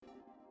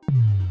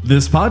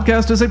This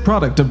podcast is a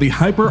product of the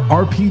Hyper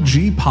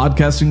RPG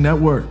Podcasting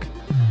Network.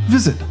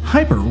 Visit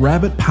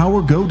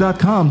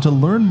hyperrabbitpowergo.com to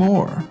learn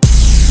more.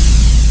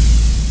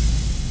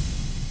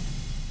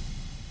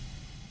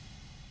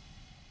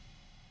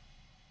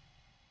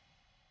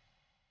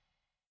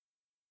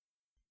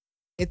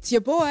 It's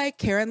your boy,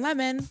 Karen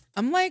Lemon.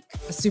 I'm like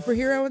a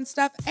superhero and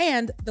stuff,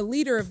 and the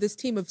leader of this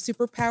team of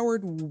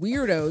superpowered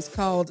weirdos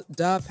called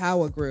the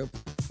Power Group.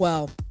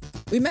 Well,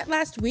 we met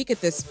last week at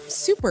this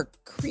super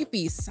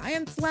creepy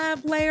science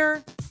lab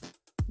lair.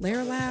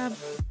 Lab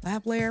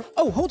lair.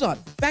 Oh, hold on,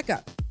 back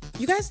up.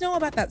 You guys know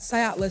about that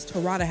PSYOP list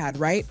Harada had,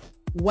 right?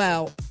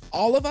 Well,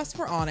 all of us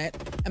were on it,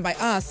 and by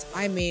us,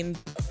 I mean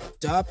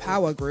the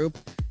Power Group.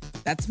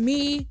 That's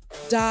me,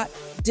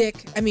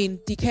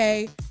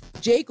 DK,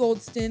 Jay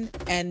Goldston,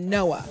 and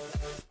Noah.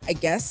 I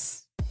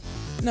guess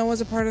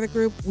Noah's a part of the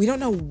group. We don't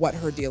know what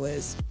her deal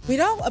is.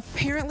 We'd all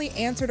apparently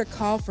answered a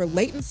call for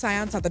latent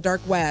science on the dark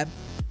web,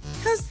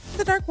 because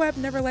the dark web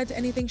never led to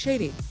anything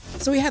shady.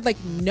 So we had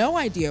no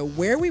idea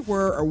where we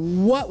were or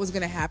what was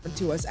going to happen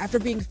to us after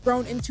being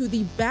thrown into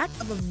the back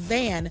of a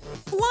van,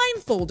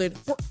 blindfolded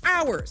for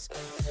hours.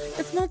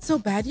 It's not so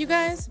bad, you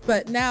guys,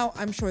 but now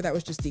I'm sure that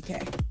was just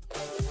DK.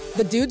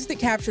 The dudes that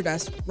captured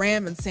us,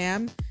 Ram and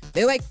Sam,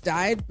 they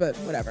died, but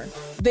whatever.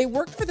 They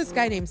worked for this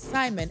guy named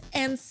Simon,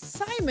 and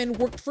Simon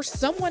worked for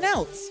someone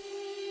else.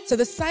 So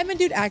the Simon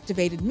dude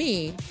activated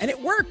me, and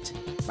it worked.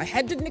 My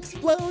head didn't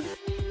explode,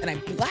 and I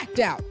blacked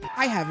out.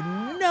 I have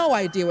no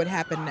idea what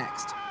happened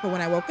next. But when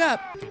I woke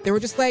up, there were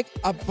just a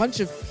bunch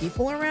of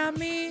people around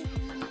me.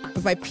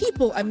 But by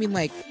people, I mean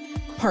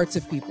parts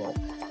of people.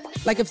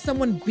 Like if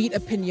someone beat a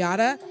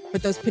piñata,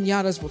 but those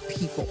piñatas were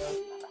people.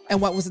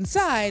 And what was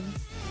inside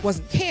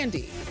wasn't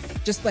candy,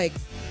 just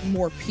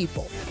more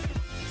people.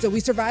 So we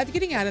survived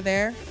getting out of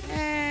there.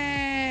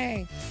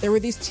 Hey! There were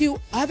these two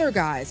other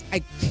guys.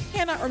 I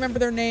cannot remember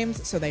their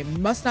names, so they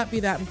must not be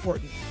that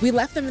important. We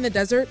left them in the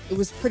desert. It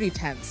was pretty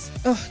tense.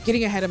 Ugh,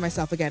 getting ahead of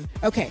myself again.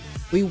 Okay,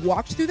 we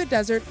walked through the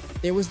desert.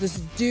 There was this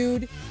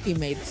dude. He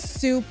made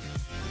soup.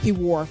 He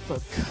wore a fur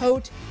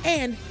coat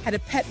and had a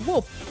pet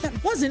wolf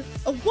that wasn't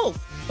a wolf,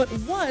 but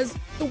was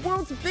the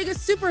world's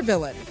biggest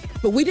supervillain.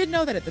 But we didn't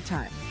know that at the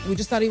time. We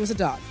just thought he was a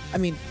dog.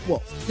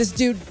 Wolf. This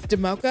dude,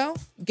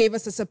 Demoko, gave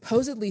us a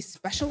supposedly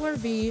special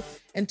RV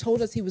and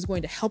told us he was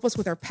going to help us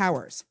with our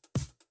powers.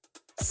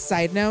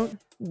 Side note,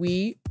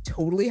 we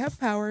totally have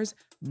powers.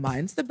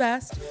 Mine's the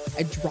best.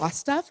 I draw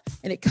stuff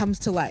and it comes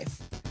to life.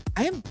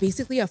 I am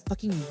basically a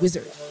fucking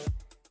wizard.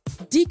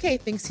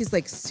 DK thinks he's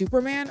like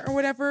Superman or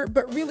whatever,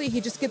 but really he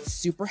just gets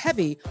super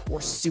heavy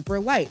or super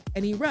light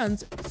and he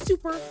runs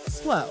super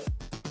slow.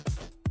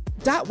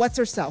 Dot wets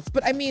herself,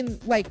 but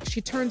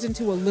she turns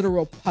into a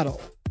literal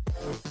puddle.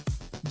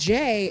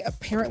 Jay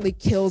apparently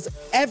kills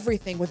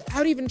everything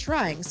without even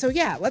trying, so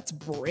yeah, let's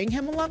bring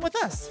him along with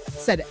us,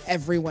 said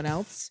everyone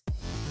else.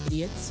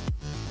 Idiots.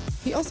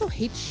 He also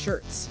hates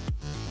shirts.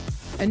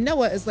 And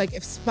Noah is like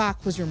if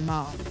Spock was your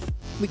mom.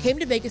 We came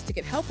to Vegas to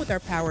get help with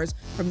our powers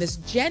from this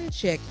Jen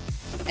chick,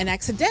 and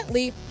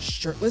accidentally,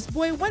 shirtless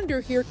boy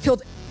wonder here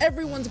killed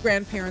everyone's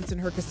grandparents in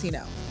her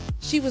casino.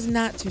 She was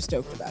not too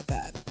stoked about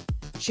that.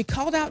 She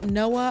called out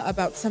Noah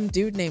about some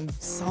dude named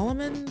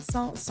Solomon?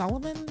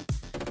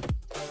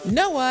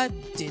 Noah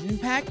didn't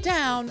pack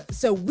down,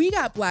 so we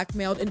got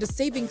blackmailed into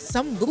saving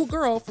some little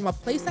girl from a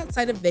place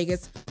outside of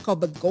Vegas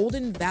called the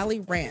Golden Valley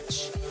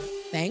Ranch.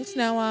 Thanks,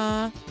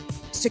 Noah.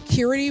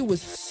 Security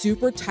was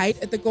super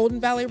tight at the Golden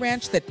Valley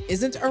Ranch that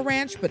isn't a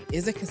ranch but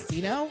is a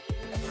casino.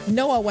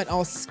 Noah went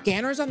all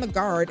scanners on the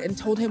guard and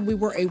told him we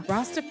were a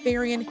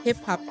Rastafarian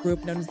hip-hop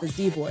group known as the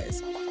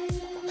Z-Boys.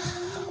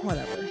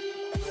 Whatever.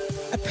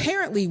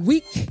 Apparently, we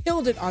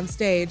killed it on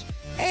stage,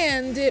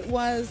 and it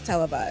was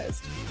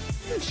televised.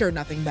 I'm sure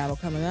nothing bad will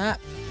come of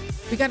that.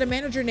 We got a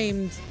manager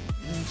named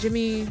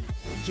Jerry.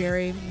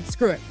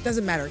 Screw it,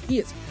 doesn't matter. He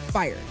is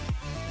fired.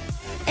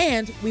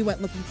 And we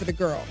went looking for the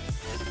girl.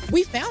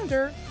 We found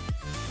her,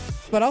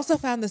 but also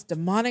found this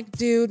demonic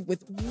dude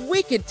with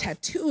wicked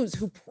tattoos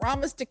who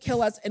promised to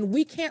kill us, and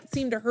we can't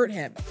seem to hurt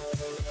him.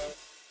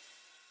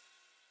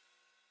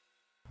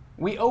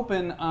 We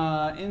open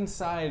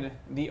inside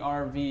the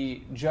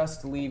RV,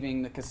 just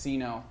leaving the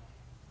casino.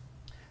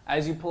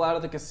 As you pull out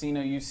of the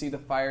casino, you see the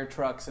fire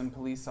trucks and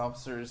police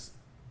officers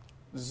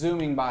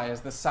zooming by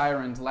as the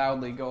sirens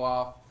loudly go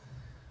off.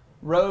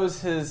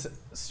 Rose has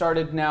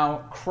started now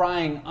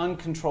crying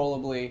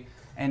uncontrollably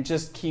and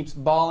just keeps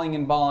bawling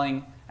and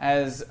bawling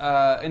as...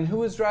 and who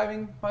was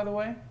driving, by the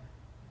way?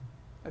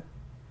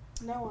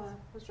 Noah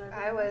was driving.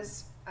 I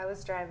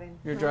was driving.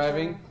 You're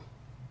driving?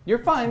 You're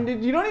fine.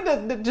 You don't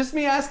need to... Just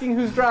me asking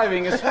who's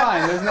driving is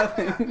fine. There's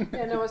nothing...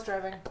 Yeah, Noah's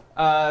driving.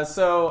 I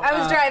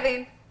was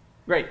driving.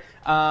 Great.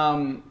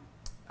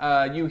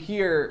 You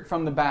hear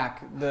from the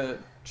back the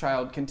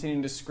child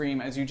continuing to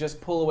scream as you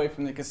just pull away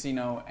from the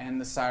casino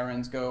and the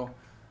sirens go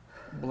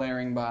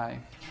blaring by.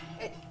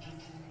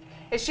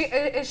 Is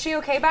she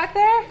okay back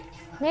there?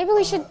 Maybe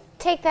we should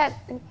take that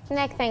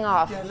neck thing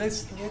off. Yeah,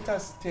 let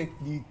us take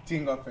the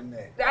thing off her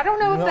neck. I don't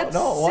know if that's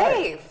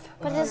safe.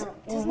 But doesn't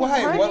it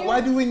Why? hurt you?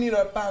 Why do we need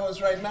our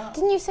powers right now?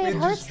 Didn't you say it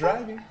We're hurts? just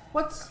driving.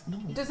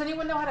 Does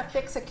anyone know how to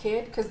fix a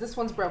kid? Because this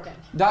one's broken.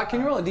 Doc, can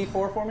you roll a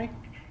d4 for me?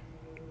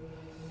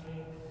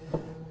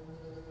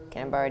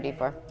 Can I borrow a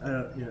D4?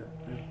 Yeah.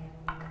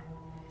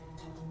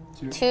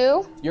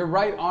 2. Your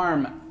right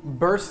arm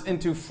bursts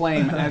into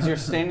flame as you're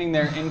standing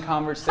there in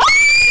conversation.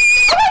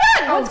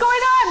 What's going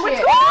on? What's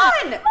going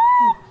on?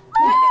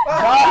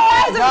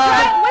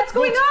 What's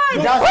going on?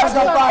 What's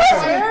on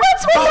fire?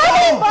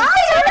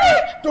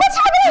 What's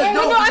happening?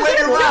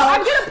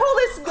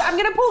 I'm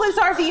gonna pull this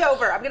RV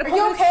over. Are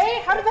you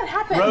okay? How did that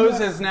happen? Rose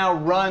has now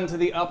run to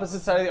the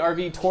opposite side of the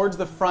RV towards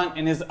the front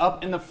and is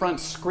up in the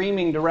front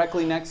screaming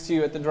directly next to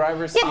you at the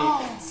driver's seat. Stay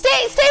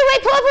away,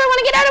 pull over, I want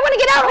to get out. Oh my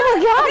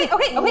god.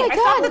 Okay. I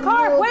stopped the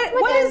car.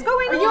 What is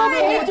going on? Are you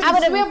okay?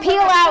 I'm gonna peel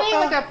out.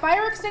 Like a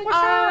fire extinguisher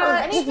or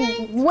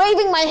anything?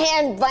 Waving my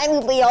hand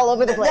violently all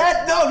over the place.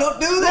 No, don't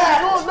do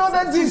that. No,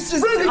 that's just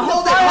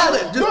hold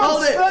it. Just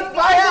hold it.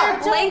 Are there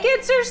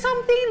blankets or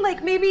something?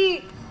 Like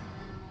maybe.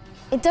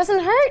 It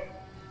doesn't hurt.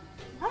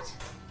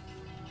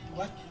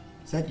 What?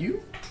 Is that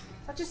you?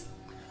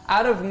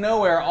 Out of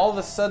nowhere, all of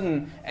a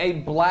sudden, a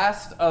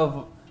blast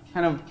of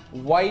kind of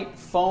white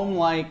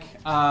foam-like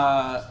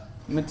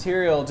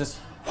material just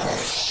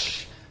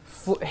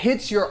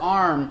hits your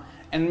arm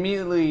and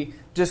immediately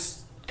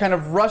just kind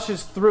of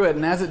rushes through it.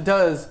 And as it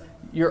does,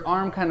 your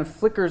arm kind of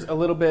flickers a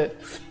little bit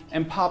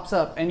and pops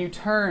up. And you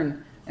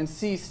turn and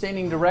see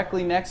standing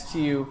directly next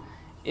to you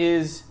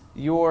is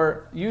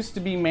your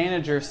used-to-be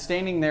manager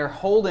standing there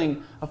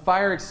holding a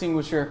fire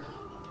extinguisher.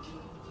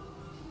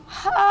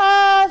 Thanks.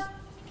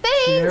 I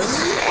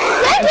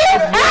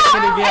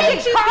think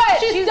she's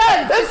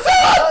done. It's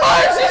still on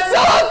fire! She's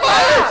still on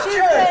fire! She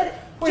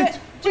said,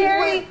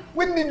 Jerry.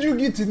 When did you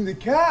get in the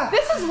car?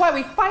 This is why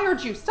we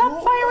fired you.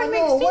 Stop firing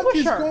the What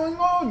is extinguisher. going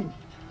on?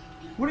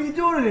 What are you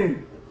doing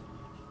here?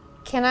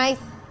 Can I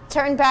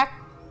turn back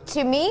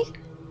to me?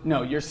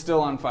 No, you're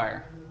still on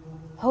fire.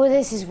 Oh,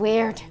 this is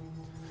weird.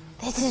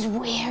 This is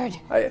weird.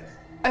 Why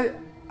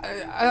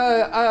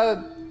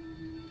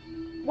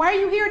are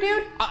you here,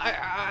 dude?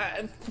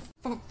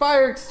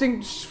 Fire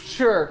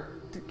extinguisher.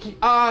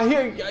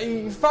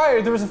 Here,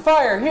 fire. There was a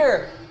fire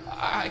here.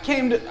 I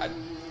came to.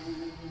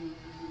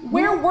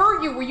 Where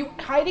were you? Were you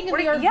hiding in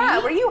the RV? Yeah,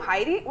 were you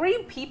hiding? Were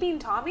you peeping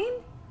Tommy?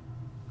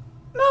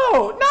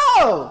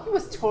 No. He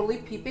was totally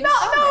peeping. No,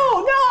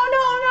 I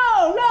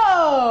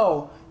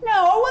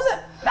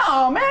wasn't.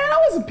 No, man, I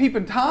wasn't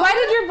peeping Tom. Why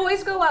did your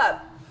voice go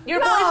up? Your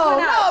voice went up.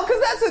 No,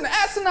 because that's an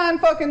asinine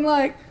fucking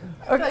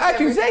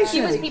accusation.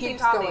 He was peeping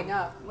keeps Tommy. going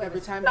up every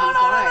time No. he's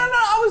lying.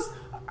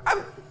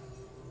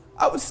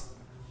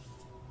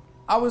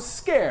 I was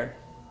scared.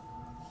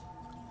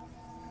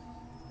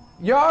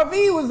 Your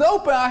RV was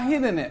open. I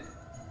hid in it.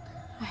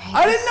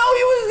 I didn't know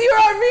you was your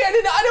RV.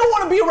 I don't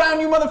want to be around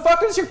you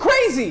motherfuckers. You're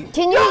crazy.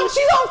 Can you? No,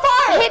 she's on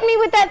fire. Hit me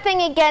with that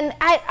thing again.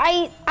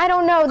 I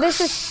don't know.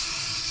 This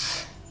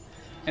is.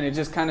 And it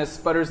just kind of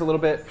sputters a little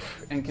bit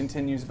and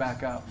continues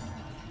back up.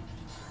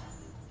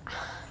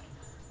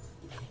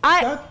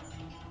 I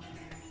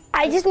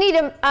just need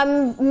a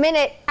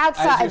minute As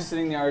you're outside.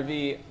 sitting in the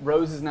RV,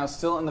 Rose is now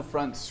still in the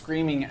front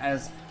screaming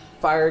as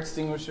fire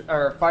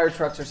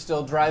trucks are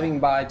still driving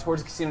by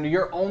towards the casino.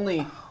 You're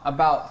only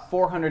about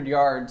 400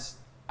 yards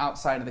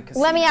outside of the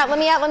casino. Let me out.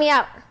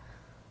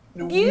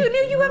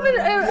 You have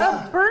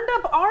a burned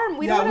up arm.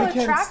 We don't want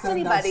to attract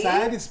anybody.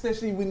 Outside,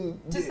 especially when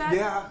Does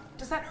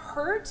that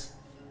hurt?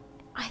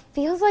 I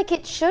feels like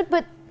it should,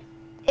 but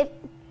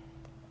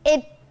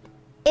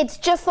it's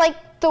just like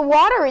the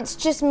water. It's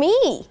just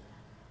me.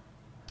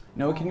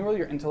 Noah, can you roll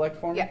your intellect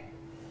for me? Yeah.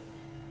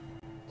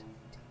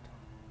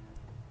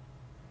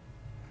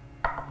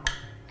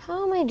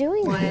 How am I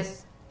doing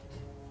this?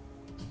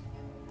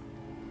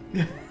 I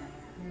don't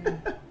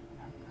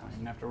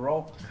even have to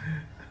roll.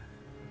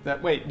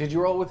 Wait, did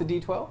you roll with a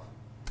d12?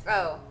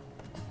 Oh.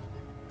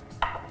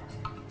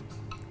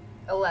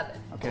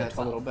 11. Okay, that's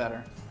a little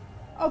better.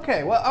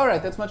 Okay, well, all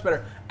right, that's much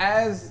better.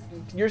 As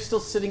you're still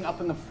sitting up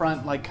in the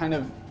front, like kind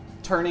of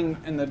turning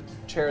in the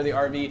chair of the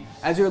RV,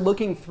 as you're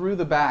looking through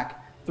the back,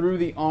 through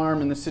the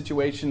arm and the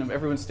situation of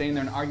everyone standing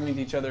there and arguing with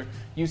each other,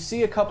 you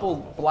see a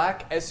couple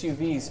black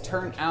SUVs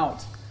turn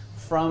out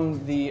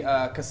from the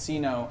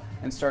casino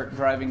and start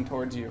driving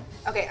towards you.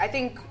 Okay, I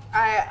think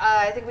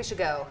we should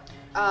go.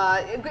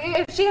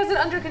 If she has it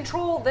under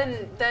control,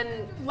 then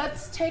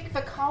Let's take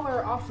the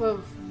collar off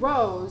of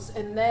Rose,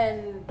 and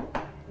then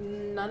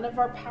none of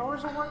our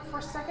powers will work for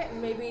a second,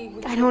 and maybe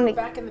we can go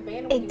back in the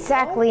van. And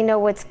exactly know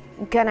what's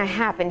gonna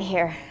happen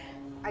here.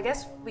 I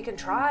guess we can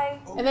try.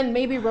 And then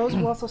maybe Rose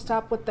will also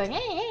stop with the.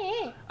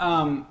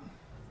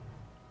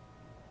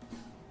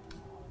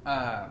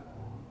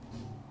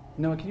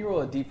 Noah, can you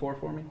roll a d4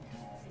 for me?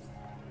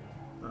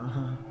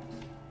 Am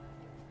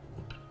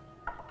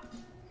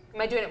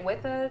I doing it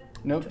with a?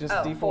 Nope, just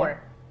d4.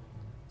 4.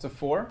 It's a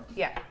 4?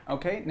 Yeah.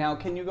 Okay, now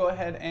can you go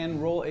ahead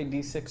and roll a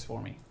d6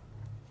 for me?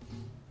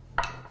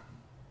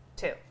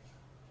 2.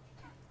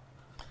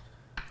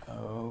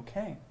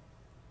 Okay.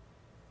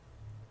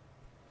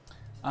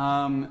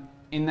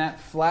 in that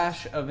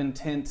flash of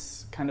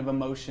intense kind of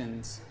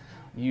emotions,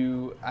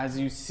 as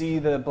you see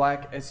the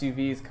black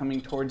SUVs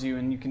coming towards you,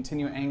 and you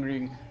continue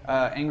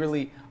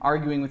angrily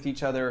arguing with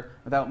each other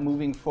without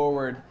moving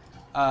forward,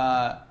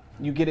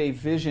 you get a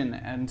vision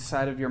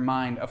inside of your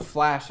mind, a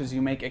flash as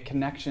you make a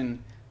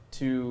connection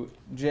to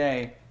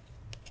Jay.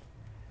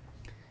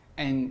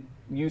 And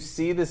you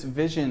see this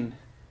vision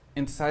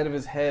inside of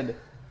his head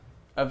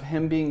of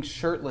him being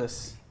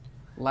shirtless,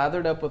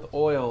 lathered up with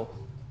oil,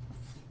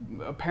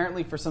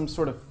 apparently for some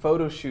sort of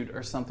photo shoot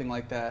or something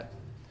like that.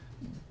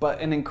 But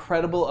an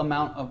incredible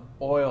amount of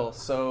oil,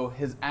 so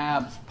his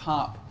abs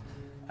pop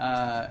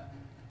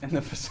in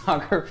the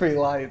photography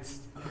lights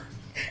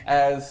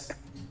as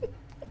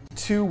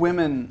two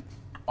women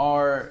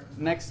are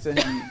next to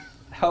him,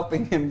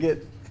 helping him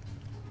get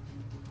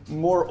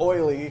more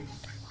oily.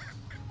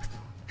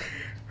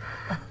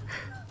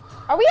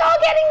 Are we all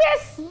getting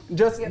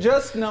this?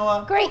 Just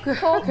Noah. Great,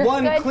 cool,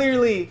 One good.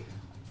 clearly,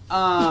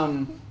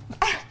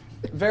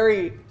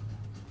 very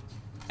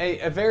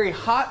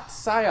hot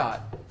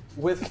Psyot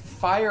with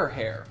fire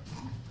hair,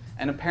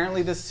 and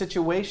apparently this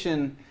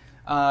situation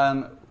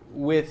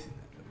with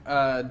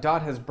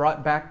Dot has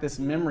brought back this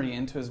memory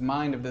into his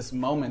mind of this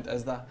moment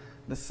as the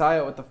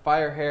Psyot with the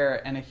fire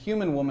hair and a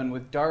human woman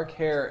with dark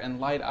hair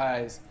and light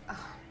eyes.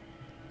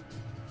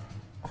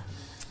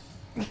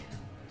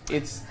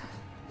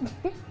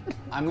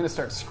 I'm going to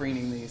start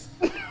screening these.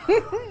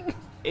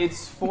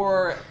 It's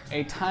for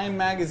a Time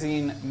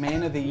Magazine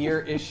Man of the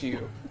Year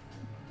issue.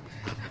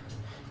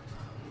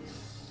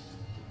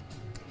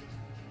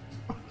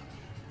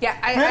 Yeah,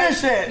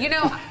 Finish it! You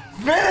know,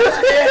 Finish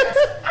it!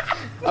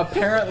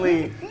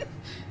 Apparently,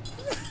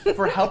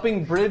 for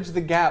helping bridge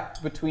the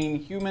gap between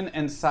human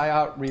and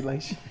Psyot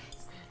relations.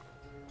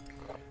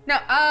 no,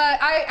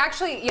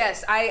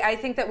 yes, I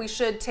think that we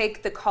should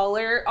take the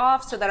collar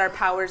off so that our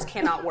powers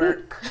cannot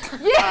work.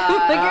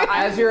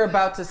 As you're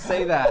about to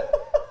say that,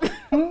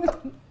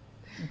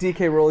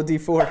 DK, roll a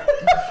d4.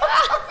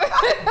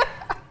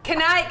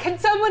 Can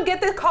someone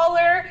get the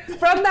collar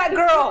from that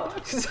girl?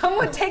 Can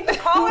someone take the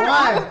collar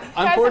off?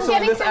 Unfortunately,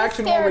 getting this so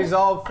action will scared.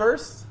 resolve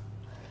first.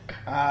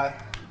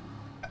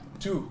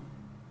 2.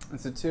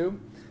 It's a 2.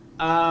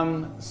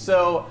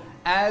 So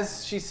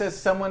as she says,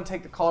 someone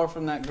take the collar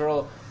from that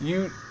girl,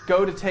 you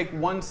go to take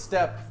one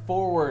step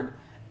forward,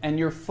 and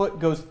your foot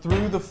goes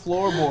through the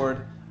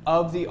floorboard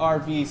of the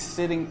RV,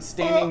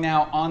 standing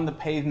now on the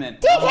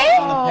pavement. DK!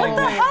 On the pavement, What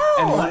the hell?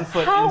 and one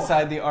foot How?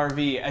 inside the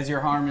RV as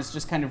your arm is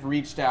just kind of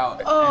reached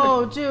out.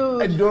 Oh,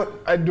 dude.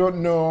 I don't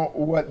know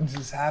what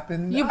just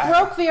happened. You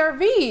broke the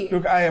RV.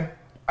 Look, I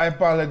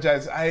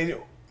apologize.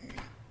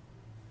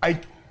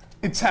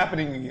 It's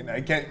happening again. I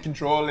can't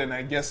control, and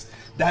I guess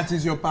that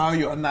is your power.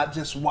 You are not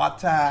just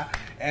water.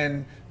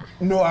 And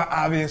Noah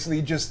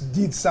obviously just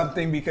did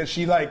something because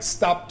she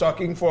stopped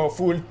talking for a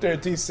full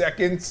 30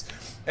 seconds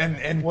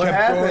and What kept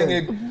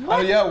happened? going. Oh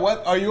yeah,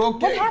 what? Are you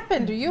okay? What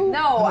happened? Do you?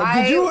 No,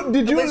 I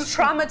did you- was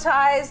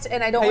traumatized,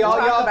 and I don't Hey,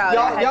 want to talk about it.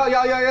 y'all.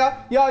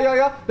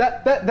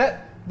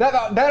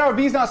 That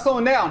RV's not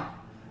slowing down.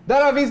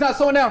 That RV's not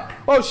slowing down.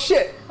 Oh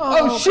shit!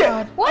 Oh shit!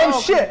 God.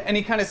 Oh shit! And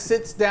he kind of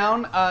sits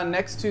down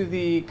next to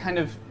the kind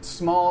of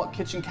small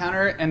kitchen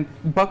counter and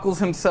buckles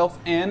himself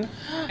in.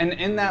 And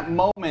in that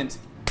moment,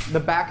 the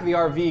back of the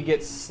RV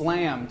gets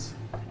slammed.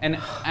 And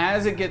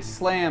as it gets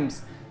slammed,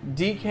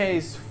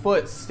 DK's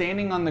foot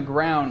standing on the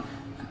ground,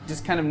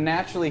 just kind of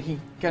naturally, he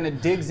kind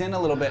of digs in a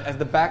little bit as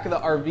the back of the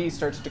RV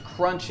starts to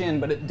crunch in,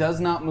 but it does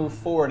not move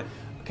forward.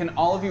 Can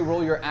all of you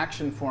roll your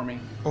action for me?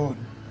 Oh,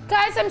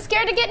 Guys, I'm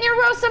scared to get near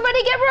Rose.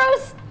 Somebody get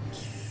Rose.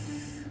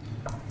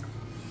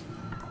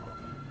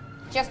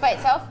 Just by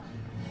itself?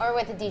 Or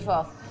with a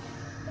D12?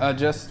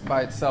 Just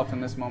by itself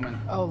in this moment.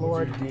 Oh,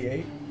 Lord.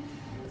 D8?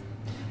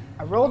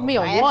 I rolled me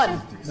a My 1.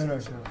 action? No.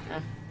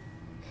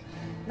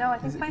 No, I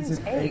think mine's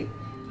 8.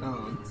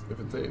 Oh, if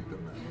it's 8,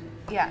 then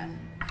Yeah.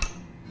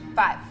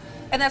 5.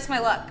 And that's my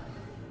luck.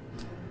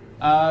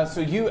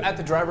 So you at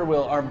the driver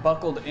wheel are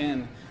buckled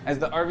in. As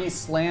the RV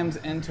slams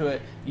into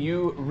it,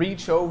 you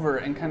reach over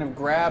and kind of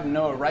grab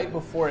Noah right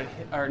before it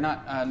hit, or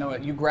not Noah,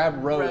 you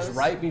grab Rose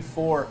right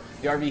before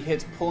the RV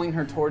hits, pulling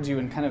her towards you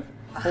and kind of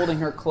holding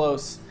her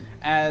close.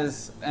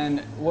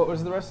 And what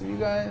was the rest of you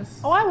guys?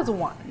 Oh, I was a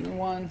 1. You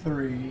 1,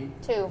 3.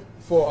 2.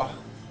 4.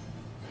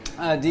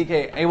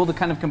 DK able to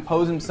kind of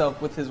compose himself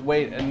with his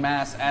weight and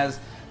mass as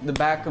the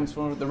back comes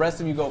forward. The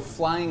rest of you go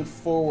flying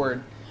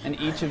forward, and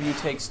each of you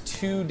takes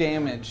 2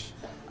 damage.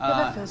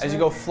 As you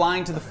go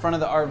flying to the front of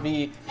the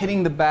RV,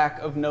 hitting the back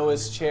of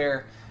Noah's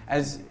chair.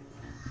 As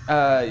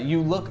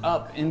you look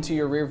up into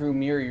your rearview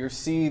mirror, you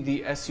see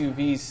the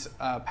SUV's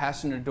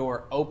passenger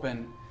door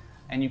open,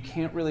 and you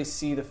can't really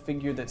see the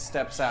figure that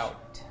steps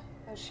out.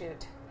 Oh,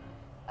 shoot.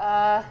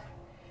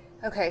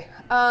 Okay.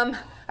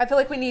 I feel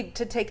like we need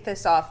to take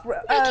this off.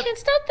 I can't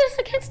stop this.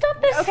 I can't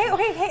stop this.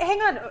 Okay, hey,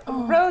 hang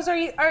on. Rose,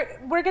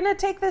 we're gonna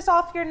take this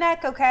off your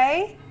neck,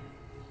 okay?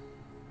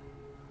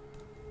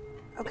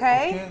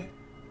 Okay?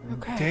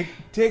 Okay.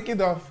 Take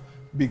it off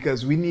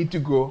because we need to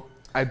go.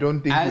 I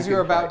don't think As we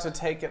you're can about fight. to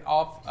take it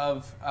off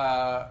of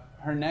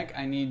her neck,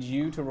 I need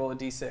you to roll a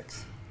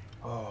d6.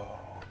 Oh,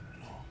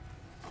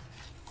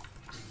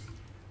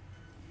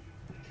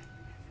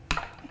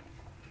 no.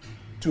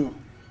 2.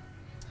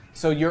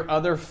 So your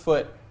other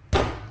foot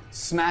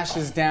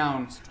smashes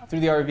down through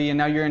the RV, and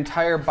now your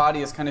entire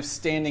body is kind of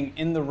standing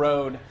in the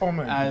road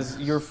as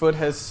your foot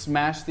has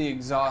smashed the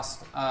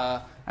exhaust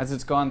as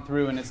it's gone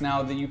through, and it's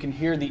now that you can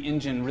hear the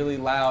engine really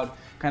loud,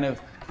 kind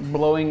of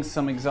blowing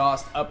some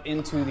exhaust up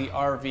into the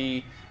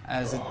RV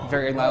as it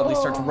very loudly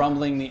starts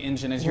rumbling the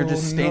engine as you're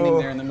just standing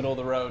there in the middle of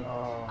the road.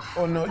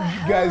 Oh no,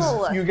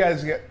 you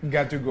guys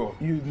got to go.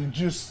 You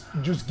just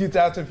get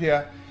out of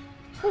here.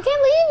 We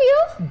can't leave you.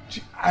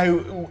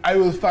 I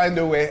will find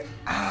a way.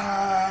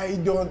 I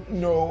don't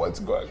know what's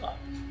going on.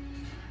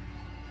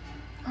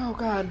 Oh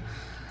God.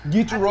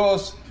 Get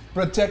Rose,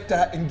 protect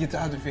her, and get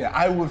out of here.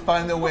 I will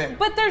find a way.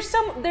 But there's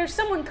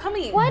someone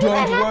coming. Why did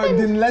that Don't worry, happen?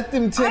 then let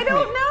them take I me.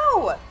 don't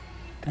know.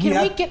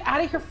 Can we get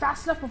out of here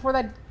fast enough before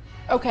that?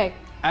 Okay.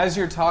 As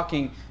you're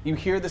talking, you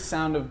hear the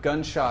sound of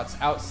gunshots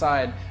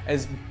outside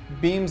as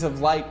beams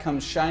of light come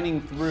shining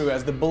through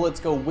as the bullets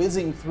go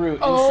whizzing through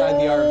inside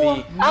the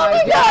RV. Oh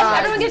my God.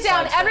 Everyone get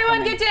down.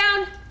 Everyone get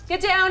down.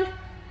 Get down.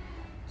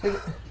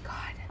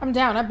 I'm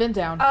down. I've been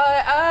down.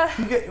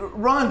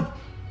 Run!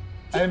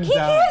 I'm He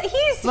down. can't.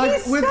 He's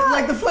stuck.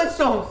 Like the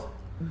Flintstones.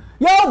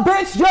 Yo,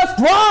 bitch, just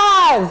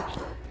drive!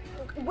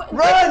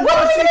 Run!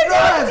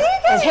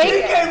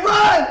 DK,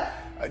 run!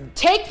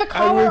 Take the I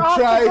collar will off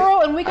try. the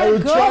girl, and we I gotta will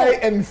go. try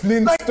and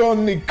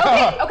Flintstone the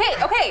car.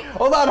 Okay.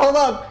 Hold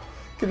on.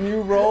 Can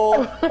you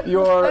roll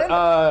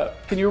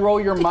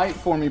your might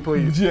for me,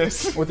 please?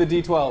 Yes. With a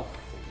d12.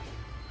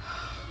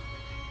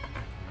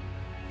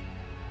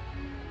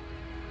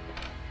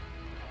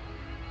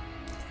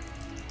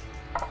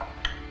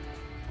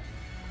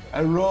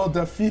 I rolled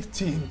a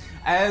 15.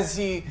 As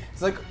he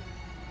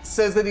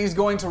says that he's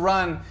going to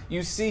run,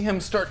 you see him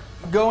start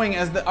going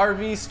as the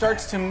RV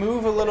starts to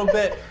move a little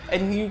bit,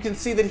 and you can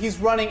see that he's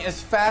running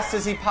as fast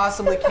as he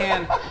possibly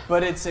can,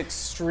 but it's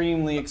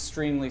extremely,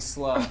 extremely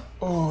slow.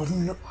 Oh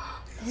no.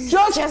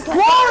 Just floor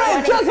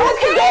it! Just hit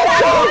the go!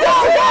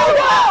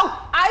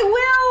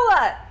 I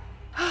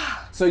will.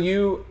 So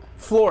you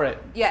floor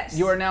it. Yes.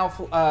 You are now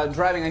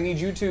driving. I need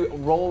you to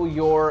roll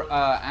your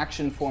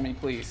action for me,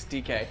 please,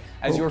 DK.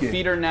 As your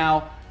feet are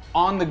now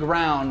on the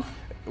ground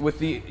with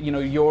the,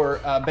 your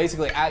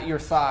basically at your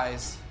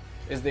thighs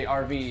is the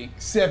RV.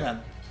 7.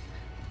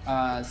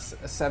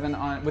 7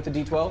 on with the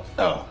d12.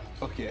 Oh,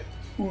 okay.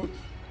 Ooh.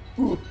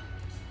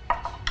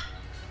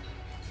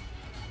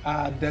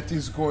 That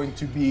is going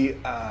to be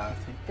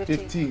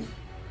 15.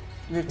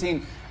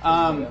 15.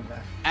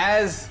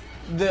 As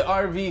the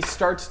RV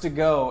starts to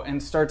go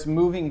and starts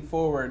moving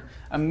forward,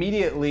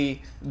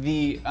 immediately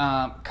the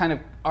kind of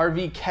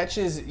RV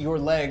catches your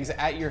legs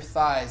at your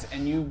thighs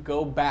and you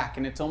go back,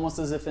 and it's almost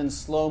as if in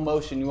slow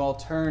motion you all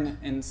turn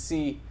and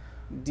see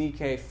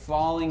DK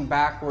falling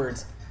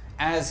backwards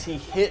as he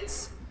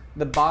hits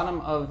the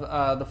bottom of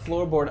the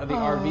floorboard of the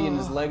RV and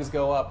his legs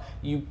go up.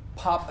 You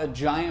pop a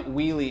giant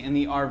wheelie in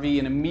the RV,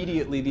 and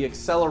immediately the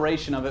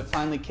acceleration of it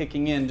finally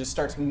kicking in just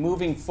starts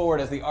moving forward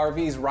as the RV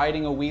is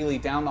riding a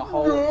wheelie down the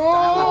hole. Kind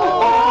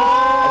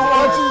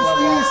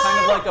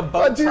of like a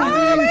boat trying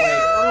to make way.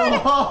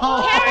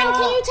 Karen,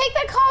 can you take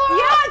that collar off?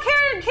 Yeah,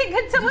 Karen.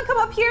 Could someone come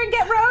up here and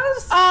get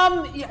Rose?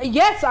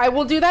 Yes, I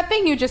will do that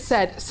thing you just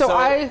said.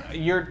 So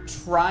you're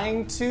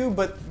trying to,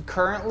 but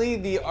currently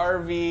the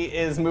RV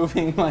is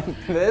moving like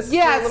this.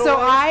 Yeah, so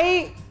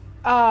way.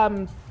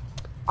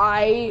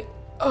 I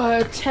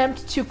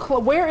attempt to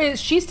where is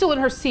she still in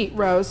her seat,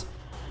 Rose?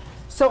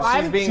 So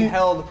She's being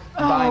held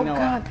by Noah.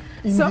 God.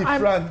 In So the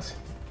I'm front.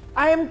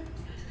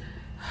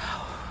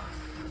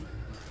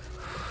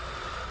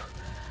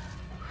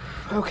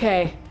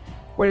 okay.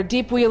 We're at a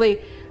deep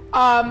wheelie.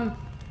 I'm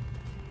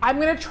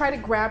gonna try to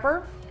grab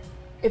her.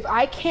 If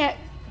I can't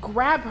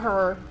grab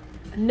her,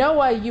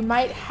 Noah, you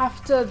might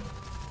have to.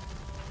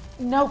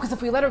 No, because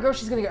if we let her go,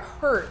 she's gonna get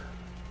hurt,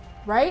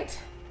 right?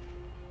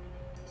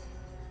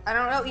 I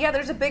don't know. Yeah,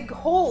 there's a big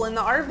hole in the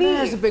RV.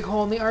 There's a big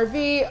hole in the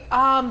RV.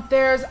 I'm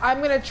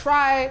gonna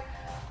try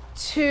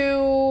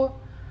to.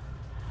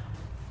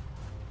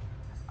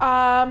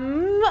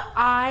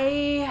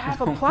 I have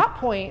a plot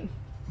point.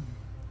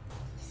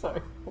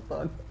 Sorry, hold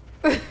on.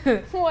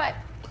 What?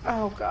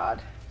 Oh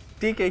God.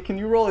 DK, can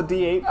you roll a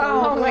d8 for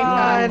Oh me? my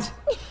God.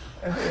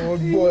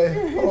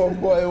 Oh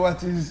boy,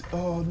 what is,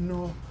 oh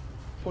no,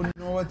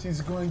 what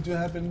is going to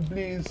happen?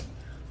 Please,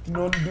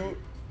 don't do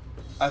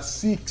a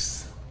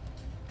 6.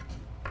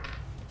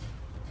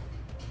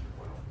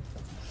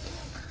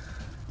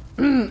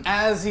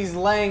 As he's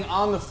laying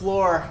on the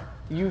floor,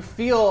 you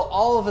feel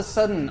all of a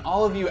sudden,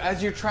 all of you,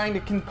 as you're trying to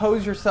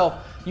compose yourself,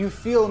 you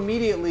feel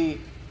immediately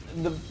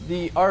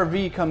the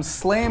RV comes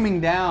slamming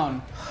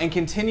down and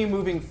continue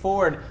moving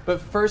forward. But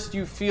first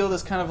you feel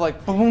this kind of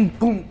like boom,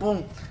 boom,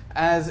 boom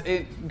as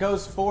it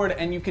goes forward,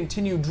 and you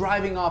continue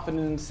driving off at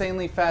an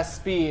insanely fast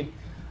speed.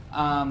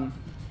 And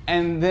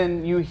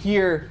then you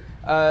hear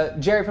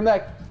Jerry from the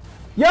back,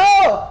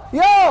 yo,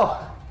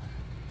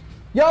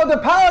 the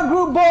power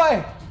group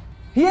boy,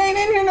 He ain't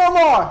in here no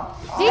more.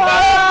 Shit.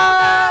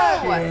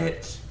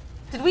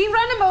 Did we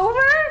run him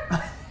over?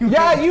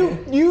 Yeah, you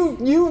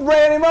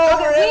ran him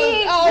over.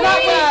 It's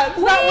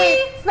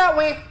not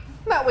we.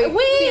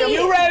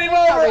 You ran him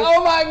over.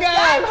 Oh my God.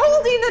 I'm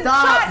holding the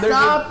truck.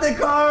 Stop the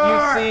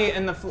car. You see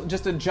in the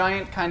just a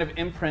giant kind of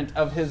imprint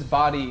of his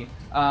body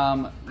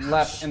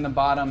left in the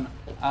bottom,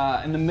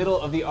 in the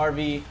middle of the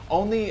RV.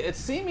 Only it's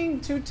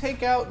seeming to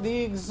take out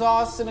the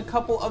exhaust and a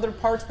couple other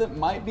parts that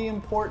might be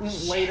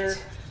important later.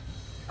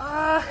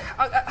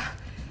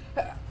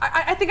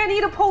 I think I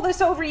need to pull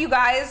this over, you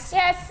guys.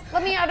 Yes,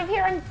 let me out of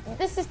here.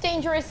 This is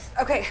dangerous.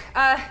 Okay.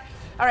 All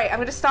right. I'm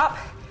gonna stop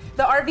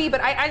the RV, but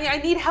I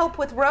need help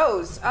with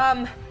Rose.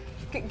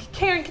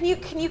 Karen,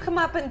 can you come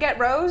up and get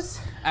Rose?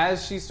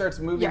 As she starts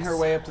moving her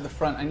way up to the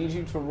front, I need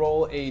you to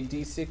roll a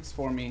d6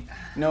 for me.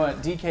 Noah,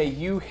 DK,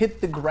 you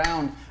hit the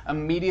ground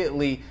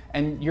immediately,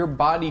 and your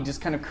body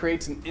just kind of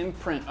creates an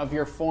imprint of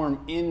your form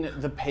in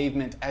the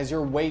pavement as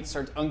your weight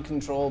starts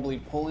uncontrollably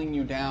pulling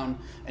you down,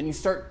 and you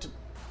start to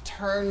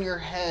turn your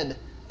head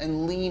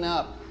and lean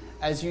up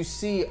as you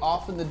see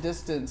off in the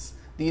distance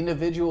the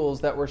individuals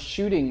that were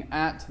shooting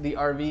at the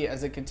RV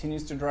as it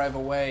continues to drive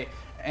away.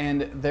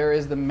 And there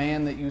is the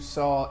man that you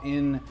saw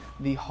in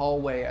the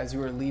hallway as you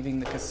were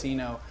leaving the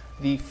casino.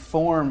 The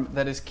form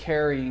that is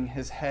carrying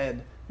his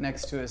head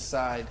next to his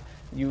side.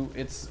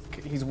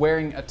 He's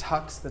wearing a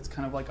tux that's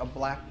kind of like a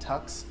black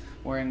tux,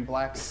 wearing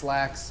black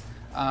slacks,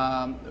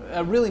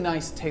 a really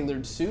nice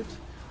tailored suit,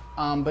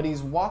 but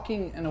he's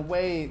walking in a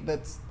way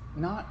that's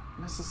not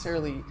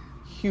necessarily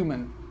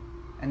human,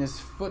 and his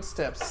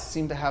footsteps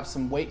seem to have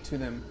some weight to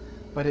them,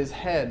 but his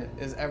head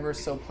is ever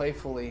so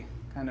playfully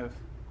kind of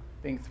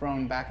being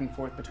thrown back and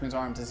forth between his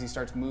arms as he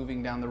starts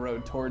moving down the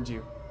road towards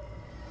you.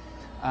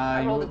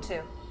 I rolled a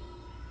 2.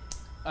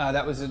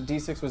 That was a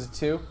D6 was a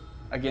 2?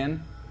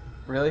 Again?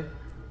 Really?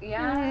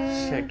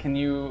 Yeah. Shit, can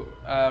you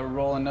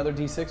roll another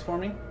D6 for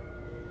me?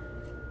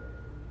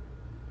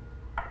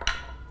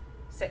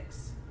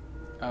 6.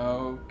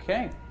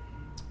 Okay.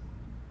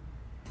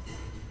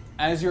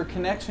 As your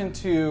connection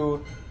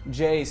to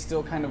Jay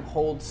still kind of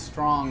holds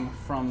strong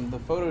from the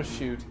photo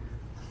shoot,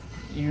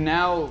 you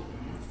now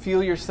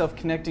feel yourself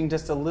connecting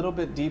just a little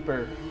bit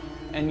deeper,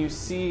 and you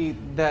see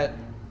that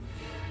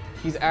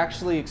he's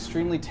actually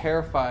extremely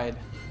terrified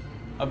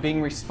of being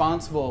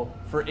responsible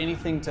for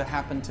anything to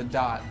happen to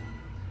Dot,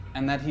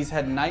 and that he's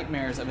had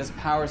nightmares of his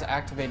powers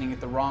activating at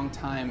the wrong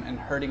time and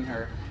hurting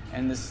her,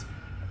 and this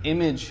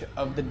image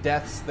of the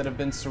deaths that have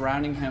been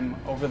surrounding him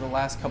over the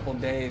last couple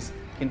of days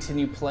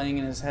continue playing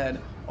in his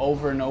head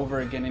over and over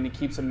again, and he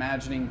keeps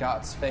imagining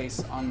Dot's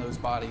face on those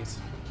bodies.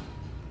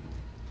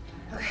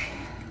 Okay.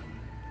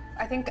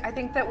 I think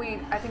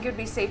it would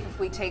be safe if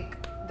we take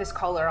this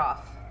collar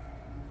off.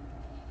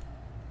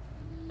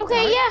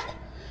 Okay, yeah.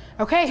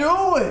 Okay.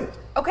 Do it.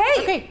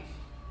 Okay.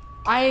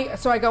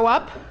 So I go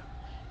up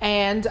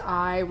and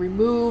I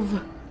remove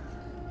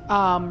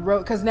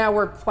because now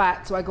we're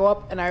flat. So I go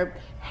up and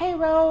hey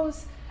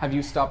Rose. Have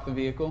you stopped the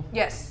vehicle?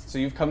 Yes. So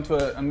you've come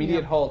to an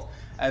immediate halt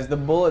as the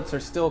bullets are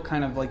still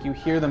kind of like you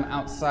hear them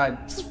outside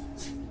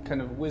kind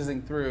of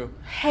whizzing through.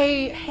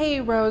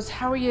 Hey Rose,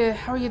 how are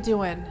you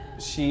doing?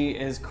 She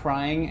is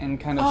crying and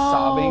kind of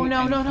sobbing. Oh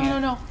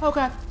no.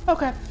 Okay.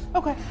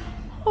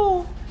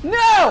 Oh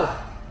No!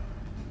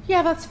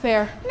 yeah, that's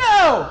fair.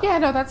 No! Yeah,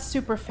 no, that's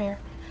super fair.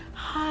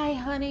 Hi,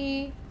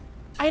 honey.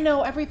 I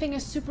know everything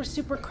is super,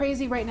 super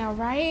crazy right now,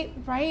 right?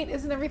 Right?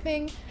 Isn't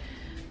everything?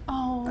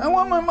 Oh. I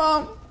want my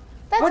mom.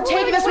 That's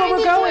That's where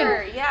we're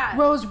going. Yeah.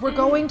 Rose, we're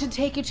going to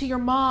take you to your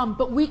mom,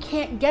 but we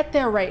can't get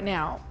there right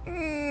now.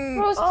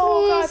 Rose,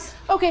 Oh, please.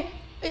 God. Okay,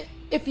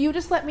 if you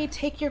just let me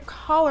take your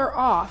collar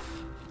off,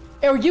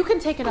 or you can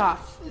take it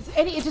off.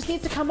 It just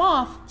needs to come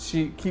off.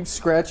 She keeps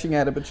scratching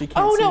at it, but she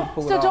can't Oh, seem no. to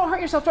pull it So off. don't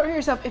hurt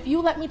yourself. If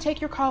you let me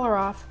take your collar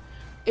off,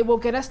 it will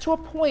get us to a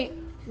point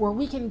where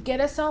we can get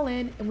us all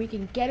in, and we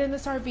can get in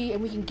this RV,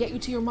 and we can get you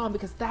to your mom,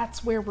 because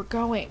that's where we're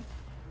going.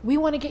 We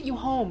want to get you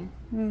home.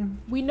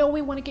 We know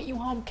we want to get you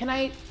home.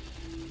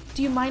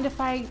 Do you mind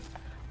if I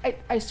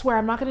swear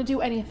I'm not going to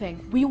do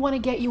anything. We want to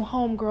get you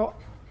home, girl.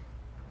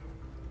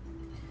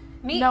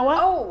 Me? Noah?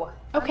 Oh.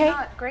 Okay. I'm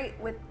not great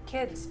with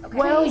kids. Okay.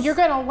 Well, you're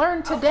going to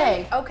learn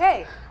today.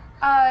 Okay.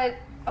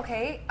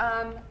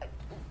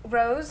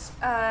 Rose,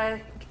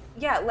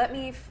 yeah, let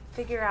me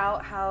figure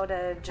out how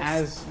to just...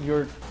 As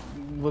you're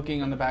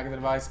looking on the back of the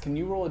device, can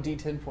you roll a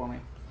d10 for me?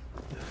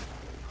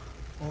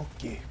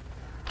 Okay.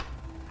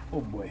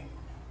 Oh boy.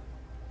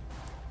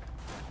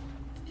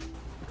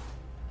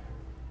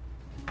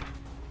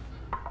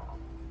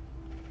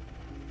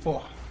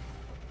 Four.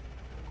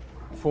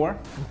 4?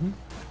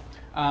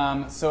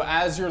 So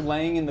as you're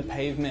laying in the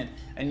pavement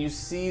and you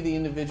see the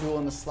individual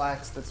in the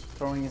slacks that's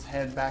throwing his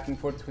head back and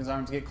forth between his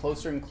arms get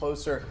closer and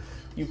closer,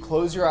 you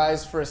close your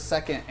eyes for a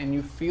second and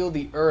you feel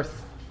the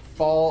earth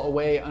fall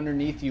away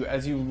underneath you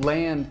as you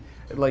land,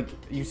 like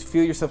you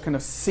feel yourself kind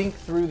of sink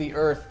through the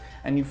earth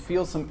and you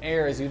feel some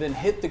air as you then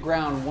hit the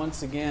ground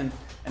once again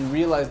and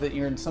realize that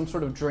you're in some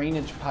sort of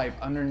drainage pipe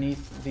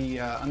underneath the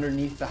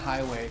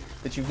highway,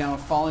 that you've now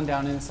fallen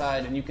down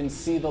inside, and you can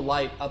see the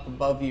light up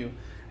above you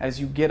as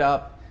you get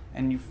up,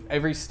 and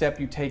every step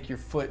you take, your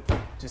foot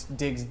just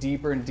digs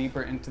deeper and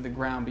deeper into the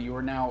ground, but you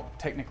are now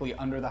technically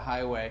under the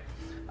highway.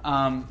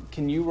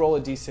 Can you roll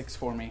a d6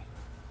 for me?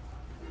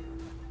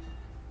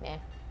 Yeah.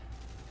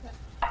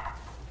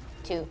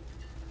 2.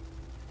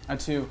 A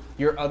 2.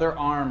 Your other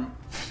arm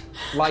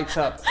lights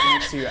up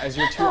next to you as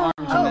your 2 arms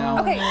are now.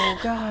 Okay. Oh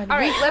God. All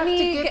right, let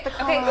me get the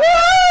car. Okay.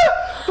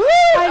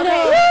 I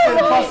know.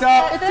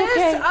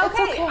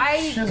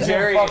 It's okay.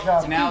 Jerry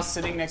is now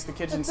sitting next to the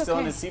kitchen, still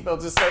in his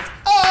seatbelt, just starts,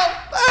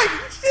 oh,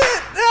 fucking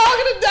shit, I'm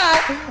gonna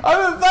die.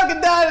 I'm gonna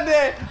fucking die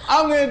today.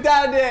 I'm gonna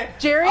die today.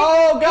 Jerry?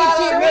 Oh, God,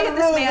 Hey, Jerry, I've never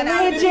really this man believed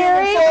out. in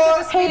Jerry? you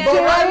before. Hey, But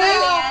right Jerry?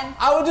 now,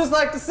 I would just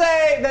like to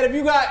say that if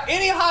you got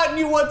any hot in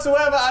you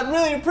whatsoever, I'd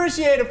really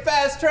appreciate a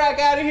fast track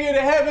out of here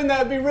to heaven.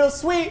 That'd be real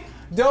sweet.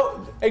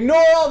 Don't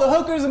ignore all the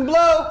hookers and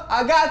blow.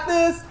 I got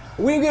this.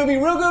 We're gonna be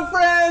real good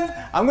friends.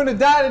 I'm gonna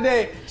die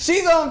today.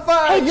 She's on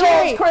fire. Hey, You're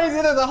Jerry. crazy.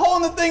 There's a hole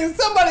in the thing and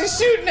somebody's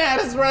shooting at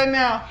us right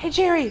now. Hey,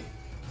 Jerry.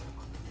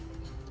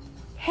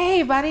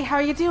 Hey, buddy, how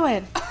are you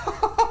doing?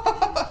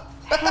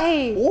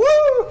 Hey. Woo!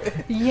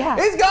 Yeah.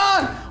 It's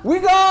gone.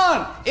 We're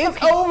gone.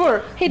 It's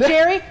over. Hey,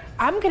 Jerry,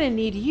 I'm gonna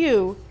need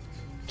you,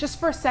 just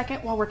for a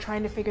second while we're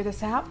trying to figure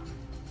this out,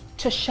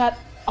 to shut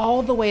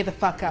all the way the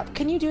fuck up.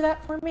 Can you do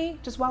that for me?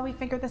 Just while we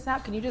figure this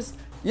out, can you just...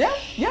 Yeah.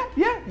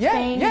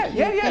 Thank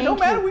Don't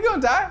matter. you. We're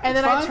gonna die. And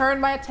It's then I fine. turn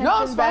my No,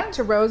 attention it's back fine.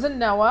 to Rose and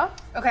Noah.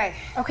 Okay.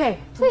 Okay.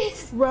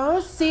 Please.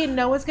 Rose, see,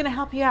 Noah's gonna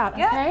help you out,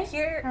 Yeah, okay?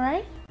 here. All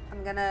right?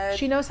 I'm gonna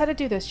She knows how to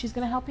do this. She's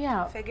gonna help you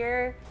out.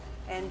 figure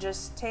and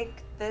just take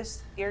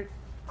your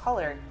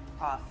collar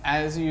off.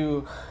 As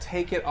you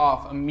take it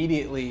off,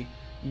 immediately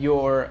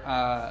your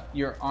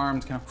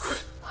arms kind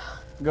of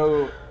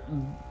go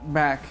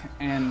back,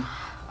 and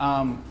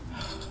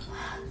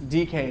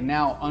DK,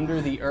 now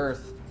under the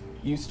earth,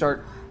 you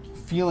start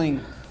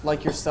feeling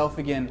like yourself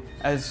again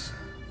as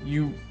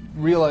you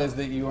realize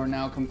that you are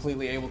now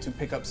completely able to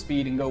pick up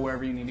speed and go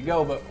wherever you need to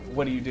go. But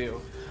what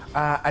do?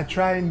 I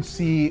try and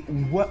see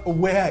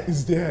where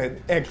is there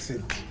an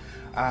exit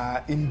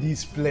in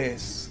this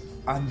place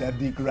under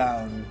the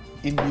ground,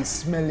 in this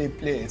smelly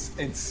place.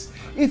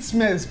 It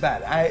smells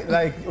bad.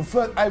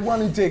 I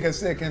want to take a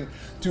second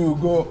to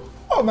go,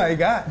 oh my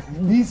God,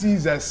 this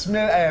is a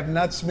smell I have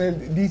not smelled.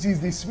 This is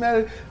the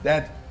smell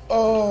that,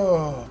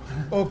 oh,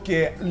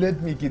 okay,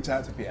 let me get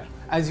out of here.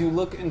 As you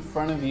look in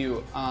front of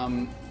you,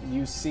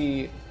 you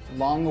see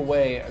long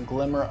away a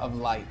glimmer of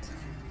light.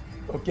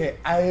 Okay,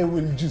 I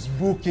will just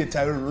book it.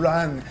 I will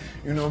run,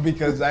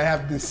 because I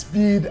have the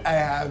speed. I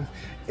have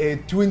a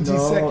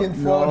 20-second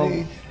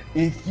 40.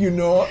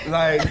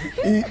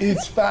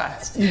 It's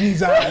fast. It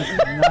is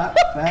Not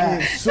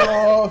fast. It's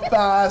so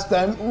fast,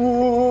 and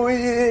ooh,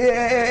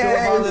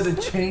 yes. So hard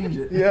to change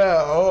it.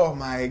 Yeah, oh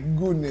my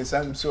goodness,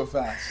 I'm so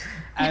fast.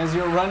 As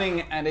you're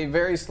running at a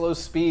very slow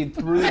speed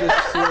through the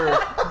sewer,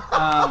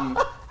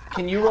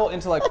 can you roll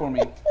intellect for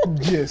me?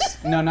 Yes.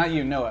 No, not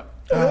you, Noah.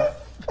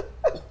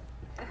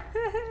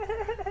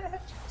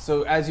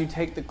 So as you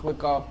take the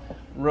click off,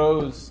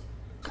 Rose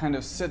kind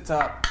of sits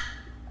up,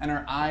 and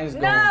her eyes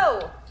go.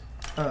 No!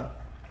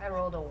 I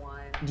rolled a 1.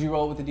 Do you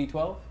roll with a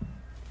d12?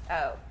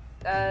 Oh.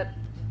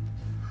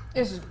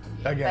 This is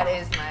Again. That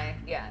is my,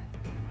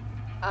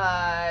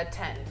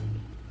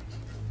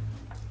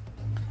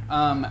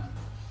 10.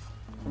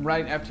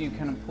 Right after you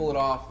kind of pull it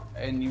off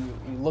and you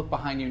look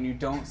behind you and you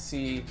don't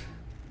see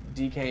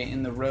DK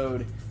in the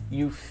road,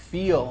 you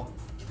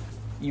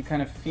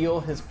kind of feel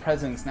his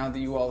presence. Now that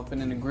you all have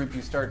been in a group,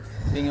 you start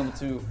being able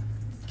to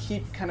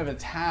keep kind of a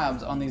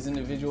tabs on these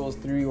individuals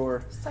through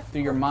your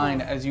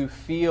mind as you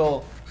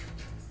feel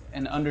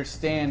and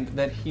understand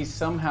that he's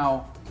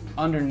somehow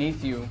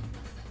underneath you,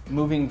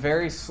 moving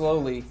very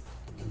slowly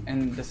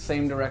in the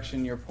same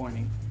direction you're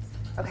pointing.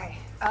 Okay.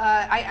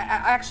 I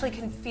actually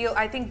can feel,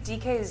 I think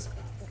DK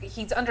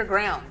he's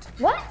underground.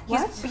 What?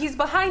 He's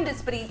behind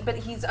us, but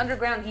he's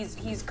underground.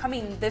 He's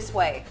coming this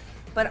way.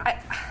 But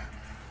I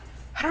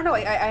don't know.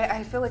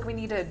 I feel like we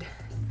need to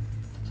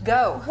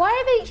go. Why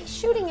are they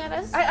shooting at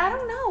us? I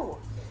don't know.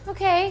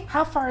 Okay.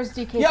 How far is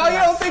DK? Yo, from you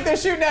us? don't think they're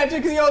shooting at you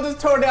because y'all just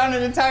tore down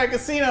an entire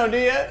casino, do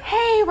you?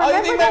 Hey, remember Oh,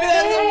 you think maybe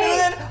that's something to do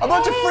with it? A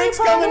bunch of freaks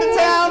coming to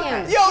town?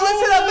 Yo,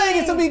 listen up,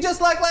 Vegas. It'll be just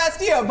like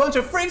last year. A bunch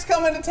of freaks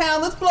coming to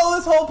town. Let's blow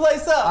this whole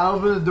place up. I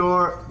open the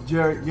door.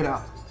 Jerry, get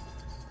out.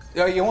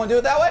 Yo, you want to do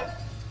it that way?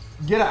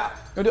 Get out.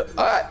 All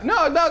right.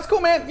 No, it's cool,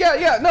 man.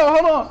 Yeah. No,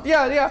 hold on.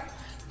 Yeah.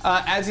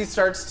 As he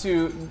starts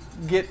to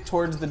get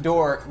towards the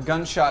door,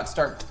 gunshots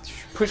start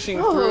pushing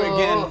through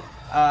again.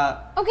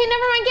 Okay,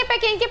 never mind. Get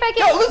back in.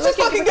 Yo, let's just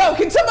fucking go.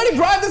 Can somebody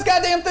drive this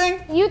goddamn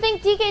thing? You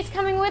think DK's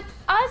coming with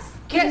us?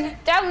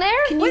 Down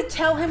there? Can you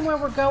tell him where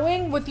we're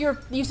going?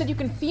 You said you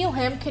can feel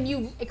him. Can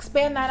you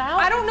expand that out?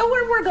 I don't know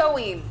where we're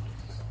going.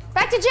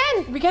 Back to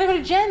Jen. We gotta go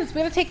to Jen's.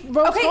 We gotta take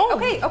Rose home.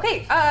 Okay.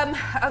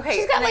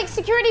 She's got like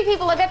security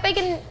people. I bet they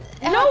can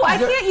No, I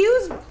can't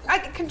use. I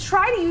can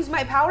try to use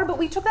my power, but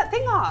we took that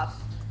thing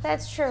off.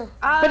 That's true.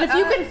 But if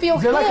you can feel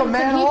Is there like a him,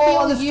 can he manhole feel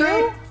on the you?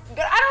 street?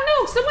 I don't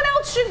know. Someone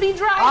else should be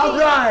driving. I'll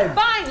drive.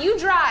 Fine, you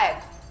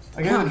drive.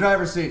 I get in the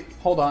driver's seat.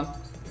 Hold on.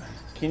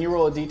 Can you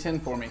roll a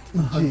d10 for me?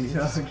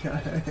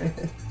 Okay.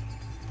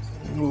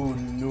 Oh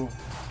no.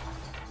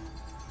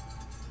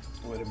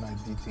 Where did my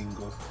D10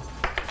 go?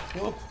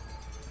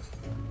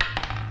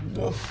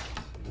 No.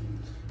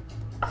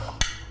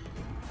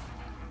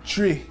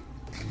 3.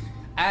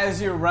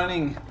 As you're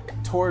running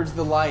towards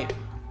the light,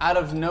 out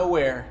of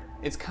nowhere,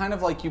 it's kind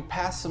of like you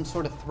pass some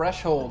sort of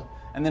threshold,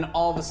 and then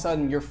all of a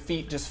sudden your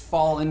feet just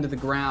fall into the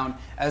ground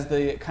as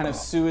the kind of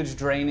sewage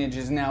drainage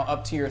is now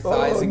up to your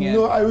thighs again,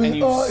 no, and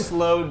you've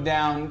slowed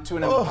down to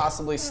an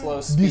impossibly slow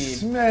The speed.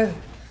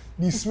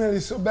 smell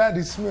is so bad.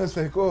 It smells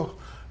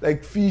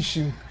like fish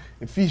and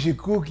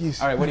cookies.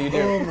 All right, what do you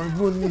do? Oh my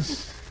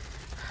goodness.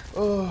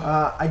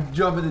 I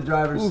jump in the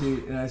driver's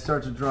seat and I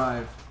start to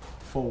drive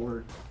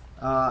forward.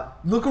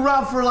 Look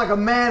around for like a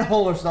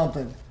manhole or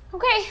something.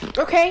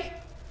 Okay.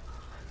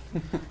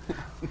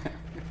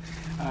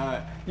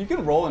 You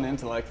can roll an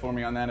intellect for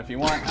me on that if you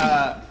want,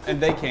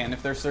 and they can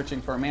if they're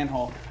searching for a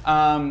manhole.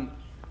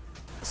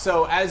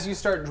 So as you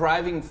start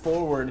driving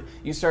forward,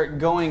 you start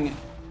going,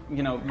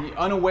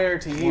 unaware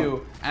to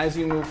you as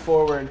you move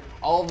forward.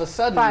 All of a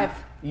sudden, 5.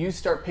 you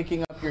start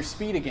picking up your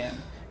speed again,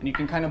 and you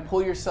can kind of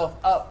pull yourself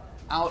up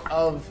out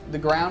of the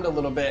ground a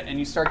little bit, and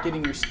you start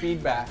getting your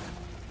speed back.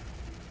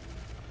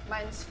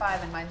 Mine's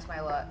 5 and mine's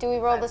my luck. Do we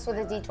roll this with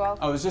a d12?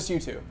 Oh, it's just you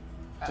two,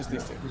 just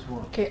these two. Just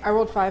one. Okay, I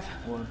rolled 5.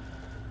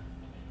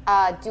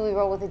 Do we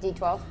roll with a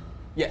d12?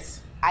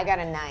 Yes. I got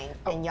a 9,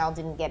 and y'all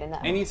didn't get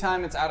enough.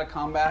 Anytime it's out of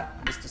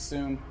combat, just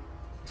assume.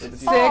 That the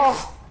 6.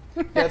 Oh.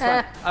 Yeah,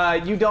 that's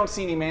fine. You don't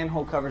see any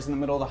manhole covers in the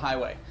middle of the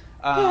highway.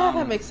 Yeah,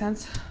 that makes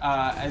sense.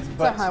 That's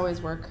That's how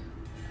highways work.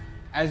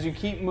 As you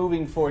keep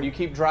moving forward, you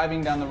keep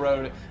driving down the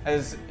road,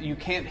 as you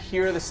can't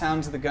hear the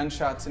sounds of the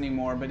gunshots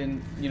anymore, but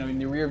in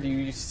the rear view,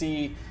 you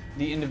see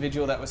the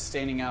individual that was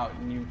standing out,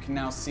 and you can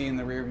now see in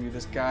the rear view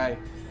this guy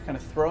kind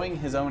of throwing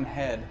his own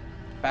head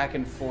back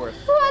and forth.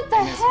 What the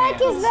in his heck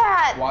hands, is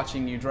that?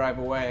 Watching you drive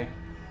away.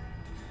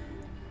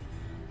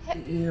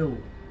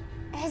 Ew.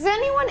 Has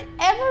anyone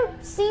ever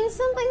seen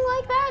something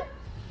like that?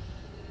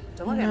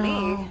 Don't look at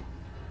me.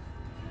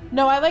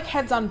 No, I like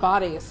heads on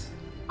bodies.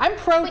 I'm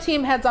pro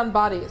team heads on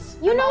bodies.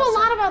 You know a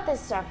lot about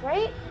this stuff,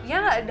 right?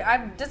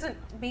 Yeah, it doesn't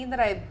mean that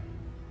I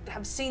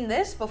have seen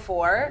this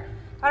before.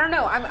 I don't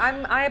know.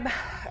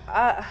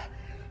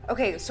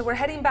 Okay, so we're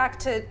heading back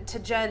to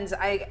Jen's.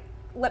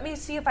 Let me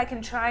see if I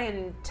can try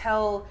and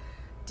tell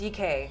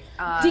DK.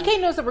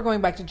 DK knows that we're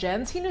going back to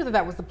Jen's. He knew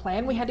that was the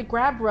plan. We had to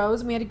grab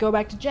Rose and we had to go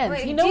back to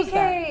Jen's. He knows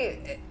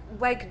DK,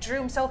 drew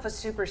himself a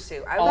super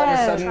suit. All of a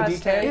sudden,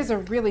 DK, that is a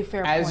really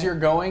fair point. As you're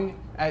going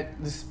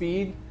at the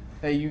speed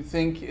that you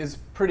think is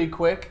pretty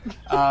quick,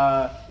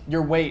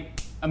 your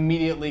weight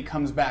immediately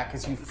comes back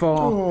as you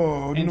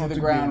fall into the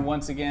ground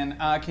once again.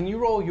 Can you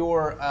roll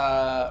your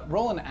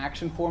roll an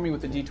action for me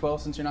with the D12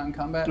 since you're not in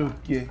combat?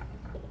 Okay.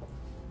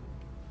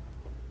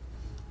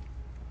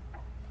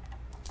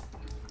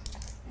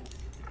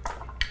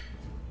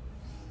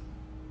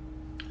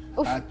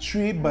 A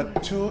 3,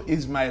 but 2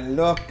 is my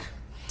luck.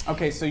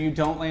 Okay, so you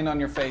don't land on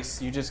your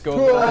face. You just go.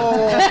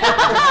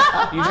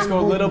 You just go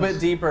a little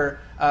bit deeper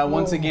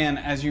once again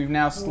as you've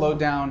now slowed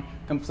down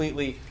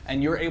completely,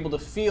 and you're able to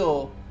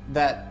feel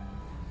that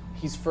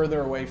he's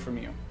further away from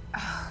you.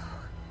 I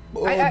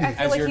feel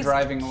as like you're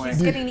driving away.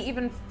 He's getting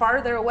even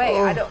farther away.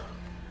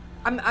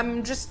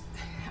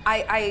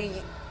 I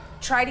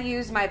try to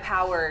use my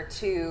power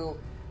to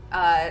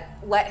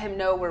let him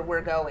know where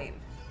we're going.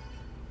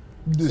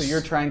 So you're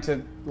trying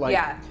to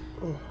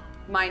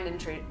mind and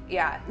treat.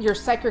 Yeah. Your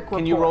psychic rapport.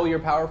 Can you roll your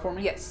power for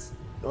me? Yes.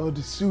 Oh,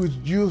 the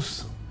sewage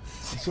juice.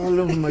 It's all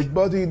over my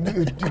body.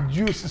 The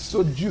juice is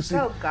so juicy.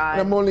 Oh, God.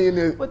 And I'm only in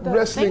a With the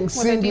wrestling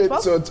thing? With the singlet,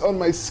 D12? so it's on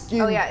my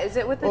skin. Oh yeah. Is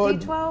it with the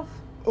D12?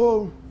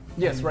 Oh.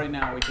 Yes, right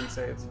now we can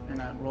say you're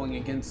not rolling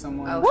against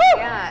someone. Oh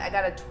yeah. I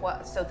got a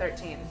 12, so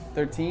 13.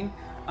 13.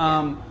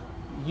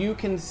 You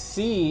can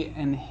see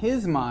in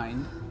his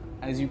mind,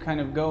 as you kind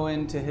of go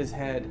into his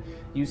head,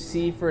 you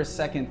see for a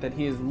second that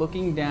he is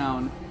looking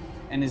down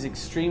and is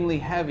extremely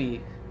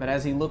heavy, but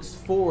as he looks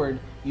forward,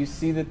 you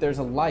see that there's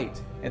a light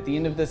at the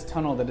end of this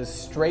tunnel that is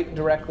straight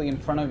directly in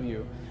front of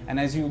you. And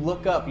as you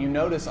look up, you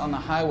notice on the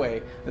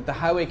highway that the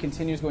highway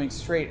continues going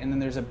straight, and then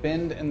there's a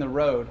bend in the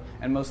road,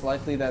 and most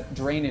likely that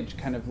drainage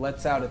kind of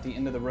lets out at the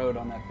end of the road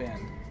on that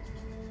bend.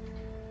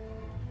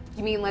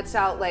 You mean lets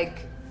out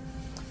like?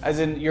 As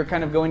in, you're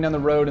kind of going down the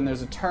road and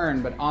there's a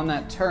turn, but on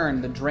that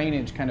turn, the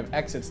drainage kind of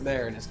exits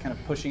there and is kind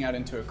of pushing out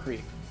into a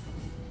creek.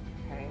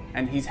 Okay.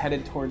 And he's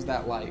headed towards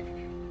that light.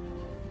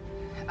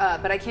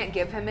 But I can't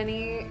give him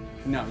any.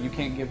 No, you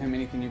can't give him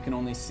anything. You can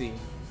only see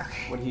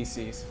what he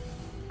sees.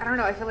 I don't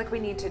know. I feel like we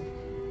need to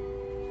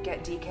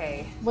get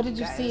DK. What did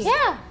you see?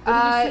 Yeah.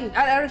 What did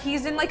you see?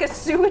 He's in like a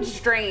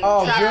sewage drain.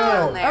 Oh, trapped good.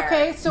 down there.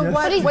 Okay, so Yes.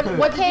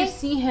 what did you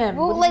see him?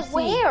 Well, What did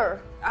like you see?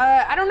 where?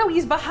 I don't know.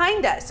 He's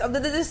behind us.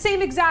 The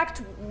same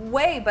exact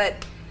way, but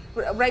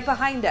right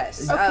behind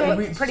us.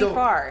 Okay. Pretty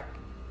far.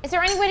 Is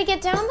there any way to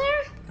get down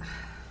there?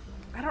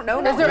 I don't know.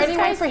 Is there any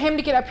way for him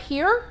to get up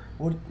here?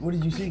 What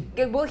did you see?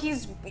 Well,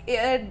 he's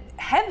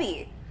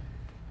heavy.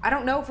 I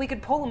don't know if we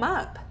could pull him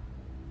up.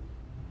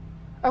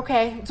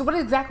 Okay, so what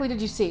exactly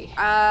did you see?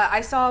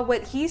 I saw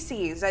what he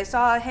sees. I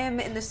saw him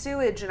in the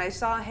sewage, and I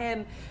saw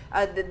him.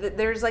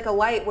 There's like a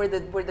light where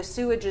the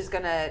sewage is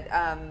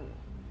gonna.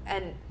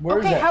 And Where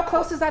is okay, that? how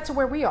close is that to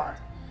where we are?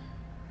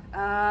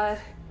 I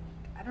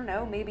don't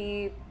know.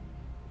 Maybe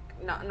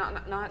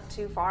not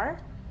too far.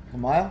 A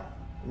mile?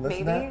 Less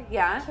Maybe, than that?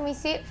 yeah. Can we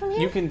see it from here?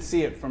 You can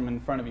see it from in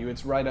front of you.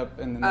 It's right up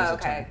in the nose. Oh,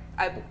 okay.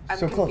 I'm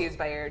So close. confused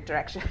by your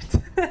directions.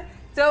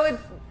 So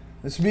it's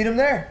Let's meet him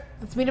there.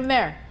 Let's meet him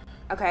there.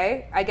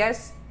 okay. I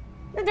guess.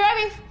 You're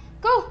driving.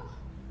 Go.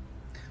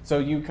 So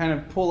you kind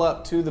of pull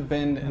up to the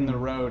bend in the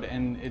road,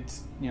 and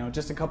it's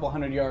just a couple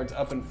hundred yards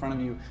up in front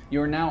of you.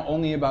 You are now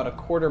only about a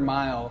quarter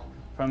mile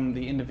from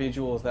the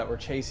individuals that were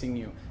chasing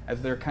you,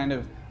 as they're kind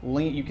of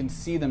you can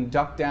see them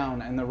duck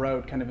down in the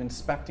road, kind of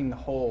inspecting the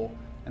hole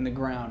in the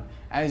ground.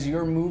 As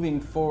you're moving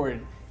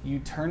forward, you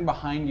turn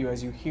behind you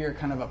as you hear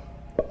kind of a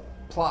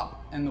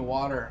plop in the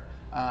water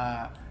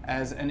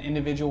as an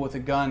individual with a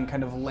gun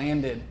kind of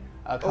landed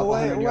a couple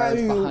hundred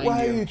yards behind you.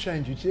 Why are you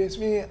trying to chase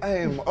me? I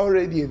am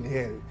already in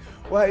hell.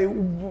 Why?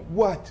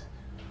 What?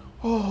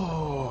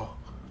 Oh.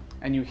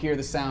 And you hear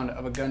the sound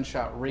of a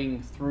gunshot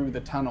ring through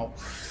the tunnel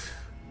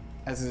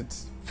as it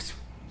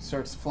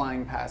starts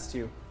flying past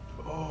you.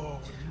 Oh.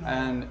 No.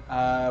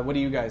 And what do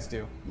you guys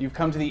do? You've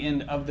come to the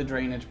end of the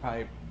drainage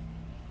pipe.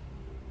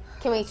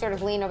 Can we sort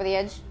of lean over the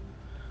edge?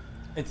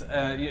 It's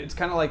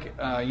kind of like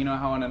you know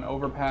how on an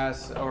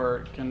overpass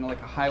or kind of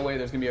like a highway,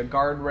 there's gonna be a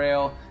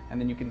guardrail,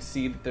 and then you can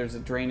see that there's a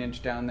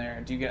drainage down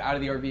there. Do you get out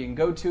of the RV and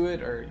go to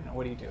it, or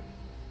what do you do?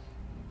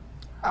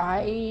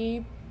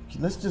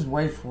 Let's just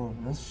wait for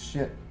him. That's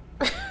shit.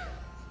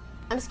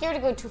 I'm scared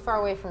to go too far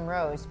away from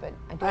Rose, but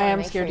I do I want am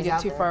make scared sure to he's get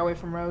out too there. far away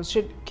from Rose.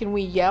 Can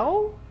we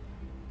yell?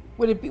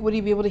 Would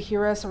he be able to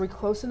hear us? Are we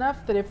close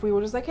enough that if we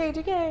were just like, hey,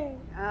 DK?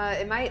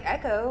 It might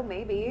echo,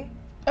 maybe.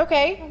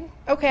 Okay.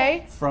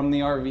 From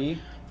the RV?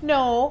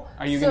 No.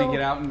 Are you gonna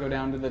get out and go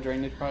down to the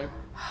drainage pipe?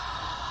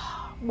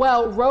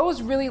 Well,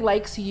 Rose really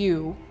likes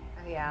you,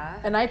 Yeah.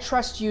 and I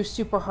trust you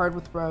super hard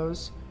with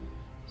Rose.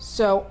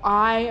 So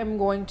I am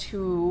going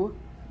to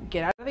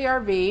get out of the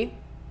RV,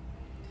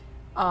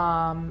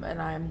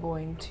 and I am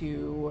going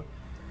to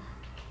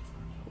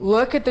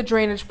look at the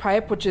drainage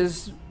pipe, which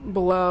is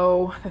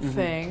below the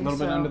thing. A little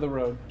bit under the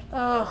road.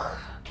 Ugh.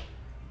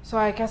 So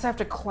I guess I have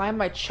to climb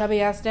my chubby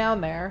ass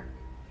down there.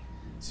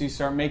 So you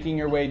start making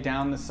your way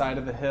down the side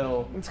of the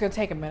hill It's gonna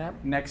take a minute.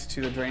 next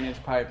to the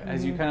drainage pipe.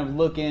 As you kind of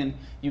look in,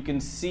 you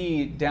can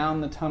see down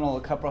the tunnel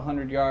a couple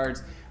hundred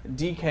yards,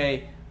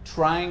 DK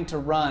trying to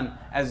run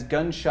as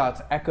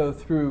gunshots echo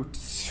through.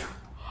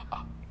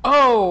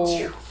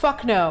 Oh,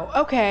 fuck no.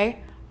 Okay.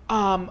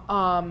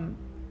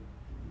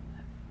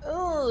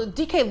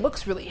 DK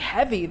looks really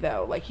heavy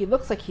though. Like he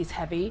looks like he's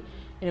heavy.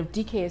 And if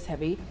DK is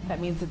heavy, that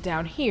means that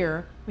down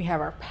here we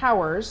have our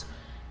powers.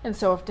 And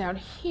so if down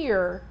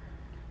here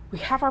we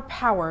have our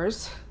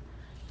powers,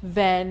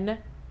 then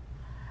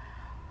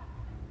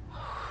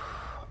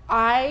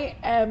I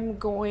am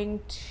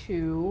going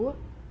to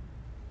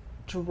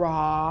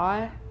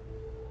draw.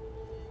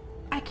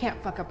 I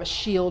can't fuck up a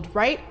shield,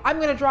 right? I'm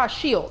gonna draw a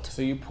shield.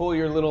 So you pull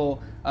your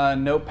little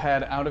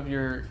notepad out of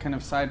your kind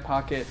of side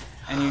pocket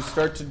and you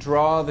start to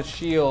draw the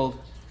shield.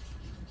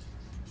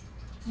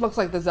 Looks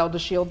like the Zelda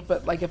shield,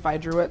 but like if I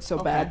drew it so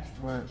bad.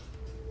 Right.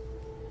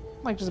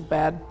 Like just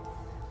bad.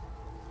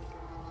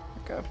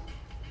 Okay.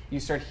 You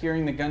start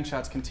hearing the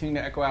gunshots continue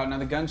to echo out. Now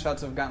the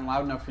gunshots have gotten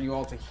loud enough for you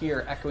all to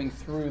hear echoing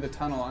through the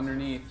tunnel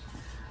underneath.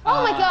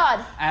 Oh my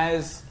god!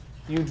 As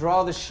you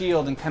draw the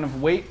shield and kind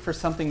of wait for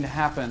something to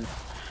happen,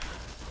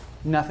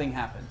 nothing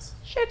happens.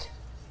 Shit.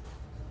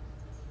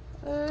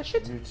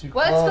 Shit. You're too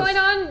What's close. going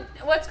on?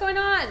 What's going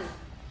on?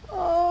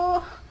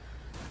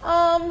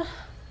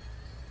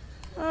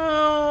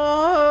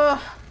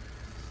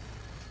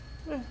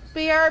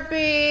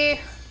 BRB.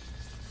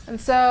 And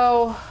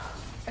so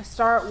I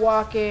start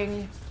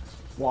walking.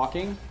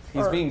 Walking?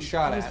 He's being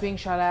shot He's at. being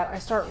shot at. I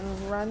start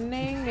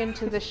running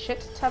into the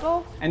shit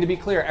tunnel. And to be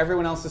clear,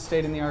 everyone else has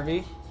stayed in the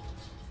RV.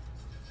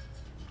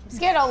 I'm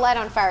scared I'll light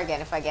on fire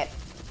again if I get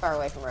far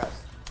away from Rose.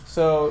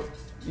 So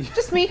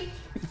Just me.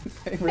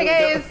 They really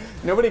Hey, don't- guys.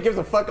 Nobody gives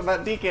a fuck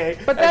about DK.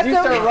 But as that's you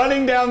start okay.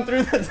 running down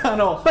through the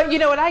tunnel. But you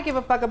know what I give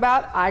a fuck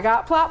about? I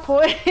got plot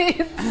points.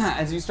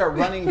 As you start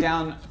running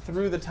down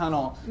through the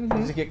tunnel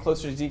to get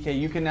closer to DK,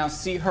 you can now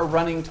see her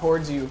running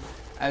towards you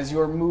as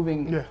you're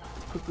moving as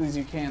quickly as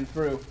you can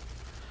through.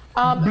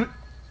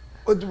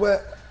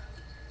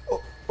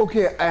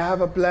 Okay, I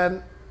have a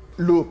plan.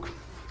 Look,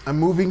 I'm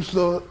moving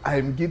slow.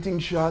 I'm getting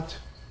shot.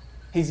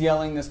 He's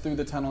yelling this through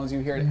the tunnel as you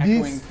hear it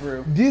echoing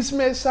through. This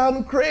may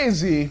sound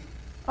crazy,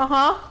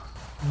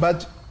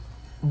 but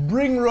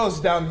bring Rose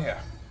down here.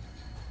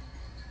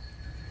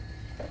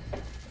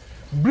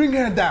 Bring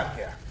her down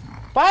here.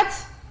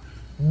 What?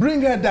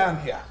 Bring her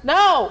down here.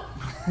 No.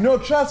 No,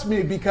 trust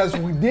me, because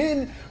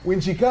then when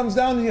she comes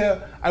down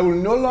here, I will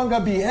no longer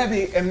be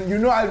heavy, and you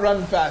know I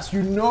run fast.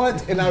 You know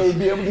it, and I will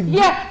be able to.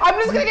 Yeah, I'm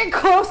just gonna get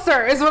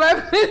closer. Is what I'm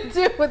gonna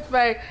do with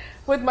my.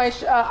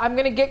 I'm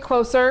gonna get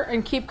closer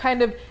and keep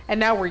kind of. And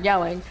now we're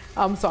yelling.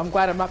 So I'm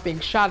glad I'm not being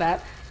shot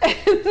at.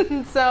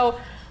 And so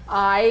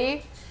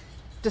I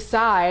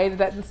decide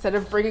that instead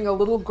of bringing a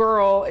little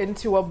girl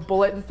into a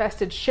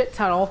bullet-infested shit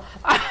tunnel,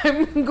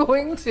 I'm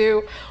going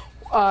to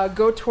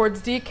go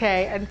towards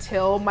DK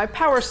until my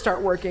powers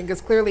start working,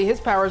 because clearly his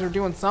powers are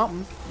doing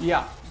something.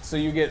 Yeah, so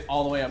you get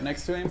all the way up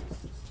next to him?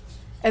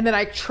 And then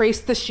I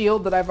trace the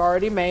shield that I've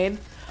already made.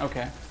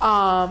 Okay.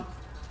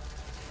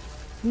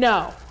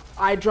 No,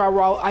 I draw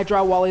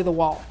Wally the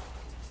wall.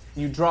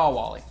 You draw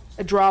Wally?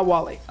 I draw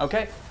Wally.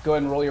 Okay, go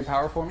ahead and roll your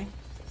power for me.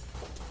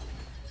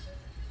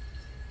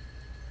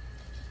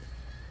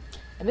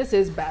 And this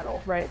is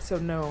battle, right? So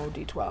no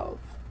D12.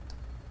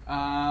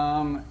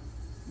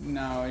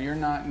 No, you're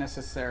not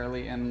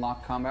necessarily in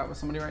lock combat with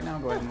somebody right now.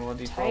 Go ahead and roll a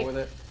D12 Tight. with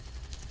it.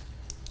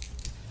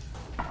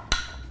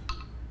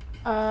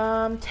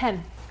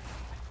 10.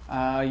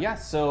 Yeah,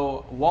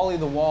 so Wally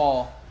the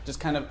Wall just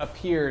kind of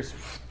appears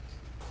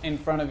in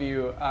front of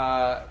you,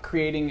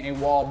 creating a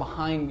wall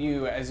behind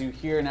you as you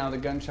hear now the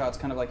gunshots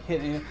kind of like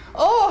hitting you.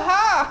 Oh,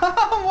 hi!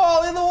 I'm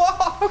Wally the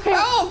Wall! Okay.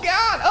 Oh,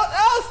 God!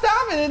 Oh,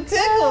 stop it! It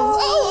tickles!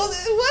 Oh,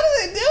 what are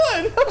they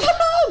doing?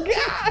 Oh,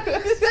 God!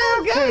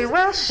 Oh, God!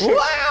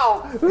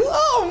 Wow!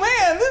 Oh,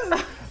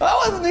 man!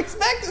 I wasn't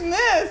expecting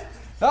this!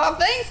 Oh,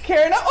 thanks,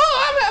 Karen!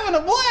 Oh, I'm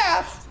having a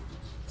blast!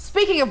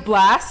 Speaking of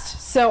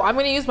blast, so I'm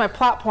gonna use my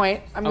plot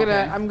point. I'm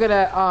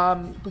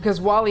gonna because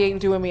Wally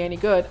ain't doing me any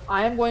good.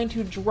 I am going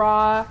to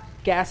draw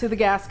Gassy the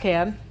gas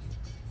can.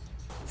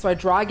 So I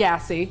draw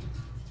Gassy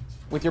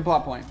With your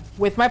plot point.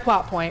 with my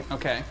plot point,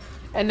 Okay.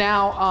 and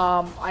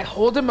now I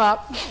hold him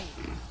up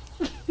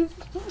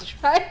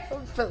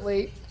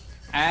triumphantly.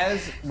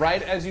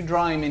 Right as you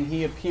draw him and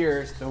he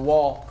appears, the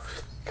wall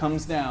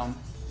comes down.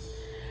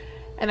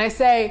 And I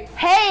say,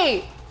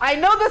 hey, I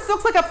know this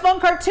looks like a fun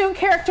cartoon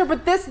character,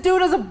 but this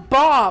dude is a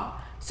bomb.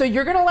 So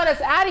you're gonna let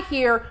us out of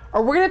here,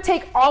 or we're gonna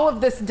take all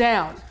of this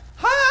down.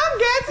 Hi, I'm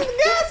Gassy the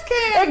gas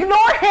can.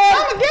 Ignore him.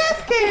 I'm a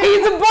gas can.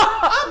 He's a bomb.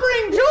 I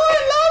bring joy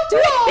and love to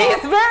all.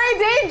 He's very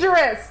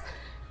dangerous.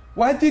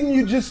 Why didn't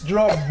you just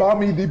draw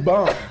Bommy the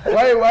Bomb?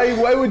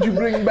 Why would you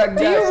bring back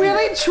Do Gassy? you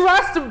really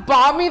trust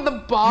Bommy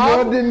the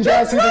Bomb? You didn't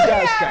Gassy the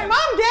gas can.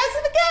 I'm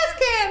Gassy the gas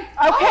can.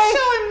 Okay. I'll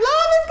show him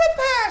love and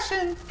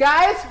compassion.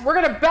 Guys, we're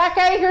gonna back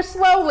out of here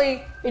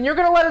slowly, and you're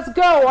gonna let us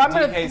go. I'm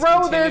gonna DK's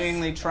throw this.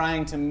 continually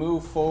trying to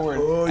move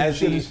forward as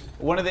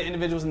one of the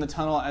individuals in the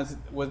tunnel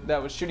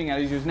that was shooting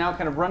at you is now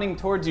kind of running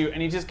towards you,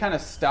 and he just kind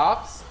of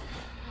stops,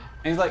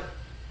 and he's like,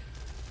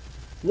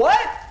 "What?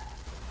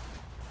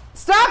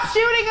 Stop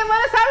shooting and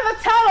let us out of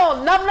the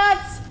tunnel,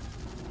 numbnuts!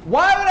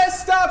 Why would I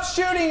stop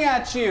shooting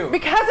at you?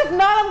 Because if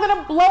not, I'm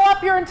gonna blow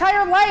up your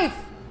entire life.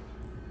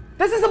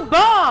 This is a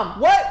bomb.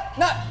 What?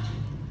 No.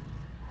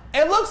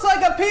 It looks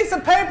like a piece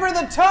of paper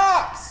that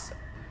talks.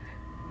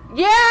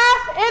 Yeah,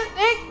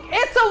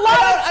 it's a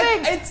lot of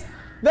things.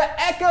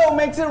 The echo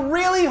makes it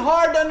really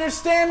hard to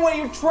understand what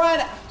you're trying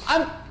to.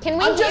 Can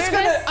we hear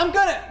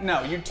this?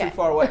 No, you're too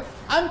far away.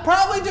 I'm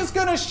probably just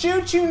gonna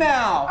shoot you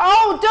now.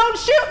 Oh, don't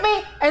shoot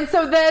me! And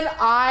so then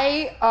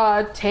I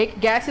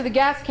take Gassy the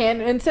gas can,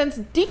 and since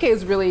DK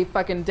is really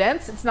fucking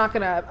dense, it's not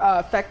gonna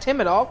affect him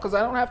at all because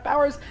I don't have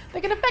powers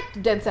that can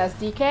affect dense ass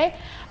DK.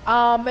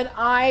 And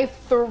I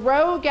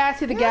throw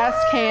Gassy the gas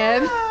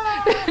can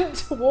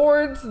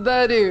towards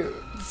the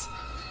dudes.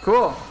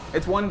 Cool.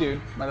 It's one dude,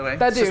 by the way.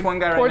 That It's dude, just one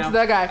guy right towards now.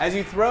 the guy. As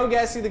you throw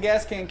Gassy the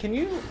gas can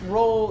you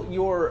roll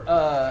your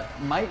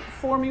might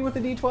for me with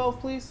a D12,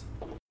 please?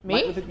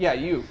 Me? Yeah,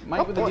 you.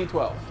 Might with a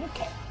D12.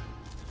 Okay.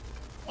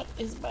 What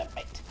is my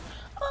might?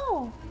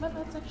 Oh,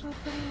 that's actually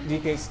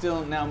pretty. DK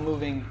still now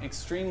moving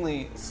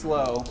extremely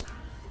slow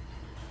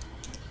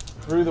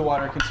through the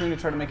water, continuing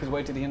to try to make his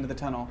way to the end of the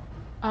tunnel.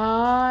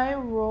 I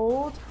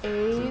rolled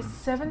a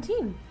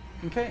 17.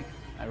 Okay,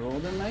 I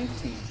rolled a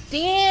 19.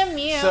 Damn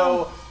you.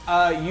 So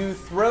you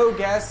throw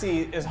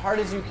Gassy as hard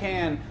as you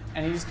can,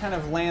 and he just kind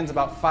of lands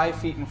about 5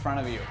 feet in front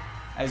of you.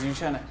 As you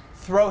try to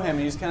throw him,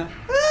 and he's kind of,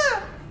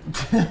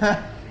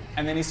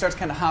 and then he starts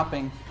kind of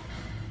hopping.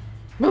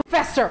 Move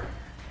faster.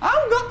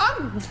 I'm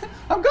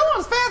going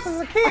as fast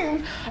as I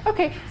can.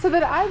 Okay, so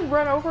then I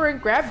run over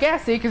and grab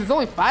Gassy because it's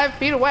only 5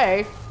 feet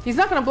away. He's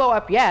not gonna blow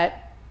up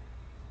yet.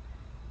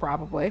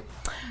 Probably.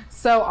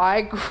 So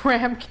I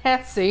grab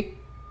Gassy.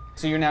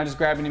 So you're now just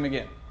grabbing him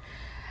again.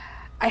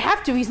 I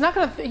have to. He's not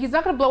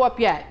gonna blow up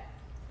yet.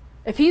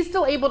 If he's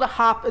still able to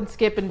hop and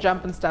skip and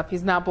jump and stuff,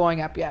 he's not blowing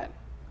up yet.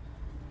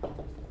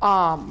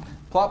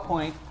 Plot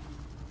point.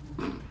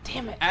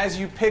 Damn it. As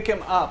you pick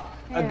him up,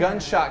 a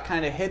gunshot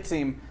kind of hits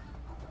him,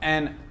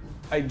 and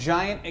a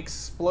giant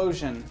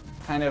explosion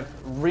kind of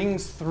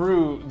rings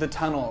through the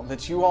tunnel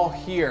that you all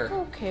hear.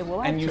 Okay,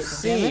 well, and you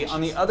see on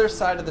the other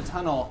side of the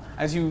tunnel,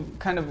 as you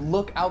kind of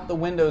look out the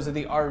windows of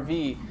the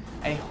RV,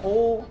 a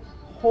whole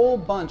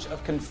bunch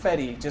of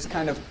confetti just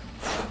kind of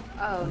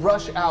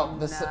rush out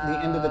the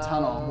end of the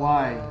tunnel.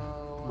 Why?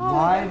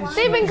 Why did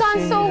They've been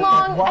gone so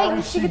long. Why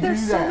did she do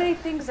There's so that? many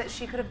things that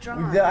she could have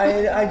drawn.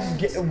 I just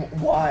get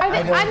why.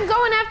 I'm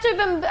going after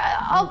them.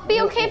 I'll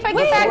be okay if I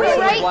get back The there, force of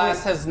the right?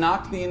 blast has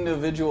knocked the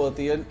individual at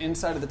the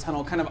inside of the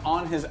tunnel kind of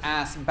on his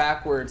ass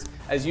backwards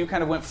as you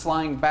kind of went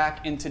flying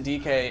back into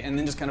DK and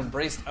then just kind of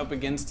braced up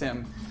against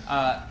him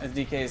as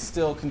DK is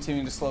still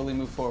continuing to slowly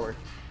move forward.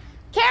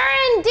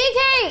 Karen,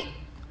 DK!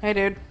 Hey,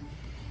 dude.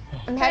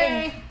 I'm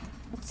heading.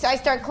 So I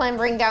start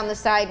clambering down the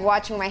side,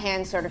 watching my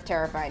hands, sort of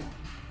terrified.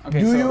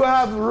 Okay, Do so, you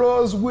have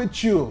Rose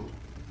with you?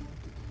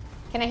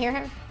 Can I hear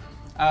him?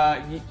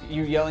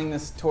 you yelling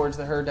this towards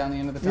her down the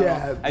end of the tunnel?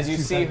 Yeah, As you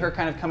she's see like- her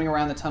kind of coming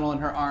around the tunnel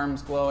and her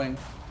arms glowing.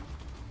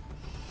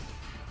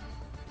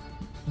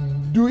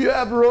 Do you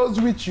have Rose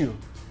with you?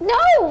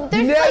 No!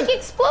 There's Yes. like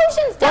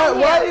explosions down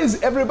here! Why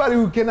is everybody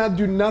who cannot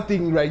do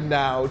nothing right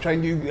now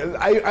trying to?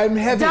 I'm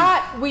heavy.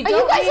 Dot, we Are you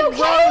don't guys need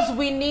okay? Rose.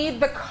 We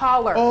need the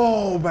collar.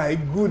 Oh my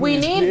goodness! We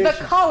need gracious.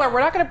 the collar. We're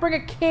not going to bring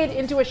a kid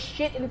into a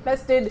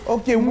shit-infested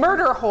Okay,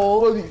 murder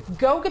hole. well,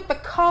 Go get the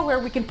collar.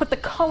 We can put the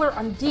collar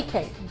on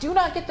DK. Do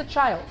not get the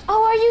child.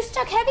 Oh, are you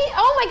stuck heavy?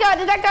 Oh my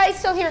god, that guy's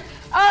still here.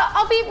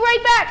 I'll be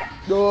right back.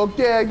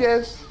 Okay, I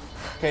guess.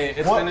 Okay,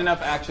 it's been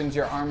enough actions.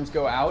 Your arms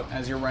go out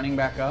as you're running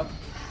back up.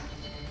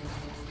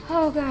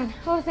 Oh god.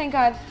 Oh, thank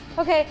god.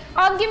 Okay,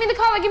 give me the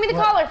collar, give me the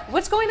collar.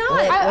 What's going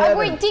on?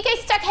 Wait,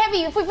 DK's stuck heavy.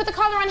 If we put the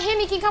collar on him,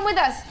 he can come with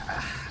us.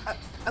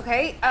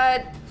 Okay,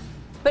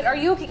 but are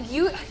you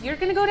you're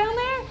gonna go down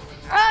there?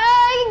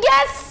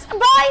 Yes.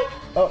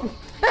 Bye.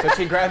 So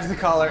she grabs the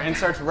collar and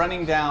starts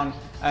running down,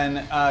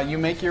 and you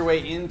make your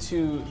way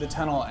into the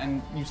tunnel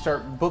and you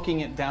start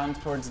booking it down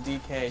towards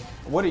DK.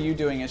 What are you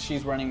doing as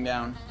she's running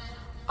down?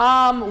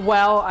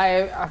 Well,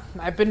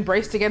 I've been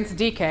braced against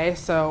DK,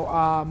 so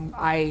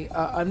I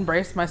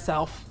unbraced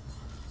myself.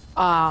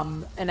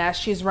 And as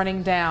she's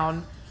running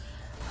down,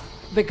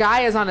 the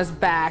guy is on his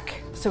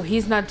back, so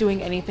he's not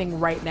doing anything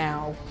right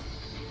now.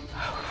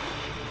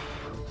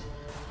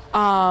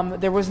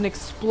 There was an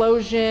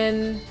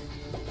explosion.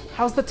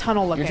 How's the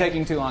tunnel looking? You're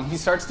taking too long. He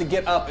starts to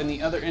get up in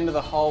the other end of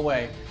the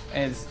hallway,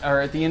 or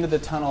at the end of the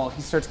tunnel.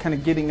 He starts kind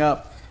of getting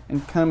up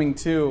and coming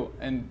to,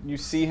 and you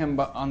see him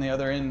on the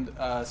other end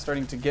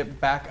starting to get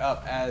back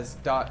up as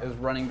Dot is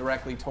running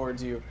directly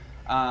towards you.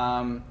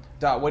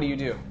 Dot, what do you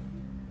do?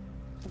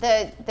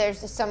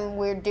 There's just some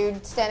weird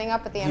dude standing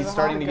up at the end He's of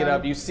the hall. starting to get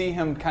up. You see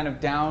him kind of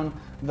down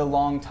the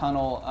long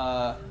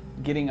tunnel,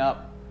 getting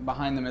up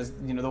behind them as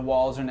the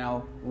walls are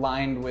now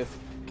lined with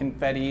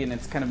confetti and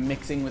it's kind of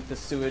mixing with the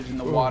sewage and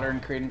the water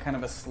and creating kind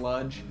of a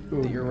sludge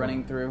that you're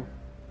running through.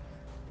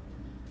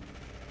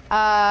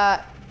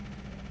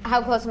 How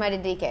close am I to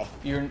DK?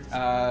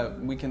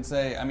 We can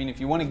say, I mean, if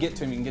you want to get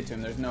to him, you can get to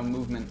him. There's no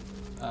movement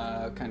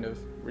kind of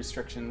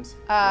restrictions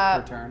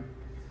per turn.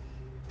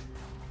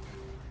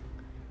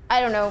 I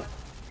don't know.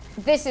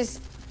 This is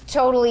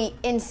totally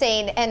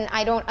insane, and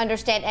I don't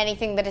understand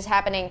anything that is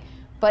happening.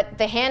 But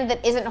the hand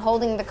that isn't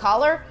holding the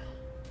collar,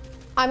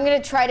 I'm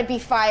gonna try to be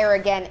fire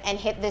again and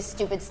hit this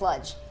stupid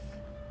sludge.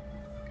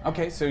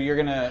 Okay, so you're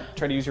gonna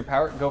try to use your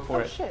power. Go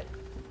for it. Shit.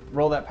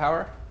 Roll that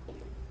power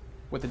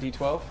with the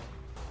D12.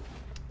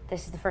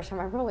 This is the first time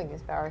I'm rolling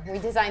this power. We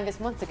designed this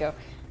months ago.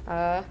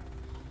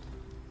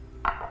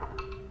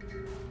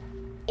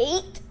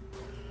 8.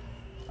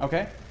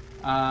 Okay.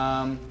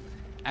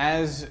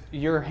 As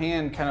your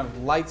hand kind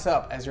of lights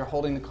up as you're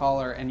holding the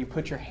collar and you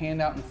put your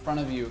hand out in front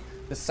of you,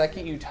 the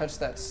second you touch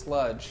that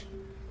sludge,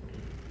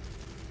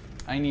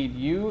 I need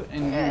you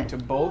and you to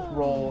both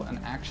roll an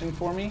action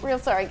for me. Real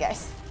sorry,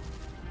 guys.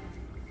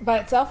 By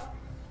itself?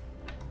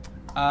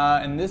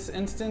 In this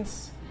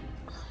instance,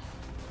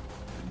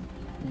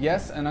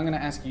 yes, and I'm going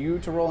to ask you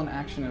to roll an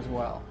action as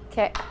well.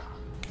 Okay.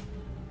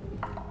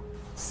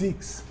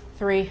 6.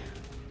 3.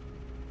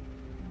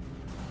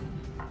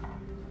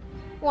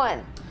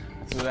 1.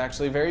 This is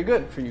actually very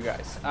good for you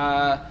guys.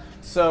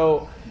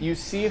 So you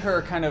see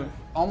her kind of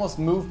almost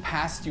move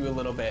past you a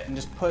little bit and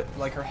just put,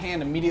 like, her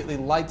hand immediately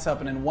lights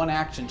up, and in one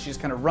action she just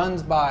kind of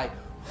runs by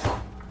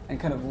and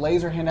kind of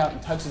lays her hand out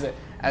and touches it.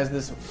 As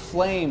this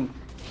flame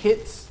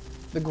hits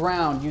the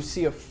ground, you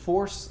see a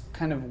force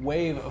kind of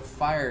wave of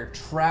fire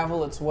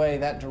travel its way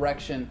that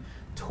direction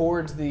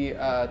towards the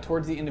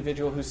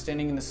individual who's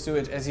standing in the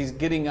sewage as he's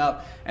getting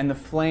up, and the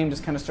flame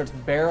just kind of starts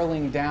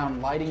barreling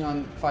down, lighting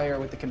on fire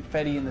with the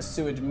confetti and the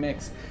sewage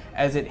mix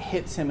as it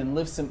hits him and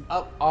lifts him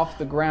up off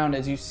the ground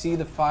as you see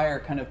the fire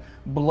kind of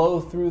blow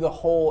through the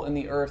hole in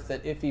the earth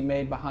that Iffy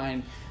made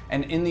behind.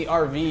 And in the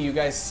RV, you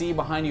guys see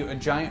behind you a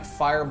giant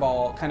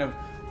fireball kind of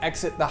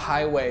exit the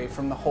highway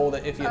from the hole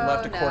that Iffy had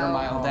left a quarter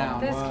mile down.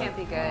 This can't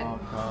be good. Oh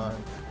God.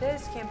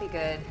 This can't be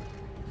good.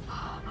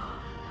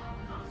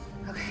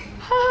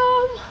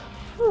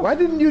 Why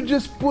didn't you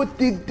just put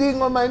the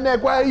thing on my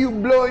neck? Why are you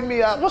blowing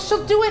me up? Well,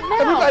 she'll do it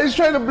now. Everybody's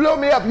trying to blow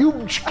me up.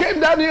 You came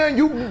down here and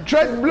you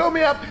tried to blow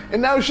me up,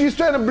 and now she's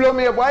trying to blow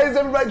me up. Why is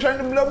everybody trying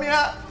to blow me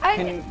up?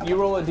 Can you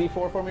roll a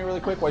d4 for me really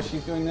quick while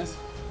she's doing this?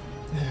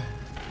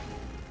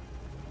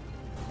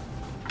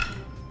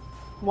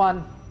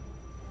 1.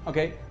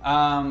 Okay.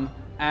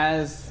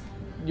 as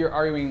you're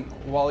arguing,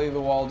 Wally the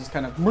Wall just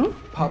kind of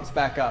pops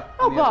back up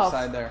Oh, on the balls.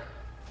 other side there.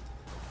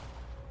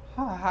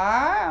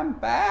 Hi, I'm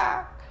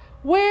back.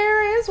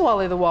 Where is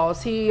Wally the Wall?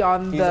 Is he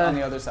on He's on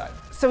the other side.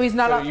 So he's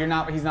not.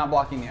 So he's not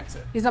blocking the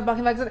exit. He's not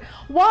blocking the exit.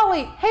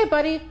 Wally, hey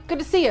buddy, good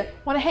to see you.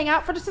 Want to hang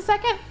out for just a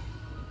second?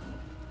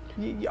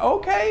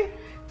 Okay.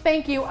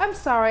 Thank you. I'm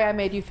sorry I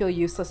made you feel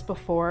useless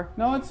before.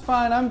 No, it's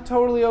fine. I'm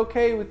totally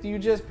okay with you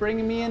just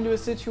bringing me into a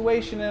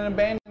situation and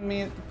abandoning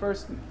me at the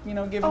first, giving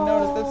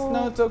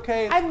notice. It's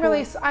okay. It's I'm cool.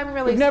 really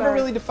We've never sorry.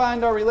 really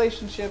defined our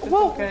relationship. It's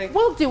okay.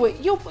 We'll do it.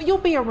 You'll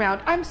be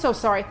around. I'm so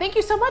sorry. Thank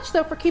you so much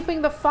though for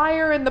keeping the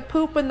fire and the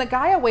poop and the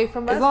guy away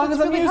from us. As long That's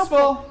as I'm really useful.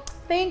 helpful.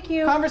 Thank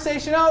you.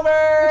 Conversation over.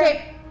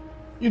 Okay.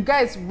 You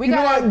guys, we You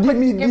know gotta what? Give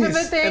me give him the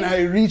this, thing. and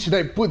I reach and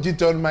I put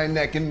it on my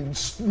neck and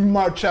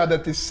march out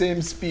at the same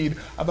speed,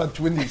 about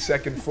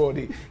 22nd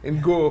 40,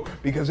 and go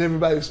because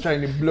everybody's trying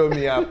to blow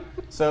me up.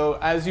 So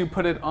as you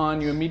put it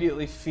on, you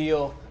immediately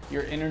feel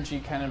your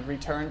energy kind of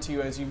return to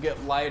you as you get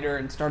lighter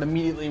and start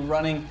immediately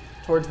running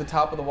towards the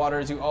top of the water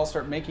as you all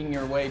start making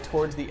your way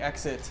towards the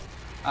exit.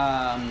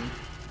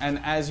 And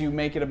as you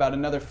make it about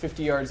another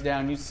 50 yards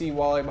down, you see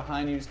Wally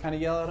behind you just kind of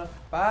yell at him,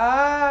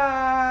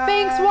 "Bye!"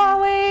 Thanks,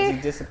 Wally! As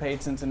he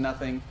dissipates into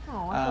nothing.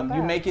 Oh, I feel You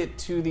bad. make it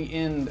to the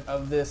end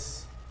of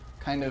this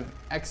kind of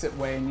exit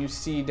way, and you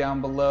see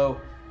down below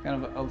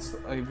kind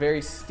of a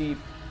very steep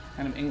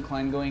kind of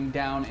incline going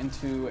down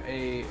into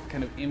a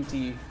kind of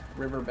empty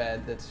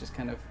riverbed that's just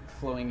kind of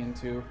flowing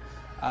into.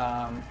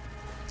 What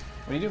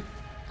do you do?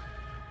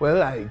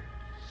 Well, I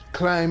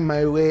climb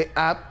my way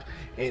up,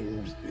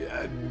 and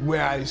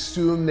where I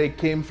assume they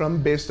came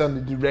from based on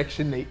the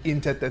direction they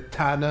entered the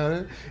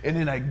tunnel, and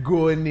then I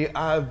go in the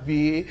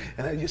RV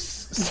and I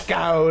just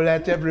scowl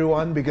at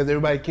everyone because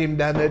everybody came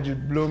down there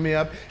just blew me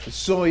up. It's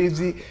so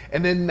easy.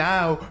 And then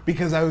now,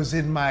 because I was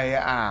in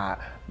my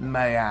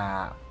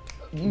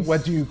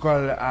what do you call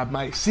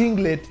my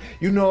singlet?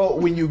 You know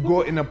when you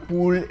go in a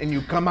pool and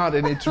you come out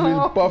and it's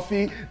real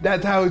puffy?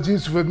 That's how it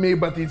is for me,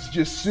 but it's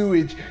just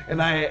sewage.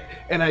 And I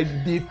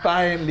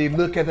defiantly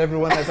look at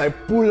everyone as I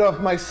pull off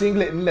my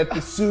singlet and let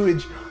the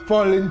sewage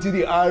fall into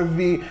the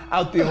RV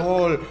out the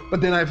hole. But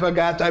then I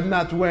forgot I'm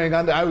not wearing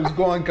under. I was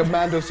going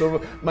commando,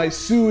 so my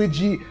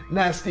sewagey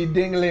nasty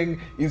dingling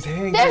is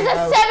hanging There's a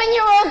out.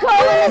 7-year-old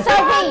girl in this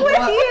RV.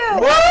 with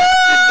you?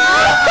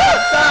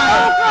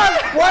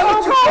 Why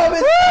would you come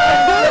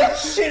inside? Like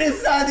shit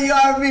inside the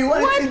RV. Why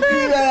did you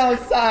do that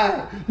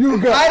outside? You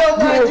guys, I don't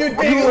mind you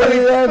digging,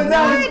 but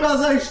now me. it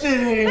smells like shit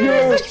in here. You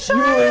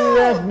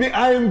left me.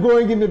 I am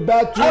going in the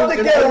bathroom. I'm the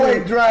and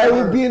getaway driver. I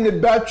will be in the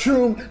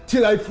bathroom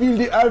till I feel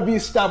the RV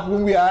stop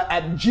when we are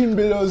at gym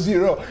below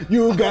zero.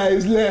 You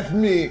guys left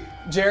me.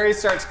 Jerry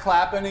starts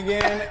clapping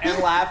again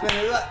and laughing.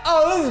 He's like,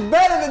 "Oh, this is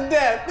better than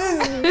death. This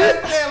is the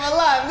best day of my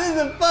life. This is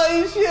the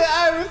funniest shit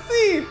I ever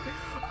seen.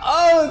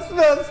 Oh, it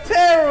smells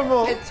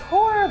terrible." It's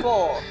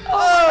horrible.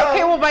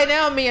 Okay, well by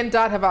now me and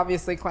Dot have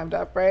obviously climbed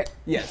up, right?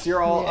 Yes,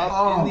 you're all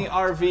up in the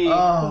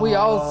RV. We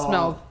all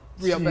smell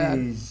real bad.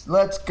 Jeez,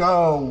 let's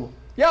go.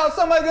 Yo,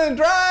 somebody gonna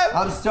drive?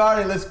 I'm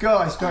starting. Let's go.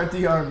 I start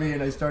the RV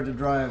and I start to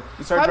drive.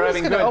 You start I'm just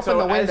driving gonna good. open So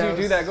the as you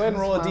windows. do that, go ahead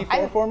and roll a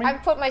d4 for me.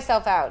 I've put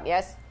myself out,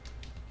 yes?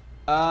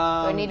 Do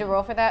I need to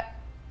roll for that?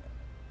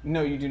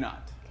 No, you do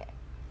not.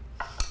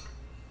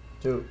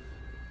 Two.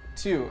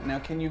 2. Now,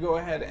 can you go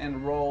ahead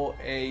and roll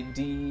a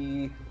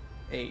d8?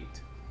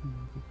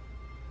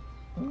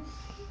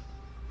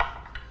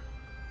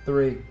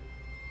 3.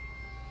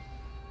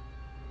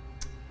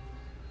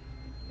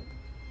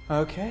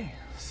 Okay.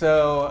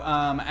 So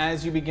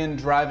as you begin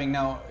driving,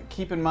 now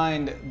keep in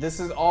mind this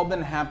has all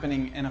been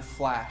happening in a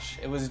flash.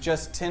 It was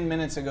just 10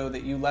 minutes ago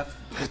that you left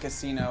the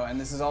casino, and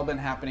this has all been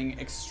happening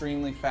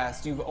extremely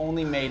fast. You've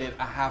only made it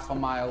a half a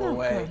mile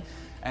away,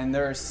 and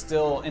there are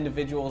still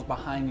individuals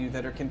behind you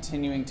that are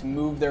continuing to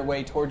move their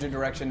way towards your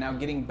direction, now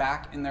getting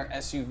back in their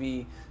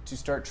SUV to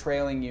start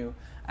trailing you.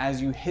 As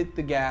you hit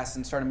the gas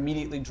and start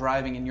immediately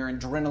driving and your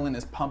adrenaline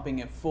is pumping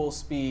at full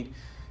speed,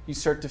 you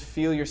start to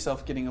feel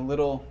yourself getting a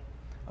little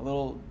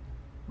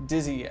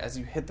dizzy as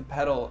you hit the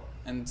pedal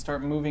and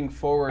start moving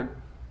forward.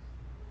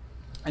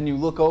 And you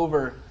look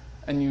over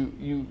and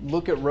you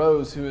look at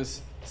Rose, who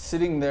is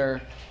sitting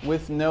there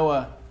with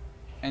Noah,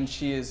 and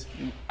she is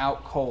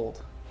out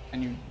cold,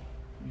 and you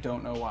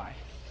don't know why.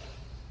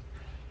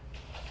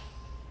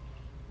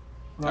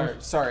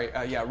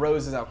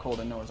 Rose is out cold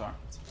in Noah's arms.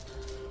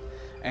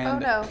 And, Oh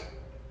no.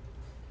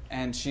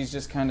 And she's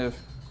just kind of...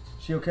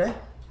 She okay?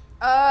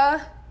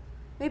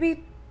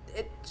 Maybe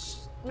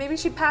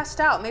she passed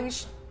out. Maybe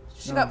she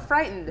got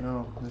frightened.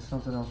 No, there's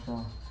something else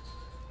wrong.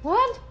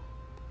 What?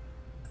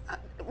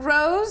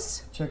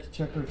 Rose? Check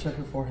her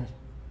forehead.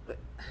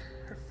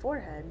 Her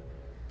forehead.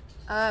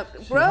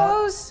 She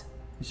Rose?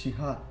 Is she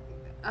hot?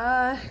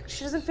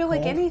 She doesn't feel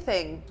like Cold?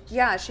 anything.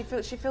 Yeah, she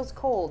feels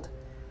cold.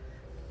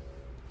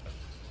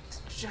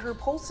 Her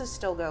pulse is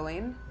still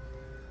going.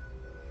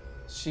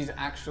 She's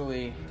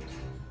actually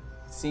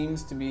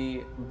seems to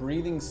be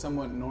breathing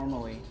somewhat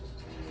normally,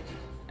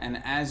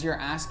 And as you're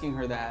asking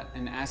her that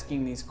and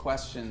asking these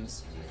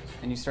questions,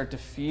 and you start to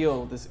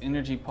feel this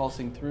energy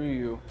pulsing through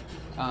you,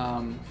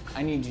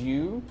 I need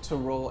you to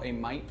roll a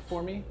might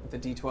for me with a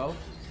d12.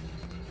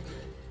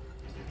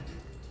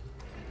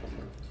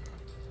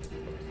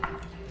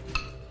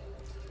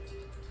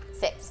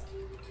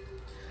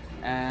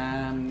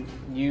 And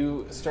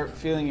you start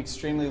feeling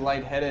extremely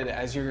lightheaded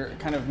as you're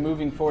kind of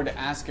moving forward to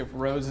ask if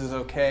Rose is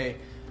okay,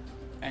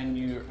 and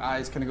your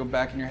eyes kind of go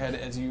back in your head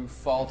as you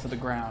fall to the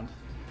ground.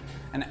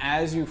 And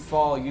as you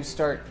fall, you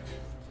start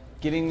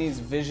getting these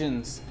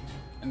visions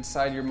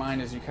inside your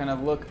mind as you kind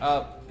of look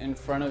up in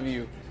front of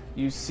you.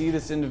 You see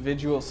this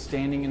individual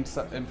standing in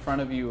front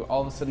of you,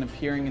 all of a sudden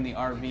appearing in the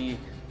RV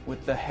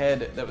with the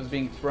head that was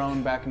being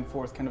thrown back and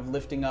forth, kind of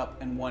lifting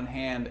up in one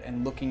hand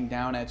and looking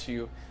down at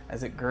you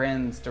as it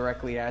grins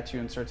directly at you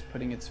and starts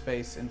putting its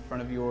face in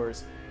front of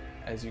yours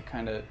as you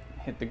kind of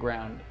hit the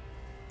ground.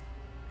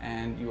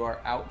 And you are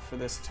out for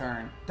this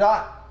turn.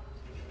 Dot!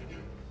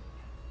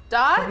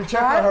 Dot? Can you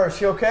check on her? Is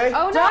she okay?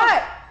 Oh,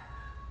 Dot!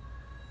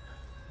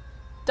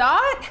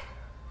 Dot?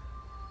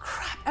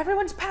 Crap,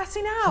 everyone's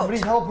passing out. Somebody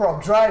help her.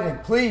 I'm driving,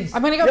 please.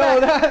 I'm gonna go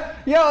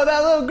back.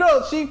 That little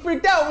girl, she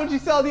freaked out when she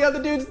saw the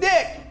other dude's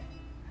dick.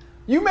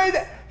 You made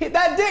that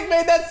dick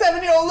made that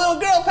 7-year-old little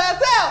girl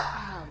pass out.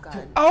 Oh,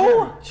 God.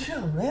 Oh!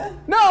 Chill, man.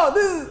 No,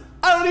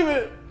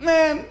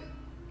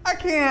 I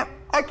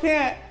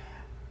can't.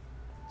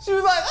 She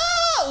was like,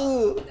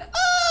 oh.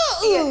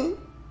 Yeah.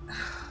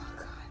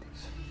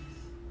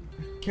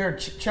 Karen,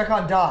 check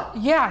on Dot.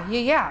 Yeah.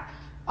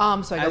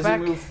 So I go As back.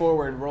 you move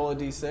forward, roll a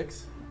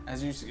d6.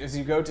 As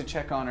you go to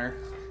check on her,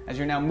 as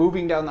you're now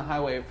moving down the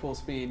highway at full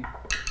speed.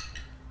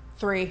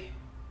 3.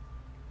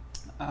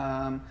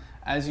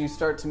 As you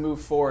start to move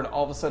forward,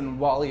 all of a sudden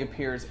Wally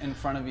appears in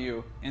front of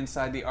you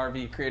inside the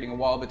RV, creating a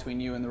wall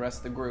between you and the rest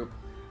of the group.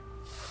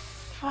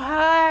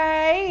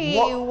 Hi,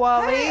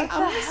 Wally. Hey,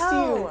 I missed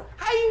you.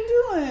 How you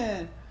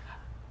doing?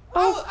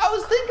 I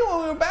was thinking when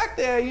we were back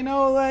there,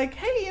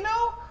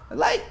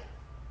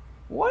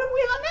 what if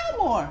we hung out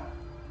more?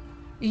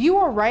 You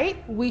are right.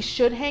 We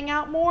should hang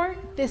out more.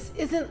 This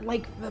isn't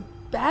like the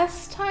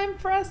best time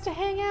for us to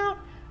hang out.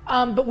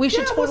 But we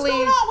should totally.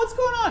 What's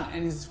going on?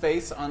 And his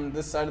face on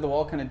this side of the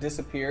wall kind of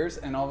disappears,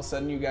 and all of a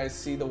sudden you guys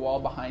see the wall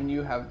behind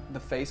you have the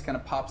face kind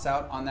of pops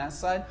out on that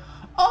side.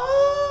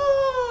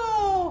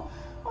 Oh,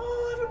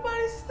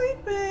 everybody's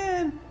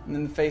sleeping. And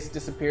then the face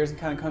disappears and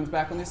kind of comes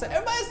back on the side.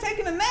 Everybody's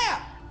taking a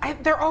nap.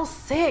 They're all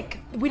sick.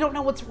 We don't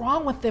know what's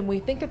wrong with them. We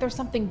think that there's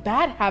something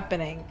bad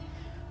happening.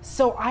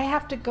 So I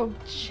have to go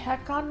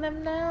check on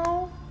them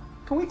now.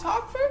 Can we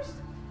talk first?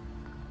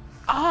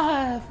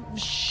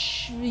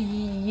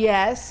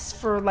 Yes,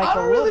 for like I a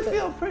don't little really bit.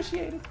 feel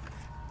appreciated.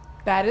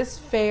 That is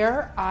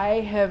fair.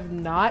 I have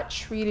not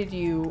treated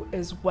you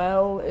as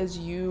well as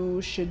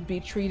you should be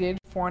treated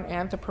for an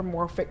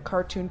anthropomorphic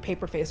cartoon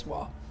paper face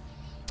wall.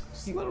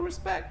 Just a little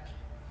respect.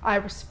 I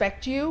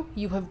respect you.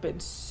 You have been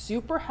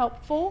super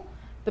helpful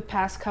the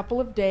past couple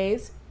of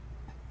days.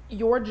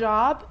 Your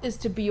job is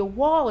to be a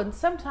wall, and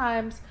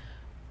sometimes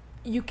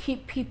you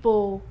keep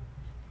people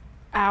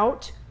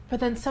out, but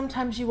then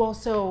sometimes you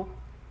also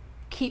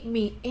keep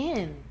me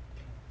in.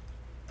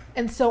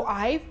 And so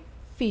I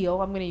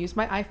feel, I'm going to use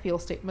my I feel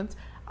statements,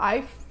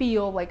 I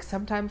feel like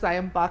sometimes I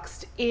am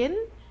boxed in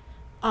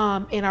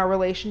our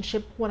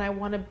relationship when I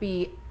want to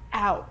be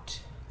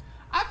out.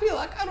 I feel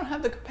like I don't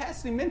have the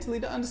capacity mentally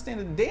to understand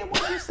a damn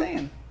what you're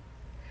saying.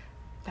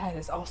 That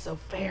is also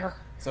fair.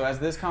 So as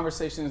this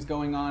conversation is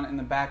going on in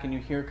the back and you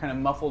hear kind of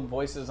muffled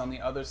voices on the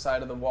other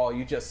side of the wall,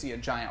 you just see a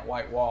giant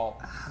white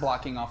wall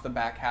blocking off the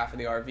back half of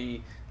the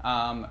RV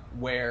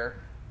where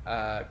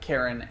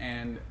Karen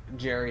and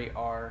Jerry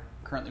are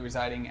currently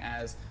residing,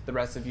 as the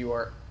rest of you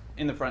are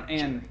in the front,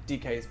 and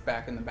DK's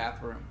back in the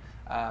bathroom.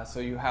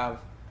 So you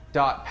have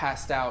Dot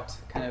passed out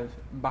kind of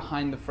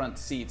behind the front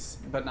seats,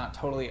 but not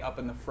totally up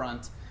in the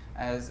front,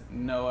 as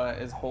Noah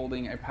is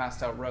holding a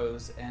passed out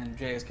Rose, and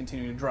Jay is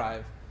continuing to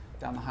drive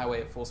down the highway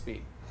at full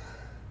speed.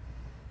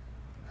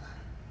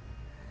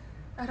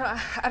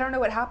 I don't know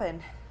what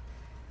happened.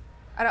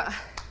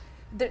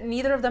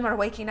 Neither of them are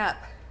waking up.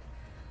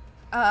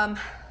 I'm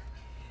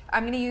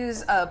gonna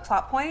use a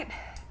plot point.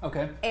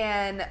 Okay.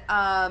 And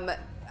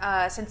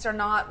since they're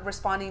not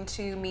responding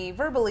to me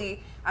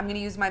verbally, I'm gonna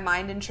use my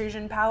mind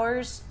intrusion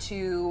powers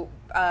to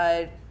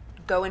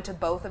go into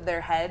both of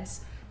their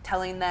heads,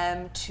 telling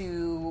them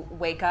to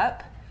wake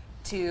up,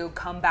 to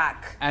come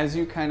back. As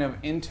you kind of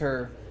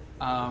enter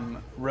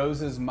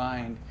Rose's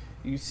mind,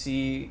 you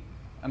see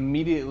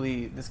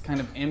immediately this kind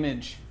of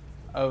image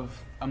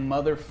of a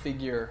mother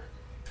figure,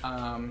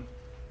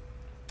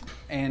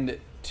 and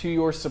to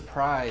your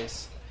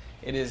surprise,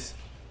 it is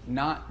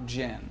not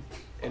Jen.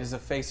 It is a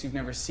face you've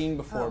never seen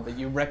before, but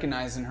you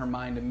recognize in her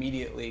mind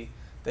immediately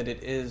that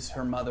it is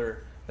her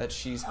mother that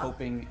she's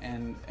hoping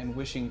and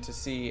wishing to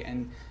see.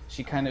 And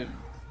she kind of,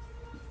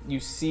 you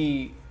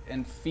see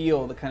and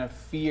feel the kind of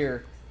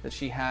fear that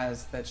she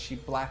has, that she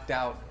blacked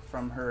out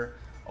from her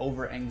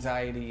over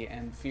anxiety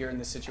and fear in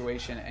the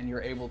situation, and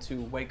you're able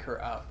to wake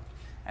her up.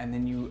 and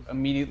then you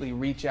immediately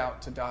reach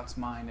out to Dot's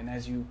mind, and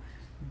as you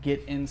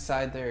get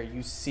inside there,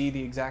 you see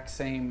the exact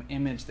same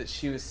image that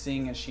she was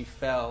seeing as she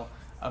fell,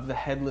 of the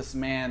headless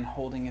man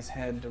holding his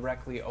head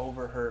directly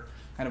over her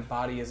kind of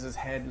body as his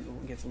head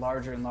gets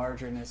larger and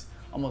larger, and his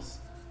almost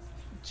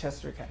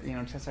Chester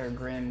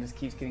grin just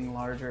keeps getting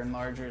larger and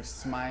larger,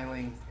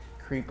 smiling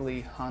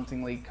creepily,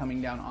 hauntingly,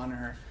 coming down on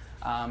her,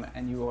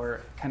 and you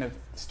are kind of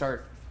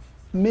start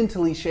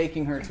mentally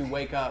shaking her to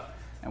wake up.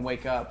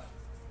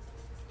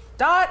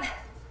 Dot!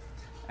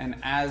 And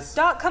as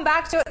Dot, come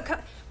back to it.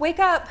 Wake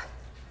up!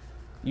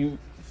 you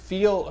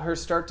feel her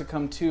start to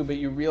come to, but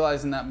you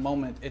realize in that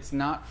moment it's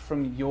not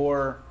from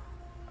your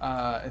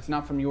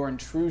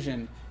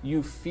intrusion.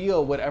 You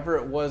feel whatever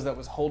it was that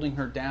was holding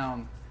her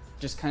down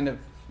just kind of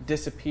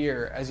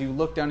disappear as you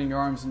look down in your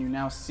arms, and you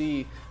now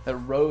see that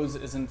Rose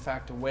is in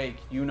fact awake.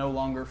 You no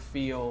longer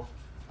feel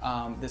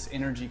this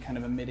energy kind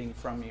of emitting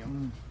from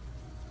you.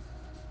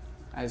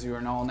 As you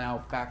are all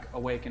now back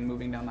awake and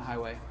moving down the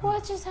highway.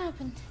 What just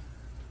happened?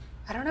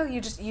 I don't know,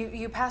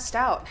 you passed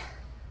out.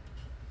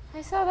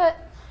 I saw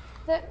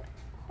that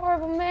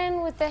horrible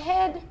man with the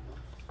head.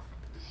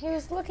 He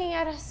was looking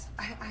at us.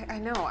 I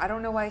know. I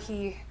don't know why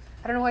he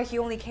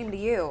only came to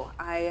you.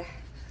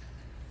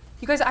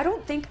 You guys, I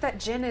don't think that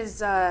Jen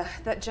is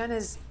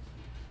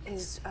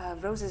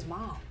Rose's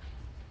mom.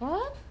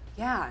 What?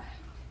 Yeah.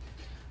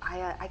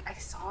 I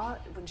saw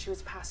it when she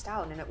was passed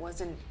out, and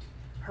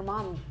her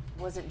mom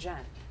wasn't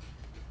Jen.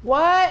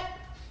 What?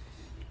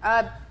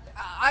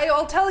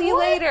 I'll tell you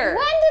later. When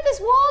did this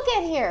wall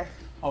get here?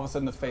 All of a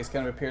sudden the face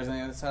kind of appears on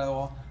the other side of the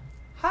wall.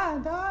 Hi,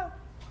 Dot.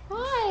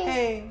 Hi.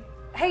 Hey.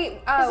 Hey,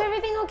 Is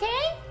everything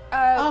okay?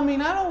 I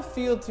mean, I don't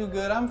feel too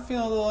good. I'm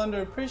feeling a little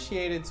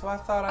underappreciated, so I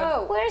thought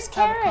I'd... Where's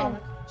have a Karen?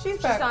 comment. She's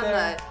back on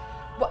there.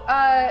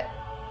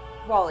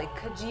 Wally,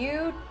 could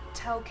you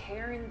tell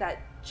Karen that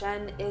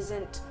Jen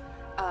isn't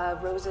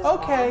Rose's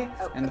Okay. mom?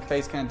 Oh, and the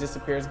face kind of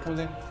disappears and comes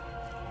in.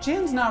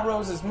 Jen's not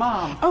Rose's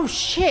mom. Oh,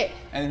 shit.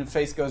 And then the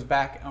face goes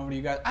back over to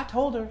you guys. I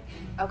told her.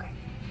 Okay.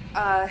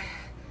 I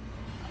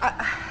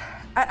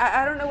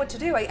don't know what to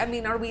do. I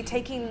mean, are we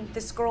taking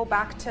this girl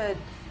back to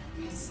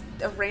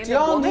a random Do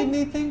y'all woman?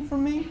 need anything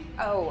from me?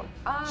 Oh,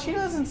 She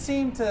doesn't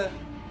seem to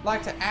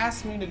like to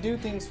ask me to do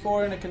things for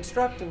her in a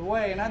constructive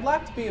way, and I'd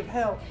like to be of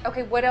help.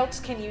 Okay, what else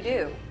can you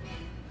do?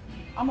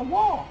 I'm a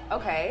wall.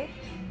 Okay.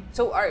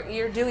 So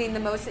you're doing the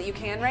most that you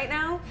can right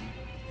now?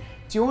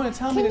 Do you want to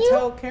tell me Can to you-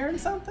 tell Karen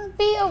something?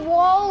 Be a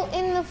wall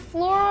in the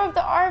floor of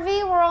the RV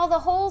where all the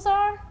holes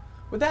are?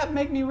 Would that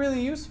make me really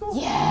useful?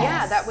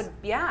 Yeah, that would,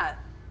 yeah.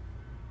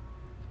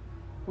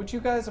 Would you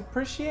guys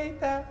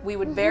appreciate that? We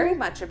would very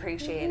much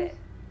appreciate it.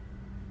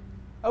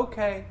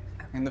 Okay.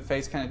 And the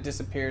face kind of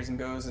disappears and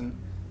goes and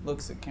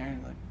looks at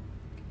Karen like,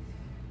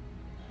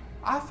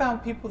 I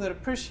found people that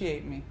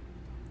appreciate me.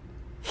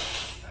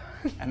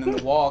 And then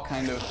the wall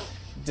kind of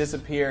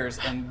disappears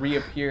and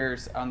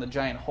reappears on the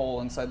giant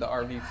hole inside the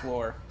RV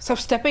floor. So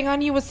stepping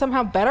on you was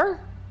somehow better?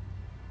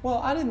 Well,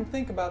 I didn't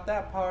think about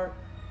that part,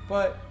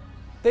 but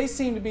they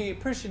seem to be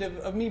appreciative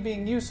of me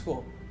being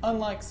useful,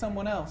 unlike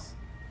someone else.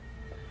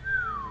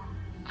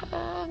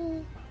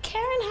 Karen,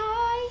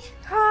 hi.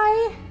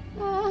 Hi.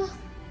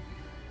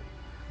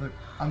 Look,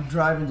 I'm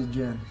driving to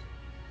Jen.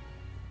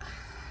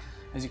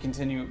 As you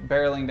continue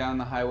barreling down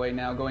the highway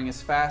now, going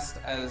as fast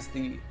as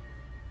the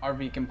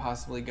RV can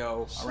possibly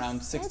go,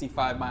 around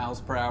 65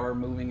 miles per hour,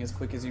 moving as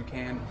quick as you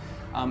can.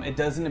 It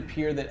doesn't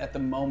appear that at the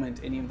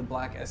moment any of the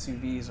black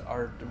SUVs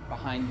are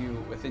behind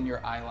you within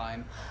your eye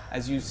line,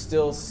 as you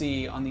still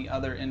see on the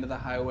other end of the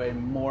highway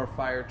more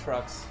fire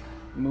trucks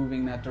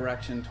moving that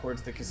direction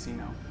towards the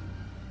casino.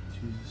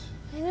 Jesus.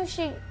 I know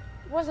she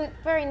wasn't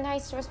very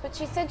nice to us, but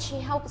she said she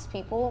helps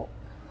people.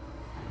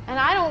 And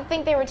I don't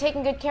think they were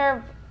taking good care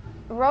of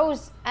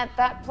Rose at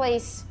that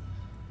place.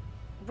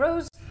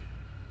 Rose,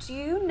 do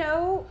you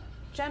know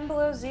Jen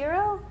Below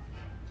Zero?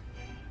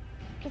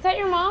 Is that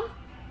your mom?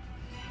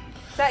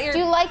 Is that your Do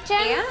you like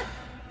Jen?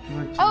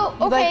 aunt? Oh,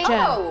 You okay. like Jen.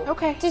 Oh.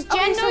 Okay. Does Jen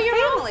Okay, know so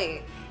your mom?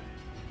 family.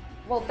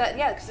 Well,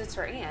 yeah, because it's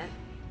her aunt.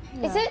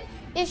 Is it?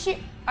 Is she?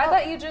 I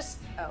thought you just.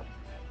 Oh.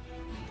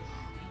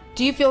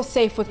 Do you feel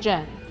safe with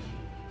Jen?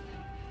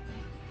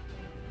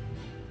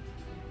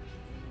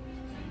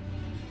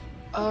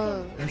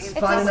 It's It's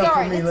fine a enough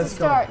start. for me. It's Let's a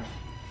go. start.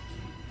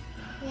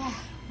 Yeah,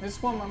 I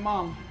just want my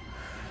mom.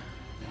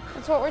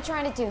 that's what we're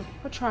trying to do.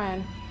 We're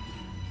trying.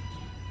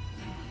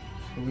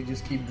 Will we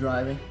just keep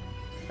driving?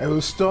 I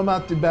will storm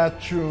out the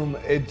bathroom.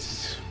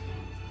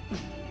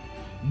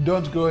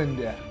 Don't go in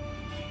there.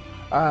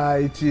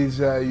 It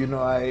is, I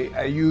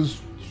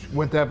use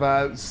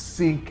whatever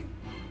sink.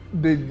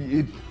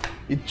 It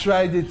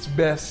tried its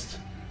best.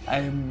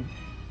 I'm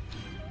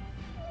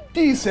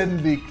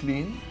decently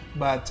clean,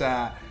 but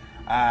I'm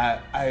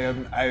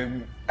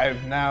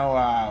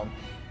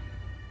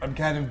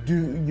kind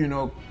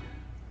of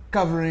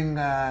covering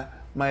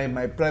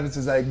my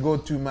privacies. I go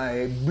to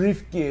my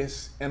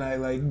briefcase and I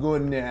like go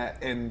in there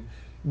and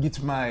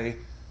get my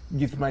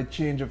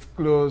change of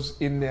clothes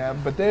in there,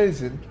 but there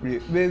isn't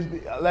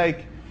really.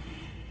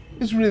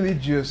 It's really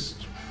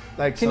just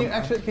Like Can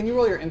some, you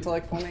roll your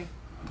intellect for me?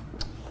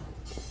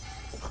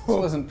 This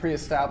wasn't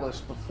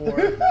pre-established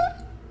before.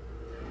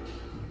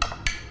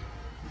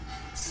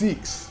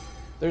 6.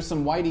 There's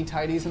some whitey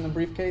tighties in the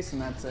briefcase,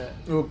 and that's it.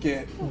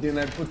 Okay, then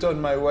I put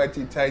on my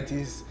whitey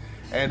tighties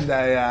and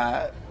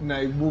I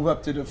move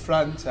up to the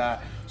front.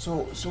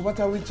 So what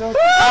are we talking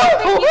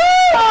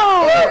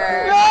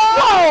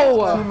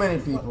No! Too many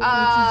people.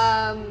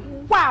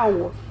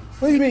 Wow.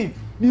 What do you mean?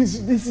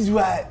 This is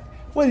why.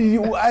 What do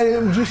you? I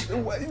am just.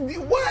 What?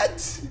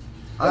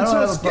 I don't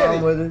have a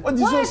problem with it. What is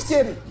so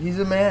scary? He's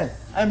a man.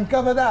 I'm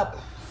covered up.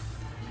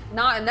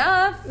 Not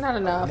enough. Not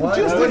enough. What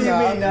do you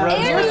mean now?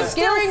 And he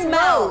still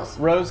smells.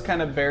 Rose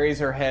kind of buries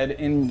her head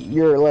in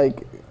your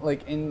like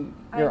in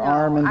your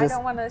arm and I just.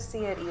 don't want to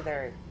see it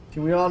either.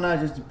 Can we all not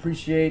just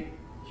appreciate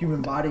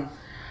human body?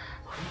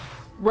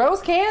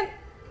 Rose can't?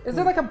 Is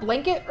there like a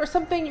blanket or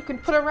something you can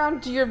put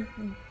around your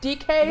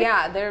DK?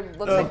 Yeah, there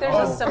looks like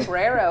there's a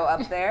sombrero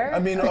up there. I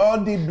mean,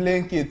 all the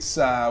blankets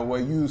were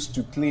used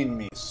to clean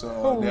me,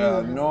 so there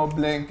are no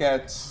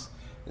blankets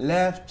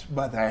left.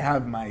 But I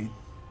have my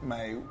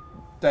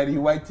tidy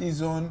whitey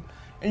zone.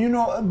 And you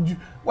know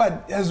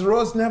what? Has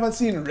Rose never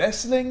seen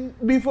wrestling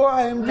before?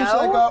 I am just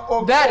like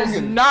a That is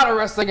not a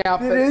wrestling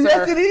outfit, Yes,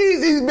 sir. it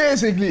is.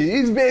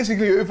 It's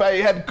basically. If I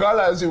had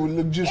colors, it would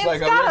look just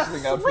like a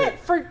wrestling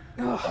outfit.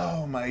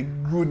 Oh my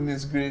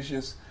goodness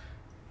gracious.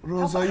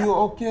 Rose, are you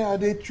okay? Are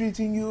they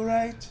treating you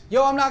right?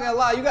 Yo, I'm not gonna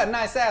lie, you got a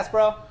nice ass,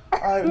 bro.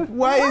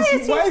 Why is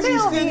he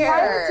still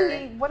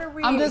here? What are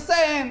we? I'm just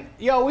saying,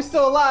 yo, we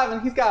still alive,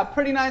 and he's got a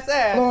pretty nice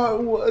ass.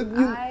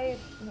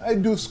 I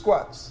do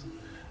squats.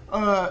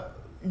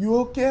 You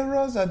okay,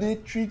 Rose? Are they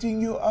treating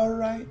you all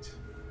right?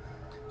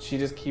 She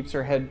just keeps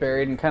her head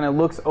buried and kind of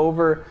looks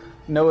over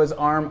Noah's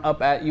arm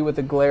up at you with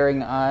a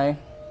glaring eye.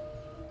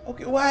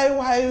 Okay, why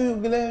are you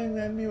glaring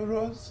at me,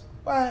 Rose?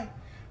 Why?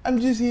 I'm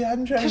just here.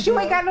 I'm trying to. Because you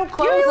ain't got no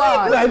clothes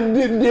on.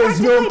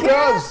 There's no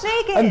clothes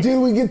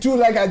until we get to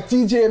like a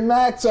TJ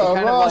Maxx or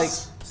Kind Ross. of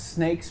like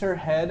snakes her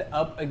head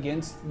up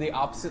against the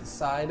opposite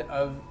side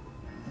of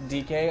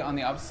DK, on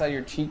the opposite side of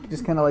your cheek,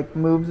 just kind of like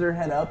moves her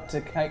head up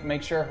to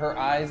make sure her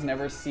eyes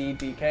never see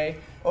DK.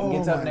 And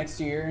gets up next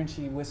to your ear and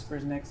she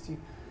whispers next to you,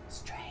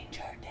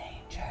 "Stranger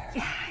danger."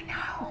 Yeah, I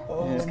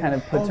know. And just kind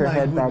of puts her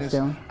head back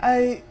down.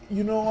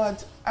 You know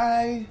what?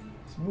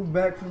 Let's move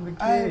back from the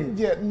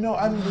cage.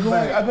 I'm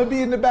gonna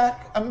be in the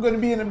back. I'm gonna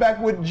be in the back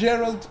with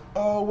Gerald,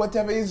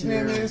 whatever his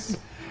name is.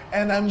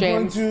 And I'm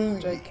going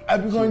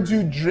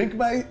to drink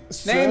my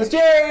surge. Name's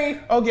Jerry.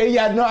 Okay,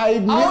 yeah, no,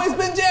 I Always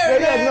been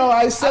Jerry. Yeah, no,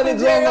 I said I've it been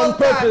Jerry wrong all on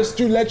the time. purpose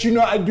to let you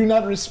know I do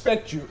not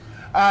respect you.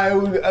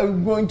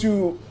 I'm going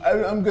to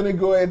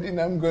go ahead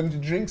and I'm going to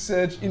drink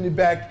surge in the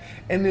back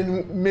and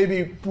then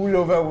maybe pull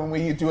over when we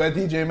get to a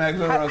DJ Maxx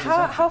or something.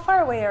 How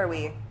far away are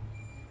we?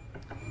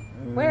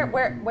 Where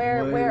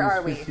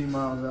are we? 15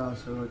 miles out,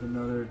 so like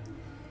another,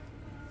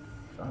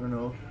 I don't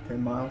know,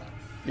 10 miles.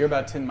 You're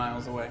about 10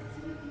 miles away.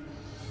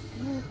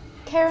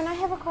 Karen, I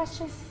have a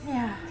question.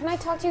 Yeah. Can I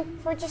talk to you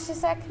for just a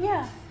sec?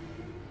 Yeah.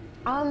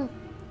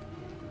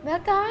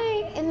 That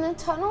guy in the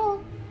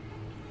tunnel,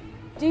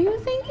 do you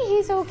think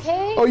he's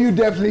okay? Oh, you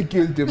definitely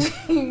killed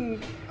him.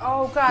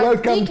 Oh God.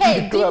 Welcome to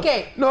the club.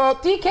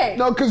 DK.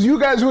 No, because you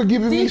guys were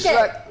giving me DK.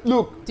 slack.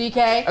 Look,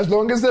 DK. as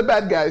long as they're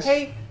bad guys.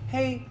 Hey,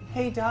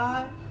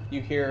 Dad.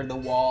 You hear the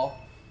wall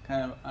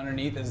kind of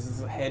underneath as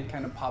his head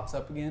kind of pops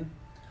up again.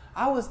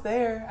 I was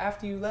there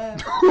after you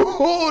left.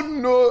 Oh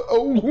no!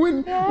 Oh,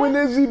 when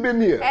has he been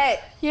here?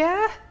 Hey.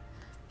 Yeah.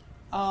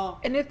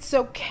 And it's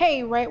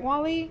okay, right,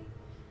 Wally?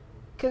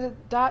 Because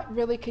Dot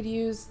really could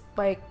use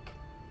like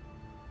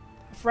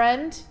a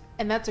friend,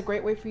 and that's a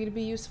great way for you to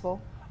be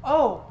useful.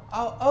 Oh,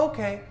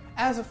 okay.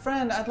 As a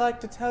friend, I'd like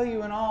to tell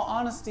you in all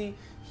honesty,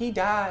 he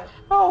died.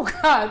 Oh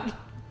God.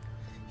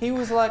 He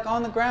was like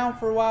on the ground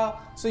for a while,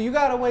 so you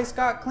got away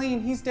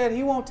scot-clean. He's dead.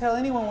 He won't tell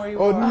anyone where you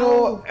Oh are.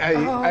 no!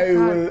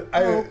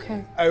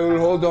 Okay. I will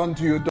hold on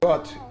to your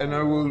Dot, and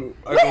I will.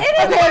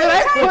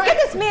 Get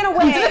this man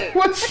away.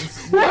 What's?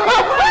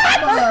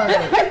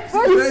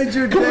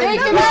 Stranger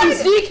danger.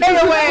 DK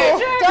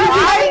away.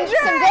 I'm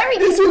some very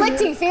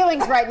conflicting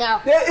feelings right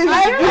now.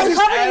 I'm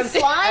covered in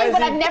slime,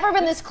 but he- I've never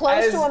been this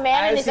close to a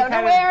man in his he kind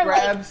of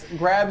underwear.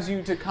 grabs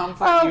you to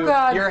comfort Oh, you.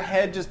 God. Your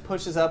head just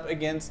pushes up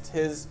against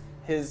his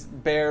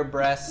bare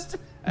breast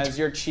as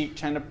your cheek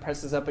kind of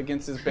presses up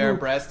against his bare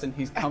breast, and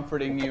he's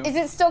comforting you. Is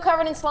it still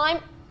covered in slime?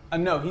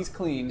 No, he's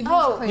clean.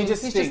 Oh. he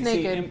just He's stinks. just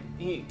naked.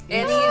 He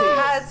And he stinks.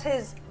 has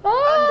his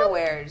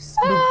underwears.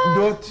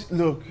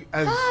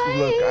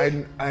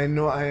 I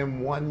know I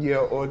am 1 year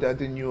older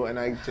than you, and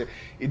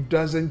it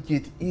doesn't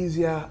get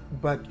easier,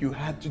 but you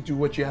had to do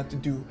what you had to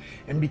do,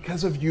 and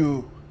because of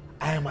you,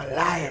 I am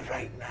alive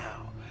right now.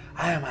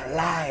 I am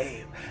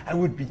alive. I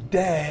would be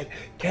dead.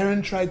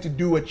 Karen tried to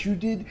do what you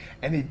did,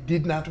 and it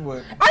did not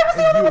work. I was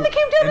the only one that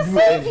came down to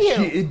save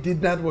you. It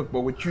did not work,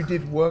 but what you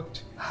did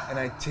worked, and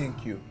I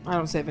thank you. I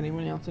don't save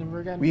anyone else ever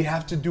again. We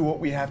have to do what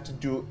we have to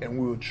do, and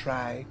we will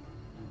try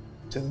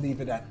to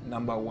leave it at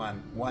number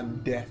one.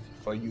 One death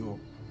for you,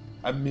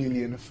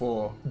 1,000,000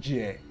 for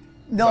Jay.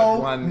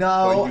 But one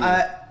for you.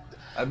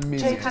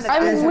 Amazing.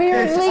 I'm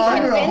weirdly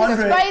under convinced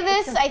 100. by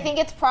this. I think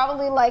it's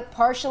probably like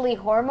partially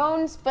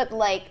hormones, but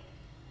like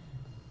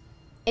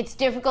it's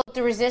difficult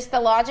to resist the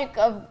logic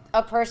of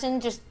a person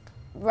just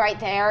right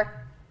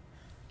there.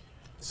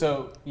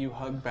 So you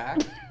hug back?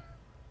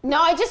 No,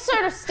 I just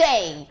sort of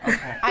stay.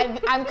 Okay.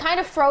 I'm kind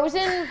of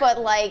frozen, but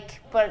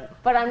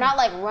I'm not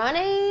like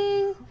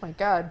running. Oh my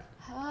God.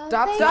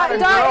 Dot's Not a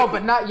girl,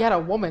 but not yet a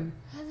woman.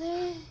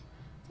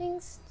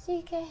 Things,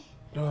 DK.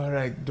 All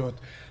right, Dot.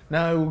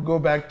 Now we'll go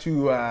back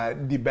to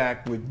the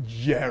back with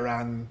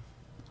Jaran.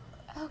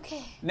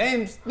 Okay.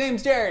 Name's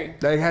Jerry.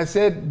 Like I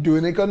said,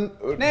 doing it on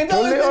Name's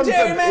totally always been on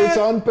Jerry, man. It's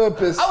on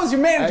purpose. I was your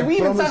manager. I We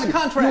even promise signed a you.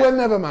 contract. You were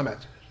never my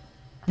manager.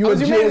 You I were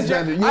was your Jay's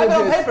manager. You I were have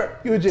it on Jay's. paper.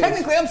 You were Jay's.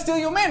 Technically, I'm still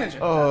your manager.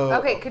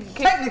 Okay,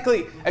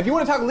 Technically, if you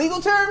want to talk legal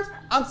terms,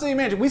 I'm still your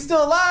manager. We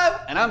still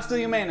alive, and I'm still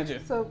your manager.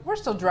 So we're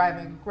still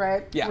driving,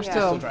 right? Yeah, we're yeah.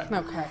 still, Still driving.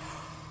 Okay.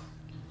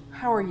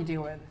 How are you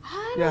doing?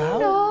 I Yeah, don't how-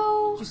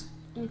 know. Just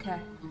okay.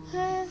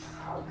 Uh,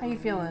 How you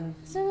feeling?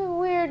 It's a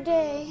weird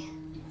day.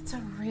 It's a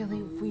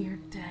really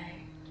weird day.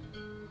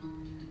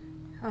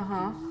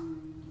 Uh-huh.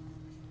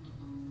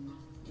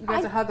 You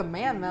guys hug a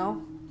man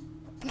though.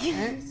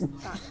 Right?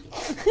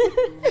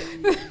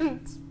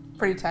 It's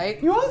pretty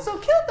tight. You also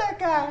killed that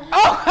guy.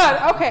 Oh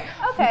God, okay.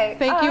 Okay.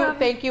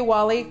 Thank you,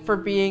 Wally, for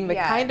being the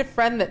yeah. kind of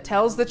friend that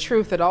tells the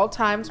truth at all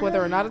times,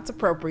 whether or not it's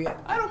appropriate.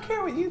 I don't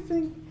care what you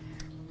think.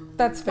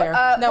 That's fair.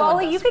 No one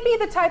Wally, does. you could be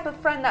the type of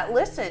friend that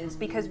listens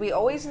because we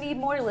always need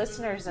more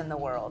listeners in the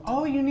world.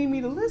 Oh, you need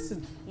me to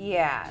listen.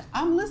 Yeah.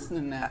 I'm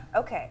listening now.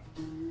 Okay.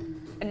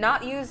 And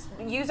not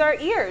use our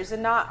ears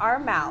and not our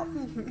mouth.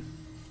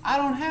 I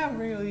don't have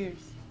real ears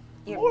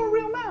You're- or a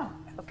real mouth.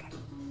 Okay.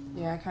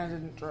 Yeah, I kind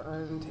of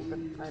didn't take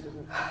it. I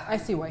didn't. I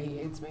see why he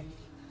hates me.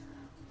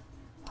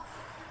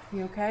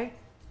 You okay?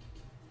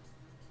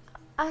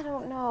 I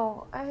don't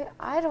know.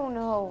 I don't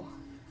know.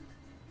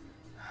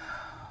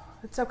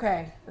 It's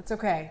okay. It's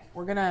okay.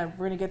 We're gonna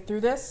get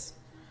through this.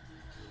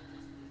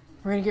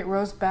 We're gonna get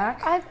Rose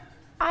back.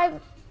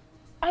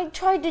 I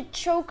tried to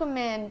choke a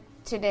man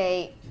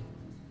today,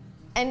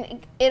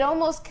 and it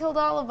almost killed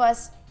all of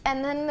us.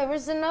 And then there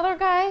was another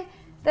guy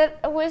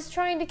that was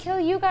trying to kill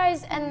you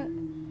guys,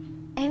 and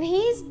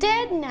he's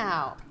dead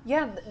now.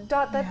 Yeah,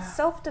 Dot, that's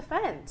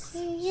self-defense.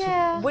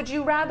 Yeah. Would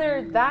you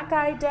rather that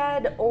guy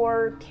dead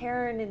or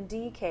Karen and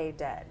DK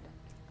dead?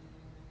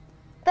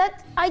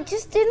 That I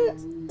just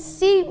didn't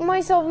see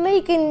myself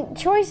making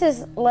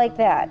choices like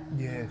that.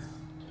 Yes.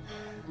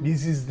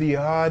 This is the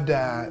hard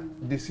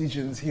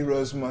decisions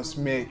heroes must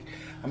make.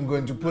 I'm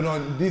going to put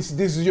on this.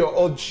 This is your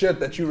old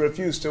shirt that you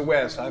refuse to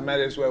wear, so I might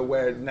as well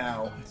wear it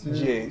now,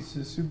 Jay. It's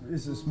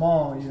a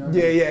small, you know.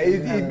 Yeah.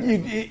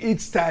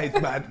 It's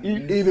tight, but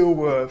it'll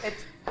work.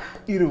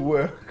 It'll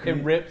work.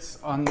 It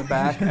rips on the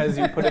back as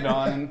you put it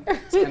on, and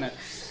it kind of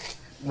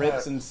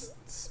rips and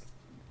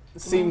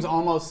seems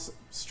almost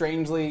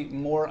strangely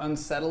more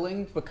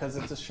unsettling because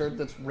it's a shirt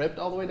that's ripped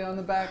all the way down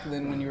the back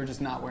than when you were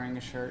just not wearing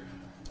a shirt.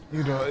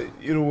 You know,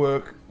 it'll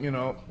work. You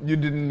know, you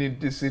didn't need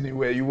this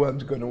anyway. You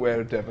weren't going to wear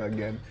it ever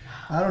again.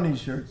 I don't need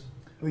shirts.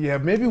 Yeah,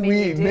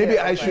 maybe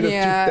I should have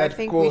Yeah, took I that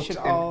think coat we should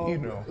and, all you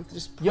know.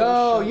 just put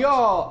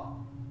Y'all.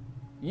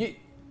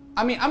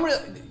 I mean,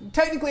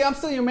 technically I'm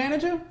still your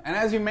manager, and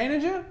as your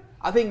manager,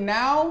 I think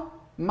now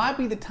might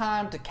be the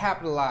time to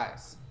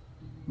capitalize.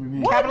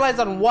 Capitalize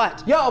on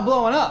what? Y'all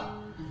blowing up.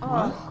 Oh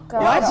Y'all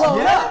God.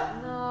 blowing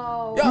up.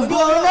 No. Yo,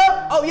 blowing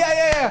up? Oh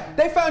yeah.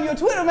 They found your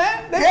Twitter,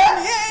 man.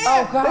 Yeah.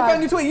 Oh, God. They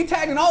found your Twitter. You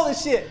tagging all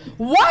this shit.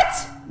 What?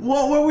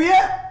 Where we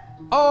at?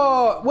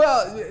 Oh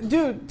well,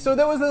 dude. So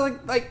there was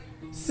like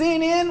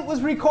CNN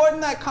was recording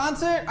that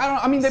concert.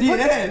 I mean they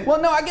CNN?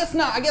 Well, no, I guess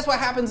not. I guess what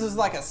happens is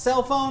like a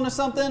cell phone or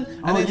something,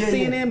 and Oh, then yeah,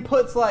 CNN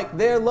puts like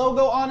their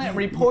logo on it, and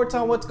reports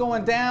on what's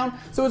going down.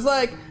 So it's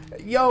like,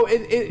 yo,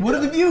 What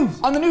are the views?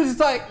 on the news? It's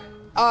like,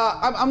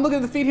 I'm looking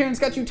at the feed here, and it's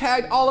got you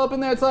tagged all up in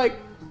there. It's like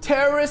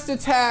terrorist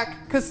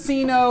attack,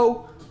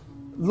 casino,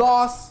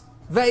 Las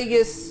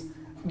Vegas.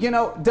 You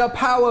know, the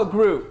power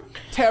group,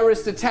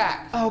 terrorist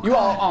attack. Oh, you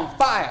all God. on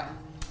fire.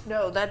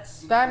 No, That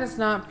is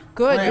not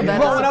good. Wait, You're That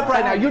blowing is up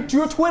right now. bad.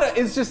 Your Twitter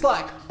is just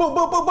like boom,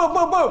 boom, boom, boom,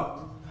 boom, boom.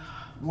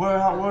 Where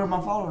are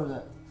my followers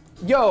at?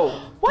 Yo,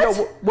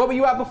 what were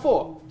you at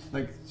before?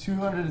 Like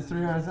 200 to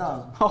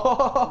 300,000.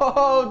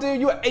 Oh, dude,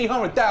 you at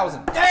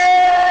 800,000.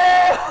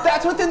 Yeah!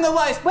 That's within the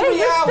last 3 Wait,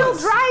 you're hours.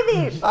 still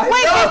driving.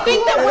 They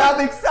think that And we're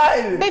I'm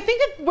excited. they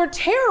think that we're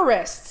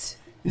terrorists.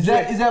 Is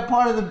that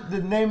part of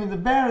the name of the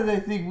band, or they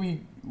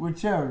think we're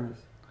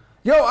terrorists?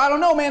 Yo, I don't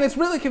know, man. It's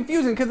really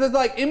confusing because there's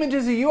like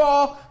images of you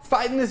all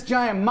fighting this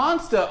giant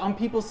monster on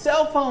people's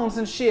cell phones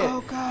and shit. Oh,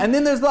 God. And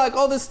then there's like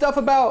all this stuff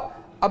about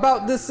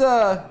this.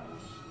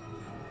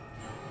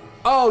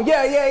 Oh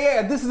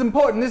yeah. This is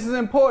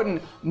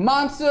important.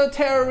 Monster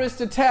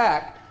terrorist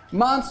attack.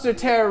 Monster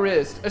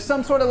terrorist, or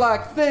some sort of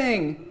like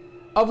thing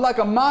of like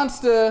a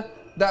monster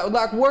that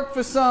like worked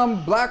for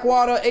some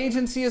Blackwater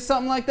agency or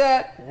something like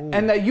that,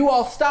 and that you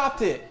all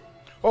stopped it.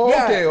 Oh,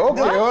 Yeah.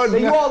 okay. So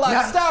you all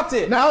like stopped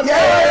it. Now,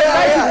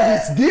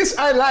 this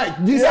I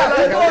like. This I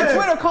People like. on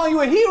Twitter calling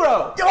you a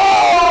hero.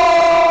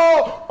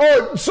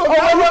 So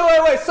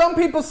Wait. Some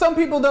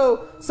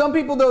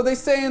people though, they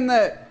saying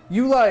that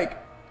you like,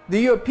 that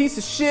you're a piece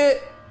of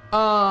shit,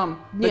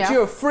 that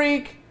you're a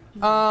freak,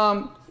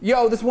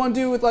 yo, this one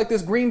dude with like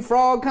this green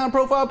frog kind of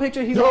profile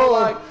picture, he's all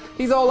like,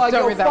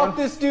 yo, fuck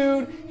this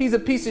dude, he's a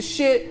piece of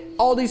shit.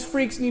 All these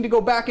freaks need to go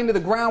back into the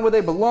ground where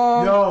they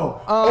belong.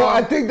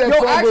 I think that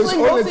frog was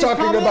only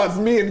talking about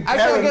me and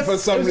Karen for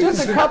some reason.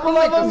 Just a couple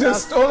of them.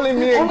 Just only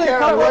me and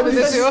Karen.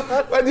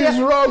 What is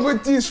wrong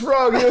with this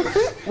frog?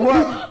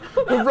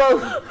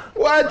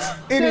 What?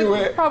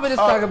 Anyway. Probably just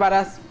talk about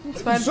us.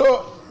 It's fine.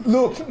 So,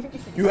 look,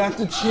 you have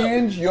to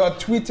change your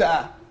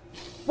Twitter.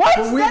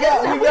 What? We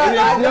got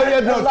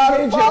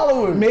Change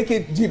it. Make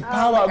it the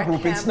power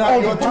group. It's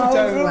not your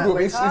Twitter group.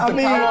 It's the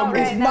power group.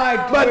 It's my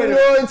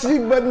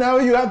But now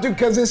you have to,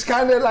 because it's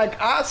kind of like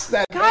us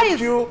that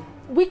Guys,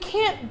 we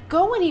can't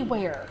go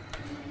anywhere.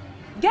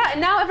 Yeah,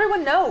 and now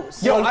everyone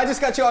knows. Yo, I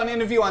just got you on an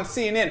interview on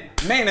CNN.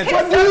 Manager.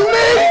 What do you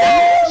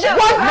mean?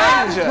 What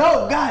manager?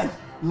 No, guys,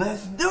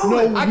 let's do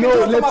it. I can do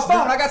it from my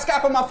phone. I got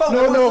Skype on my phone.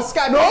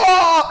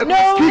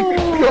 No.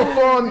 Kick your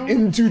phone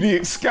into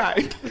the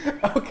sky.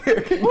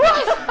 Okay.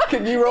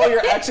 Can you roll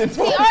your action The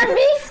phone? RV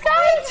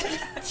sky?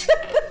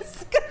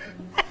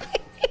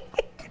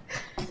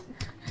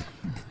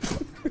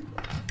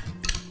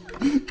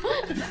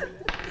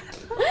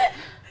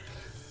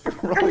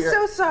 I'm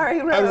so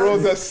sorry, Rose. I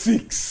rolled a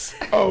 6.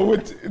 Oh,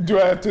 what do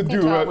I have to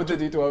do? With the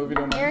D12 if you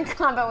don't You're mind. in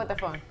combat with the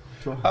phone.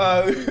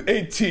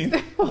 18.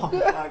 17.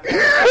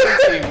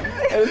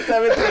 It was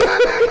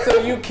 17.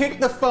 So you kick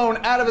the phone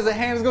out of his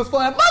hands, it goes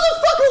flying.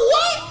 Motherfucker,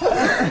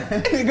 what?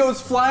 And he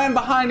goes flying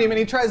behind him, and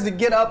he tries to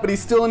get up, but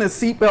he's still in his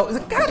seatbelt. He's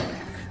like, God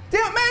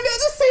damn it, man, there's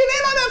just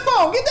CNN on that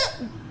phone. Get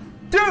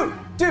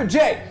that. Dude,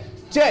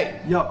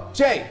 Jay. Yo.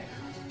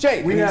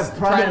 Jay, We and have he's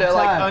trying to prime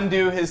like time.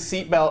 undo his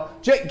seatbelt.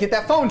 Jay, get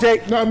that phone,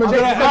 Jay. No, I'm Jay,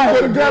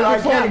 gonna grab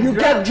the phone. You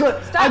can't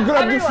Stop, I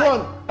grab the everyone.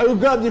 phone. I will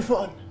grab the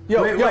phone.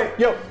 Yo,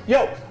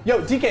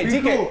 DK, Be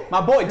DK, cool.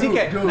 my boy, Dude,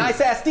 DK, dude. nice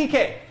ass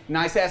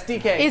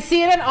DK. Is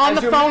CNN on As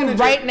the your phone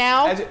manager- right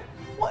now?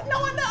 What?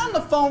 No, I'm not on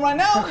the phone right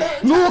now. They're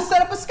trying to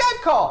set up a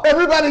Skype call.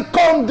 Everybody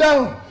calm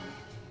down.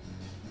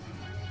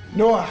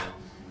 Noah,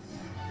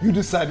 you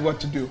decide what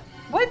to do.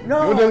 What?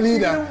 You're the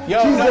leader.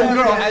 Yo,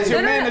 no, as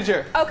your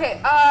manager. Okay,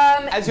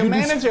 As your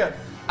manager,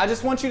 I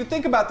just want you to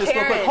think about this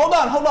real quick. Karen.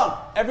 Hold on.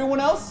 Everyone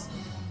else,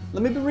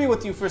 let me be real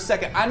with you for a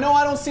second. I know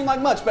I don't seem like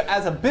much, but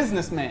as a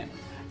businessman,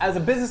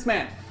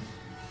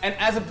 and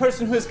as a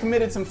person who has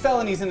committed some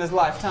felonies in his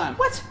lifetime,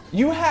 What?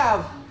 You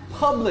have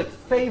public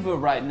favor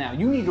right now.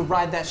 You need to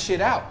ride that shit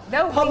out.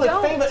 No, we public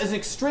don't. favor is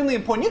extremely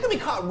important. You can be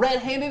caught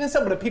red-handed and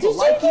stuff, but if people Did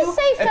you like just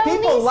say if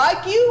people felonies?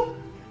 like you,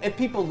 if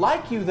people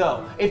like you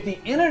though, if the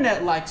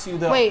internet likes you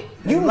though, Wait.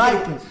 you can,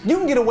 Like get, us. you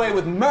can get away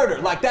with murder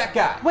like that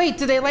guy. Wait,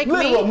 do they like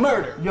Literal me?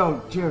 murder.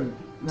 Yo, Jerry.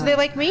 Do they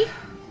like me?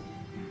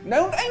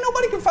 No, ain't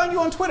nobody can find you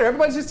on Twitter.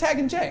 Everybody's just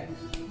tagging Jay.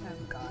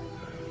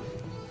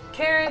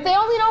 Karen. They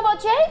only know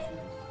about Jay?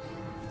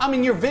 I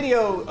mean, your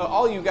video,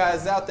 all you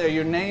guys out there,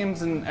 your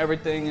names and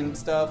everything and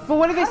stuff. But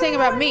what are they saying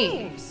about our me?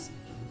 names?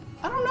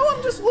 I don't know.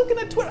 I'm just looking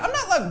at Twitter. I'm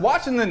not like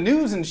watching the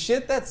news and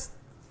shit. That's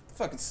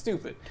fucking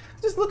stupid.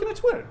 Just looking at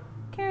Twitter.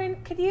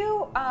 Karen, could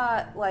you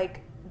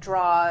like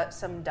draw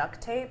some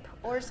duct tape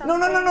or something?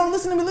 No.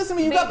 Listen to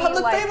me. You got Maybe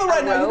public like favor a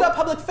right now. You rope? got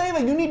public favor.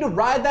 You need to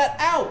ride that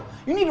out.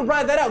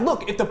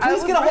 Look, if the I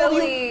police would get a hold of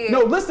really- you. No,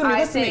 listen to me. I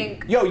Listen to me.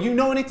 think- Yo, you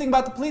know anything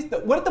about the police?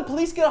 What if the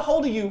police get a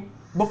hold of you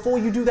before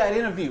you do that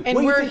interview? And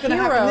what do you we're think gonna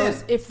happen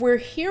heroes. then? If we're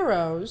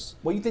heroes,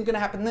 What do you think gonna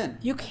happen then?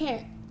 you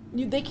can't.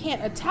 They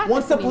can't attack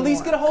Once us the police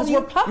anymore, get a hold of 'cause you,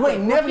 we're public. you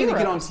ain't never we're gonna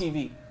get on heroes.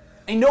 TV.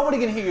 Ain't nobody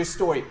gonna hear your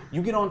story.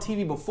 You get on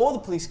TV before the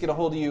police get a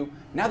hold of you.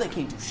 Now they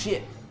can't do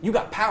shit. You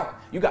got power.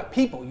 You got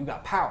people. You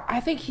got power.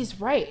 I think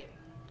he's right.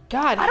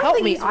 God, I don't help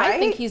think me. he's I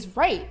think right. he's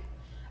right.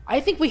 I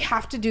think we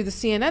have to do the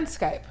CNN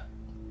Skype.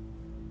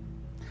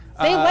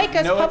 They like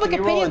us. Noah, Public can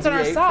you roll a opinion's on our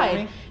D8 for side.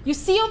 me? You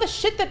see all the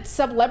shit that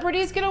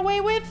celebrities get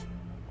away with?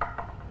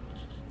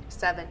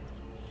 7.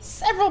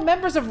 Several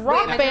members of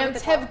rock am I doing bands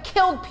with the have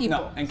killed people.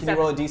 No, and can you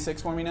roll a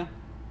D6 for me now?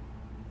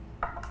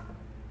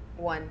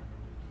 1.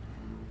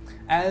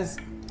 As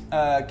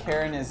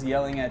Karen is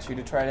yelling at you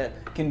to try to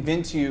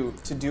convince you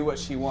to do what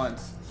she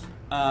wants,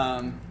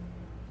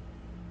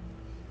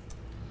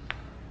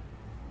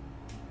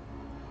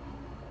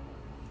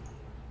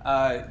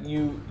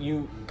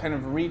 you kind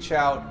of reach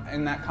out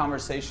in that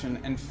conversation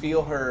and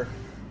feel her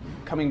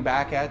coming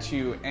back at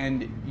you,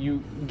 and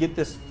you get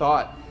this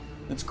thought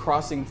that's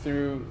crossing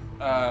through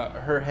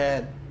her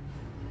head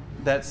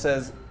that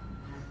says,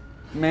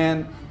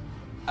 "Man,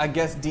 I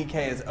guess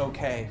DK is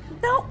okay."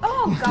 No.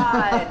 Oh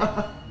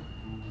God.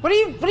 What are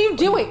you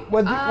doing?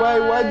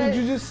 Why did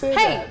you just say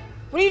Hey, that?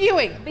 what are you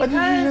doing? Why did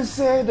you just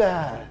say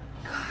that?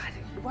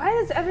 Why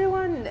does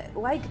everyone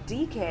like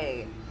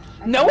DK?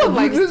 No one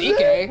likes just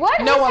DK.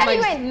 What? No Who's one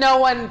heavyweight? likes. No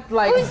one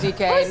likes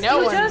DK. No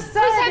who's one. just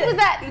said Who's that was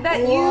that? That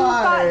you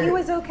thought he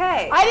was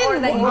okay. I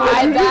didn't.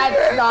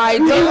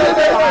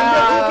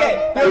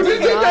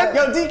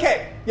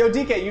 Yo,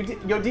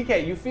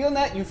 DK, you feeling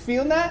that? You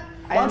feeling that?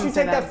 Why don't you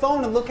take that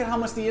phone and look at how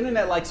much the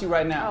internet likes you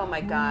right now? Oh my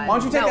God. Why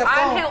don't you take that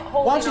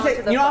phone? Why don't you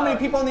take? You know how many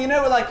people on the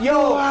internet were like,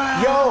 yo,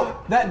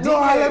 that DK.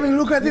 No, let me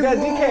look at the phone.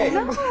 DK.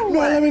 No,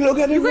 let me look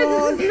at the phone.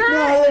 No,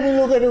 let me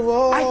look at the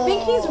phone. I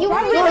think he's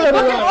right.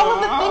 Look at all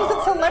of the things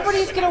that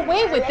celebrities get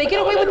away with. They get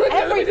away with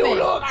everything.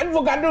 I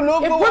forgot to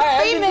look. If we're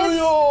famous,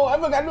 I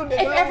forgot to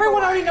if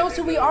everyone already knows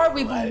who we are,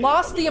 we've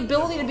lost the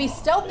ability to be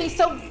stealthy.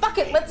 So fuck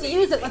it, let's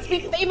use it. Let's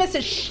be famous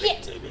as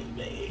shit.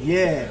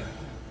 Yeah.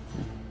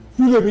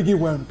 You let me get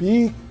one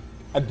big,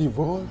 a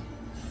divorce,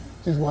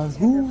 just one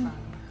good.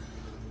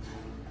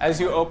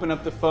 As you open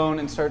up the phone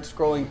and start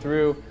scrolling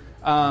through,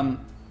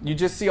 you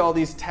just see all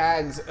these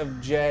tags of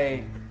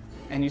Jay,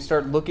 and you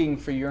start looking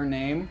for your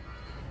name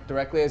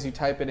directly as you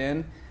type it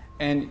in,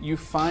 and you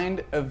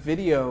find a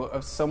video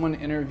of someone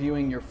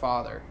interviewing your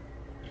father.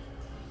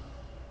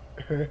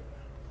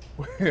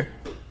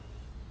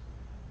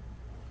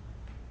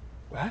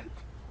 What?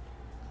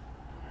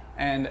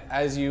 And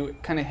as you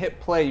kind of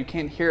hit play, you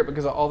can't hear it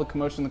because of all the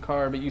commotion in the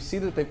car, but you see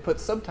that they've put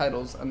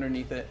subtitles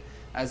underneath it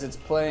as it's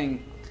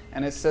playing,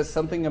 and it says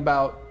something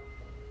about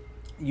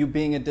you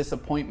being a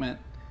disappointment,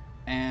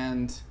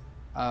 and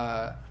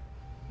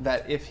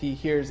that if he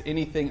hears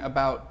anything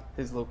about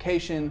his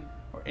location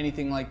or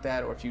anything like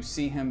that, or if you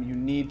see him, you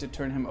need to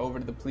turn him over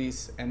to the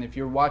police. And if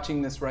you're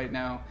watching this right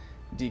now,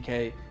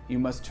 DK, you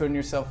must turn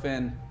yourself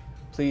in.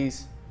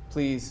 Please,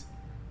 please,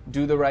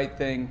 do the right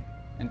thing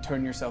and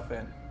turn yourself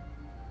in.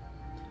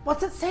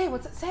 What's it say?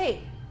 What's it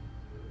say?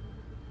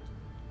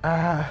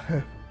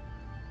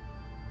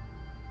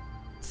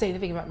 Say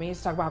anything about me?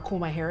 Just talk about how cool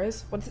my hair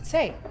is? What does it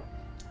say?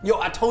 Yo,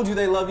 I told you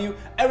they love you.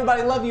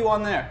 Everybody love you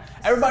on there.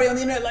 Everybody on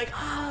the internet like,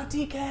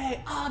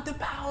 DK, the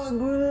power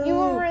group. You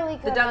were really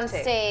good on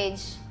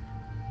stage.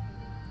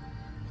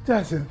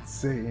 Doesn't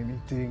say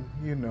anything,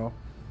 you know.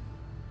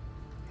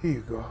 Here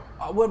you go.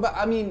 What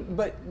about,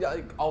 but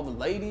like, all the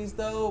ladies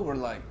though were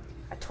like,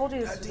 I told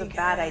you this was a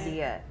bad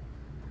idea.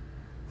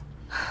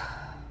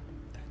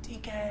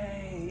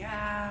 DK,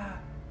 yeah.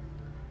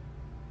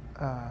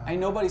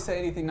 Ain't nobody say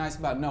anything nice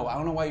about no. I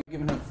don't know why you're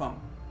giving her the phone.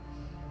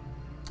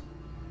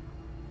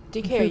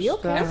 DK, are you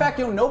okay? In fact,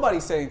 nobody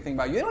say anything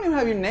about you. They don't even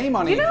have your name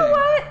on anything. You know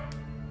what?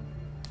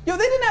 Yo,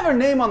 they didn't have her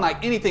name on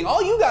like anything.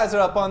 All you guys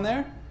are up on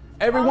there.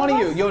 Every one of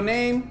you. Your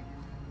name.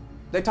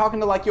 They talking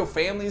to like your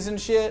families and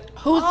shit.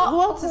 Who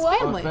else is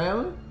family? Our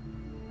family?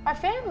 Our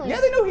family.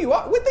 Yeah, they know who you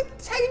are. What, they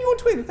tagging you on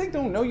Twitter. They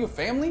don't know your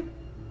family.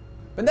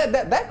 But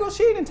that girl,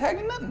 she ain't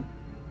tagging nothing.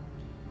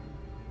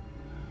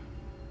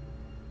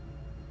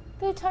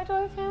 They talk to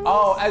our families?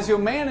 Oh, as your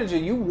manager,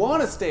 you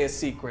want to stay a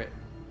secret.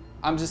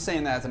 I'm just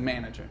saying that as a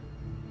manager.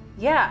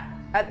 Yeah,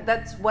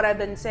 that's what I've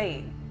been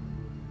saying.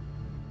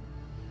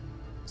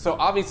 So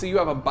obviously you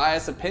have a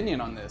biased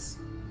opinion on this.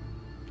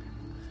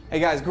 Hey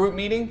guys, group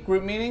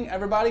meeting,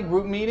 everybody,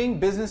 group meeting,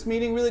 business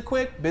meeting real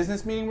quick.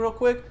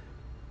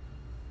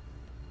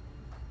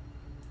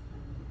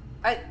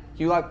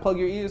 You like plug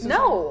your ears?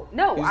 No,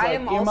 I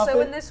am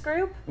also it? in this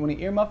group. You want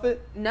to earmuff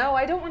it? No,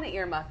 I don't want to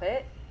earmuff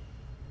it.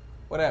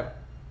 Whatever.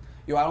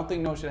 Yo, I don't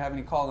think no should have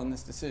any call in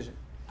this decision.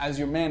 As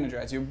your manager,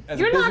 as a You're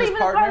business not even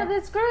partner, a part of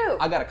this group.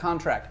 I got a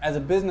contract as a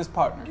business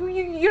partner.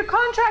 Your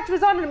contract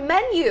was on a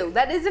menu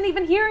that isn't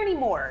even here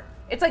anymore.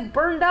 It's like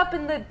burned up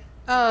in the.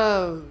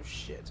 Oh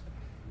shit.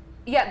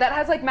 Yeah, that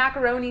has like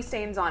macaroni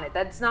stains on it.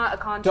 That's not a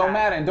contract. Don't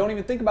matter, and don't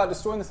even think about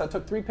destroying this. I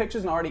took 3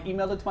 pictures and already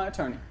emailed it to my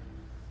attorney.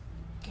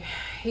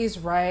 He's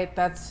right.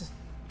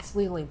 It's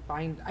legally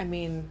bind. I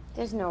mean,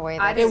 there's no way.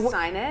 I didn't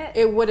sign it.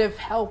 It would have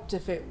helped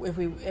if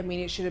we. I mean,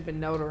 it should have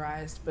been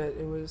notarized, but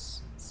it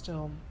was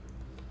still.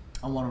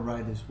 I want to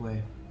ride this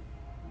wave.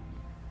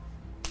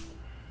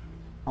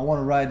 I want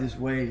to ride this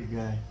wave,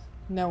 guys.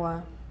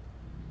 Noah,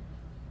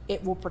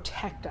 it will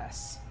protect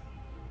us.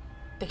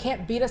 They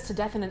can't beat us to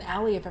death in an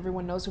alley if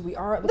everyone knows who we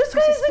are. It looks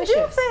this guy's suspicious.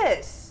 a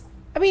doofus.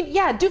 I mean,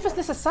 yeah,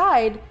 doofusness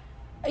aside,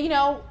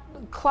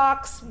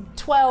 clocks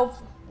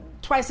 12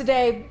 twice a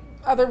day,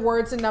 other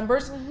words and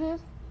numbers. Mm-hmm.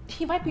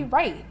 He might be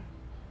right.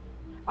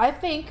 I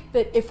think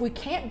that if we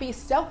can't be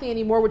stealthy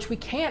anymore, which we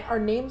can't, our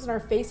names and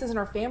our faces and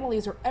our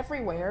families are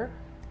everywhere,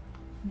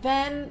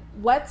 then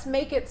let's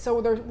make it so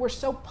we're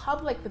so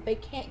public that they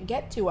can't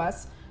get to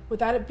us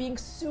without it being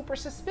super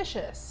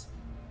suspicious.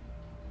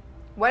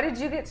 Why did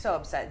you get so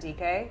upset,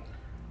 DK?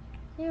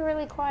 You're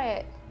really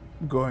quiet.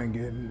 Going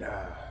into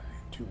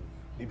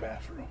the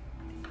bathroom.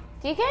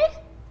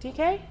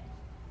 DK?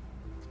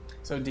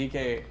 So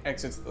DK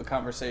exits the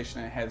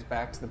conversation and heads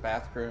back to the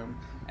bathroom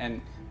and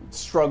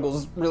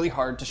struggles really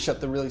hard to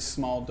shut the really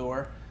small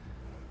door.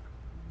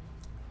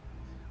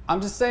 I'm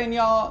just saying,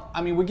 y'all,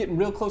 we're getting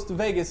real close to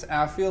Vegas, and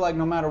I feel like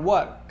no matter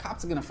what,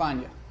 cops are gonna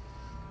find you.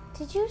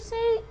 Did you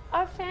say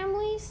our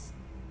families?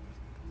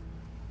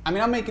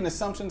 I'm making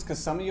assumptions because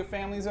some of your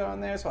families are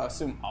on there, so I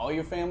assume all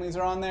your families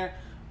are on there.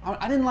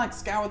 I didn't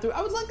scour through. It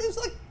was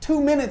like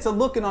 2 minutes of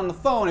looking on the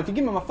phone. If you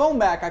give me my phone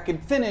back, I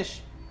could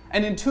finish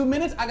And in 2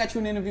 minutes, I got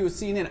you an interview with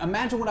CNN.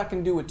 Imagine what I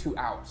can do in 2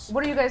 hours.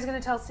 What are you guys going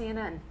to tell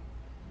CNN?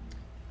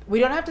 We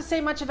don't have to say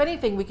much of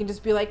anything. We can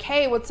just be like,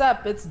 hey, what's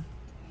up? It's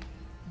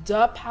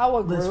the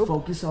Power Group. Let's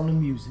focus on the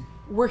music.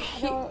 We're I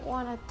here. don't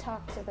want to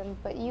talk to them,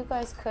 but you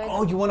guys could.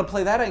 Oh, you want to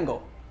play that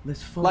angle?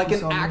 Let's focus Like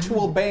an on the actual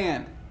music.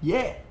 band.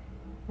 Yeah.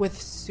 With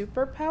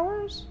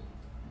superpowers?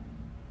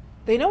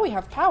 They know we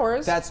have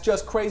powers. That's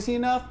just crazy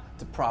enough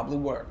to probably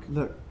work.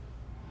 Look,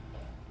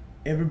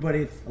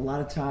 everybody a lot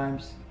of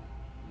times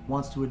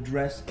wants to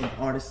address an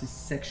artist's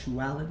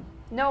sexuality,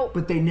 No,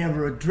 but they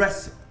never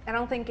address it. I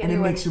don't think And it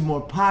anyone. makes it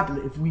more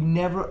popular if we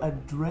never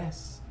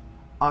address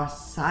our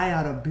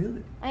psionic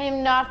ability. I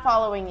am not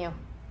following you.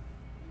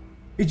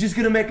 It's just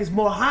gonna make us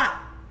more hot.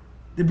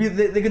 They're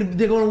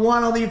gonna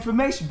want all the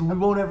information, but we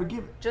won't ever give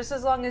it. Just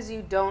as long as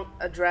you don't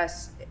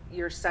address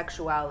your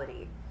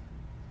sexuality.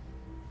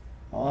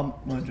 Oh, I'm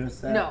gonna address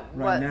that No,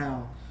 right what?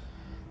 now.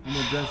 I'm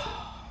gonna address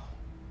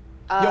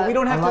it. Yo, we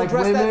don't have I to like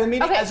address that in the women.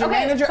 meeting. Okay, As your okay,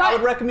 manager, I fine.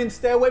 would recommend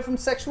stay away from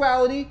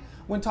sexuality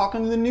when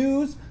talking to the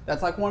news.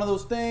 That's like one of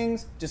those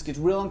things, just gets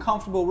real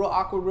uncomfortable, real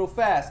awkward, real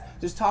fast.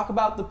 Just talk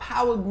about the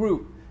Power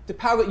Group. The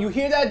Power Group. You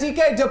hear that,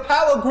 DK? The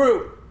Power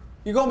Group.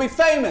 You're gonna be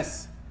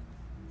famous.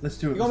 Let's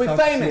do it. You're gonna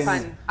Let's be talk to famous.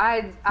 CNN.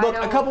 Fine. I Look,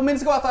 don't. a couple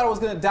minutes ago, I thought I was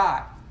gonna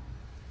die.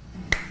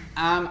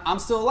 I'm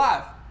still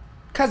alive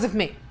Because of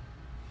me.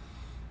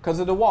 because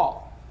of the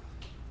wall.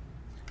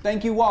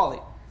 Thank you, Wally.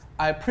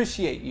 I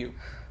appreciate you.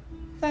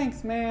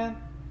 Thanks, man.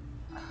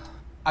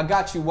 I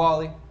got you,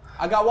 Wally.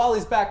 I got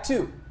Wally's back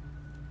too,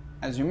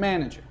 as your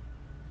manager.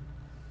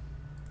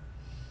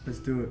 Let's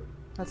do it.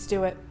 Let's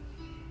do it.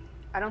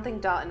 I don't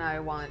think Dot and I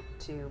want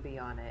to be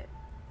on it.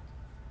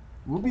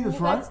 We'll be the You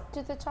front. guys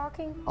do the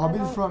talking? I'll I be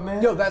the don't- front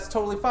man. Yo, that's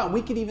totally fine.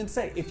 We could even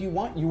say, if you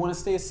want to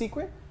stay a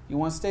secret? You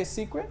want to stay a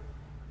secret?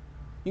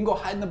 You can go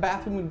hide in the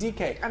bathroom with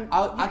DK.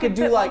 I could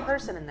do fit like, one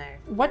person in there.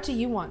 What do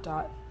you want,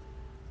 Dot?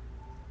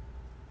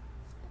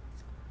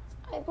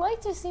 I'd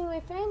like to see my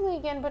family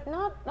again, but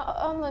not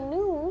on the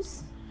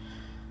news.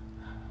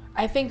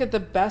 I think that the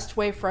best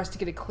way for us to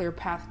get a clear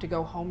path to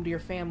go home to your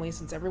family,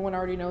 since everyone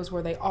already knows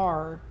where they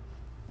are,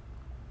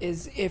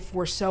 is if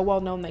we're so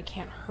well known they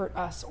can't hurt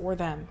us or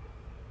them.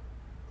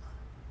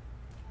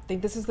 I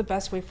think this is the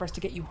best way for us to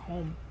get you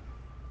home.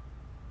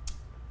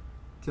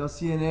 Tell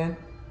CNN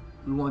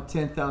we want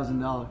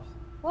 $10,000.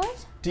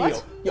 What? deal.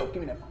 What? Yo,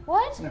 give me that phone.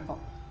 What? Give me that phone.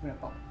 Give me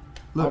that phone.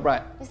 Look. All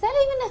right. Is that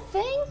even a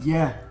thing?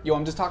 Yeah. Yo,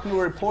 I'm just talking to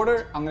a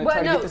reporter. I'm gonna Well,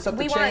 try to no, get this up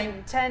the we chain.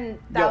 want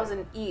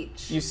 10,000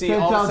 each. You see all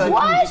of a 10,000. sudden,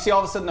 What? you see all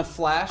of a sudden a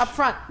flash Up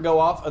front. go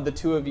off of the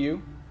two of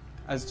you,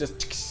 as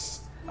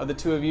just of the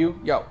two of you.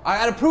 Yo, I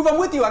gotta prove I'm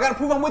with you. I gotta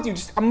prove I'm with you.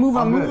 Just I'm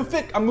moving good.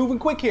 thick. I'm moving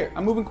quick here.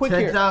 I'm moving quick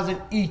here.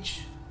 10,000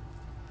 each.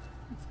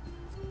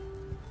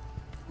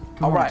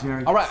 Come All on, right.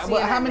 Jerry. All right.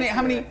 Well, how CNN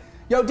many? is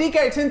Yo,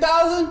 DK,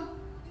 10,000.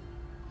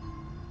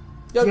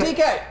 Yo, Yeah. DK.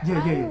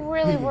 Yeah. I'm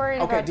really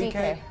worried Okay, about DK.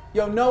 DK.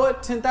 Yo, Noah,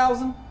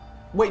 10,000.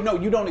 Wait, no,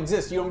 you don't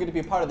exist. You don't get to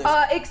be a part of this.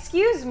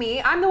 Excuse me,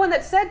 I'm the one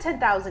that said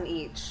 10,000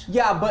 each.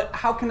 Yeah, but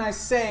how can I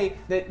say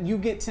that you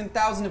get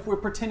 10,000 if we're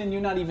pretending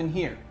you're not even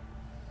here?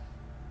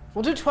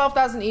 We'll do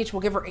 12,000 each.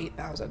 We'll give her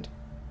 8,000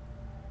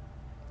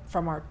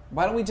 from our.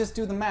 Why don't we just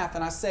do the math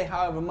and I say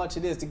however much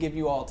it is to give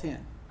you all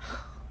 10?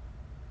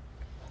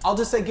 I'll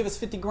just say give us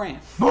 50 grand.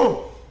 Boom.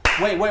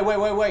 Wait.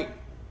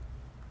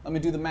 Let me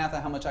do the math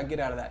on how much I get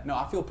out of that. No,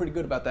 I feel pretty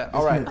good about that.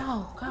 All right.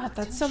 Oh God,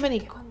 that's so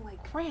many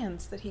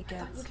grands that he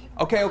gets.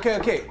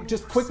 Okay.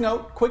 Just quick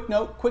note.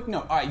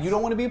 All right, you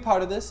don't want to be a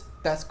part of this.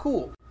 That's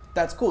cool.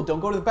 Don't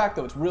go to the back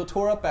though. It's real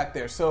tore up back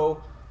there.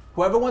 So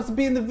whoever wants to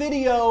be in the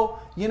video,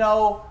 you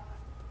know,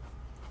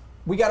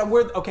 we gotta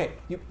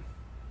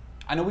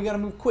I know we gotta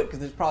move quick because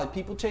there's probably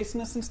people chasing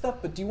us and stuff,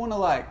 but do you want to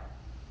like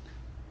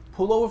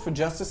pull over for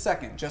just a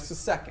second?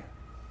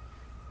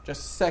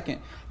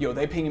 Yo,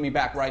 they pinging me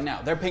back right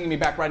now.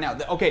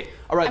 Okay,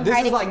 all right, I'm this is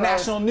hiding like the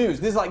girls.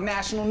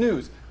 national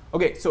news.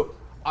 Okay, so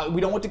we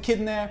don't want the kid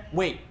in there.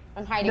 Wait.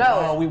 I'm hiding. No.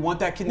 Oh, we want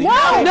that kid in there.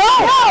 No!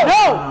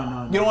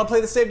 No. You don't want to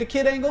play the save the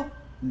kid angle?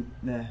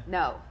 Nah.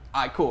 No.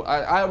 All right, cool.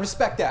 I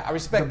respect that.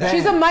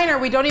 She's a minor.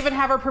 We don't even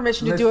have her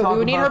permission to Let's do it. talk We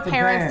would need her about the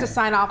parents band. to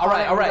sign off All on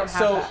right, it. all We right. don't have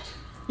So, that.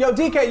 yo,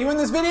 DK, you in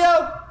this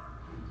video?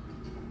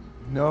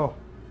 No.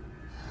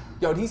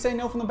 Yo, did he say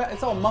no from the back?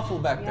 It's all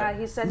muffled back Yeah,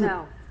 there. he said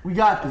no. We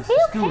got this. Is he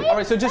Let's do okay? it. All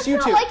right, so just That's you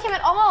not two. like him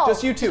at all.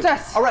 Just you two.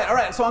 Just us. All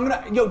right. So I'm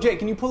gonna. Yo, Jay,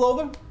 can you pull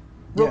over?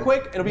 Real Yeah.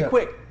 quick. It'll be Yeah.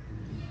 quick.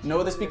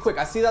 No, this be quick.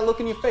 I see that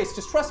look in your face.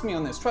 Just trust me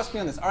on this.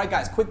 All right,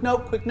 guys. Quick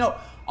note.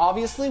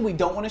 Obviously, we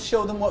don't want to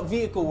show them what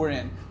vehicle we're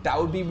in. That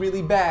would be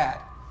really bad.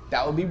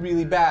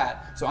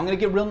 So I'm gonna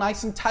get real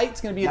nice and tight. It's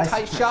gonna be a Nice tight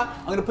and tight. shot.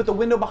 I'm gonna put the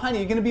window behind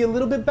you. You're gonna be a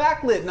little bit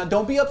backlit. Now,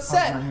 don't be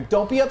upset. my hair.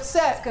 Don't be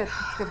upset. Good.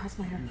 That's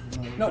my hair.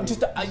 No,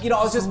 just I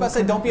was just about to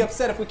say, don't be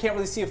upset if we can't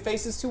really see your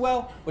faces too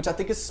well, which I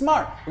think is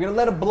smart. We're gonna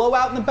let it blow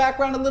out in the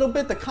background a little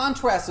bit. The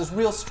contrast is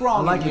real I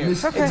strong like in it. here.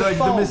 It's It's like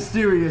the foam.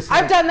 mysterious.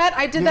 I've done that.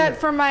 I did Yeah. that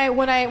for my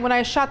when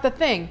I shot the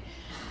thing.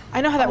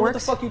 I know how that What the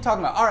works. fuck are you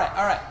talking about?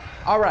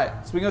 All right.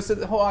 So we gonna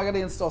sit. Hold on, I gotta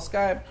install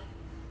Skype.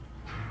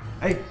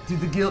 Hey, did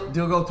the deal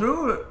go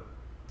through? Or?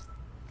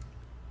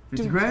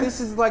 50 Dude, grand? this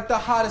is like the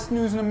hottest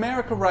news in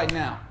America right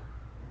now.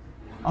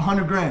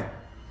 100 grand.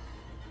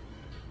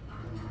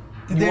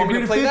 Did You they want me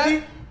agree to to play 50?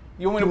 that?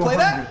 You want me to play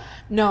that?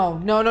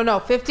 No.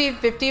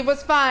 50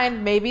 was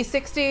fine. Maybe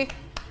 60.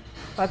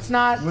 Let's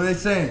not What are they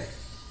saying?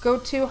 go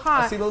too I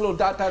high. see the little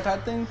dot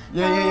thing.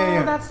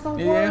 Oh, that's the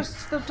Yeah.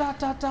 worst. The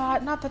dot.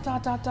 Not the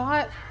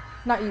dot.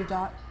 Not you,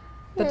 dot.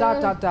 The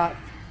dot.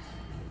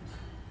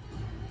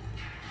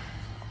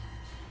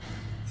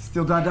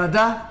 Still ...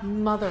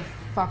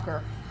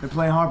 Motherfucker. They're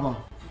playing hardball.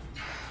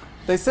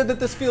 They said that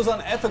this feels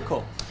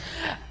unethical.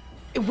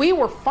 We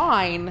were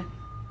fine.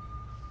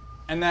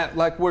 And that,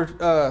 like, we're,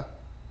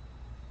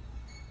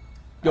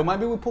 yo,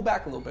 maybe we pull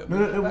back a little bit.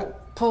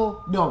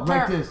 Pull. No,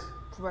 like this.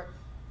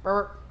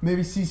 No.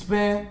 Maybe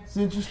C-SPAN is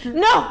interested?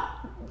 No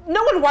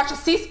one watches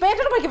C-SPAN.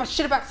 Nobody give a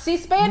shit about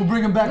C-SPAN. We'll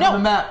bring him back on the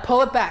map.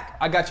 Pull it back.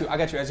 I got you.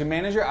 As your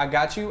manager, I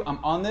got you.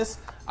 I'm on this.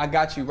 I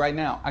got you right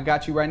now.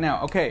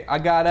 Okay, I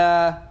got,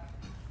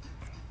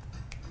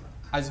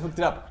 I just hooked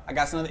it up. I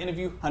got another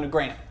interview, 100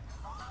 grand.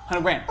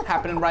 100 grand,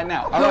 happening right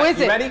now. All Who right, is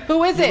you it? ready?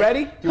 Who is You it?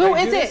 ready? You Who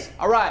ready to is do it? this?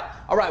 All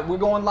right, we're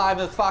going live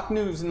at Fox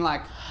News in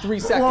like 3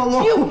 seconds.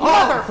 Whoa. You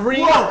Three,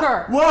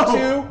 motherfucker.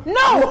 Whoa. 2,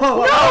 No.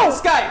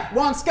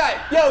 We're on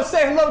Skype. Yo,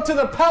 say hello to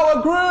the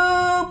power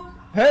group.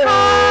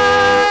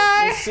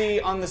 Hey! You see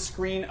on the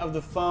screen of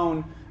the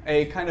phone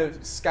a kind of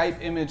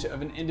Skype image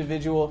of an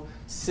individual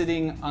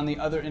sitting on the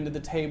other end of the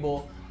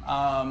table,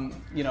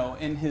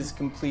 in his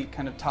complete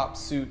kind of top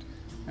suit.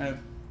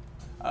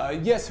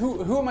 Yes,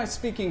 who am I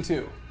speaking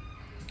to?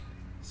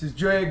 This is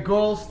Dre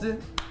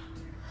Goldston.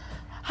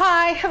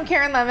 Hi, I'm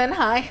Karen Lemon.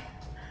 Hi.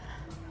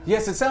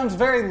 Yes, it sounds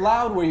very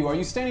loud where you are. Are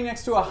you standing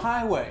next to a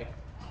highway?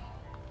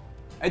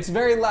 It's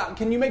very loud.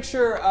 Can you make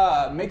sure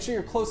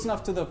you're close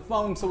enough to the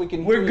phone so we can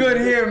hear We're you? good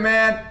here,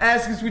 man.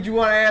 Ask us what you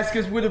want to ask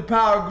us. We're the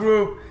Power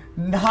Group,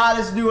 the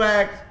hottest new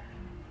act.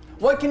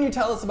 What can you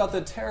tell us about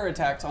the terror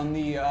attacks on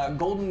the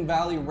Golden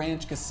Valley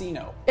Ranch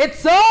Casino? It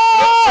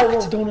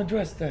sucked. Don't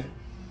address that.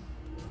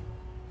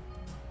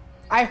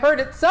 I heard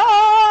it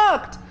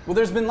sucked. Well,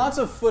 there's been lots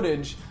of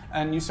footage,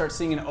 and you start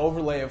seeing an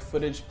overlay of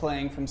footage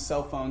playing from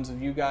cell phones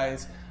of you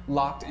guys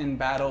locked in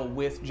battle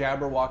with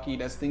Jabberwocky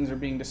as things are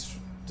being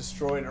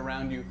destroyed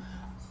around you.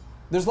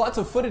 There's lots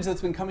of footage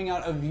that's been coming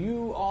out of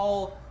you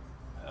all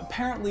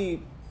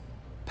apparently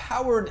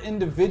powered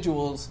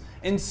individuals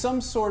in some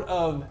sort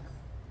of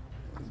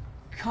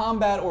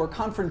combat or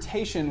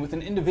confrontation with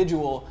an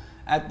individual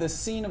at the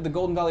scene of the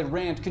Golden Valley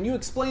Ranch. Can you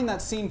explain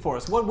that scene for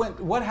us?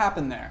 What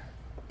happened there?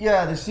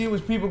 Yeah, the scene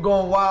was people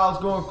going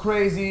wild, going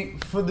crazy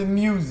for the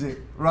music,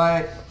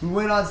 right? We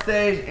went on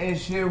stage and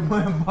shit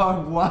went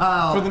buck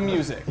wild. For the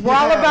music. We're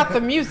all about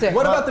the music.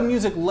 What about the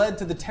music led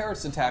to the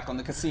terrorist attack on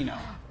the casino?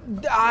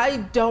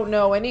 I don't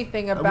know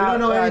anything about. We don't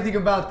know anything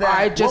about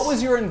that. What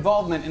was your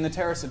involvement in the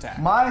terrorist attack?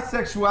 My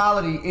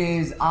sexuality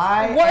is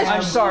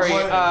I'm sorry.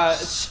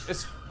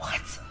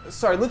 What?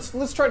 Sorry.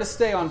 Let's try to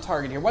stay on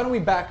target here. Why don't we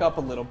back up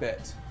a little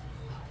bit?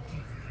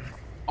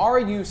 Are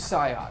you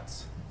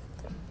psyots?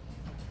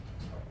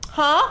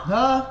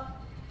 Huh?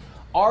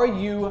 Are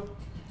you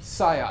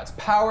psyots?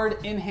 Powered,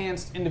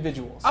 enhanced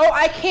individuals? Oh,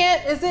 I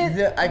can't. Is it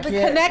Yeah, I the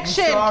can't.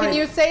 connection? I'm sorry. Can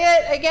you say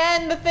it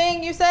again? The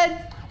thing you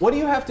said? What do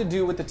you have to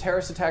do with the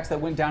terrorist attacks that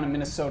went down in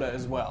Minnesota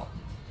as well?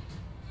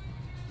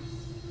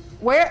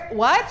 Where?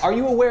 What? Are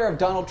you aware of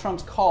Donald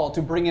Trump's call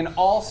to bring in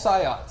all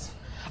psyots?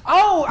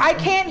 Oh, I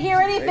can't hear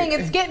anything.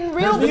 It's getting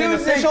real.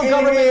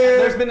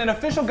 There's been an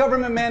official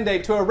government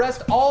mandate to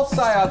arrest all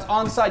psyots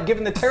on site,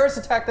 given the terrorist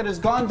attack that has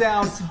gone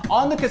down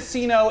on the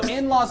casino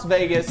in Las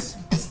Vegas.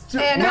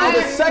 And Now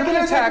the second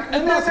attack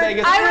in Las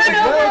Vegas. I run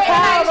over The and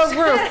power of a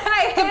group.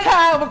 The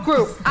power of a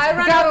group. I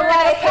run Got a over lot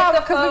and I of power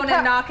hit the 'cause we phone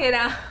and knock it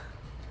out.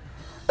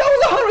 That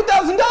was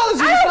 $100,000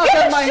 you I just don't knocked out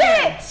give of my a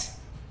hand. shit.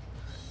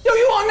 Yo,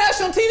 you on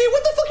national TV?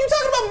 What the fuck you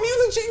talking about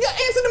music? You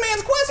answer the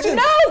man's question.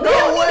 No,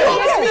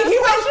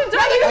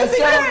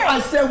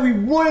 I said we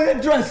wouldn't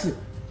address it.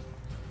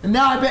 And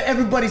now I bet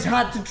everybody's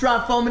hot to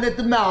try foaming at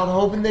the mouth,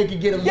 hoping they could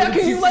get a little Yeah,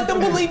 because you piece let of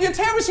them it. believe you're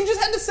terrorists. You just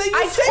had to say you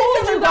I saved told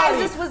you guys everybody.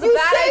 this was a You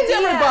bad saved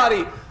idea.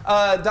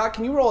 everybody. Doc,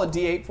 can you roll a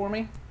D8 for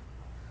me?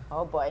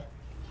 Oh boy.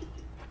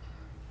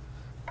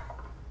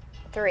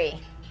 3.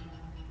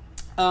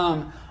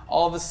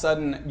 All of a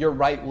sudden, your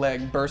right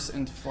leg bursts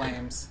into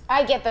flames.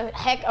 I get the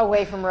heck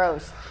away from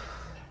Rose.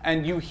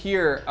 And you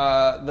hear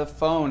the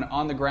phone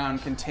on the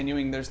ground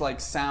continuing. There's like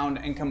sound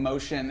and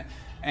commotion.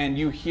 And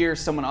you hear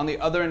someone on the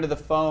other end of the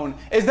phone.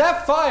 Is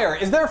that fire?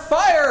 Is there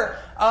fire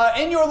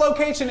in your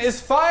location? Is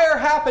fire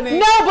happening?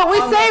 No, but we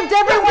saved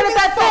everyone at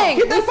that thing.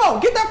 Get that phone.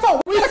 Get that phone.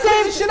 We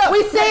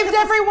saved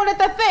everyone at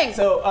the thing.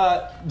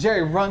 So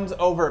Jerry runs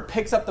over,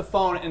 picks up the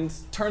phone, and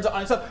turns it on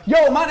himself.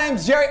 Yo, my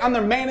name's Jerry. I'm the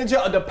manager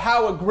of the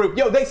Power Group.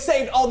 Yo, they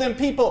saved all them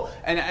people.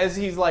 And as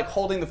he's like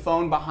holding the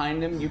phone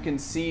behind him, you can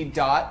see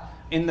Dot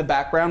in the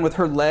background with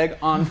her leg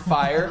on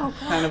fire,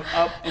 kind of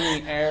up in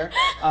the air.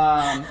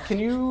 Can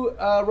you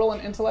roll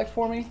an intellect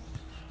for me?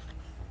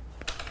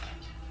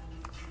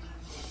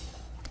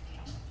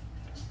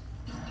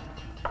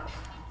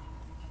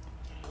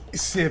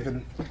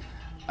 Seven.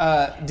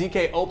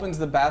 DK opens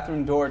the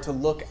bathroom door to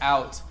look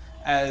out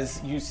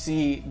as you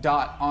see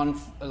Dot on,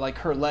 like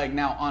her leg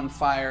now on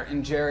fire,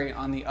 and Jerry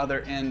on the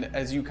other end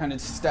as you kind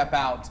of step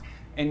out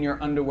in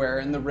your underwear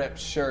and the ripped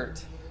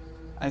shirt.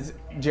 As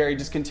Jerry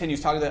just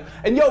continues talking to them.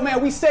 And yo,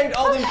 man, we saved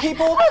all them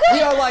people.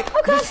 We are like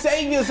the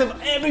saviors of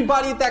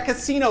everybody at that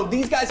casino.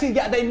 These guys here,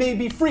 yeah, they may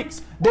be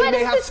freaks. They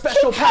may have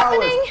special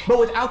powers. But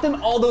without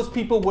them, all those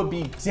people would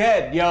be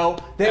dead, yo.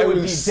 They would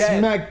be dead.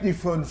 Smack the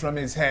phone from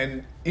his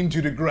hand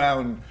into the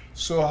ground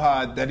so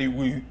hard that it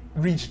will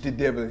reach the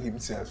devil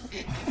himself.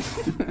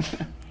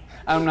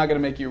 I'm not going to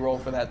make you roll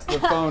for that. So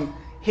the phone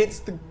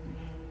hits the...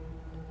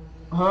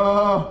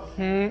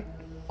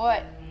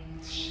 What?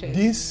 Shit.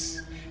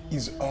 This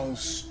is all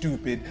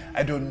stupid.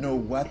 I don't know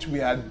what we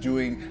are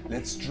doing.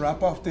 Let's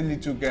drop off the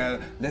little girl.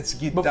 Let's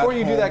get that Before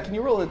you do home. that, can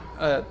you roll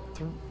Oh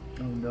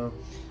no.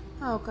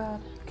 Oh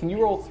God. Can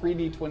you roll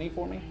 3d20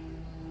 for me?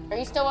 Are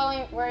you still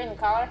wearing the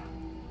collar?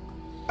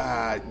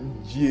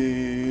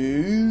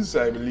 Yes,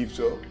 I believe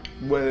so.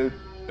 Well,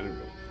 I don't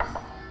know.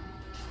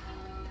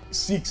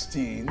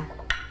 16,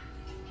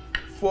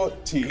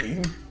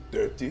 14,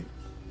 30,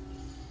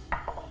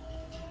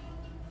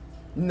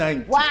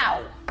 19.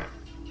 Wow.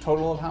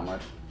 Total of how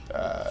much?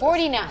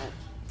 49.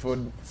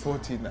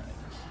 49.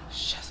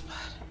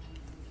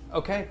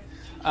 Okay.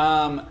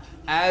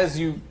 As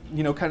you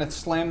kind of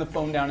slam the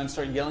phone down and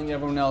start yelling at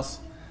everyone else,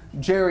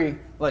 Jerry,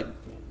 like,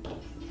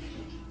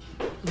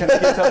 kind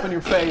of gets up in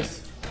your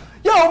face.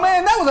 Yo,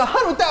 man, that was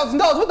 $100,000.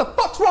 What the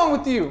fuck's wrong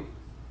with you?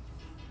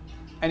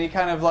 And he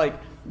kind of like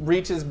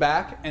reaches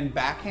back and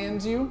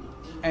backhands you,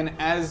 and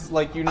as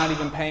like you're not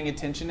even paying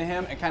attention to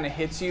him, it kind of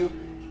hits you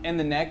in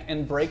the neck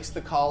and breaks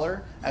the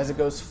collar as it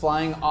goes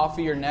flying off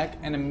of your neck,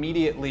 and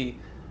immediately,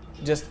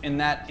 just in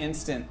that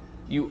instant,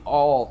 you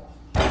all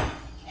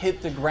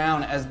hit the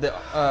ground as the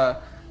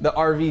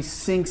RV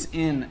sinks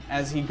in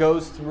as he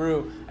goes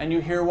through, and you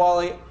hear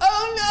Wally,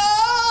 "Oh no!"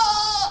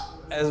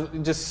 as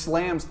it just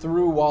slams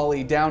through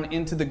Wally down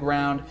into the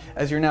ground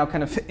as you're now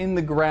kind of in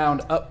the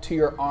ground up to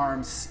your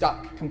arms,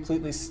 stuck,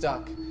 completely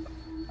stuck,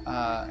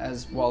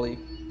 as Wally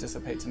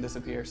dissipates and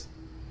disappears.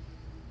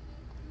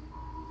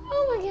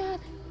 Oh my God.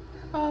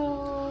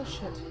 Oh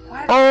shit.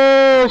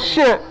 Oh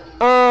shit.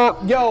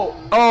 Yo.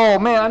 Oh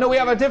man, I know we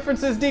have our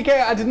differences, DK.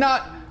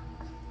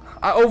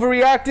 I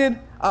overreacted.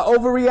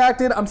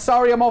 I'm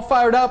sorry, I'm all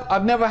fired up.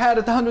 I've never had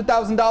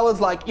 $100,000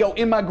 like,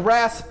 in my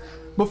grasp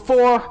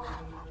before.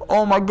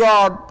 Oh my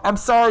God. I'm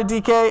sorry,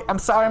 DK. I'm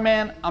sorry,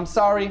 man. I'm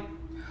sorry.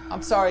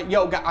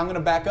 Yo, I'm gonna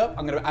back up.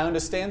 I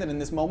understand that in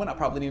this moment I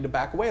probably need to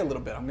back away a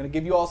little bit. I'm gonna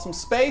give you all some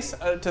space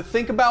to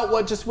think about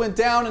what just went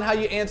down and how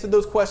you answered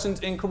those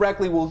questions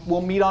incorrectly.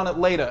 We'll meet on it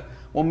later.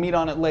 I don't It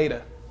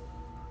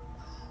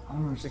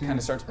understand. kind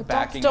of starts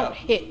backing Don't up.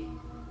 hit.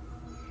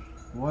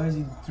 Why is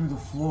he through the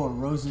floor?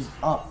 Rose is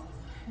up.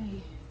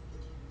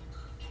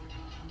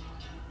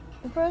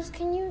 Rose,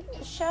 can you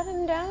shut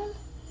him down?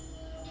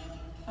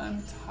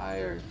 I'm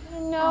tired.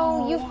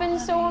 No, you've been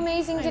so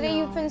amazing today.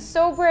 You've been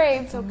so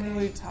brave. I'm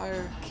really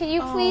tired. Can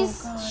you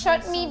please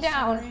shut me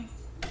down?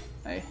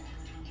 Hey,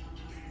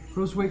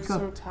 Rose, wake I'm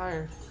up. so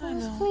tired.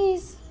 Rose,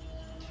 please.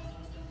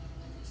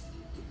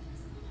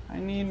 I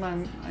need my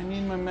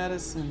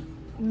medicine.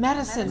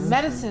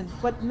 Medicine.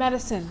 What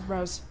medicine,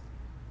 Rose?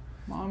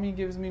 Mommy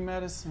gives me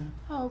medicine.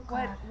 Oh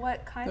God.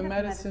 What kind The of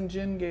medicine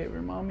Jen gave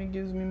her. Mommy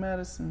gives me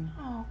medicine.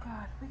 Oh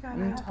God. We got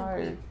I'm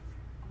tired.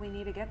 We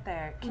need to get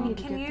there. We need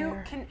to get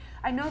there.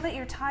 I know that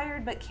you're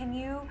tired, but can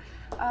you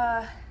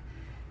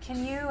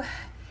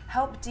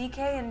help DK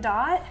and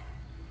Dot?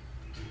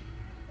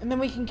 And then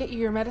we can get you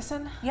your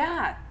medicine.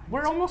 Yeah,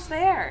 we're almost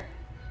there.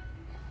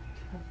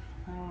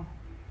 Oh.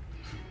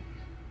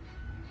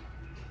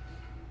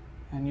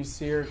 And you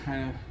see her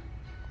kind of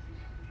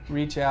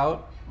reach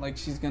out, like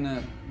she's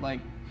gonna like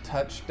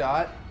touch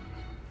Dot,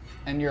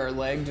 and your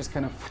leg just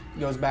kind of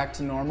goes back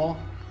to normal.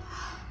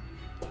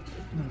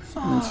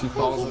 And she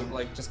falls,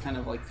 like just kind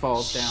of like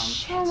falls down.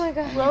 Oh my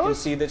God. And you can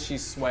see that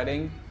she's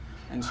sweating,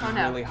 and she's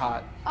really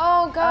hot.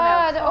 Oh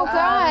God. Oh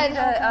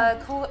God.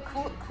 Cool.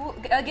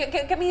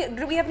 Get me.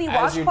 Do we have any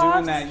washcloths? As you're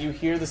doing that, you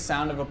hear the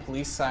sound of a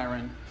police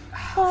siren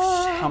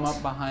come up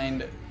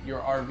behind your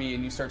RV,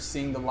 and you start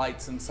seeing the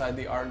lights inside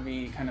the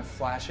RV kind of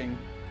flashing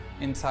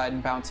inside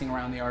and bouncing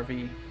around the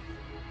RV.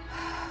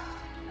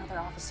 Another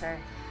officer.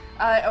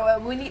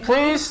 We need.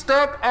 Please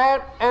step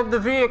out of the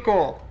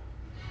vehicle.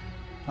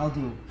 I'll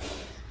do it.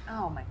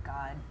 Oh my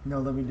God. No,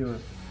 let me do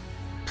it.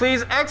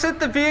 Please exit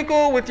the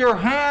vehicle with your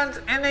hands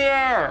in the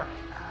air.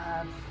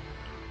 I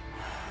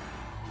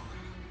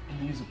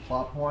use a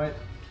plot point,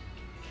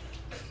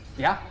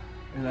 Yeah.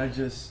 and I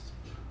just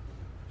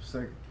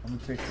like, I'm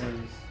gonna take care of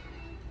this.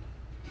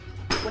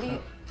 What do you?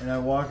 And I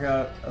walk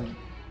out of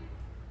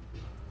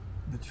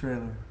the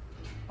trailer,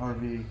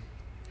 RV,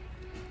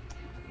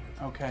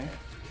 Okay.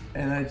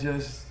 and I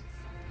just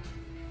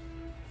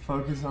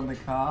focus on the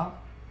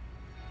cop,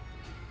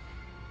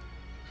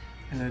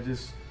 and I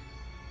just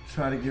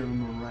try to give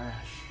him a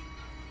rash.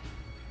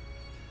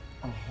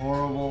 A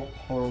horrible,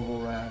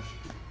 horrible rash.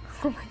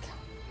 Oh my God.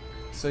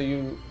 So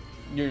you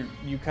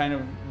you kind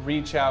of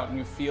reach out and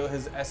you feel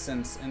his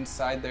essence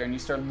inside there, and you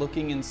start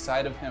looking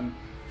inside of him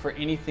for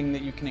anything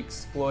that you can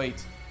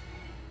exploit.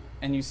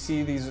 And you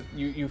see these,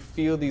 you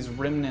feel these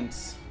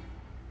remnants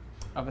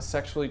of a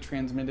sexually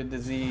transmitted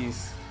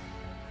disease,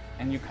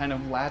 and you kind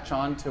of latch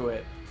onto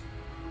it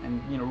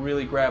and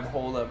really grab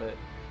hold of it,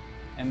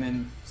 and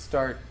then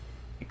start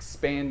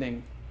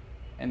expanding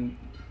and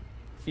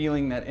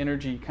feeling that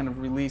energy kind of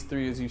release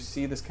through you as you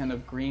see this kind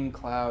of green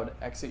cloud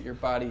exit your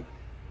body.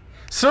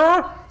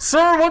 Sir,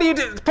 what do you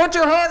do? Put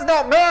your hands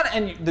down, man!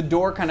 And the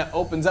door kind of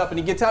opens up, and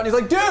he gets out, and he's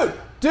like,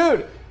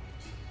 dude,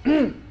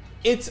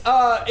 it's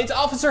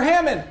Officer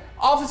Hammond.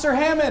 Officer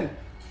Hammond.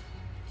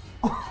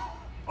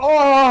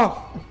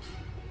 Oh,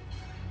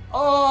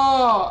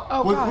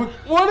 God.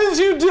 What did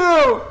you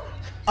do?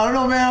 I don't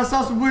know, man. I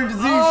saw some weird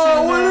disease shit.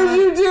 What did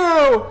you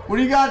do? What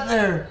do you got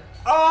there?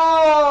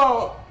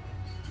 Why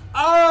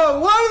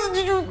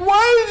did you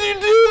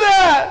do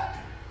that?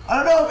 I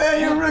don't know, man.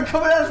 You're really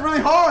coming at us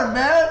really hard,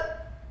 man.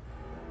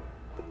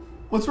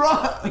 What's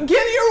wrong? Get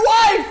your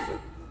wife!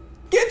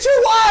 Get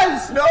your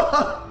wives! No.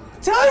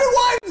 Tell your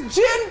wives,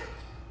 Jen!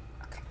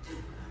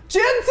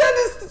 Jen said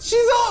this,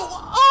 she's all,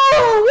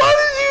 what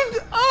did you do?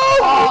 Oh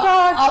my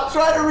God! I'm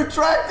trying to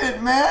retract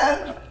it,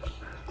 man.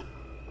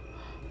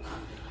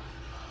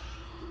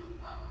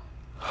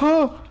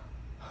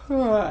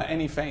 And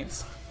he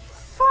faints.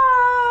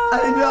 I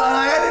didn't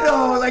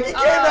know. Like, he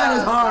came at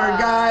us hard,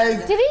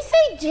 guys. Did he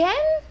say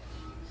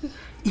Jen?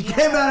 He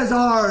came at us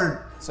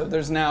hard. So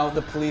there's now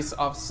the police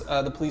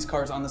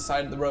cars on the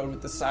side of the road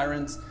with the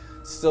sirens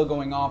still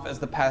going off as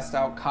the passed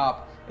out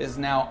cop is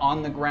now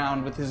on the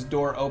ground with his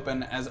door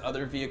open as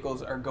other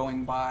vehicles are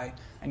going by,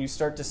 and you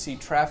start to see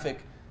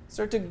traffic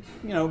start to,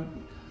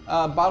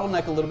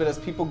 bottleneck a little bit as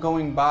people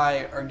going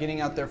by are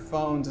getting out their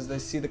phones as they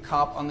see the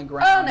cop on the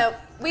ground. Oh no,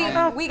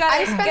 we got.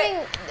 I'm spending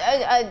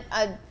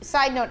a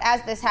side note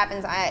as this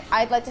happens.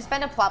 I'd like to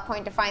spend a plot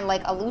point to find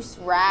like a loose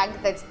rag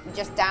that's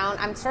just down.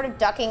 I'm sort of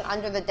ducking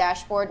under the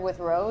dashboard with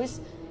Rose,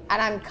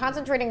 and I'm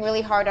concentrating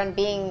really hard on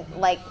being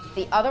like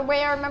the other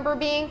way I remember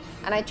being.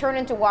 And I turn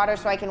into water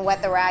so I can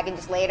wet the rag and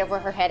just lay it over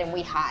her head, and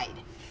we hide.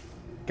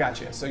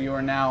 Gotcha. So you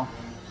are now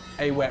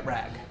a wet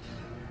rag.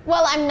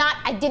 Well, I'm not.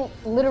 I didn't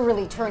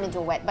literally turn into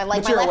a wet, but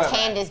like my left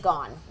hand is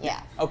gone.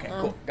 Yeah. Okay,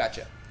 cool.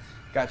 Gotcha.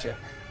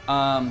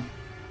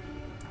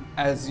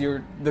 As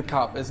the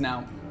cop is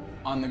now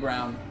on the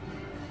ground.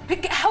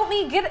 Help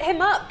me get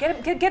him up. Get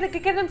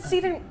him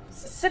sit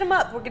him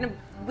up.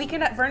 We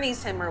can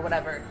Vernice him or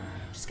whatever.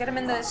 Just get him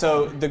in the.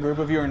 So the group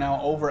of you are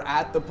now over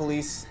at the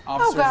police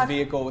officer's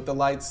vehicle with the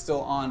lights still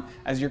on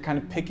as you're kind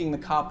of picking the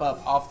cop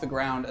up off the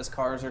ground as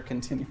cars are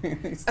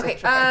continuing. Okay,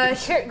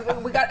 here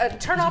we got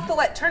turn off the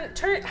light.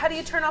 Turn. How do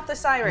you turn off the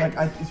siren?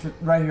 It's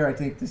right here. I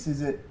think this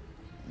is it.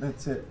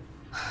 That's it.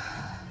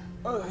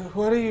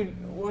 What are you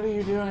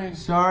doing?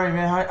 Sorry,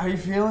 man. How you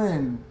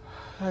feeling?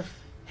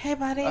 Hey,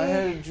 buddy. I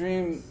had a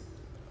dream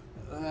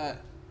that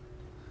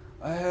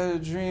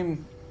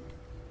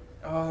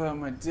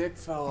my dick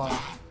fell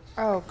off.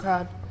 Oh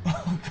God.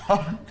 Oh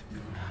God.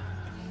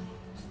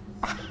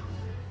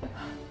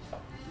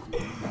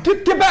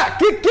 Get back!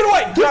 Get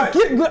away!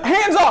 Get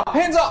hands off!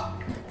 Hands off!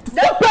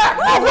 No. Fuck back!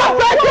 Fuck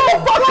back! Get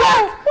the fuck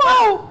back!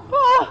 Whoa!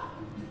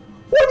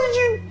 What did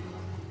you?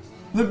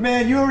 Look,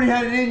 man, you already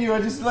had it in you.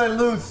 I just let it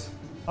loose.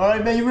 All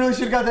right, man. You really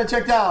should have got that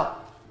checked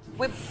out.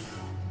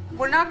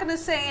 We're not gonna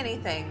say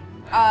anything.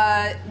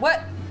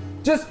 What?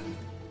 Just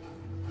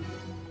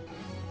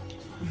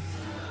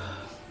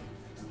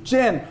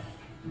Jen.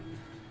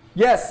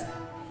 Yes.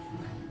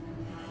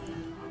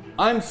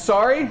 I'm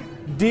sorry.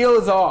 Deal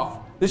is off.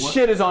 This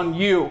shit is on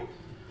you.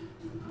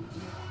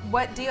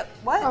 What deal?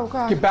 What? Oh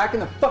God. Get back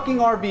in the fucking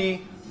RV.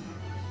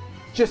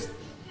 Just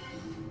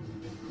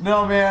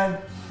No,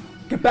 man.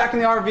 get back in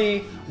the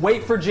RV.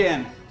 Wait for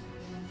Jen.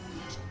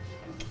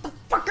 Get the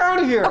fuck out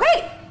of here.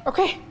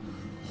 Okay.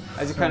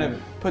 As he kind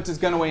of puts his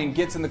gun away and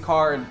gets in the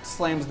car and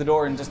slams the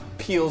door and just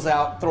peels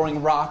out,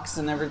 throwing rocks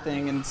and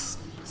everything, and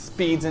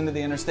speeds into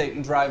the interstate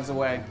and drives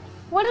away.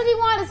 What did he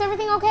want? Is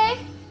everything okay?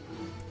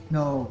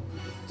 No.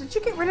 Did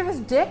you get rid of his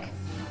dick?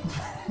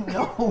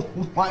 No.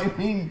 I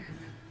mean,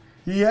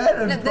 he had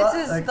a.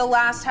 This is the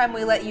last time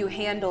we let you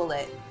handle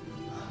it.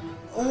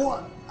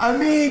 Oh, I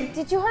mean,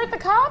 Did you hurt the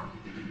cop?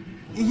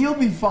 he'll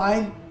be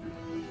fine.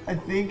 I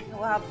think.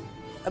 We'll have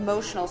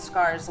emotional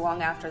scars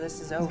long after this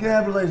is He's over. gonna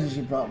have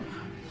relationship problems.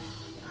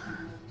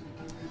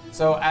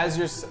 So as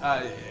you're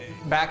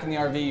back in the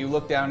RV, you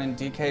look down and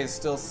DK is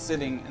still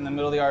sitting in the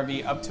middle of the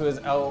RV, up to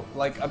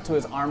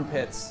his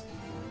armpits,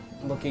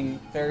 looking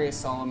very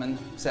solemn and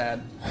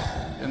sad,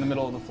 in the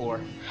middle of the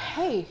floor.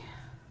 Hey.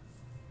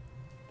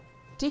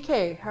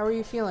 DK, how are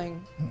you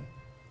feeling?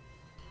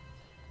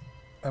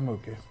 I'm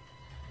okay.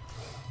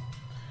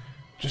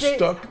 Just Jay-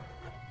 stuck.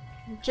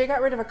 Jay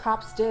got rid of a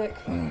cop's dick.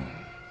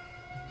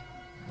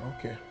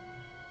 Okay.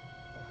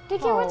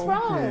 DK, what's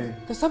wrong? Okay.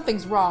 Because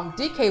something's wrong.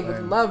 DK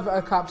would love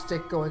a cop's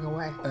dick going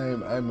away.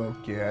 I'm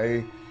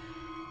okay.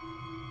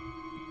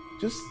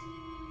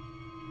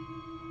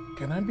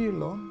 Can I be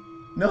alone?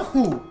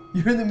 No,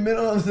 you're in the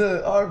middle of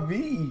the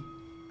RV.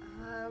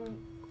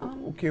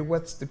 Okay,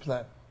 what's the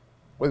plan?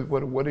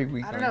 What are we going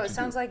to do? I don't know. It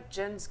sounds like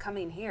Jen's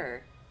coming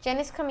here. Jen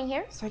is coming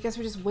here? So I guess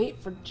we just wait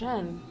for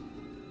Jen.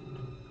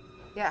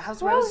 Yeah,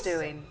 how's Rose. Rose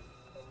doing?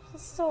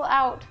 He's still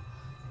out.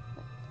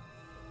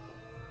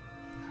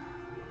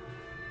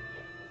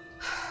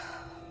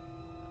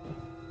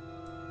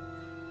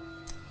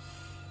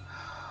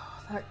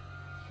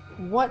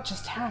 What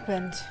just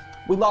happened?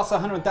 We lost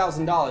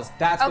 $100,000.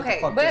 That's what the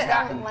Okay, fuck but just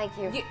I don't happened. like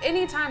you.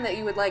 Anytime that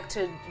you would like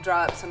to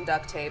draw up some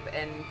duct tape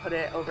and put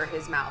it over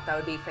his mouth, that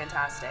would be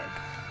fantastic.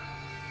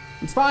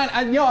 It's fine.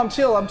 I'm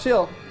chill. I'm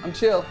chill.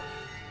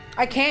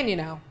 I can, you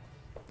know.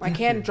 I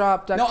can draw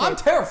up duct No, tape. I'm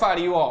terrified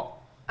of you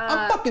all.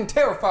 I'm fucking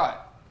terrified.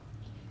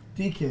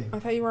 DK. I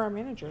thought you were our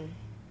manager.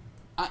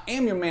 I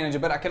am your manager,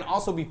 but I can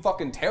also be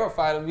fucking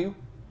terrified of you.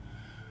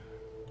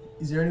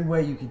 Is there any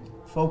way you could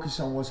focus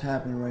on what's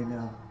happening right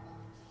now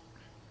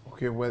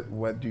Okay,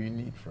 what do you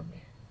need from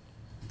me?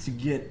 to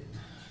get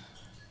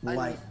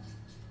light?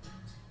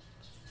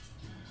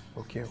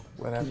 Okay,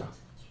 whatever.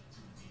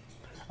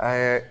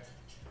 I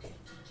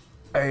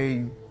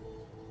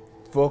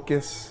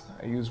focus,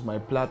 I use my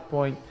plot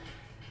point,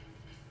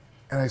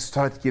 and I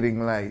start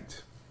getting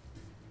light.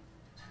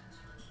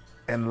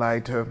 And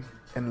lighter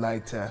and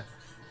lighter.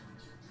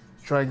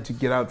 Trying to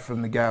get out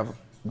from the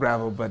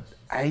gravel, but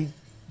I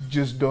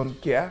just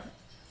don't care.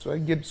 So I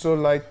get so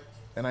light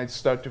and I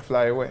start to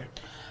fly away.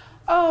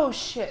 Oh,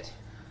 shit.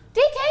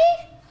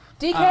 DK?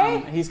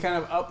 DK? He's kind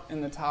of up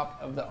in the top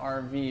of the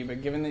RV,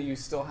 but given that you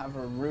still have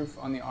a roof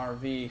on the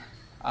RV,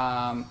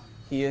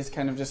 he is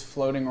kind of just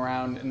floating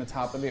around in the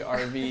top of the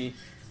RV,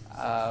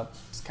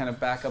 just kind of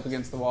back up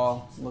against the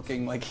wall,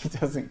 looking like he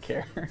doesn't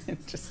care,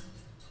 and just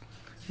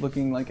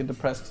looking like a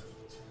depressed,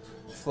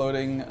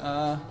 floating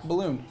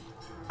balloon.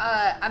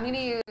 I'm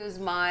gonna use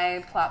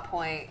my plot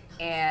point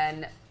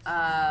and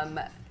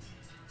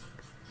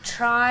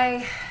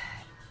try.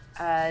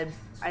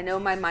 I know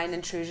my mind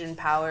intrusion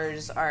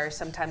powers are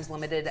sometimes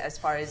limited as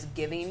far as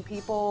giving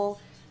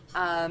people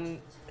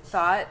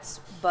thoughts,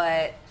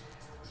 but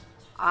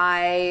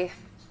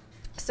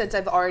since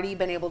I've already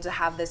been able to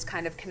have this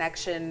kind of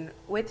connection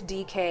with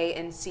DK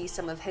and see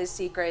some of his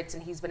secrets,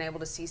 and he's been able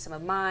to see some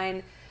of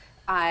mine,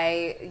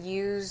 I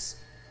use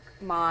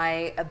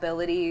my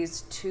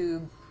abilities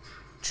to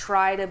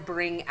try to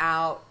bring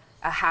out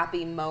a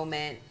happy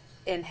moment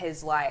in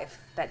his life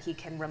that he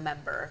can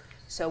remember.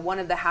 So one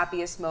of the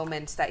happiest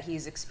moments that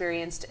he's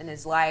experienced in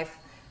his life,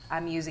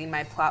 I'm using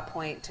my plot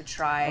point to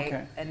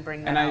try and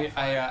bring that out.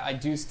 And I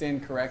do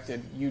stand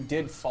corrected. You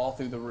did fall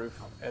through the roof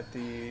at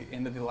the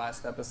end of the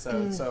last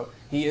episode, so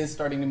he is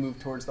starting to move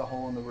towards the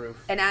hole in the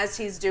roof. And as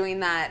he's doing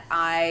that,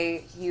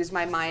 I use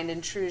my mind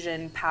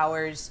intrusion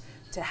powers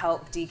to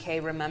help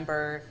DK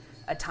remember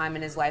a time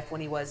in his life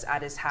when he was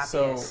at his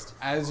happiest. So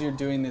as you're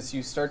doing this,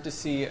 you start to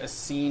see a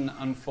scene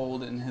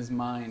unfold in his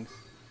mind.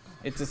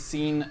 It's a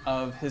scene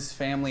of his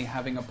family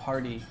having a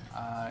party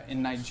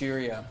in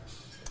Nigeria.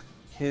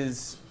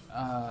 His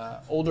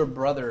older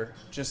brother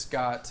just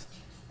got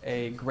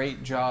a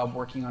great job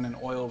working on an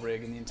oil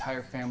rig, and the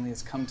entire family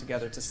has come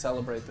together to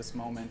celebrate this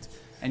moment.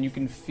 And you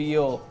can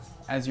feel,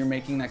 as you're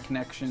making that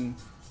connection,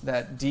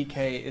 that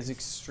DK is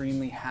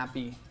extremely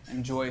happy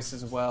and joyous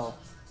as well.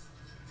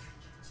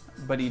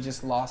 But he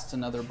just lost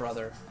another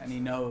brother, and he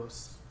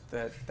knows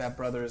that that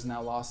brother is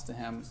now lost to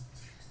him.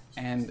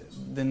 And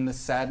then the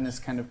sadness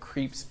kind of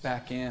creeps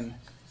back in,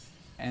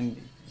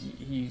 and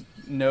he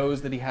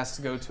knows that he has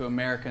to go to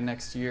America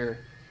next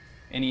year,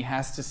 and he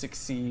has to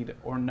succeed,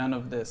 or none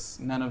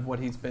of what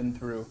he's been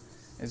through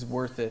is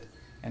worth it.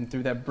 And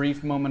through that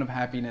brief moment of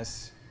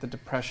happiness, the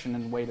depression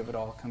and weight of it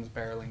all comes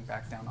barreling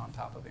back down on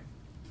top of him.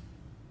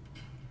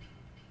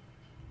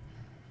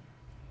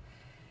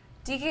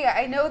 DK,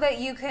 I know that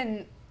you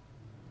can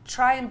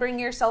try and bring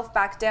yourself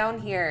back down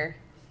here.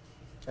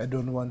 I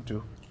don't want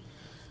to.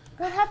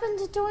 What happened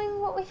to doing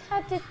what we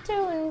had to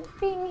do and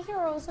being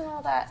heroes and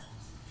all that?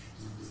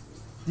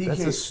 DK,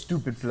 That's a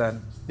stupid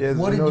plan. There's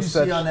what did no you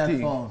such see on that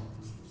thing. phone?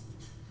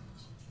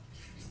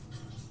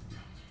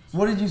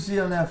 What did you see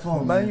on that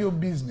phone? Mind your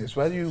business.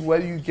 Why do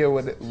you care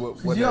what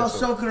Because you're all I saw?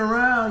 soaking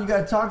around. You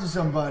got to talk to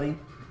somebody.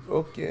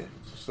 Okay,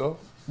 so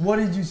What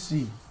did you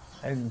see?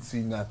 I didn't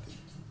see nothing.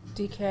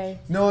 DK.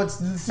 No, it's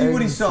see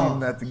what he saw.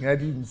 I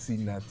didn't see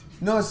nothing.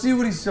 No, see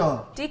what he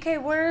saw.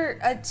 DK, we're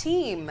a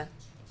team.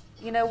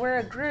 You know, we're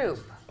a group.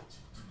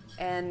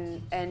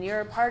 And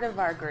you're a part of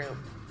our group.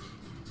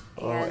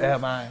 Or And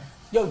am I?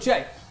 Yo,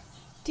 Jay.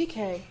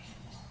 DK.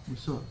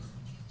 What's up?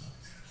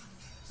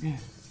 Yo,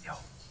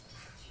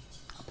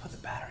 I'll put the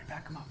battery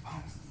back on my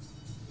phone.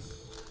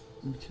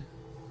 Let me check.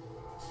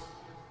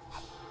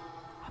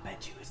 I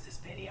bet you it's this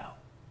video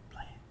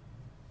playing.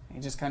 He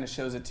just kind of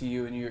shows it to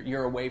you, and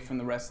you're away from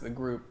the rest of the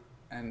group,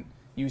 and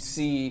you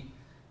see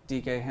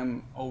DK,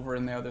 him over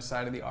in the other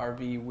side of the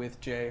RV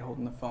with Jay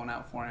holding the phone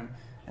out for him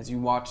as you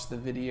watch the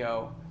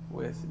video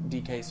with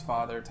DK's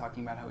father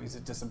talking about how he's a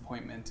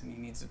disappointment and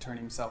he needs to turn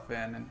himself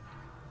in. And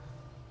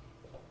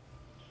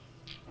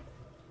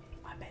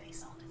I bet he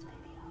saw this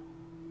video,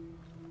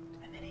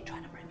 and then he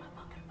tried to break my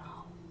fucking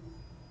phone.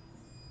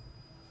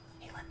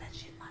 He let that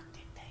shit not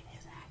dictate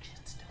his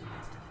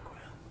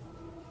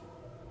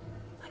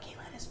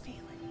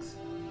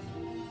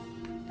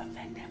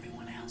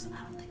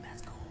don't think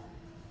that's cool.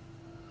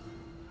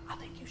 I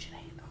think you should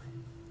handle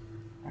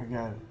it. I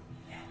got it.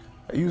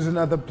 I use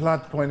another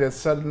plot point as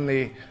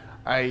suddenly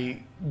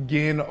I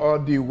gain all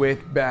the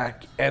weight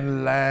back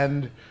and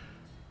land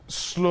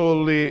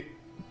slowly,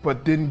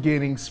 but then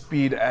gaining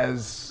speed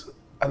as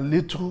a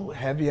little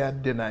heavier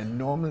than I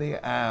normally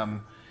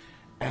am.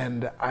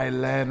 And I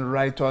land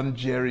right on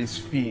Jerry's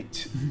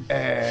feet.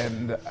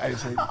 And I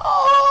say,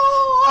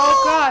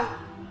 Oh God.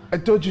 I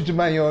told you to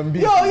mind your own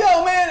business.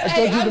 Yo, man. I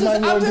Hey, told you to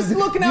mind your I'm own just business.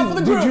 looking out for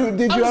the group. Did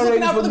you I'm just looking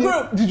already out for the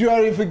forget? group. Did you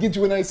already forget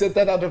when I said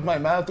that out of my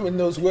mouth when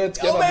those words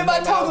came Yo, out man, of my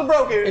my toes mouth? are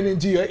broken. And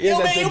into your ears, Yo,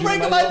 I man, told you're you to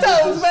breaking mind my your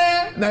toes, business.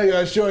 man. Now you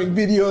are showing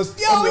videos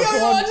Yo, on your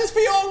phone. I just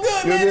feel all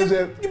good, man. Yo,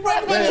 You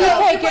breaking my man. toes.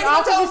 TK, You get breaking off my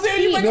of toes, his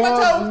dude. You feet. breaking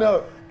my toes.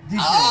 No.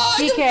 Oh,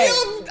 TK.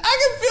 I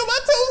can feel my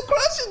toes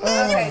crushing,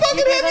 man. Okay, You fucking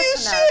TK, heavy that's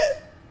as enough.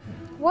 shit.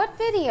 What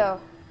video?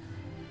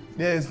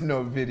 There's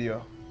no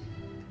video.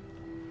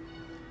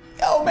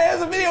 Yo, man,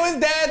 it's a video of his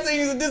dad saying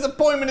he's a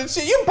disappointment and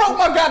shit. You broke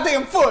my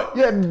goddamn foot.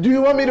 Yeah, do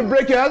you want me to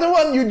break your other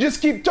one? You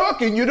just keep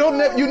talking. You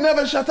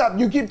never shut up.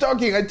 You keep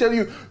talking. I tell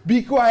you,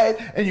 be quiet,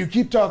 and you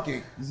keep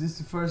talking. Is this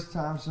the first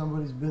time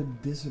somebody's been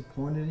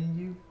disappointed in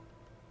you?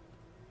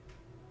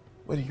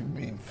 What do you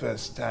mean,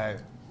 first time?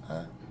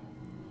 Huh?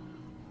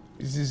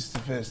 Is this the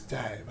first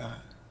time, huh?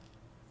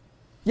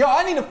 Yo,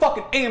 I need a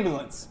fucking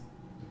ambulance.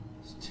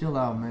 Just chill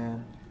out,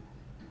 man.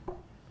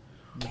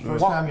 The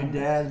first time your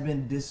dad's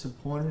been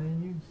disappointed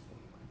in you?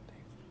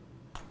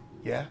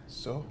 Yeah,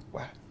 so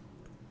what?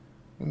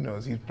 Who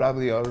knows? He's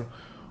probably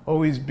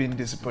always been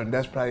disappointed.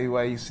 That's probably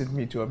why he sent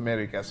me to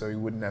America, so he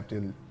wouldn't have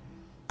to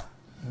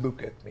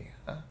look at me,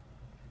 huh?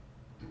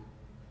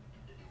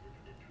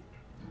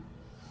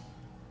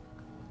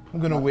 I'm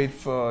gonna wait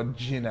for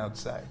Jin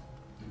outside.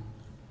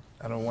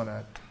 I don't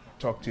wanna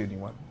talk to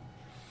anyone.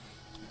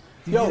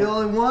 You the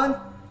only one?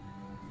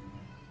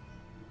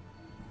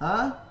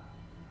 Huh?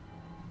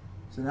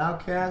 It's an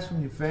outcast from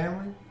your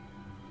family?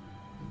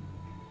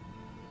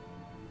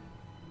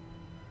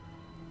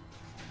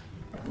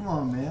 Come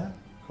on, man.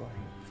 Go ahead.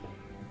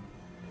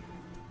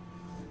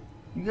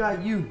 You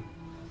got you.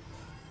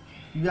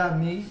 You got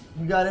me.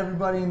 You got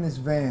everybody in this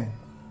van.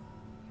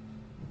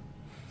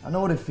 I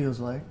know what it feels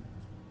like.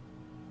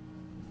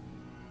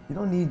 You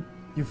don't need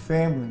your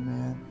family,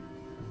 man.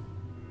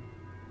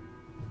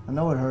 I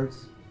know it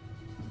hurts.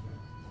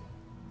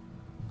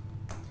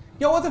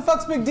 Yo, what the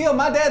fuck's big deal?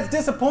 My dad's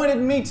disappointed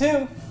in me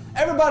too.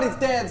 Everybody's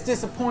dad's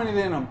disappointed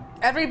in him.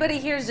 Everybody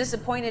here is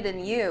disappointed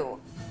in you.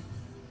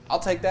 I'll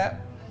take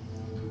that.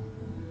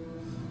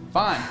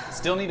 Fine.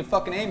 Still need a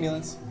fucking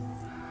ambulance.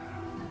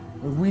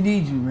 But we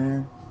need you,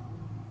 man.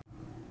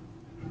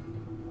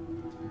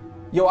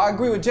 Yo, I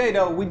agree with Jay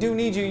though. We do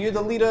need you. You're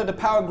the leader of the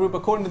power group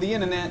according to the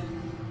internet.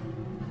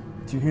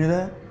 Did you hear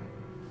that?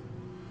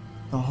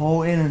 The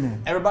whole internet.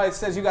 Everybody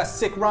says you got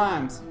sick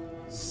rhymes,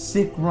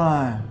 Sick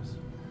rhymes.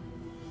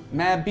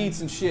 mad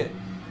beats and shit.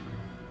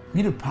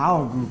 We the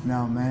power group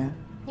now, man.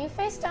 You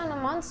faced down a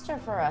monster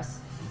for us.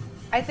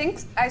 I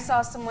think I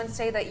saw someone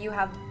say that you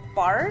have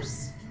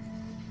bars.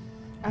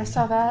 I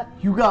saw that.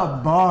 You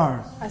got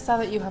bars. I saw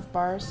that you have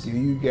bars.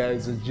 You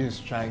guys are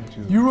just trying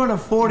to. You run a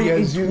 40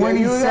 in 20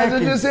 you guys are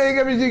seconds. just saying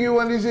everything you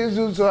want to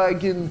say so I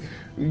can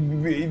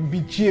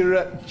be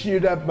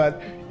cheered up,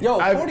 but Yo,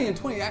 40 and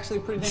 20 actually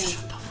pretty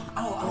damn.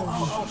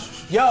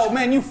 Oh. Yo,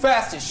 man, you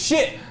fast as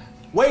shit.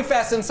 Way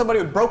faster than somebody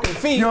with broken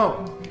feet.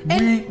 Yo,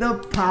 we the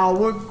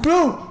power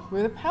group.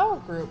 We're the power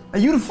group.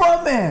 And you the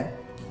front man.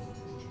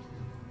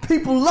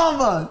 People love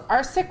us.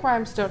 Our sick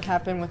rhymes don't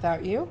happen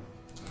without you.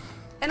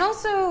 And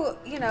also,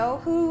 you know,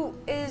 who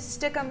is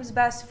Stickum's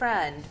best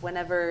friend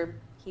whenever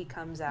he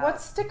comes out?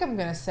 What's Stickum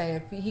gonna say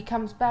if he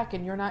comes back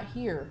and you're not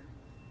here?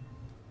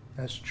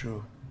 that's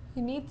true.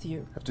 He needs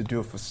you. Have to do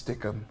it for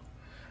Stickum.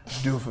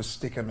 Do it for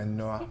Stickum and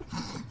Noah.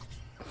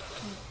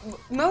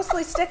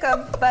 Mostly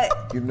Stickum, but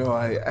You know,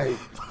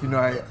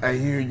 I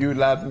hear you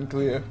loud and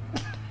clear.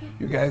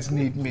 You guys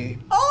need me.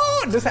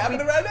 Oh, this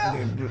happening right now?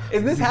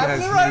 Is this You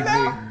guys happening right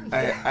need now?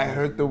 me. I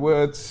heard the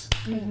words.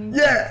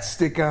 Yeah.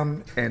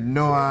 Stickum and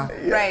Noah.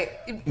 right.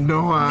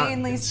 Noah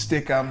Mainly and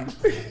Stickum.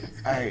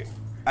 I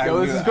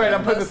Yo, this is great.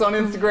 I'm putting this on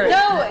Instagram.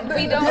 No,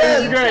 we don't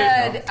Yes, need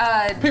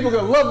great. to. People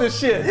gonna love this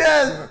shit.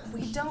 Yes.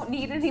 We don't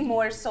need any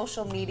more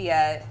social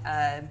media.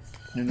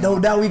 No,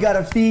 now we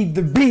gotta feed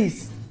the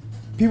beast.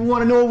 People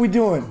want to know what we're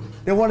doing.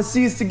 They want to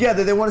see us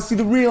together. They want to see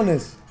the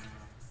realness.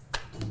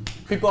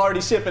 People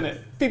already shipping it.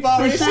 People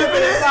already shipping shipping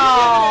it. it?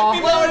 Aw.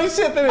 People already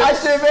shipping it. I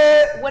ship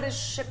it. What is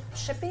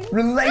shipping?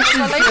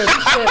 Relationship.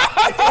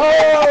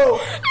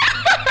 Oh.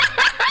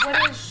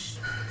 What is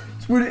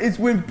It's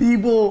when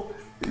people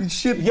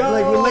ship Yo.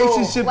 like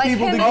relationship like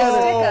people him together.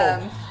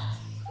 and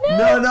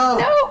Stickum? No.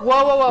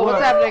 Whoa,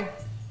 what's happening?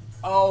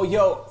 Oh,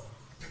 yo,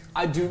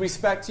 I do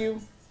respect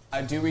you.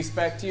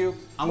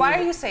 Why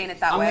are you saying it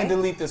that I'm way? gonna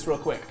delete this real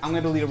quick.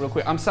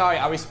 I'm sorry.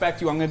 I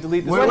respect you. I'm gonna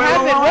delete this. Wait, real wait,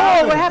 quick.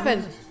 wait. What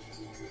happened?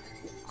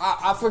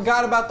 I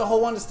forgot about the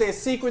whole one to stay a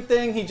secret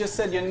thing. He just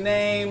said your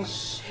name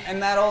and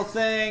that whole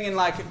thing and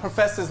like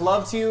professed his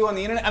love to you on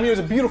the internet. I mean, it was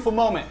a beautiful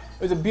moment.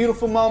 It was a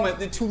beautiful moment.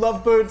 The two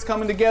lovebirds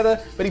coming together.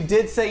 But he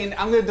did say, and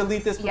I'm gonna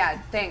delete this. Yeah,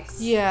 thanks.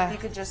 Yeah. You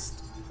could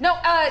just. No,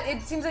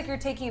 it seems like you're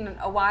taking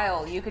a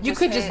while. You could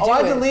just. Oh,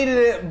 I deleted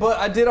it, but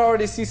I did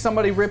already see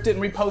somebody ripped it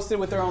and reposted it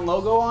with their own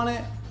logo on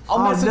it.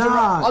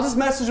 I'll just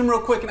message him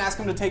real quick and ask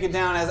him to take it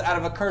down as out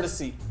of a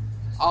courtesy.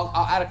 I'll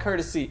add a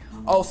courtesy.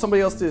 Oh,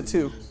 somebody else did it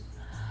too.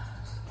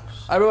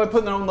 Everybody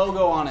putting their own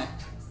logo on it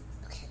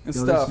and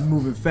stuff. This is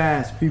moving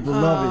fast. People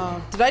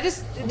love it.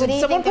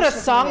 Did someone put a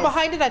song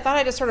behind it? I thought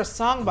I just heard a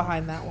song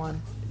behind that one.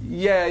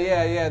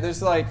 Yeah.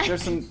 There's like a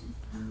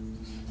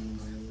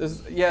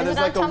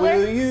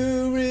will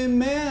you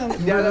remember?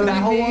 Yeah,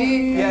 that whole one.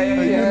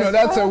 Yeah. You know,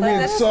 that's a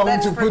weird song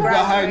to put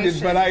behind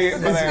it, but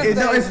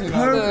it's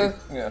perfect.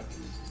 Yeah.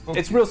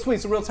 It's real sweet.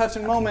 It's a real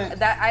touching moment.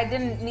 That I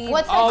didn't need.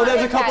 What's their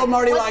there's a couple of them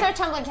already What's their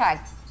Tumblr tag?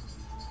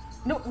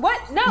 No, what?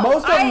 No.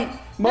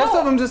 Most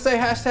of them just say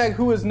hashtag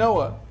who is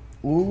Noah.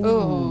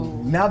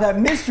 Ooh. Now that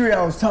mystery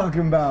I was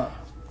talking about.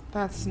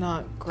 That's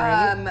not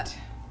great.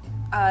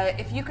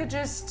 If you could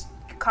just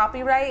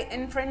copyright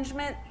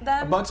infringement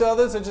them. A bunch of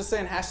others are just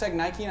saying hashtag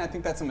Nike, and I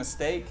think that's a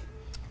mistake.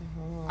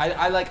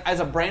 I like,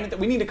 as a brand,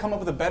 we need to come up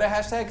with a better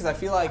hashtag because I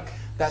feel like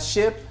that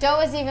ship. Doe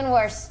is even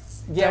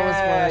worse.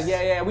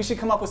 Yeah. We should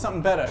come up with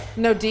something better.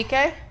 No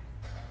DK?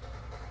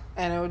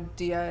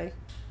 NODI.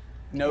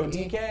 No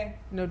DK?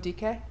 No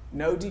DK?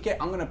 No DK.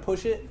 I'm gonna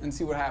push it and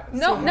see what happens.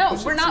 No,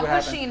 we're not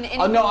pushing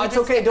anything. Oh no, it's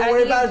okay. Don't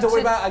worry about it. Don't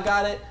worry about it.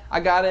 I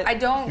got it. I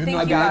don't think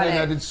you got it.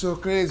 That it's so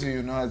crazy.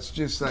 You know, it's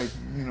just like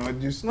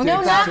it just. No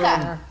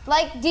Naka.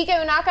 Like DK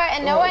Unaka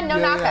and Noah, no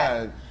Naka.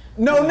 Yeah.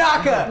 No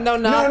Naka. No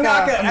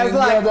Naka. As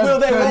like, will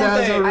they,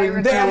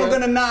 won't they? Damn, we're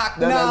gonna knock.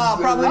 No,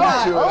 probably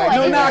not.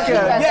 No Naka.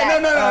 Yeah,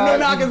 no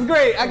Naka's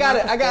great. I got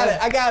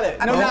it.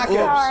 No Naka.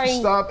 Sorry.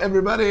 Stop,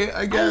 everybody.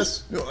 I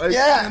guess. I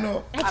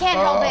can't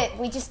help it.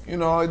 We just.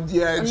 I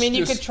mean,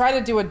 you could try to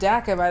do a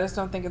DACA, but I just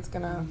don't think it's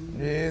gonna.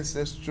 Yes,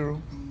 that's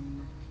true.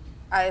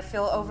 I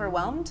feel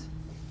overwhelmed.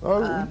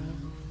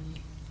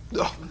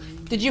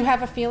 Did you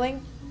have a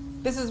feeling?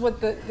 This is what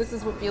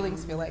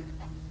feelings feel like.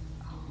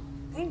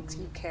 Thank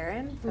you,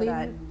 Karen, for lead,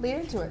 that. Lead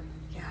into it.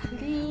 Yeah.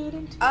 Lead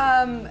into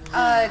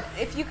it.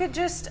 If you could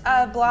just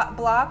block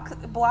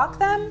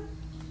them,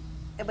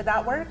 would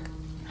that work?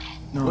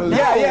 No.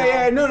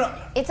 Yeah. No.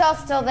 It's all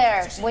still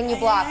there when you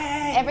block.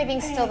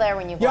 Everything's still there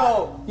when you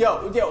block.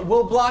 Yo.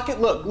 We'll block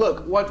it. Look.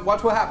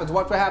 Watch what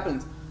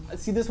happens.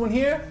 See this one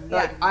here? Yeah.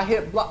 Like, I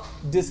hit block,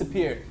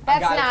 disappeared.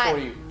 That's I got not. it for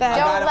you.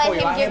 Don't let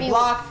him I give hit you.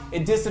 block.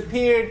 It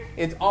disappeared.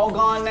 It's all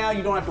gone now.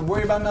 You don't have to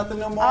worry about nothing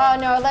no more. Oh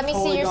no! Let me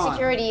Totally see your gone.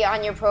 security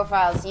on your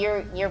profiles.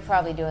 You're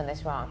probably doing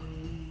this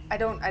wrong. I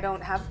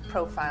don't have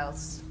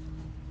profiles.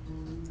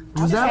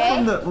 Was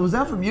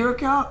that from your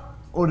account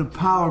or the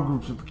Power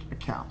Group's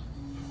account?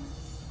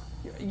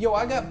 Yo,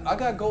 I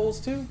got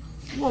goals too.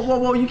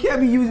 Whoa! You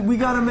can't be using. We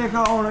gotta make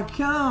our own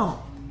account.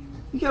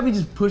 You can't be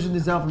just pushing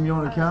this out from your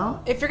own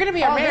account. If you're gonna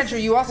be our manager,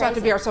 you also have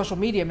to be our social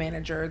media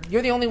manager.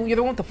 You're the one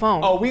with the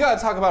phone. Oh, we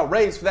gotta talk about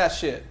raves for that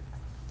shit.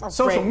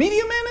 Social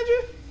media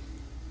manager?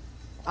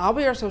 I'll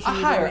be our social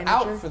media manager. I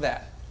hire out for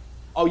that.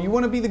 Oh, you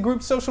want to be the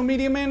group's social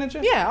media manager?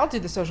 Yeah, I'll do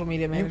the social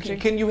media manager.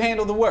 Can you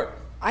handle the work?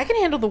 I can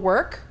handle the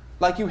work.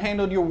 Like you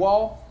handled your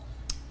wall?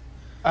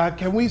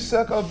 Can we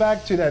circle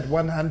back to that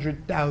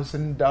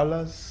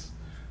 $100,000?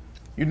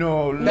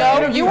 No,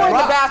 you were in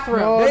the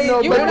bathroom.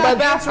 You were in the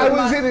bathroom.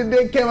 I was in it.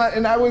 They came out,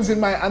 and I was in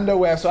my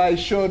underwear, so I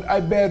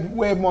bet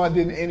way more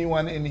than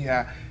anyone in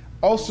here.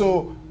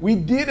 Also, we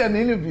did an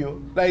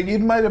interview. Like, it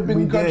might have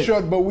been cut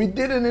short, but we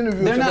did an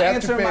interview. They're not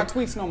answering my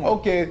tweets no more.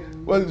 Okay,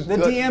 well, the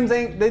DMs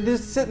ain't. They're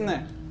just sitting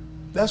there.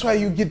 That's why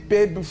you get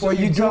paid before you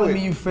do it. So you telling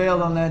me you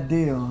failed on that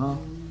deal, huh?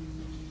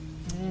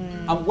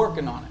 I'm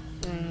working on it.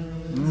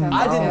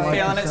 I didn't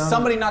fail on it.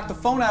 Somebody knocked the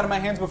phone out of my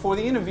hands before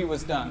the interview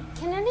was done.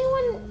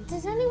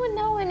 Does anyone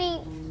know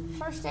any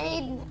first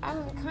aid?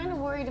 I'm kind of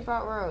worried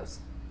about Rose.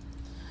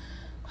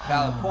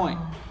 Valid point.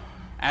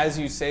 As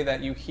you say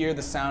that, you hear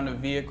the sound of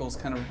vehicles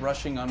kind of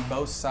rushing on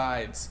both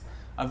sides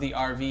of the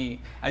RV.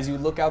 As you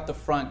look out the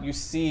front, you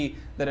see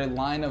that a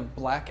line of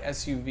black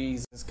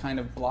SUVs has kind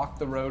of blocked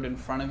the road in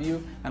front of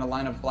you, and a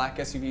line of black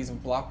SUVs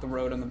have blocked the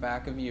road on the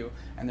back of you.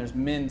 And there's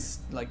men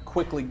like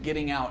quickly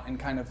getting out and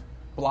kind of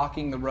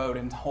blocking the road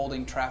and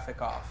holding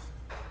traffic off.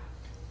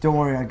 Don't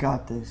worry, I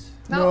got this.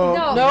 No.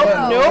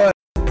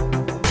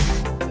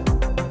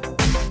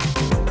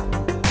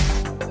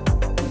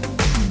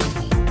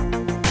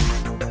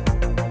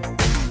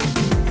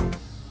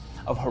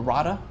 Of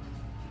Harada,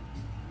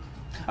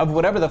 of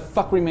whatever the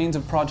fuck remains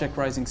of Project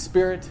Rising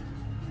Spirit,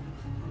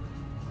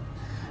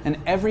 and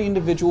every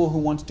individual who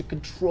wants to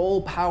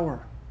control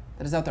power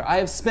that is out there. I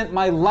have spent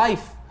my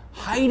life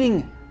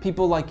hiding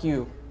people like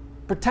you,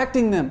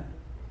 protecting them.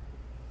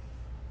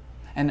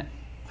 And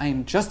I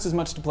am just as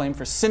much to blame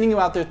for sending you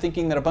out there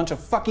thinking that a bunch of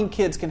fucking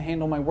kids can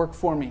handle my work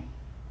for me.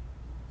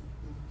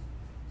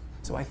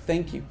 So I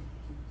thank you.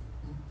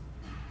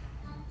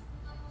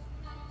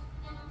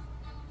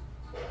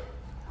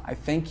 I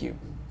thank you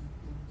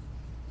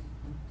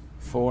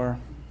for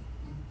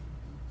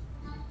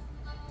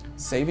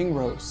saving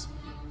Rose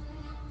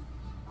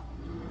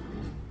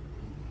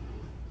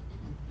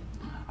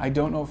I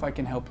don't know if I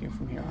can help you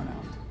from here on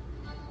out.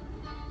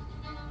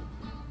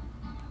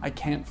 I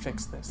can't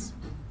fix this.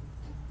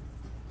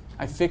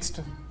 I fixed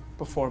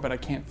before, but I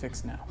can't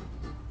fix now.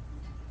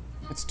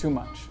 It's too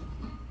much.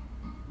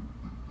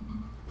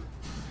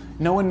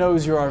 No one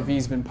knows your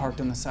RV's been parked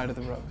on the side of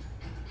the road.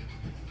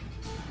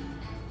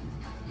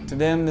 To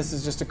them, this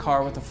is just a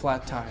car with a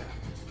flat tire.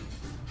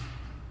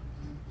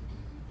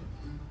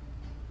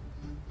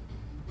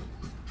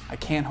 I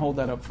can't hold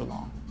that up for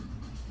long.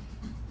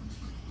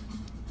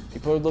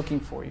 People are looking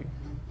for you.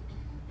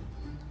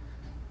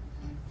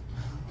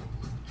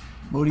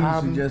 What do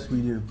you suggest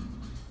we do?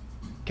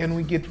 Can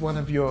we get one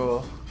of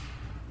your...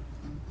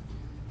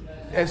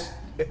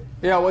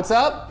 Yeah, what's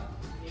up?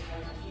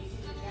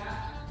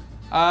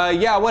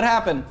 Yeah, what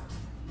happened?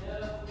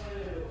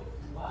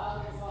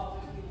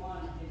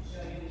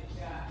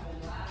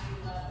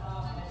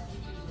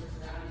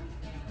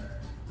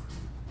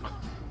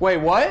 Wait,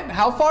 what?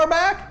 How far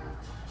back?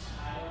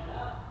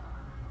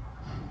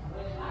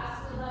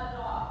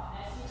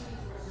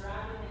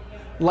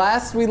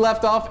 Last we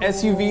left off,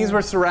 SUVs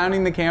were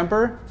surrounding the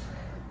camper?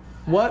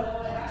 What?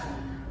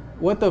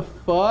 What the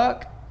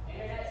fuck?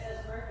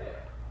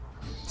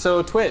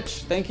 So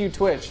Twitch, thank you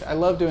Twitch. I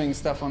love doing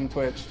stuff on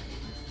Twitch.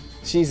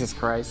 Jesus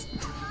Christ.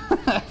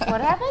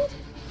 What happened?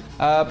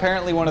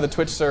 Apparently one of the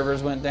Twitch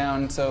servers went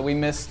down, so we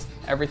missed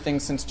everything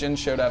since Jin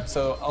showed up.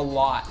 So a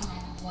lot.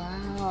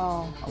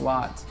 Wow. A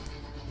lot.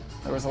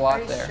 There was a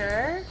lot there.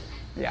 Sure?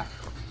 Yeah.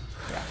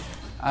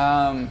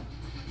 Yeah.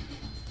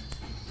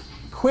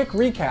 Quick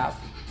recap,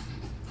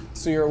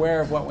 so you're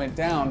aware of what went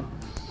down.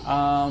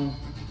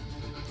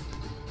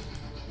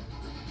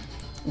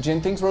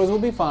 Jin thinks Rose will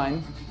be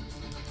fine.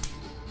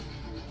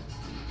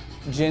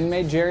 Jin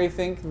made Jerry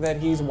think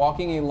that he's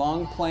walking a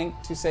long plank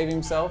to save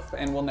himself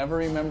and will never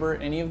remember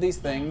any of these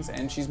things,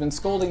 and she's been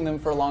scolding them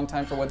for a long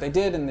time for what they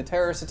did in the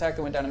terrorist attack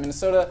that went down in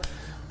Minnesota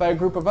by a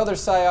group of other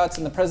psyots,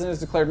 and the president has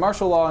declared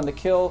martial law and to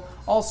kill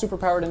all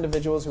superpowered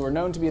individuals who are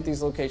known to be at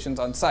these locations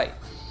on site.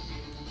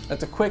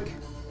 That's a quick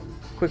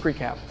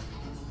recap.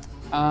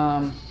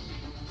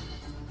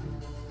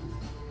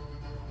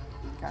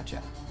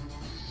 Gotcha.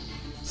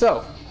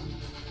 So,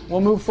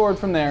 we'll move forward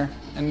from there,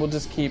 and we'll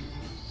keep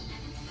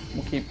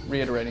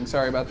reiterating.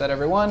 Sorry about that,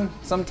 everyone.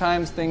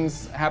 Sometimes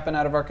things happen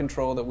out of our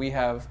control that we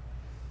have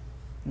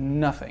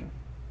nothing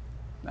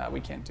that we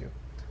can't do.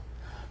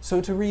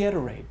 So to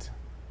reiterate,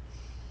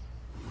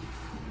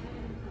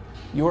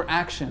 your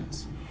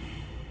actions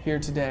here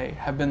today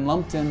have been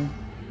lumped in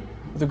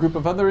with a group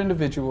of other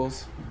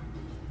individuals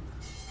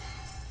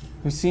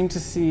who seem to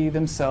see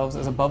themselves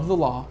as above the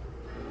law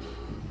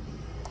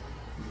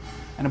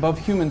and above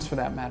humans for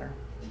that matter.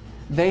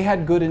 They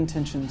had good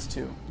intentions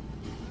too.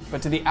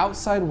 But to the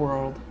outside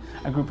world,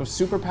 a group of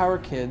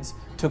superpower kids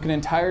took an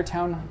entire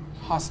town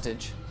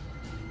hostage.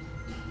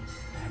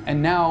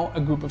 And now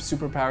a group of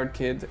superpowered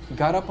kids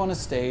got up on a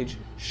stage,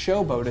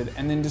 showboated,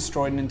 and then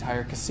destroyed an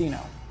entire casino.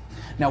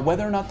 Now,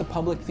 whether or not the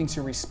public thinks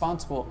you're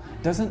responsible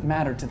doesn't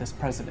matter to this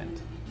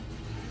president.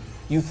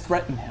 You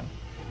threaten him.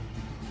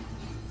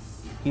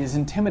 He is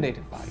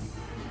intimidated by you.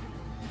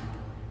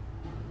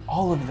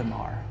 All of them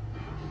are.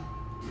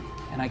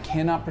 And I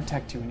cannot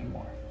protect you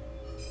anymore.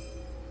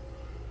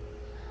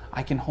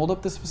 I can hold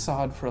up this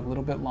facade for a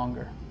little bit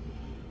longer.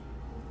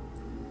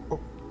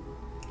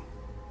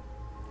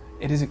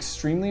 It is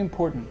extremely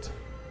important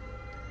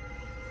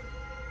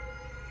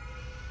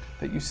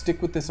that you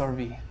stick with this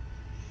RV.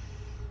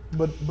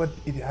 But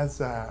it has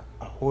a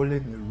hole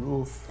in the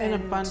roof. And a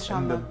bunch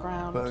on the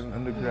ground.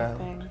 On the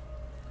ground.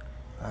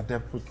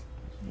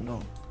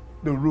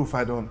 The roof,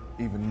 I don't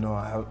even know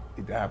how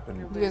it happened.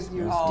 You guys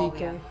used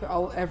Deacon.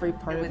 Every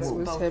part of it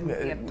was him.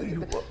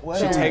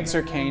 She takes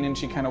her cane and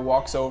she kind of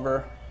walks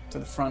over to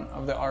the front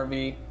of the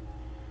RV.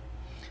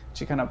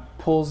 She kind of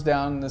pulls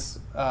down this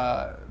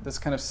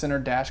kind of center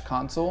dash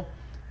console,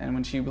 and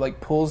when she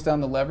pulls down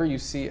the lever, you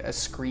see a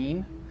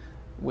screen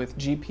with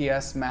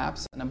GPS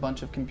maps and a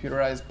bunch of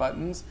computerized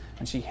buttons,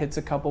 and she hits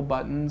a couple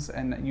buttons,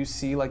 and you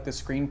see the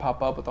screen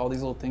pop up with all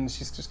these little things.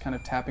 She's just kind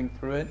of tapping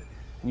through it,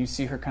 and you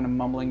see her kind of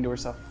mumbling to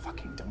herself,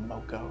 "Fucking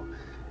Demoko,"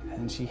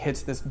 and she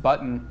hits this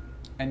button,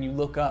 and you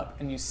look up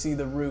and you see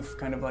the roof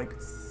kind of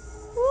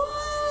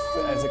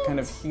as it kind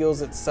of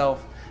heals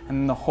itself, and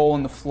then the hole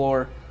in the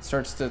floor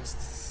starts to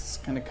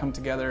kind of come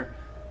together,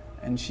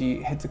 and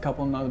she hits a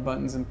couple of other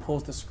buttons and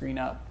pulls the screen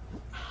up.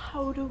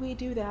 How do we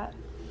do that?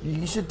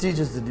 You should teach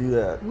us to do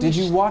that. Did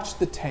you watch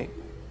the tape?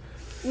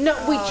 No,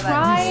 we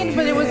tried,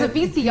 but it was a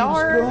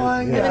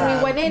VCR, and then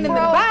we went in and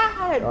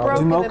then it broke.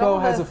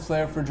 Demoko has a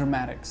flair for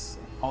dramatics.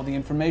 All the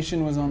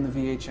information was on the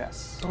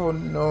VHS. Oh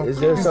no. Is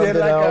there something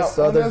else,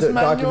 other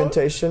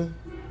documentation?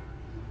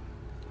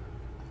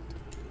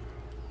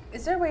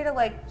 Is there a way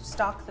to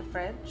stock the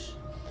fridge?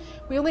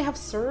 We only have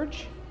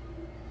Surge.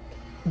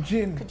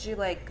 Jin, Could you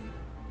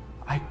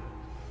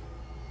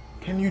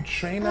can you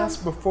train us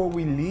before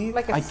we leave?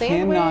 Like a I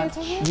sandwich?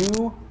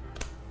 cannot.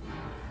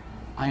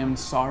 I am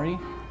sorry.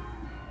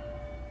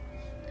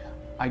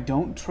 I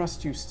don't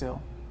trust you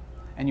still,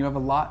 and you have a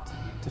lot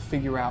to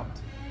figure out.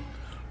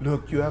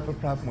 Look, you have a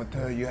problem with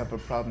her, you have a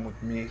problem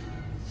with me.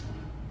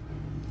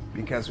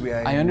 Because we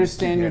are. I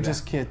understand you're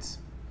just kids.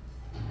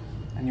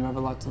 And you have a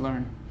lot to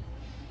learn.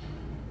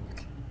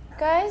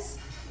 Guys,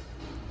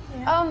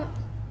 I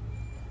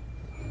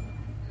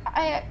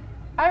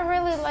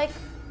really like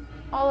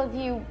all of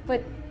you,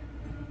 but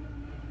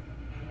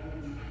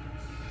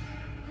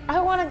I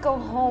want to go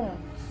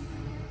home.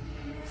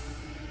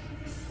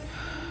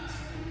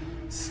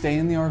 Stay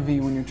in the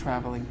RV when you're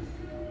traveling.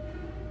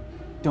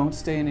 Don't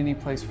stay in any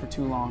place for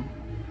too long.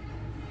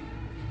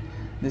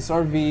 This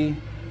RV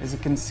is a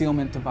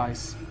concealment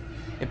device.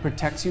 It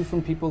protects you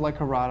from people like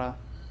Harada,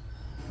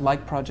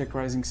 like Project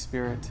Rising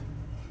Spirit,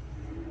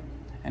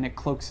 and it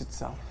cloaks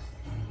itself.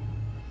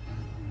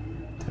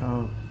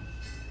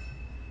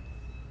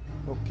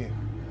 Okay.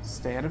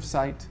 Stay out of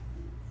sight.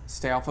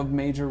 Stay off of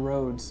major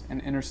roads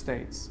and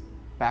interstates.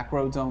 Back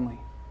roads only.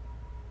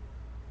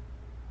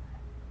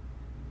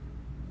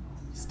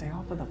 Stay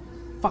off of the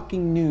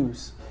fucking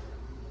news.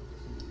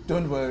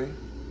 Don't worry.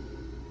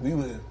 We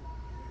will.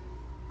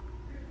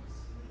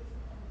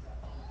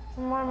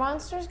 More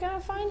monsters gonna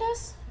find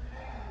us?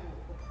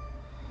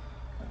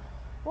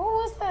 What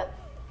was that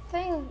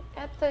thing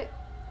at the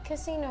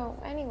casino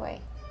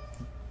anyway?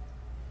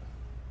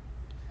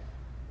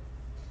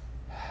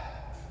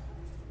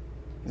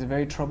 He's a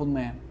very troubled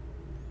man.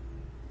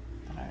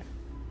 And I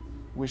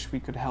wish we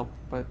could help,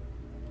 but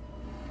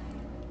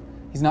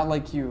he's not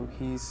like you.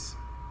 He's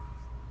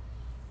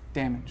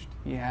damaged.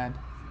 He had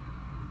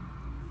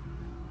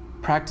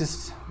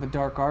practiced the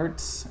dark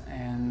arts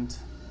and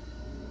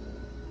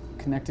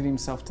connected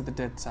himself to the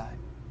dead side.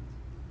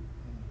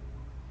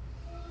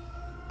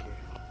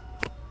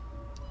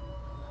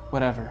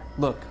 Whatever.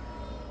 Look.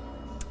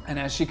 And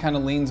as she kind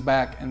of leans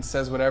back and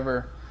says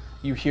whatever,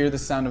 you hear the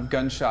sound of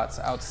gunshots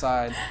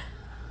outside.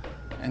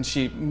 And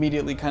she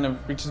immediately kind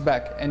of reaches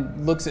back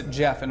and looks at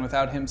Jeff, and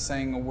without him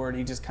saying a word,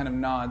 he just kind of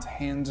nods,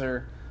 hands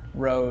her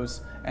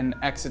Rose, and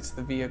exits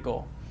the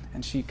vehicle.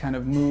 And she kind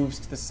of moves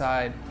to the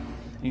side.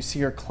 And you see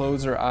her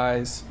close her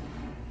eyes.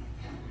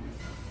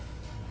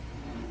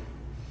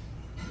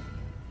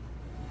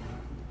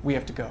 We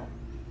have to go.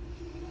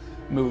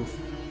 Move.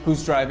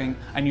 Who's driving?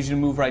 I need you to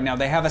move right now.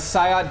 They have a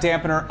Psyot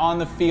dampener on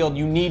the field.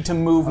 You need to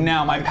move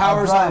now. My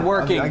powers aren't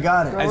working. I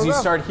got it. As you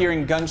start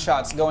hearing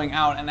gunshots going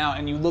out,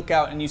 and you look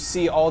out and you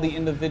see all the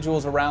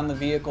individuals around the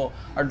vehicle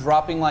are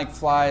dropping like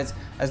flies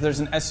as there's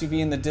an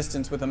SUV in the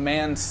distance with a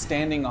man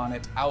standing on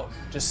it,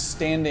 just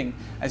standing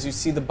as you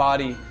see the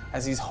body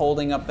as he's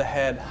holding up the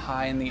head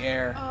high in the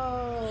air.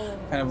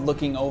 Kind of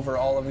looking over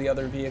all of the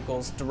other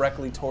vehicles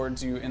directly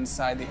towards you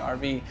inside the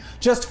RV.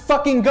 Just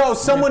fucking go!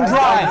 Someone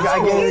drive!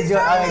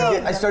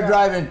 I start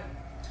driving.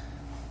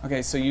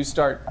 Okay, so you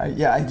start. I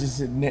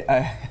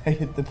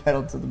hit the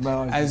pedal to the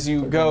metal. As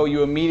you go,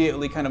 you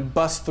immediately kind of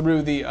bust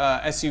through the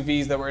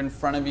SUVs that were in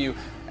front of you,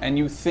 and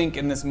you think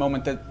in this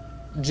moment that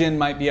Jin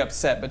might be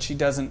upset, but she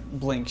doesn't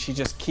blink. She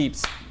just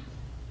keeps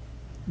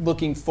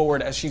looking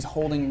forward as she's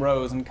holding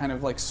Rose and kind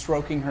of like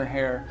stroking her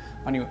hair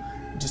on you.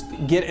 Just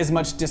get as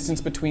much distance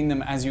between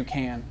them as you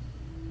can.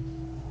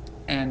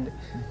 And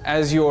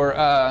as you're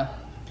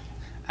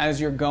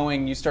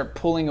going, you start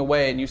pulling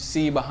away, and you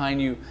see behind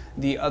you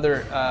the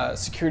other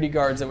security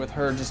guards that with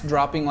her just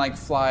dropping like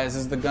flies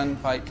as the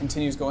gunfight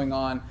continues going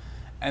on.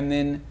 And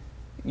then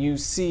you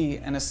see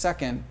in a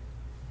second,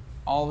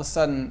 all of a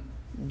sudden,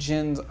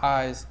 Jin's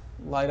eyes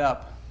light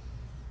up,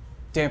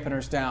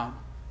 dampeners down.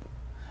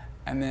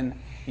 And then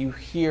you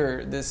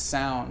hear this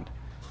sound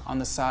on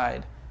the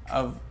side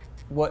of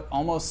what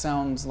almost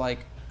sounds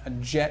like a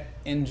jet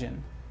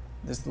engine,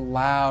 this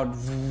loud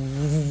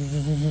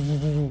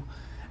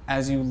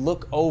as you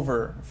look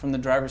over from the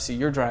driver's seat.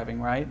 You're driving,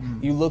 right?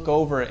 You look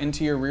over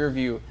into your rear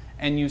view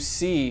and you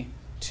see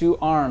two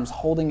arms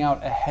holding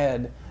out a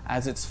head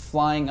as it's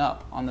flying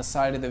up on the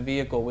side of the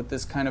vehicle with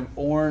this kind of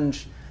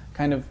orange,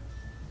 kind of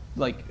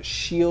like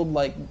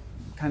shield-like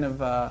kind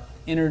of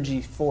energy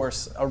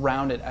force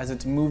around it as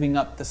it's moving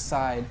up the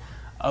side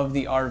of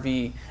the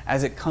RV.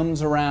 As it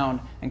comes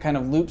around and kind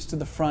of loops to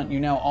the front, you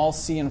now all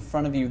see in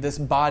front of you this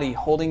body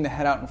holding the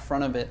head out in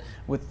front of it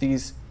with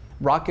these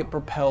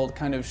rocket-propelled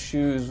kind of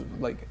shoes,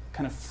 like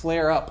kind of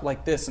flare up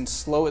like this and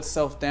slow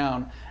itself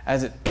down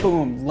as it,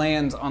 boom,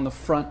 lands on the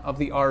front of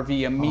the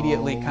RV,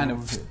 immediately kind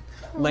of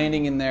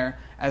landing in there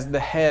as the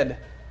head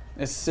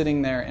is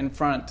sitting there in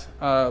front,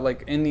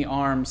 like in the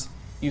arms.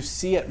 You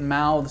see it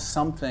mouth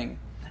something,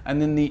 and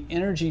then the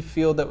energy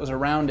field that was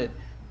around it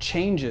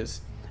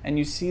changes. And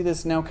you see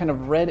this now kind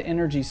of red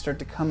energy start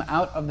to come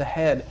out of the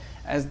head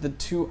as the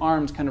two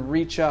arms kind of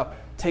reach up,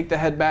 take the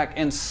head back,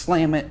 and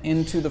slam it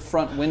into the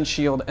front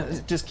windshield. And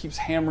it just keeps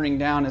hammering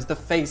down as the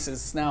face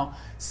is now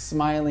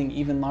smiling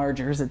even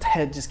larger as its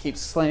head just keeps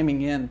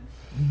slamming in.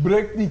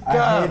 Break the car!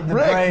 I hit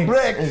the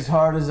brakes as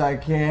hard as I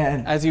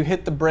can. As you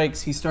hit the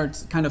brakes, he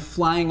starts kind of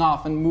flying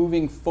off and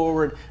moving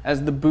forward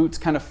as the boots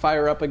kind of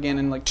fire up again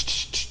and like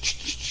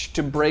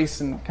to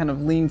brace and kind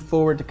of lean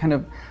forward to kind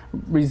of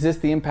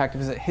resist the impact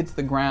as it hits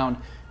the ground.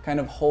 kind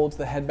of holds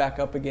the head back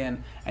up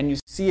again, and you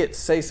see it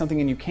say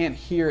something and you can't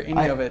hear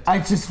any of it. I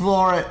just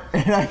floor it,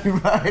 and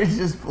I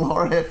just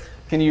floor it.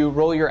 Can you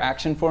roll your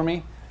action for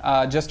me?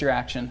 Just your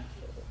action.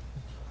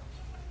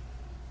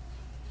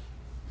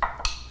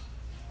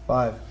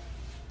 5.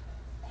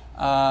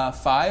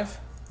 5?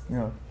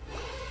 Yeah.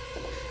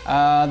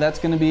 That's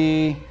going to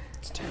be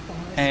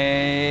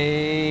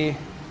a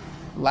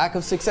lack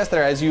of success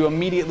there as you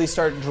immediately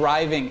start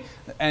driving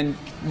and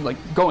like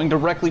going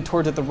directly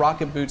towards it. The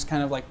rocket boots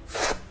kind of like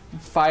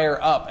fire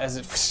up as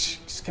it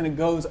just kind of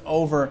goes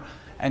over,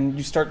 and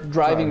you start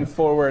driving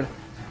forward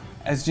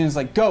as Jin's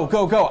like, go,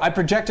 go, go. I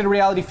projected a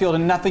reality field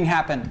and nothing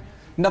happened.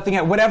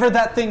 Whatever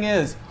that thing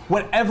is,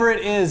 whatever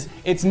it is,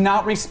 it's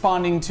not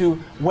responding to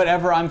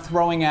whatever I'm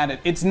throwing at it.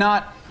 It's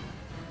not,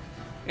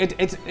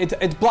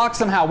 it's blocked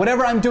somehow.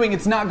 Whatever I'm doing,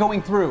 it's not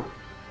going through.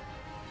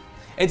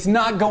 It's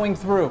not going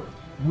through.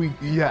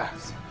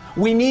 Yes.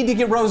 We need to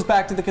get Rose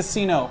back to the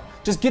casino.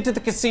 Just get to the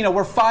casino.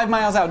 We're 5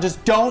 miles out.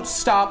 Just don't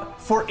stop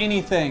for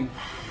anything.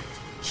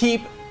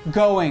 Keep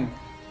going.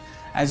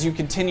 As you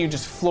continue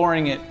just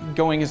flooring it,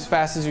 going as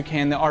fast as you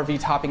can, the RV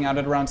topping out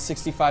at around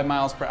 65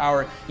 miles per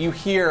hour, you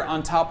hear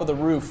on top of the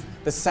roof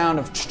the sound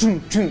of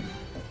ch-chung-chung,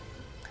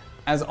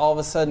 as all of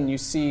a sudden you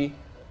see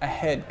a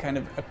head kind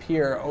of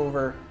appear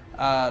over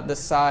the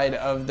side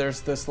of,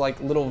 there's this like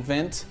little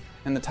vent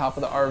in the top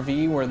of the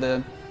RV where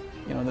the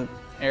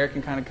air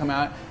can kind of come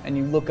out, and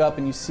you look up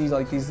and you see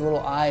like these little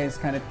eyes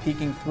kind of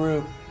peeking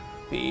through.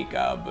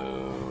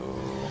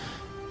 Peekaboo.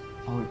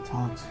 Oh, it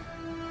talks.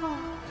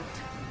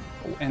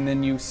 And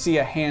then you see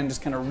a hand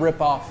just kind of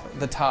rip off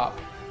the top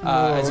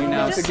as you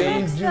now see.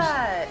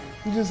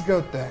 You just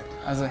got that.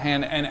 As a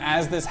hand, and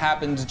as this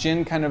happens,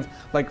 Jin kind of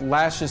like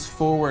lashes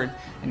forward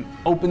and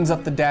opens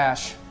up the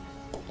dash.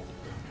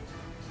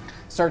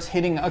 Starts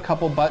hitting a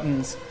couple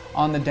buttons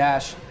on the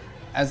dash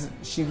as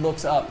she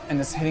looks up and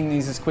is hitting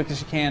these as quick as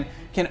she can.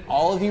 Can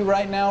all of you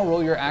right now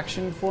roll your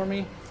action for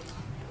me?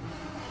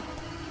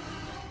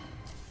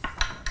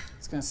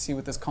 Gonna see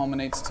what this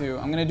culminates to.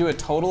 I'm gonna do a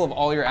total of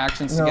all your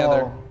actions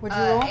together. What'd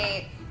you roll?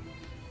 8.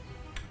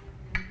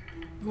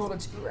 Rolled a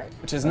 2, right?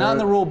 Which is not in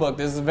the rule book.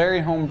 This is very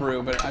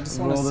homebrew, but I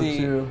just want to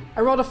see. I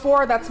rolled a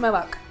 4. That's my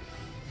luck.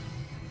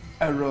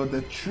 I rolled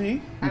a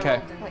 3. Okay. I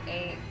rolled an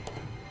 8.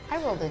 I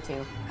rolled a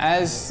 2.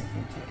 As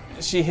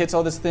she hits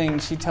all this thing,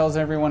 she tells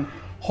everyone,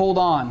 "Hold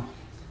on,"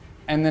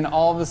 and then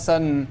all of a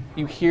sudden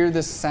you hear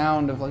this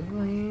sound of like,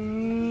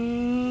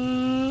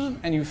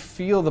 and you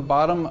feel the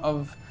bottom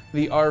of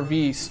the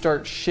RV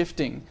start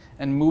shifting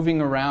and moving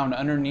around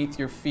underneath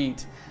your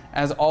feet,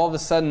 as all of a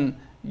sudden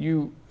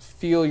you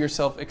feel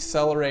yourself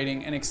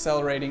accelerating and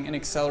accelerating and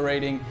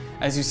accelerating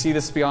as you see the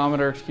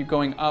speedometer keep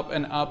going up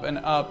and up and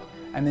up,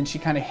 and then she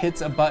kind of hits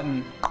a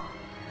button,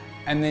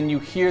 and then you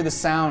hear the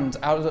sound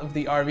out of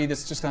the RV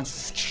that's just gone.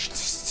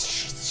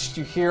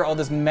 You hear all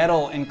this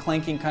metal and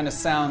clanking kind of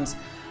sounds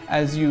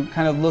as you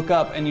kind of look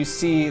up and you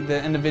see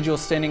the individual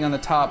standing on the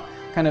top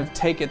kind of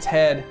take its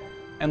head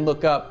and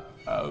look up.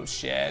 Oh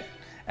shit.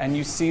 And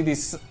you see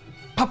these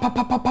pop, pop,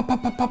 pop, pop, pop,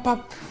 pop, pop,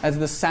 pop, as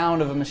the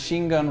sound of a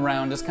machine gun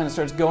round just kind of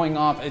starts going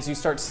off as you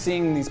start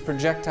seeing these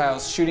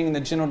projectiles shooting in the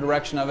general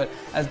direction of it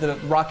as the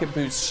rocket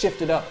boots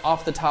shifted up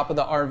off the top of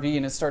the RV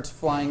and it starts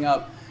flying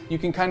up. You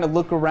can kind of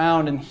look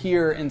around and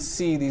hear and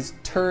see these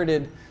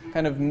turreted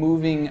kind of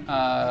moving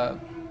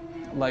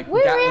like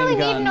we Gatling really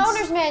guns. need an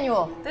owner's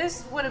manual.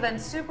 This would have been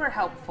super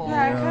helpful.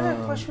 Yeah, I kind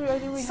of wish we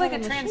It's like a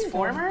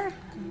transformer.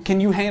 Can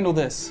you handle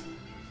this?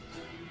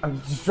 I'm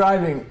just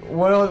driving.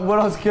 What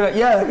else can I?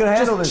 Yeah, I can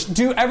handle this.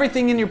 Do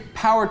everything in your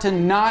power to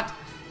not.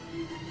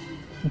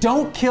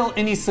 Don't kill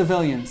any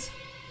civilians.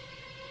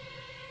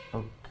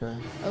 Okay.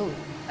 Oh,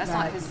 that's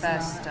not his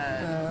best.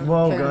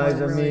 Well,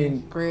 guys, I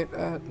mean, great,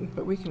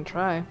 but we can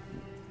try.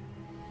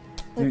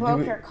 We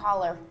broke your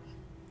collar.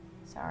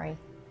 Sorry.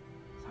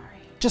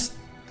 Just,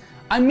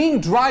 I mean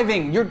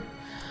driving. You're.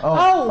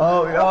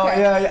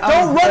 Yeah.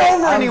 Don't run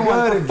over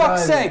anyone, for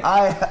fuck's sake.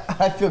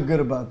 I feel good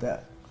about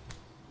that.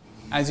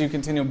 As you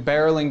continue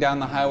barreling down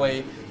the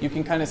highway, you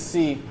can kind of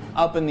see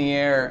up in the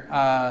air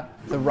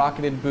the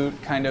rocketed boot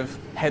kind of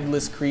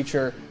headless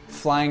creature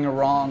flying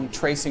along,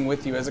 tracing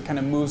with you as it kind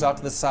of moves off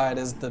to the side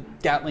as the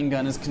Gatling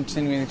gun is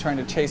continuing trying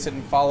to chase it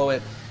and follow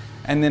it.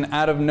 And then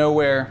out of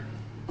nowhere,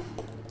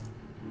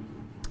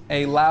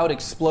 a loud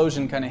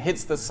explosion kind of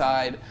hits the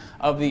side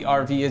of the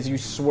RV as you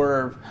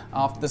swerve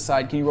off the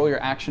side. Can you roll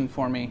your action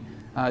for me?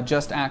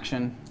 Just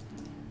action.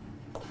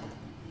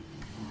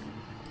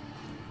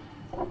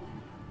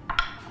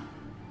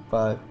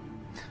 5.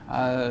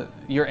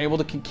 You're able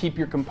to keep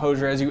your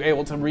composure as you're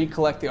able to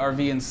recollect the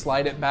RV and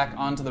slide it back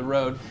onto the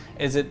road.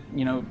 As it,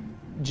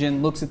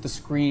 Jin looks at the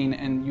screen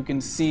and you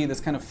can see this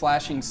kind of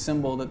flashing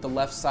symbol that the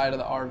left side of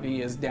the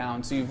RV is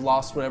down. So you've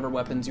lost whatever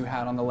weapons you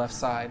had on the left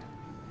side.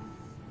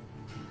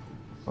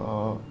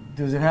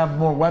 Does it have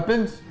more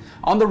weapons?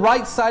 On the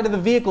right side of the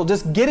vehicle,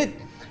 just get it,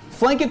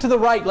 flank it to the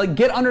right, like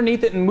get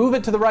underneath it and move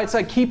it to the right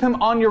side. Keep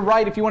him on your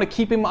right if you want to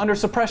keep him under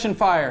suppression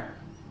fire.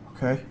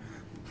 Okay.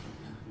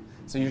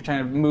 So you're trying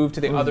to move to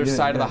the other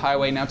side of the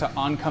highway now to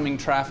oncoming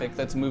traffic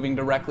that's moving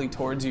directly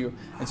towards you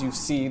as you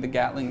see the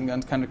Gatling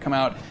guns kind of come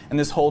out. And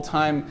this whole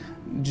time,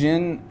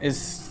 Jin is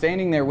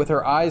standing there with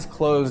her eyes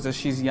closed as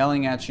she's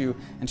yelling at you,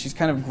 and she's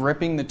kind of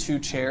gripping the 2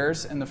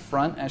 chairs in the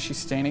front as she's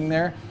standing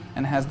there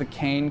and has the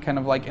cane kind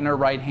of like in her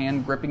right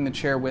hand gripping the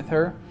chair with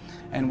her.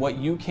 And what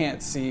you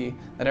can't see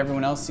that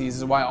everyone else sees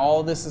is why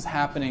all this is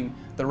happening.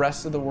 The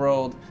rest of the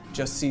world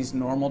just sees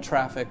normal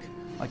traffic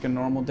like a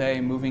normal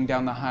day moving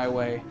down the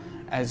highway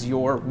as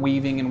you're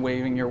weaving and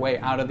waving your way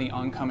out of the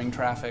oncoming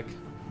traffic.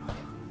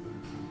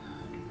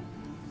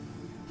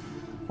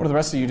 What are the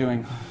rest of you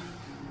doing?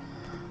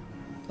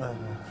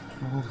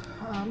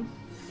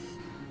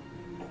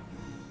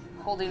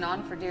 Holding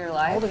on for dear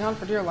life. Holding on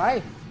for dear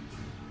life.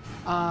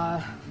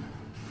 I'm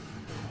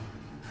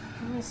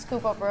gonna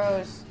scoop up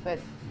Rose, but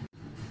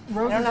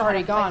Rose is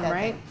already gone,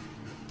 right?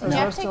 Or is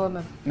Rose still in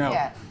the... No.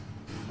 Yeah.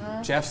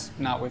 Jeff's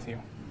not with you.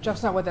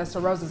 Jeff's not with us, so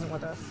Rose isn't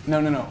with us.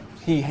 No.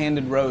 He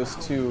handed Rose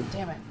to...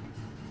 Damn it.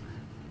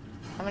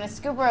 I'm gonna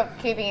scoop her up,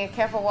 keeping a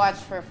careful watch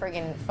for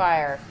friggin'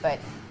 fire, but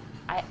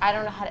I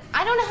don't know how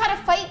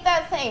to fight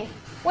that thing.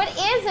 What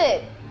is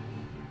it?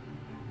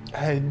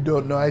 I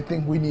don't know. I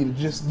think we need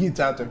to just get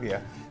out of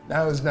here.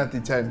 Now is not the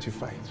time to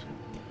fight.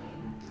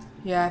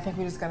 Yeah, I think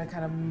we just gotta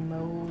kind of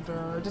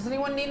molder. Does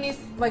anyone need any,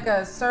 like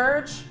a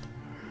surge?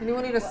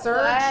 Anyone need a surge?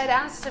 Well, I had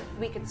asked if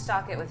we could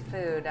stock it with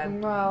food. I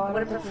Well,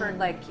 would have preferred,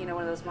 like, you know,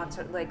 one of those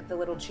mozzarella, like the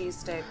little cheese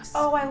sticks.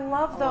 Oh, I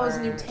love those. Or-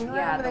 And you take them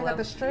yeah, and they the got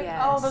the little- string.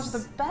 yes. Oh, those are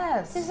the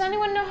best. Does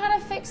anyone know how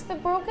to fix the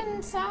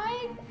broken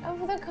side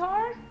of the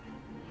car?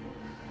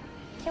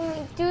 Can we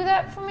do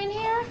that from in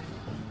here?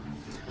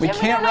 We Yeah,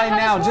 can't don't know right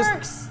how now. this Just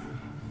works.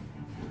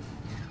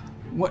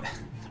 what?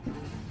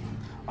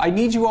 I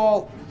need you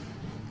all.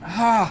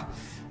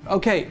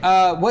 Okay.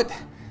 What?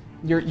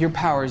 Your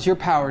powers.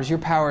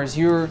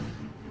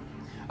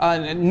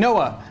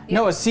 Noah. Yeah.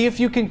 Noah, see if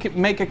you can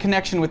make a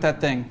connection with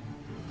that thing.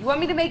 You want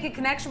me to make a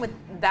connection with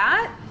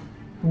that?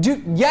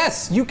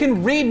 Yes, you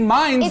can read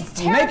minds. It's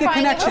Make a terrifying.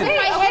 connection. It was in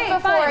my head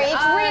before. fine.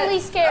 It's really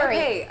scary.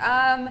 Okay,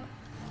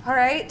 all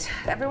right.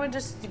 Everyone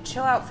just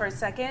chill out for a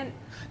second.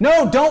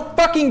 No, don't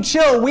fucking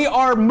chill. We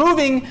are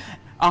moving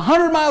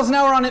 100 miles an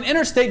hour on an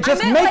interstate.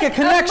 Just I meant, make like, a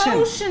connection.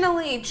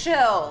 Emotionally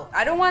chill.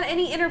 I don't want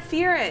any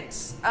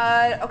interference.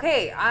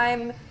 Okay,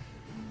 I'm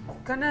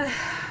gonna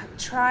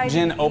try.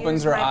 Jin to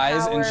opens use her my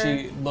eyes power. and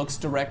she looks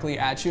directly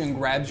at you and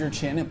grabs your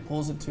chin and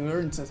pulls it to her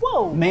and says,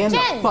 Whoa, man, the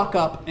Jen. fuck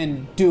up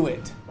and do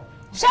it.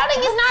 Shouting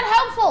is not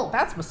helpful.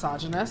 That's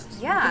misogynist.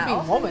 Yeah, You I'll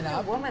can be woman be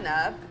up. woman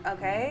up.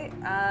 Okay.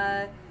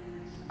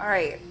 All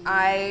right.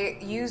 I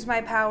use my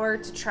power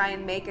to try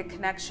and make a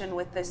connection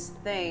with this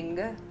thing.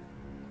 I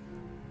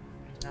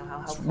don't know how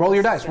helpful. Roll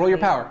your this dice. is Roll gonna your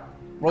power.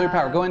 Roll your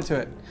power. Go into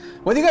it.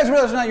 Whether you guys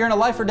realize or not, you're in a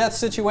life or death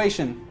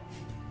situation.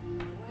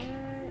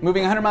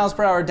 Moving 100 miles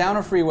per hour down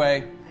a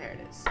freeway There it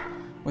is.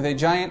 with a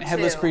giant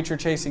headless 2. creature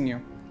chasing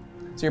you.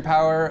 So your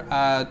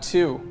power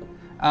 2.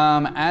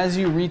 As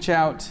you reach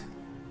out,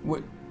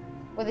 With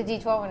a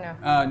D12 or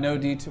no? no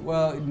D2.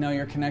 Well, no,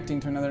 you're connecting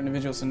to another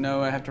individual, so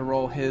no, I have to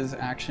roll his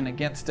action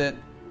against it.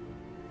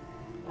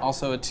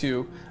 Also a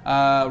 2.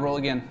 Roll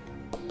again.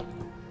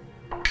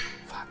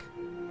 Fuck.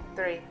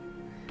 3.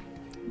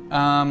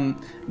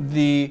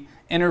 The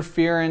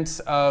interference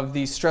of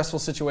the stressful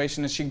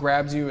situation as she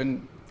grabs you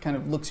and kind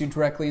of looks you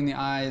directly in the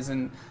eyes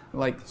and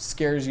like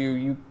scares you.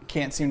 You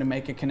can't seem to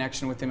make a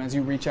connection with him. As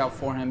you reach out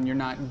for him, you're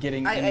not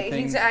getting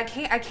anything. I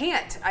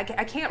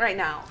can't right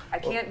now. I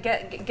can't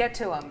get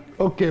to him.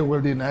 Okay,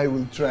 well then I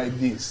will try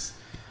this.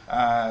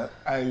 I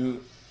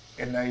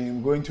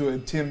am going to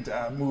attempt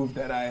a move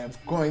that I have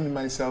coined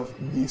myself,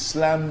 the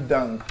slam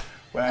dunk,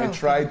 where I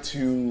try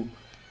to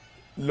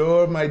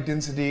lower my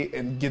density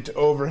and get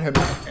over him.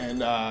 And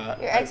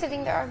You're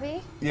exiting the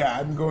RV? yeah,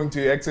 I'm going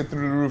to exit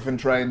through the roof and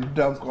try and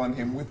dunk on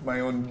him with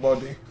my own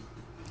body.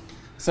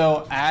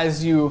 So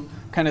as you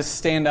kind of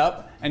stand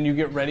up and you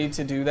get ready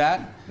to do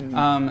that,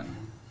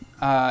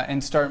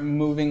 and start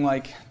moving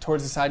like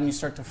towards the side, and you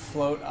start to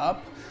float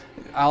up,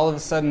 all of a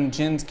sudden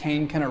Jin's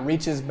cane kind of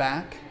reaches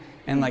back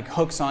and like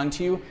hooks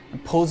onto you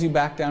and pulls you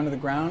back down to the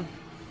ground.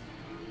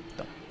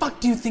 The fuck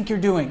do you think you're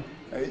doing?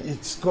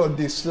 It's called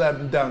the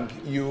slam dunk.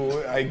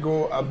 I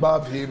go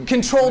above him.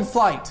 Controlled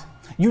flight.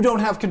 You don't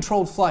have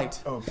controlled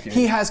flight. Okay.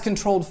 He has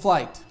controlled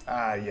flight.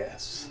 Ah,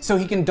 yes. So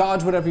he can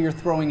dodge whatever you're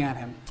throwing at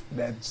him.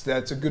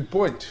 That's a good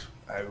point.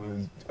 I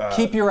will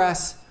Keep your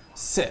ass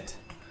sit.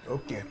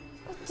 Okay.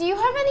 Do you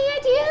have any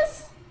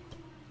ideas?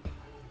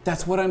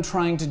 That's what I'm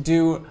trying to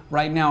do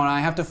right now, and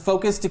I have to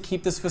focus to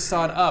keep this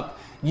facade up.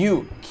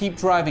 You keep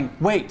driving.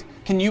 Wait,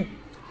 can you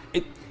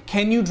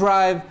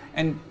drive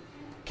and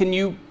can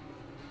you...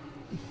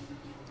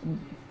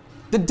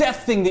 The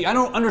death thing, I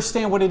don't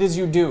understand what it is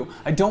you do.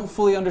 I don't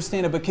fully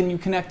understand it, but can you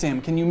connect to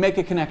him? Can you make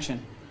a connection?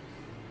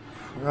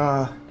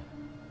 I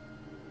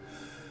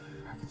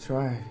could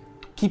try.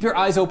 Keep your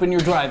eyes open,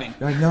 you're driving.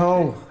 I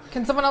know.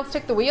 Can someone else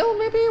take the wheel,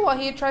 maybe, while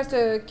he tries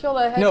to kill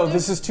the head? No, dude?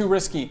 this is too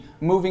risky.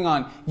 Moving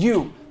on.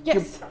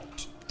 Yes.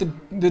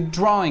 The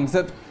drawings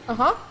that...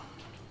 Uh-huh.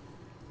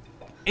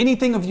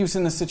 anything of use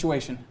in this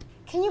situation.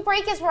 Can you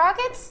break his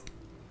rockets?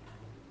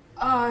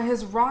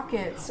 His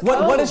rockets.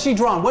 What has she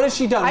drawn? What has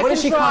she done? What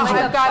has she conjured?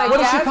 I've got a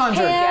What has she gas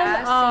conjured?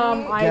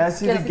 can.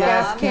 Gassy the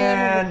gas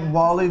can.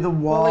 Wally the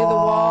wall. Wally the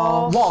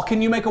wall. Wall.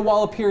 Can you make a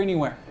wall appear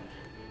anywhere?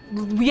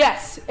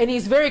 Yes, and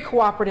he's very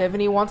cooperative,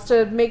 and he wants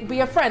to be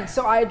a friend.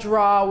 So I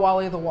draw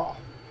Wally the wall.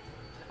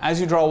 As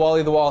you draw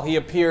Wally the wall, he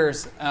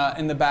appears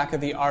in the back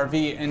of the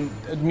RV, and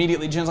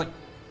immediately Jen's like,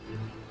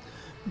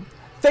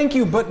 "Thank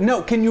you, but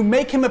no. Can you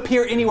make him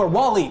appear anywhere,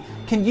 Wally?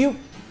 Can you?"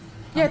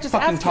 Yeah, just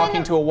fucking ask talking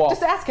him. to a wall.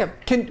 Just ask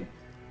him.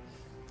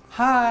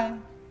 Hi.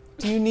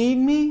 Do you need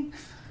me?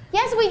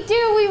 Yes, we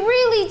do. We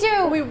really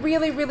do. We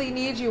really, really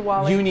need you,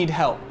 Wally. You need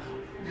help.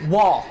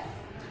 Wall.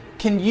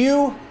 Can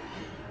you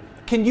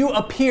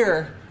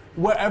appear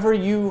wherever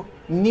you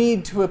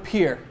need to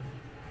appear?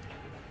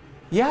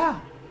 Yeah,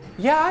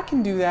 I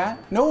can do that.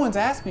 No one's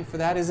asked me for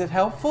that. Is it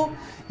helpful?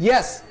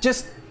 Yes,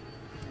 just,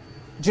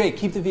 Jake,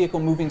 keep the vehicle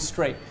moving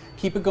straight.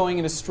 Keep it going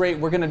in a straight.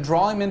 We're gonna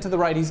draw him into the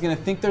right. He's gonna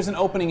think there's an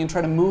opening and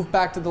try to move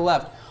back to the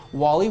left.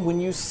 Wally, when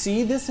you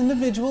see this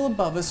individual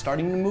above us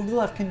starting to move to the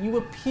left, can you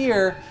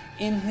appear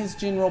in his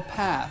general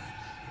path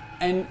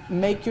and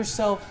make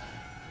yourself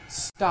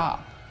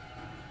stop?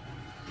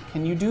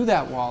 Can you do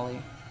that,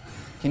 Wally?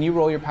 Can you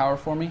roll your power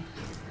for me?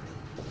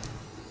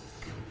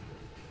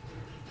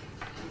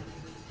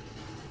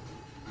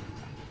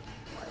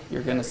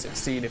 You're gonna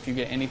succeed if you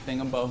get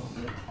anything above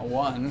a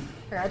 1.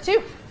 I got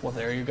 2. Well,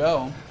 there you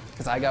go,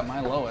 because I got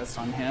my lowest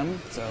on him,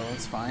 so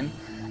it's fine.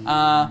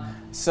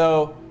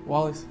 So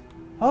Wally's,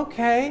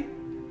 okay,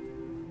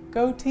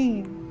 go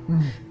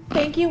team.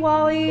 Thank you,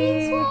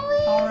 Wally. Thanks,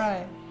 Wally. All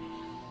right.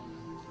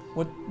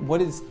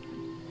 What is?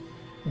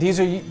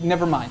 These are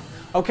never mind.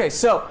 Okay,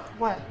 so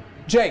What?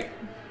 Jay,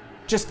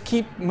 just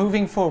keep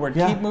moving forward.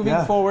 Yeah, keep moving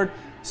yeah. forward.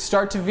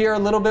 Start to veer a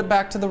little bit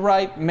back to the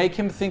right. Make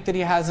him think that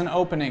he has an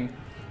opening.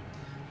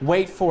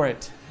 Wait for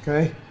it.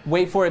 Okay.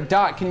 Wait for it.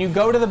 Dot, can you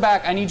go to the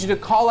back? I need you to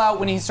call out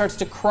when he starts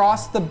to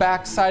cross the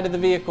back side of the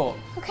vehicle.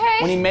 Okay.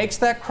 When he makes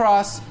that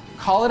cross,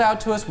 call it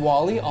out to us.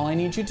 Wally, all I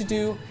need you to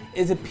do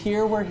is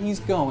appear where he's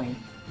going.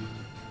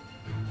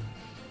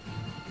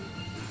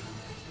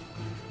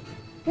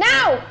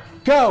 Now!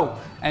 Go!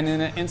 And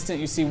in an instant,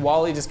 you see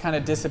Wally just kind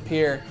of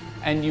disappear,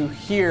 and you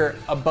hear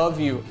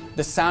above you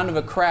the sound of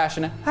a crash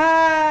and a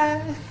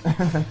hi!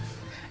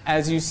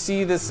 As you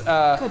see this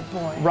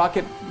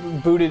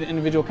rocket-booted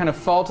individual kind of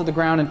fall to the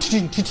ground and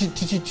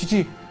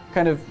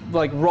kind of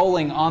like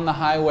rolling on the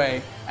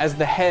highway as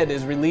the head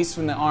is released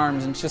from the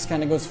arms and just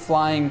kind of goes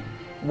flying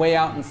way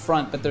out in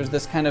front, but there's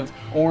this kind of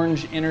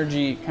orange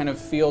energy kind of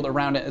field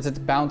around it as it's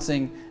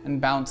bouncing and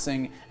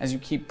bouncing as you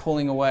keep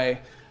pulling away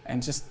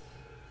and just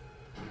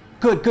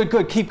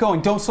Good. Keep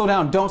going. Don't slow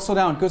down. Go slow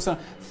down.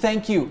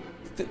 Thank you.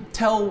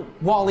 Tell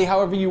Wally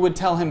however you would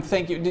tell him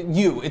thank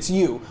you. It's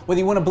you. Whether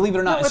you want to believe it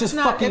or not, No, it's just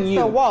not. fucking It's you.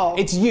 the wall.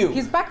 It's you.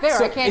 He's back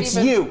there. I can't it's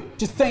even. It's you.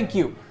 Just thank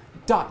you.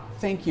 Dot,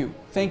 thank you.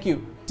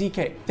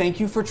 DK, thank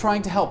you for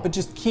trying to help, but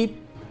just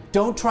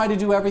don't try to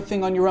do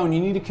everything on your own. You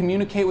need to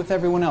communicate with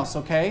everyone else,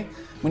 okay?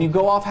 When you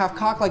go off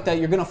half-cocked like that,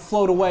 you're going to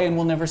float away and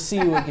we'll never see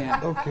you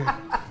again. Okay.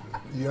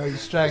 Yeah,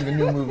 he's trying a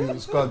new movie.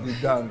 It's called The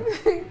Down.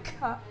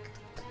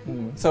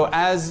 So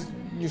as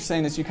you're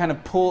saying this, you kind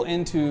of pull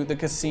into the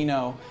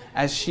casino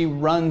as she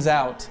runs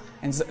out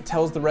and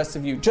tells the rest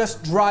of you,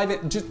 just drive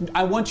it.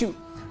 I want you,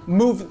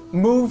 move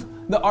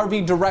the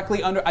RV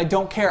directly under. I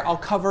don't care. I'll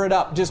cover it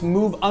up. Just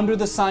move under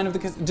the sign of the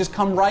casino. Just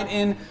come right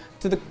in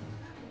to the,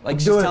 like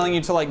she's telling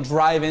you to like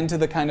drive into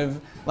the kind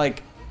of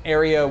like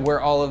area where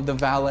all of the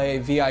valet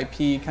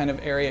VIP kind of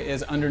area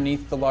is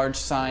underneath the large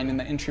sign in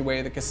the entryway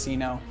of the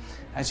casino.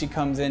 As she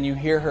comes in, you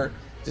hear her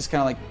just kind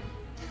of like,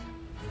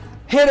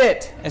 hit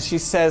it, as she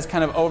says,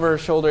 kind of over her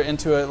shoulder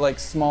into a like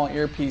small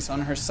earpiece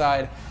on her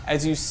side,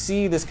 as you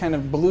see this kind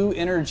of blue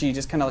energy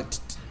just kind of like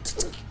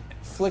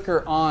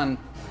flicker on,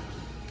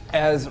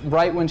 as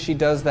right when she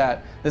does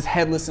that, this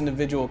headless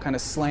individual kind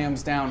of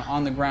slams down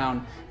on the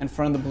ground in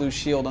front of the blue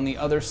shield on the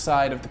other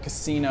side of the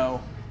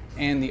casino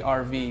and the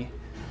RV.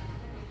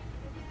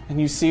 And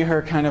you see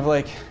her kind of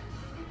like,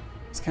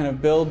 just kind of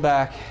build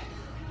back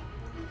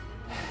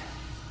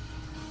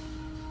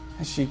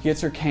as she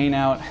gets her cane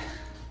out.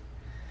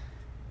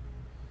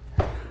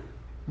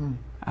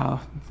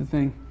 Oh, the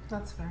thing.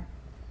 That's fair.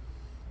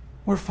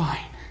 We're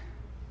fine.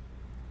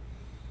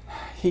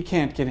 He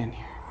can't get in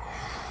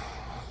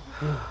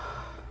here.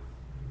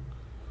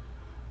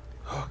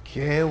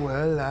 Okay,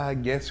 well, I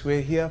guess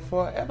we're here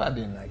forever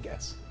then, I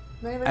guess.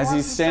 As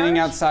he's standing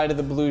outside of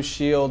the blue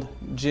shield,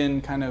 Jin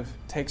kind of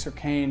takes her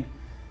cane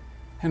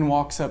and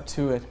walks up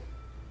to it.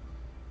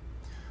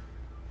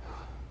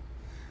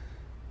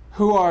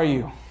 Who are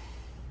you?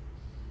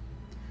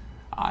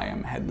 I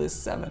am Headless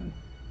 7.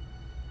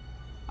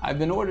 I've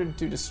been ordered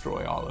to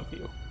destroy all of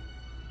you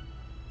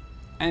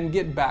and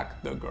get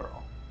back the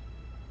girl.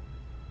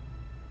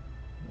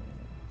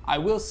 I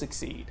will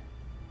succeed.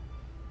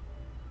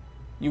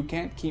 You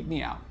can't keep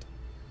me out.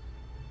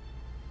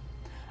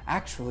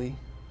 Actually,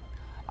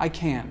 I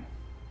can.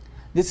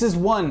 This is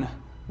one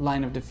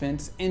line of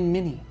defense in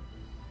many.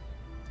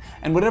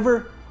 And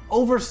whatever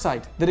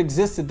oversight that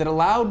existed that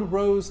allowed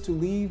Rose to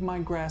leave my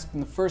grasp in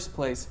the first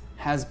place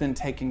has been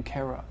taken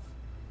care of.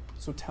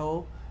 So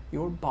tell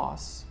your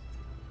boss,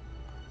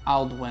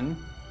 Aldwin,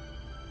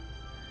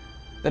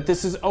 that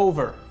this is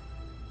over.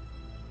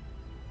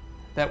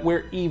 That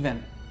we're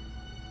even.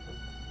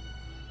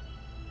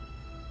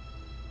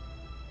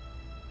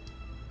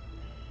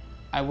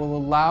 I will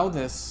allow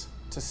this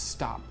to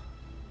stop.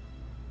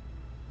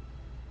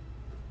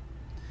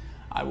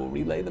 I will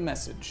relay the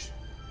message.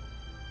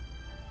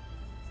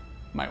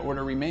 My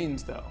order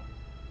remains, though.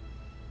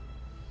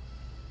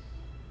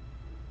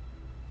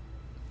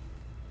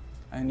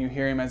 And you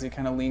hear him as he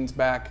kind of leans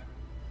back.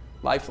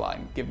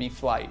 Lifeline, give me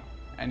flight.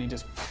 And he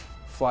just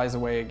flies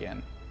away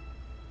again.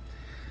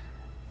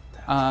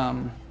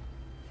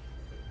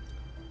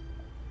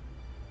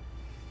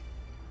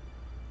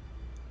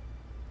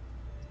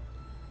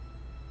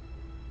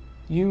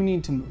 You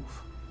need to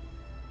move.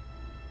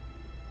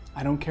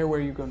 I don't care where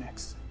you go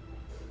next.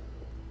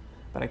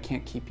 But I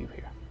can't keep you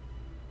here.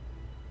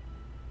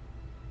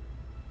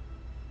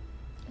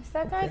 Is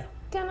that guy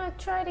gonna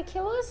try to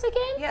kill us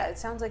again? Yeah, it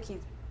sounds like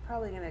he's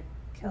probably gonna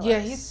kill us. Yeah,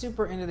 he's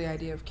super into the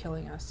idea of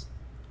killing us.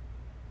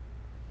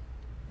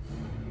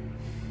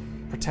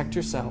 Protect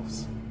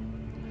yourselves.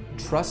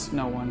 Trust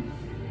no one.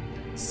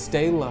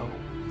 Stay low.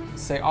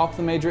 Stay off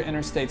the major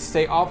interstates.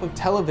 Stay off of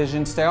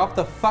television. Stay off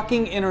the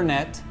fucking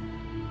internet.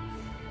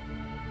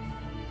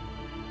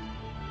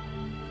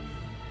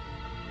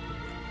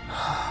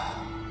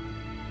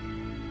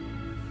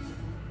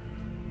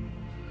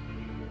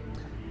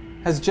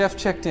 Has Jeff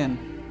checked in?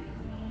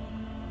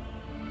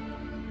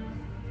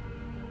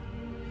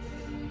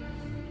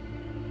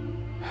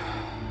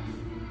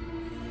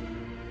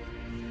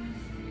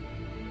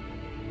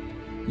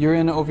 You're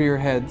in over your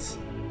heads.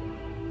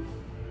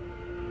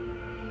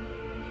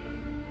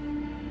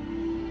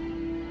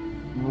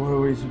 What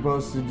are we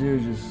supposed to do?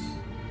 Just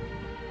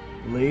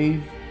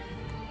leave?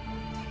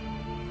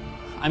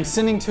 I'm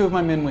sending 2 of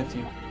my men with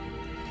you.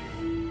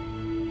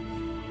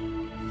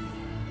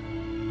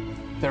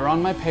 They're on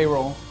my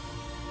payroll.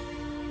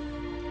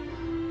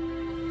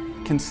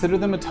 Consider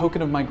them a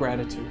token of my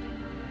gratitude.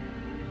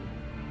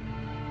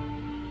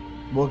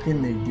 What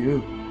can they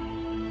do?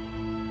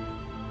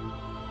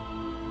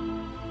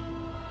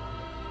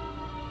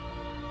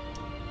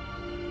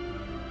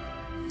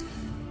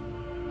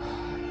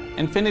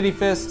 Infinity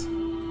Fist,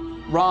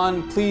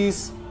 Ron,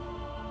 please,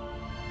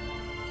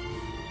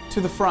 to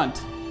the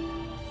front.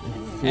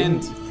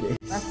 And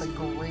That's a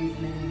great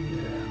name.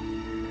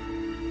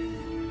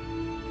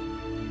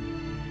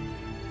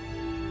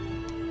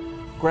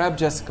 grab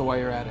Jessica while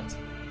you're at it.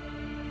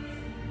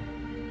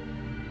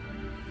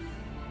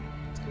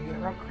 It's gonna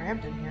get real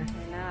cramped in here.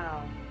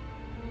 No.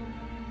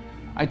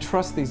 I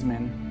trust these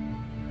men.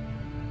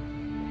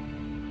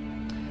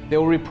 They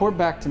will report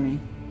back to me.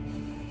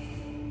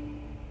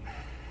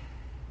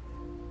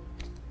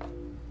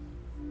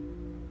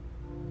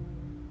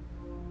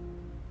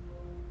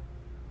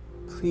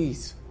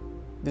 Please,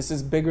 this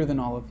is bigger than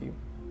all of you.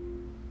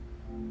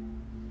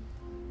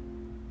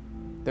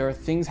 There are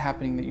things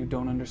happening that you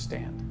don't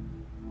understand,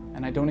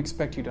 and I don't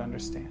expect you to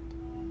understand.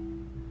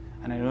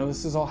 And I know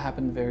this has all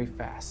happened very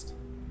fast.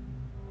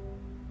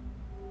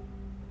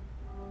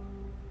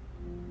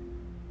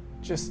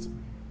 Just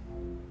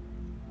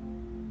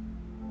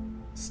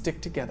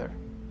stick together,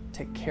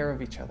 take care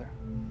of each other.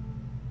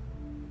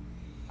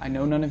 I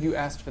know none of you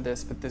asked for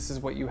this, but this is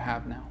what you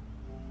have now.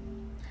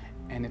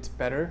 And it's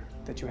better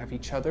that you have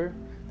each other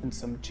than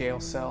some jail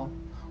cell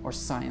or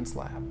science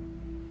lab.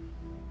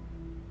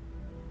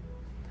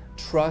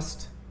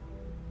 Trust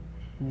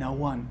no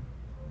one.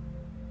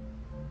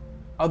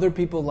 Other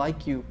people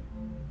like you.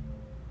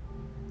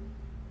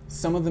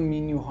 Some of them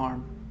mean you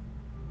harm.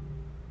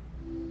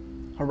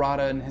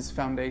 Harada and his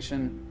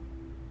foundation,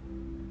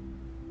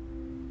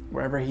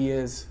 wherever he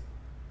is,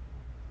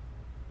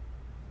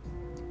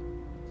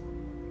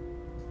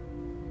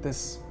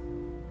 this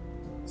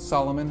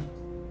Solomon,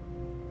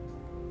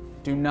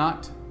 do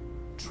not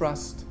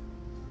trust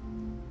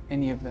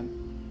any of them.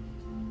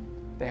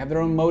 They have their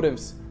own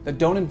motives that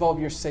don't involve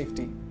your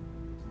safety.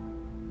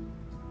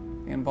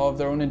 They involve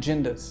their own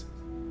agendas.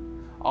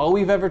 All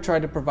we've ever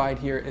tried to provide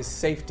here is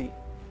safety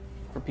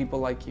for people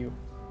like you.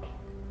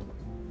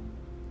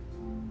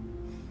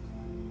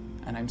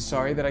 And I'm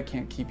sorry that I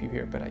can't keep you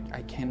here, but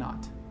I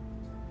cannot.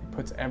 It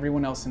puts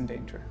everyone else in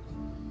danger.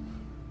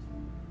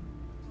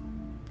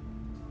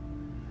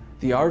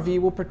 The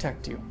RV will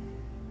protect you.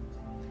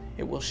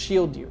 It will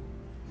shield you.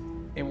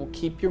 It will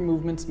keep your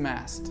movements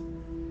masked.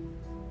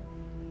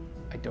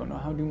 I don't know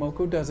how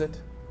Dumoko does it,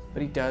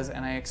 but he does,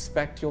 and I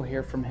expect you'll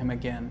hear from him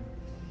again.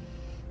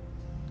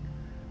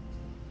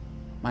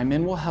 My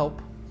men will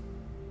help.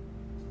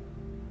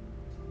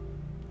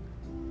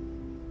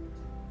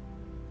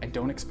 I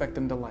don't expect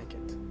them to like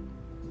it.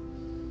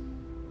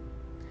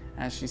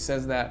 As she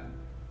says that,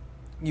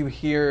 you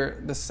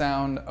hear the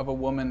sound of a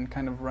woman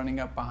kind of running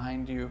up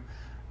behind you,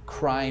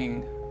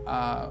 crying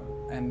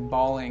and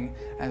bawling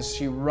as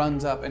she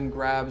runs up and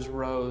grabs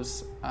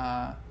Rose.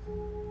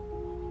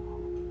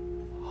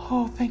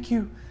 Oh, thank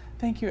you.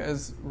 Thank you.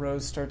 As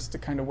Rose starts to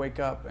kind of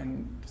wake up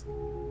and,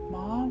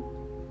 Mom?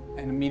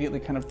 And immediately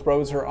kind of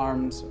throws her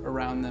arms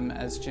around them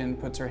as Jin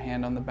puts her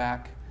hand on the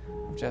back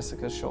of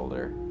Jessica's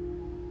shoulder.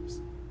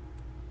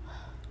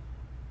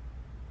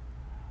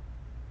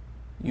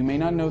 You may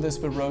not know this,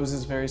 but Rose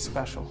is very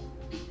special.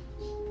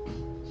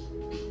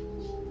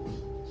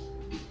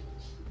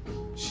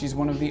 She's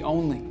one of the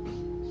only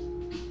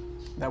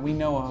that we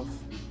know of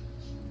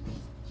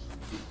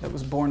that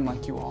was born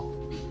like you all.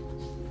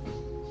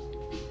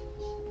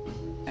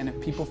 And if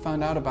people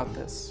found out about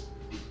this,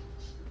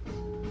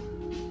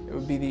 it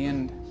would be the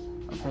end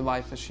of her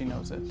life as she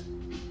knows it.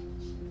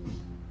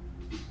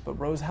 But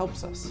Rose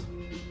helps us.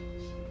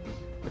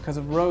 Because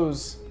of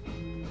Rose,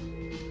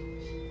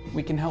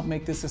 we can help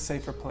make this a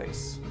safer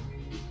place.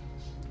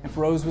 If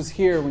Rose was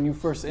here when you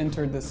first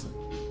entered this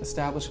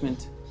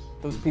establishment,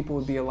 those people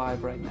would be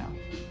alive right now.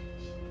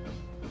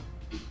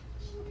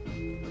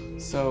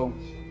 So,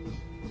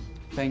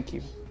 thank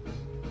you.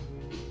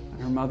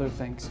 And her mother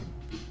thanks you.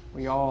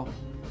 We all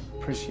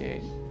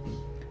appreciate.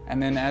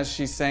 And then as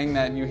she's saying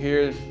that, you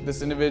hear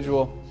this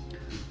individual,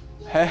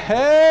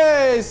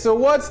 hey, so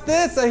what's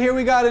this? I hear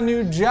we got a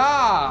new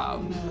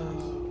job.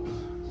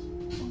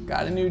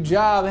 Got a new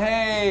job.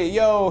 Hey,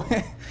 yo,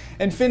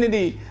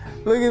 Infinity.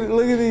 Look at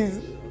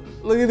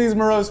these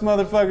morose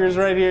motherfuckers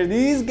right here.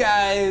 These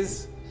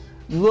guys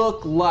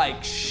look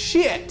like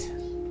shit.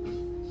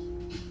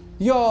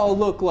 Y'all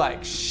look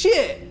like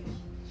shit.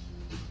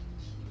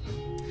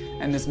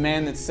 And this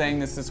man that's saying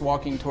this is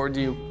walking toward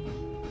you.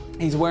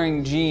 He's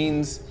wearing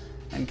jeans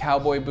and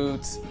cowboy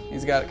boots.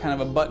 He's got kind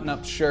of a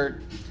button-up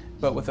shirt,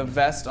 but with a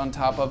vest on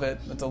top of it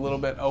that's a little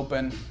bit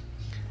open.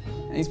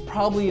 And he's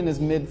probably in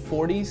his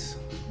mid-40s,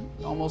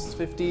 almost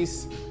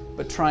 50s,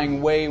 but trying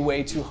way,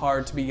 way too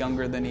hard to be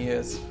younger than he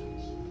is.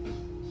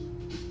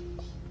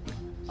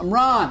 I'm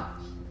Ron.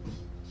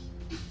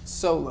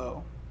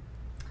 Solo.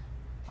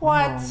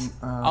 What?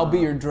 I'll be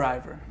your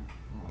driver.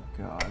 Oh,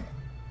 God.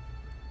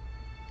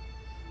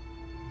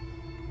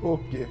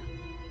 Okay.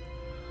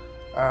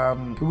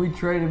 Can we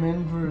trade him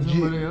in for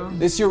somebody else?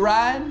 This your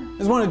ride?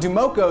 This is one of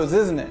Dumoko's,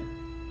 isn't it?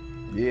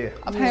 Yeah.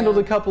 I've handled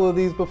a couple of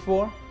these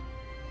before.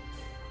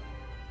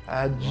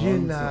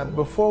 Jin,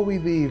 before we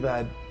leave,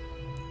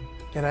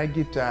 can I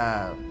get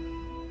a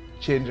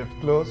change of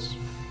clothes?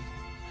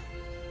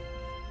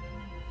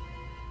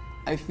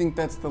 I think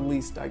that's the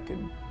least I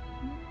could.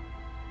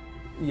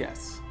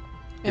 Yes.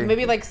 And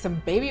maybe like some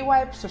baby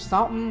wipes or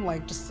something,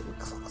 like just.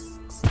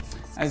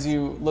 As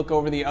you look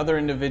over, the other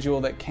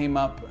individual that came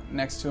up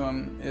next to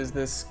him is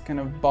this kind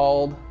of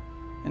bald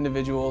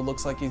individual.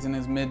 Looks like he's in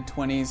his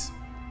mid-20s,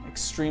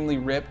 extremely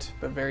ripped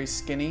but very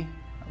skinny,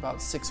 about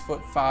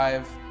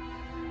 6'5",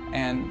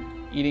 and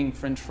eating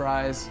French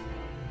fries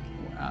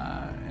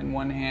in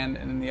one hand,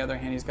 and in the other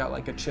hand he's got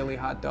like a chili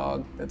hot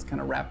dog that's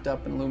kind of wrapped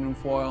up in aluminum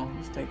foil.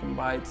 He's taking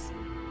bites.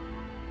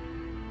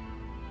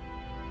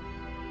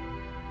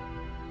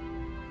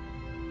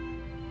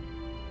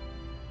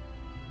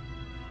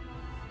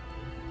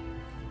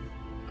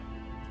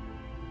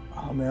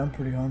 Oh man, I'm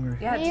pretty hungry.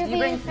 Yeah, did you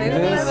bring food?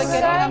 This- Like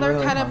get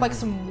another kind of like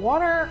some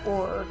water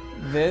or.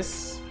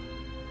 This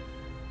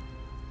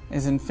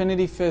is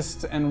Infinity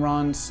Fist and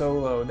Ron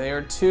Solo. They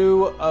are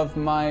two of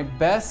my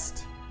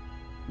best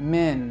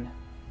men.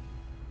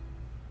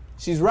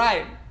 She's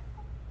right.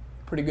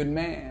 Pretty good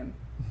man.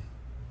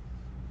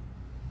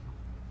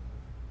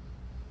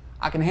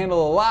 I can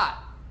handle a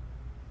lot.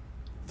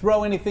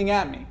 Throw anything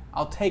at me.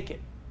 I'll take it.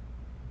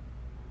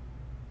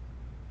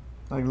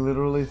 Like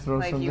literally throw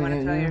Like something you want at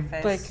to throw you? your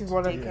fist. Like you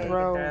want take to it,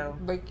 throw.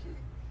 Like,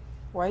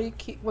 why do you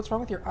keep? What's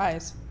wrong with your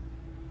eyes?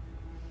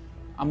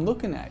 I'm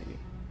looking at you.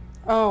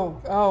 Oh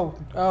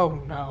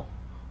no.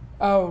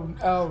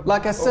 Oh.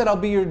 Like I said, I'll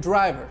be your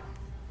driver.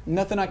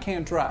 Nothing I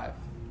can't drive.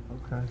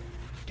 Okay.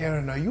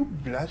 Karen, are you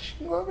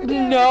blushing over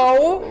there?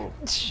 No,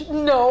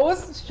 no,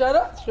 shut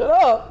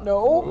up,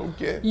 no.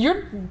 Okay.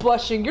 You're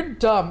blushing, you're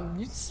dumb,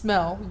 you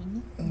smell,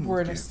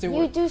 we're in a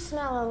sewer. You do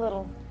smell a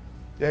little.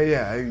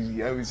 Yeah,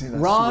 I was in a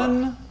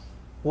Ron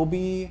will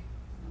be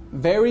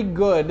very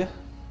good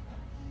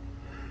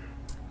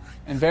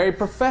and very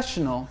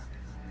professional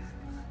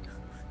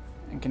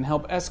and can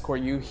help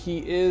escort you. He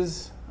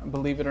is,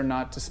 believe it or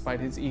not, despite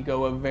his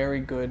ego, a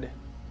very good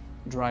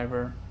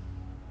driver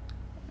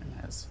and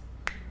has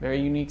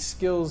very unique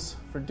skills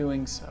for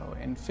doing so.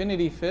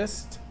 Infinity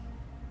Fist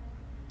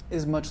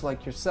is much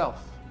like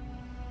yourself,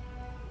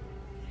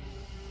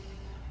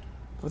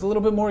 with a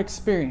little bit more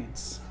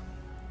experience.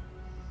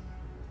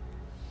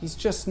 He's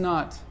just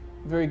not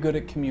very good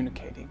at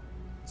communicating,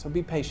 so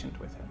be patient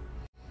with him.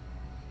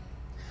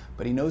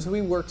 But he knows who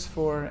he works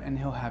for, and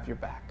he'll have your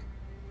back.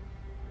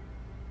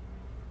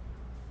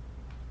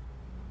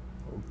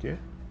 Okay.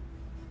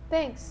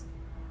 Thanks.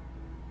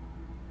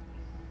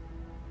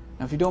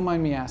 Now, if you don't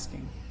mind me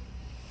asking,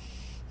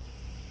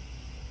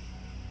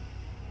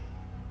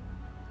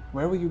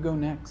 where will you go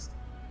next?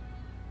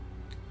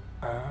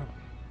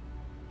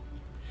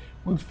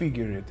 We'll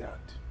figure it out.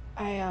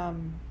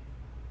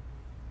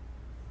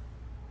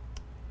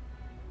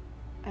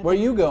 Where are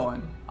you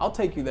going? I'll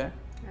take you there.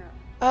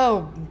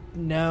 Oh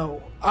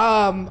no.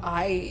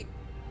 I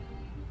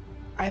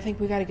think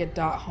we gotta get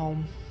Dot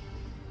home.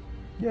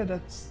 Yeah,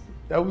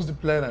 that was the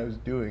plan I was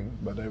doing,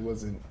 but I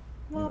wasn't.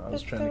 Well, I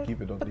was trying to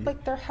keep it on but the.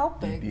 like they're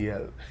helping.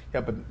 DL.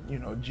 Yeah, but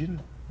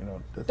Jin.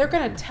 That's They're not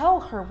gonna good. tell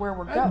her where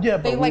we're going. Yeah,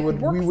 they but like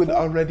we would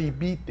already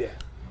be there.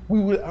 We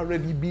will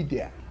already be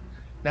there.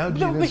 Now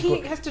Jin but is, he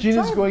has to Jin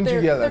is drive. going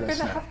to yell They're at us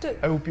gonna now. have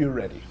to- I hope you're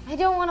ready. I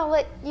don't want to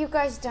let you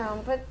guys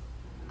down, but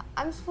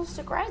I'm supposed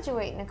to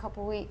graduate in a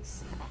couple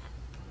weeks.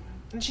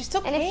 And she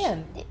still And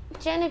can.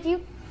 Jen, if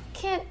you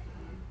can't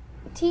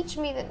teach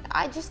me, then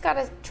I just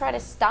gotta try to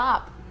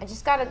stop. I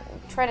just gotta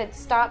try to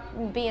stop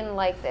being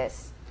like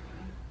this.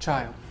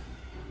 Child.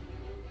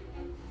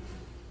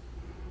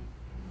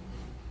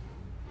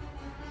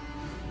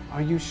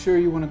 Are you sure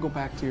you want to go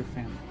back to your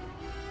family?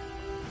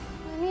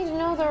 I need to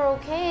know they're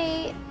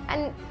okay.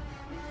 And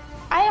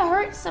I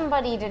hurt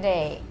somebody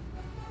today.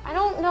 I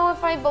don't know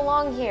if I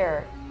belong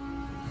here.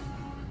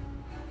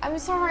 I'm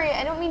sorry,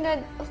 I don't mean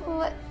to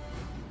let...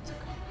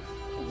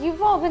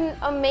 You've all been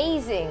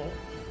amazing.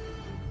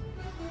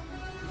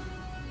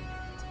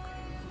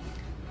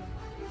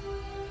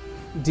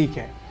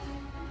 DK,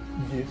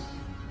 Yes.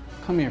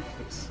 come here,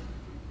 please.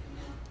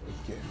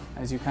 Okay.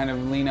 As you kind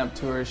of lean up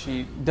to her,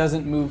 she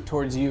doesn't move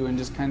towards you and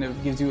just kind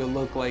of gives you a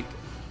look like,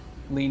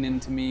 lean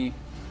into me.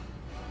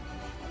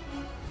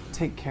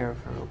 Take care of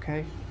her,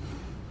 okay?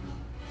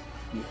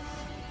 Yes.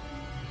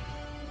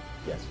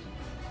 Yes.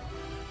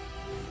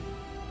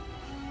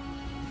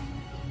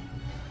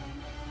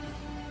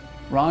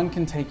 Ron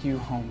can take you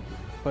home,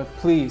 but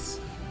please,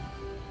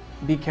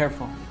 be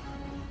careful.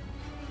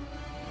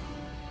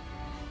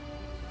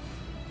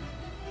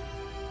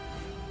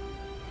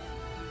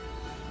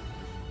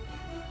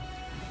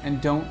 And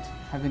don't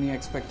have any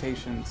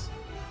expectations.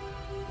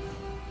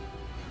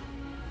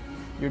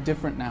 You're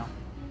different now,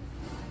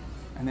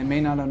 and they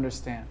may not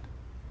understand.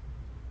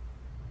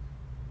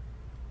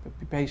 But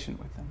be patient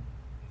with them.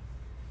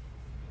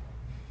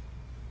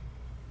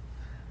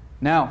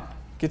 Now,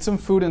 get some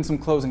food and some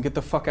clothes and get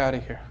the fuck out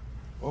of here.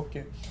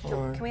 Okay.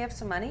 Can we have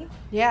some money?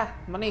 Yeah,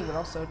 money, but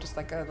also just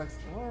like a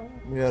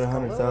We got a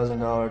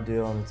 $100,000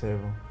 deal on the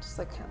table. just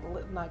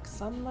like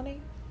some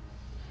money.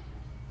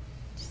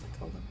 Just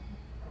like a little.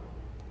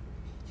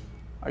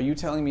 Are you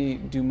telling me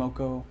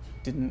Dumoko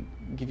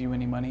didn't give you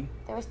any money?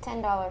 There was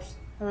 $10.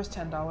 There was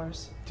 $10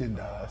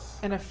 $10.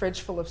 and a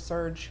fridge full of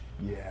Surge.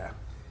 Yeah.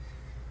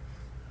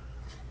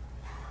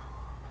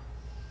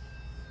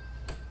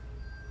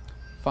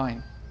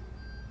 Fine.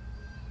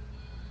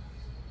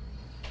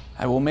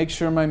 I will make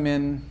sure my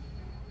men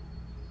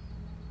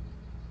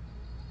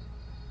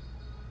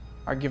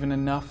are given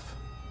enough.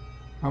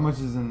 How much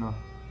is enough?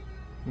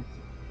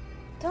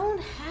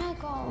 Don't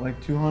haggle.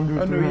 Like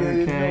 200, I know,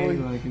 yeah,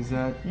 300K? Like, is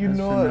that... You that's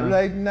know, enough?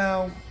 right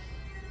now,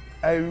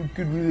 I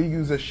could really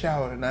use a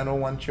shower, and I don't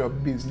want your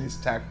business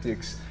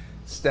tactics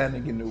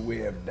standing in the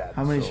way of that.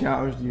 How many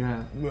showers do you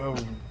have? Well,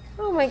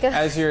 Oh my god.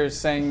 As you're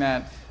saying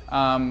that,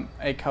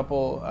 a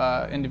couple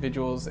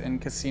individuals in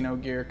casino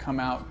gear come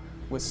out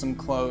with some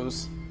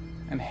clothes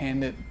and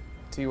hand it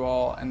to you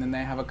all, and then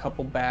they have a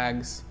couple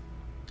bags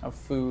of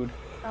food.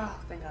 Oh,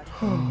 thank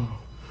God.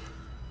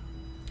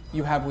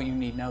 You have what you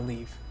need, now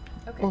leave.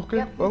 Okay. okay.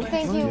 Yep. Okay.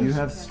 Thank Do you you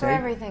have for steak?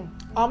 everything.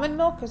 Almond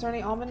milk? Is there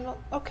any almond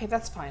milk? Okay,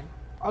 that's fine.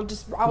 I'll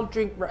just be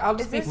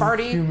this-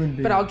 farty, Human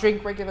being. but I'll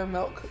drink regular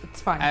milk.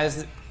 It's fine.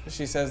 As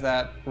she says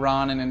that,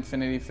 Ron and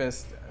Infinity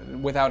Fist,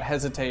 without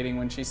hesitating,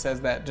 when she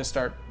says that, just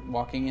start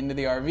walking into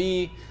the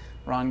RV.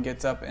 Ron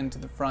gets up into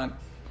the front.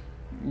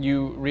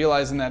 You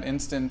realize in that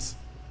instant,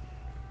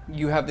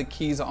 you have the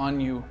keys on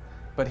you,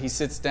 but he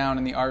sits down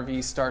and the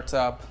RV starts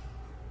up,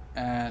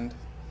 and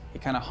he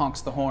kind of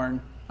honks the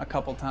horn a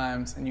couple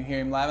times, and you hear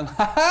him laughing.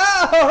 Ha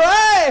ha! All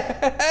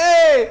right!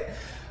 Hey!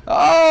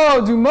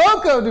 Oh,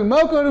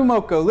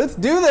 Dumoko! Let's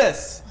do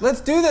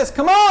this!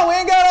 Come on! We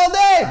ain't got all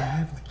day! I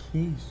have the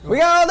keys. We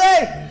got all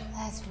day!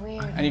 That's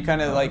weird. And you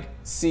kind of like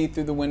see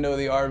through the window of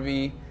the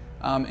RV.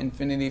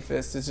 Infinity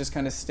Fist is just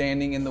kind of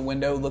standing in the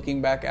window,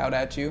 looking back out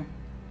at you.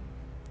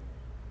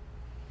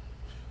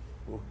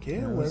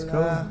 Okay, let's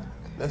well, go.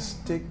 let's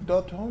take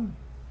Dot home.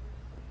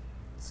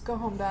 Let's go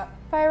home, Dot.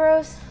 Bye,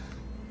 Rose.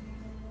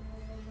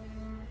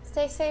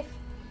 Stay safe.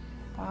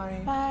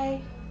 Bye.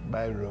 Bye.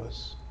 Bye,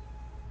 Rose.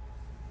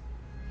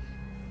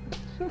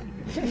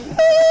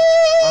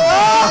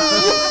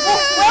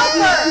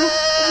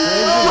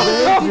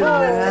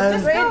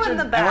 Just go in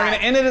the And we're going back.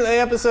 to end the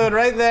episode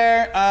right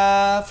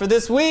there for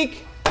this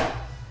week.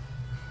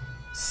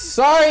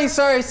 Sorry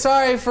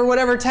for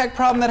whatever tech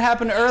problem that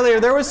happened earlier.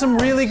 There was some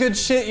really good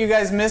shit you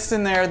guys missed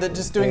in there that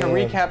just doing a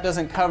recap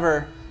doesn't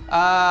cover.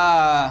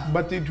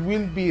 But it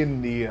will be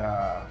in the It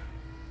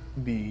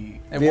won't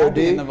be VOD?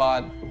 in the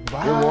VOD.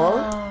 You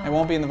won? It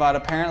won't be in the VOD.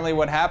 Apparently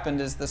what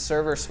happened is the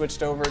server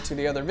switched over to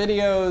the other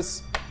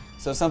videos.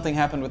 So something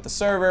happened with the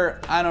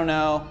server. I don't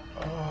know.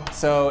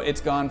 So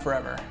it's gone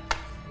forever.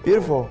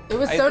 Beautiful. It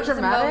was It so was a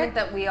moment dramatic.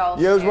 that we all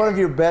Yeah, it was one shared. of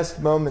your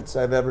best moments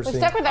I've ever We're seen.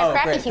 stuck with that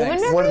crappy great, human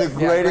thanks. movie? One of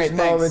the Yeah, greatest great,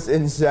 thanks. moments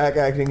in Zach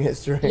acting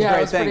history. Yeah, it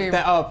Great, was pretty.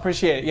 thanks. Oh,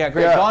 appreciate it. Yeah,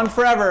 great. Yeah. Gone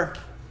forever.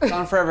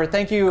 Gone forever.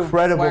 Thank you,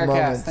 Incredible Wirecast.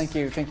 moments. Thank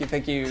you.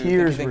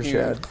 Tears thank were you.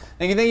 shed.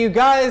 Thank you,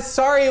 guys.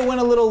 Sorry it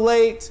went a little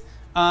late.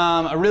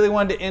 I really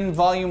wanted to end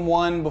Volume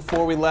 1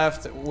 before we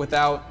left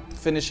without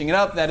finishing it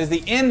up. That is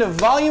the end of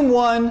Volume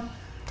 1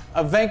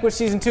 of Vanquished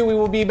Season 2. We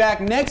will be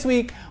back next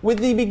week with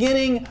the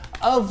beginning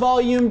of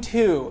Volume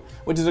 2,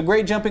 which is a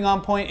great jumping on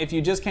point. If you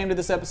just came to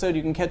this episode,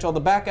 you can catch all the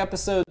back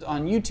episodes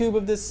on YouTube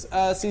of this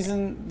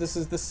season. This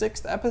is the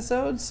 6th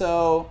episode,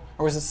 or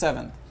was it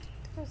 7th?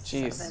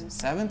 Jeez,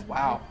 7th?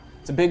 Wow.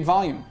 It's a big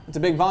volume.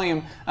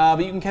 But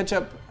you can catch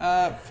up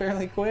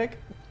fairly quick.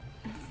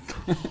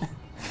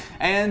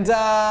 And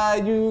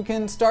you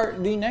can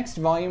start the next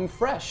volume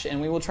fresh,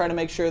 and we will try to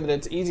make sure that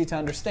it's easy to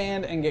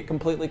understand and get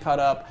completely caught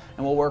up,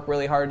 and we'll work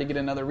really hard to get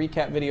another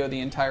recap video of the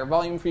entire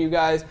volume for you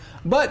guys.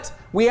 But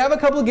we have a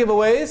couple of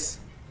giveaways.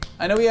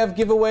 I know we have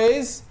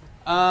giveaways.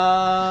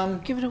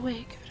 Give it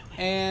away.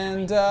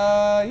 And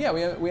yeah,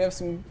 we have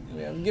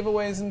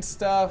giveaways and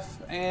stuff,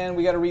 and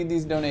we got to read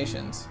these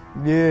donations.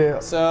 Yeah.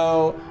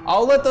 So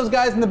I'll let those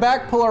guys in the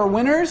back pull our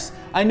winners.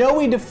 I know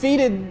we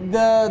defeated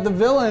the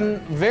villain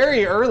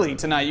very early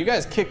tonight. You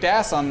guys kicked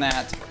ass on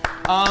that.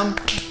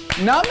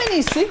 Not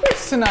many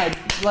secrets tonight.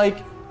 Like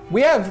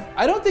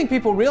I don't think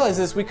people realize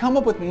this. We come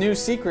up with new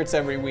secrets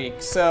every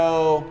week.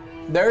 So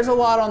there's a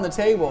lot on the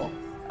table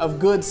of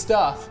good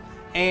stuff.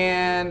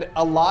 And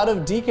a lot of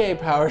DK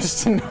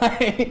powers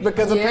tonight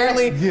because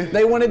apparently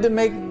they wanted to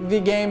make the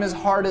game as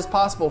hard as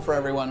possible for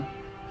everyone.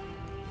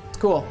 It's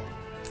cool.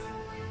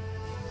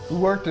 We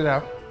worked it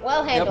out.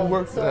 Well handled,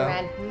 worked it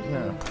out.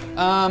 Swordman.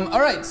 Yeah.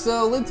 All right,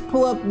 so let's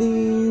pull up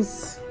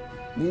these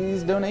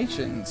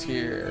donations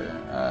here.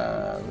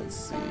 Let's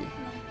see.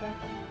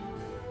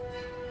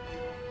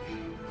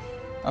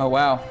 Oh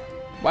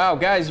wow,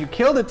 guys, you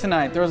killed it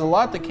tonight. There was a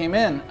lot that came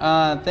in.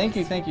 Thank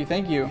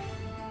you.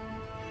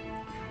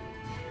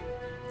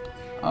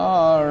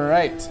 All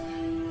right.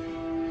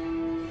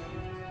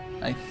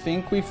 I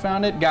think we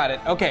found it. Got it.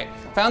 Okay.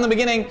 Found the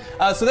beginning.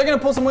 So they're going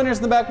to pull some winners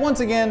in the back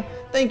once again.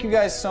 Thank you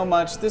guys so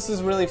much. This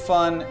is really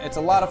fun. It's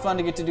a lot of fun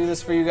to get to do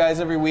this for you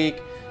guys every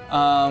week.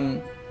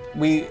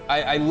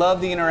 I love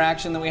the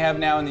interaction that we have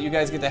now and that you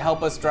guys get to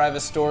help us drive a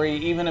story,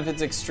 even if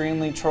it's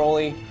extremely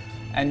trolly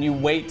and you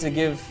wait to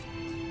give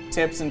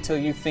tips until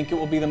you think it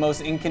will be the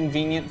most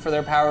inconvenient for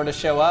their power to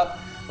show up.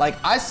 Like,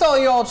 I saw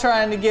you all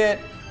trying to get,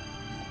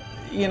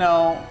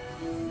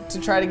 to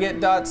try to get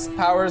Dot's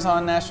powers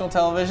on national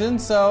television,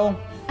 so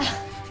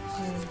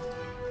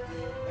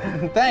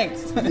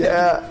thanks.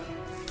 Yeah.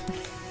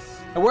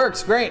 It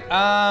works, great.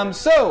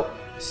 So,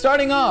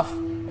 starting off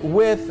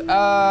with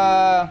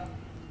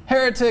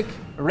Heretic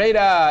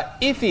Rada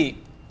Iffy.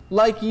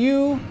 Like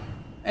you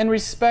and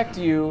respect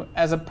you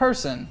as a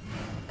person.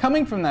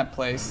 Coming from that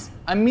place,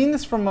 I mean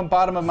this from the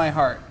bottom of my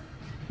heart.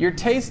 Your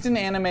taste in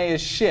anime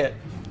is shit.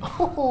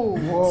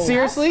 Oh,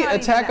 seriously,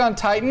 Attack on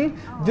Titan?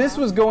 This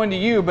was going to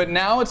you, but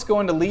now it's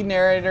going to lead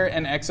narrator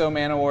and Exo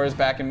Manowar is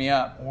backing me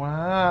up.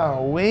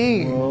 Wow,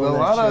 wait. Whoa, a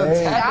lot of that's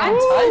Attack on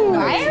Ooh, Titan.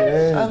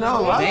 right? I know,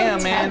 a lot Damn,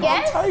 of man. Attack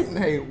on Yes? Titan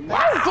hate. Wow.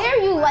 How dare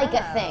you like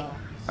a thing?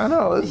 I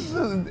know,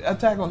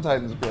 Attack on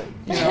Titan's great.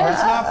 It's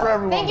not for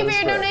everyone. Thank you for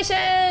your but it's great.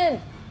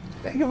 donation.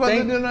 Thank you for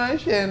the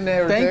donation,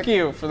 there. Thank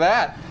you for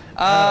that.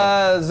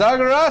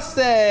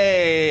 Zagaraste,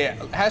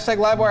 hashtag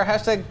Livewire,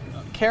 hashtag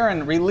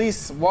Karen,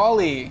 release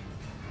Wally.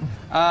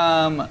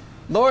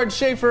 Lord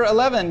Schaefer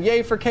 11,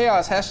 yay for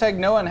chaos, hashtag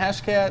Noah and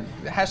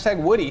hashtag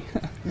Woody.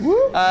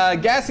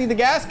 Gassy the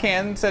Gas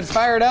Can said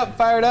fired up,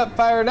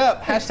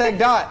 hashtag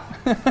Dot.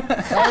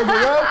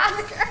 Hashtag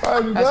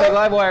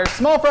Livewire.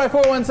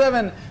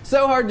 Smallfry417,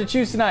 so hard to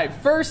choose tonight.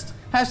 First,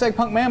 hashtag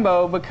Punk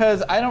Mambo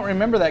because I don't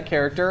remember that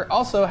character.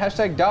 Also,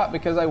 hashtag Dot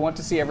because I want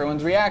to see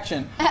everyone's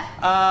reaction.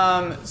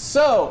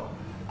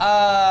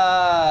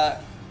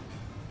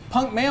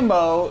 Punk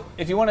Mambo,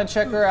 if you want to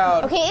check her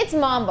out. Okay, it's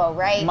Mambo,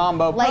 right?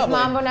 Mambo, like probably.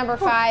 Mambo number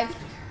 5.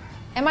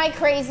 Am I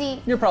crazy?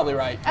 You're probably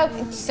right.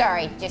 Oh,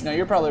 sorry. No,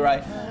 you're probably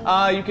right.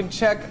 You can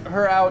check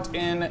her out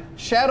in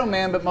Shadow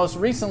Man, but most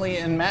recently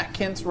in Matt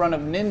Kent's run of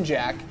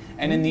Ninjak,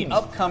 and in the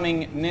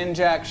upcoming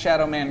Ninjak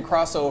Shadow Man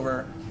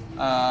crossover,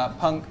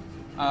 Punk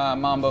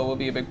Mambo will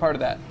be a big part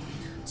of that.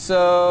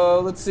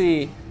 So let's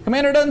see.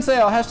 Commander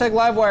Dunsale, hashtag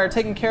Livewire,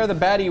 taking care of the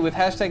baddie with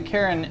hashtag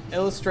Karen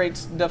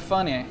illustrates the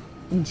funny.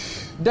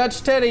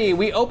 Dutch Teddy,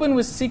 we open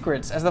with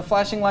secrets. As the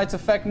flashing lights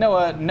affect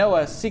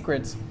Noah,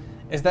 secrets.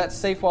 Is that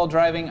safe while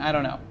driving? I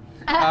don't know.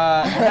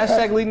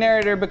 Hashtag lead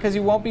narrator, because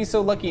you won't be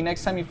so lucky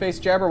next time you face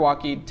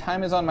Jabberwocky.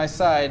 Time is on my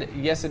side.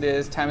 Yes, it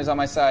is. Time is on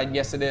my side.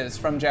 Yes, it is.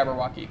 From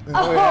Jabberwocky.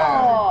 Oh,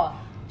 yeah.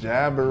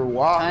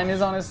 Jabberwocky. Time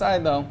is on his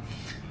side, though.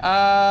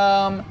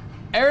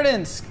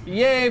 Eridance,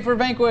 yay for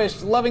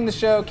Vanquished. Loving the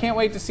show. Can't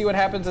wait to see what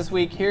happens this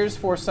week. Here's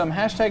for some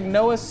hashtag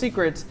Noah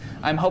secrets.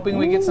 I'm hoping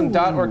we get some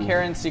Dot or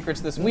Karen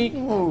secrets this week.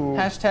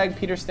 Hashtag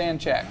Peter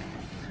Stanchak.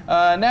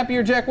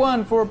 Napier Jack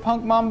 1 for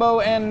Punk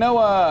Mambo and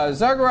Noah.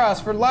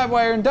 Zargaras for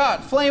Livewire and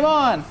Dot. Flame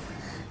on.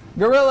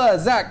 Gorilla,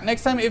 Zach,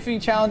 next time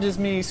Iffy challenges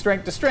me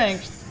strength to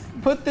strength,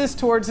 put this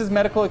towards his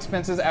medical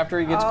expenses after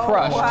he gets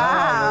crushed.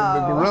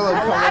 The gorilla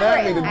coming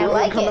at me. The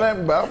gorilla coming at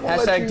me. But I won't let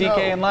Hashtag you DK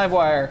know. and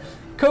Livewire.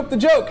 Cope the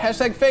joke.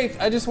 Hashtag Faith.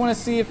 I just want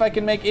to see if I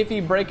can make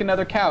Iffy break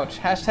another couch.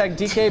 Hashtag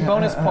DK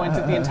bonus points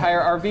if the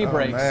entire RV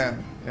breaks.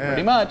 Man. Yeah.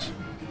 Pretty much.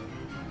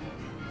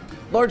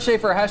 Lord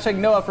Schaefer. Hashtag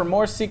Noah for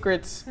more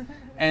secrets.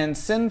 And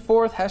send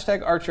forth.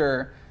 Hashtag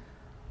Archer.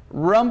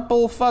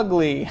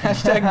 Rumpelfugly.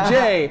 Hashtag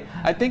J.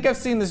 I think I've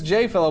seen this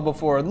J fellow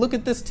before. Look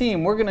at this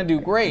team. We're going to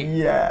do great.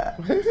 Yeah.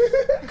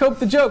 Cope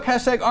the joke.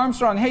 Hashtag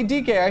Armstrong. Hey,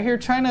 DK, I hear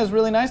China is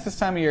really nice this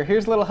time of year.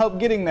 Here's a little help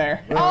getting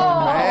there.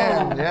 Oh,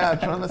 man. Yeah,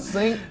 trying to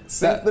sink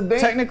the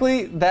date.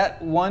 Technically,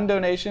 that one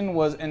donation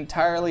was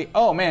entirely...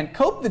 Oh, man.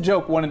 Cope the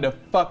joke wanted to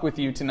fuck with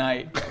you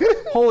tonight.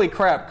 Holy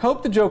crap.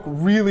 Cope the joke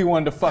really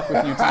wanted to fuck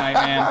with you tonight,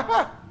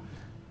 man.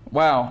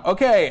 Wow.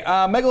 Okay,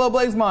 Megalo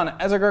Blazemon.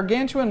 As a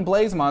gargantuan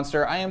blaze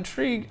monster, I am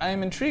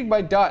intrigued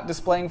by Dot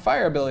displaying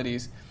fire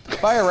abilities.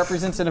 Fire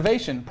represents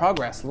innovation,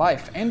 progress,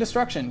 life, and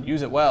destruction.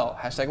 Use it well.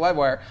 Hashtag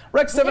Livewire.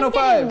 Rex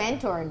 705.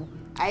 Mentored.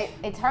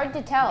 It's hard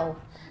to tell.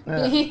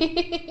 Rex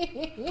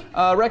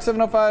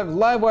 705.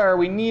 Livewire.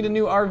 We need a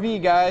new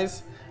RV,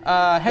 guys.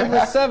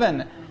 Headless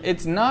 7.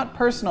 It's not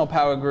personal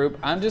power group.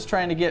 I'm just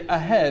trying to get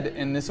ahead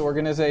in this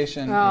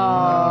organization.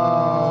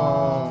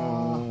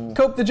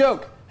 Cope the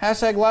joke.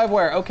 Hashtag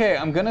Livewire. Okay,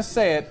 I'm gonna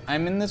say it.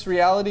 I'm in this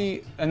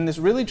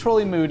really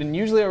trolly mood, and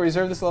usually I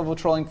reserve this level of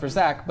trolling for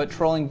Zach, but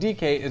trolling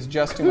DK is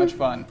just too much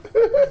fun.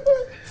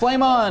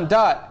 Flame on,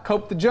 Dot,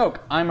 Cope the joke.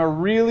 I'm a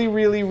really,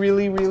 really,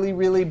 really, really,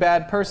 really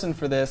bad person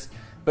for this,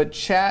 but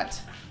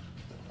chat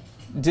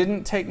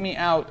didn't take me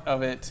out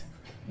of it.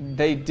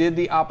 They did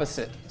the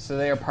opposite, so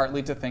they are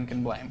partly to thank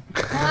and blame.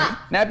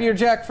 Napier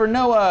Jack for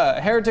Noah.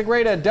 Heretic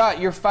Rada, Dot,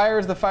 your fire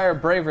is the fire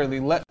of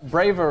bravery.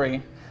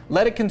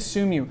 Let it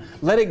consume you.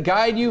 Let it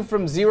guide you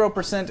from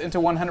 0% into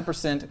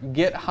 100%.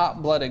 Get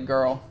hot-blooded,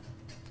 girl.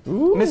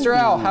 Ooh. Mr.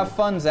 Owl, have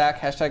fun, Zach.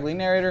 Hashtag lead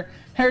narrator.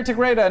 Heretic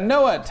Rada,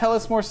 Noah, tell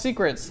us more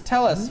secrets.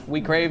 Tell us.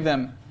 We crave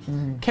them.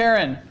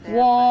 Karen,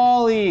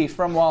 Wally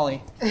from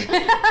Wally.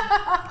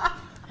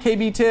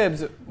 KB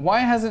Tibbs, why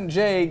hasn't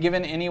Jay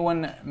given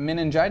anyone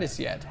meningitis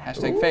yet?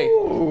 Hashtag Faith.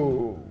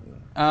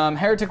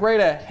 Heretic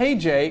Rada, hey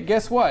Jay,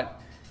 guess what?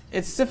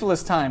 It's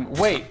syphilis time.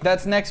 Wait,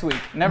 that's next week.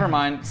 Never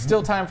mind.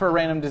 Still time for a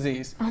random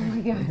disease. Oh my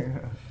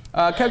god.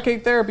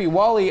 Cupcake Therapy.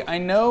 Wally, I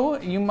know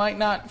you might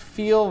not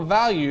feel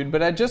valued,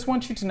 but I just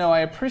want you to know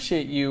I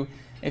appreciate you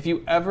if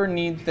you ever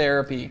need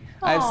therapy.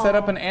 I've set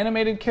up an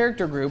animated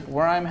character group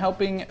where I'm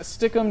helping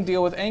Stickum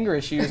deal with anger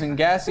issues, and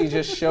Gassy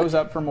just shows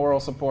up for moral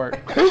support.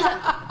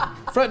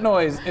 Fret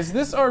Noise. Is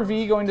this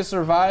RV going to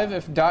survive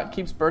if Dot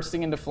keeps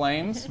bursting into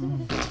flames?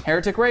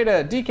 Heretic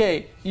Rada.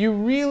 DK, you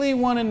really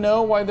want to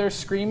know why they're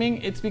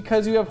screaming? It's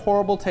because you have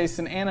horrible taste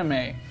in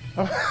anime.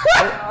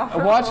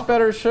 Watch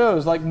better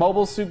shows like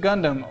Mobile Suit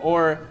Gundam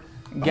or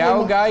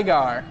Gao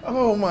Gaigar.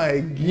 Oh my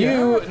god.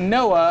 You,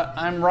 Noah,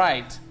 I'm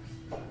right.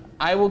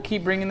 I will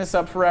keep bringing this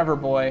up forever,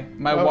 boy.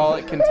 My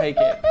wallet can take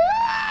it.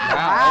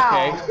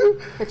 Wow,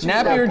 okay.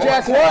 Napier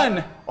Jack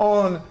 1.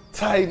 On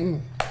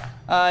Titan.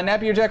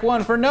 Napier Jack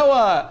 1 for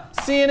Noah.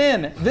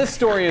 CNN, this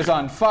story is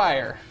on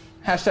fire.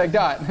 Hashtag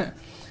Dot.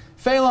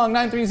 Feilong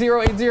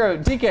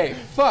 93080. DK,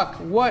 fuck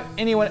what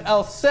anyone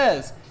else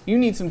says. You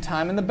need some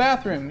time in the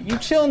bathroom. You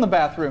chill in the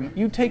bathroom.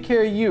 You take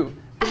care of you.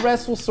 The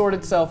rest will sort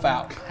itself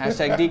out.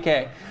 Hashtag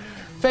DK.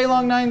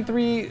 Feilong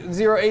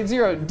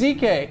 93080.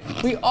 DK,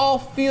 we all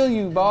feel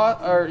you,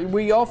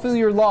 we all feel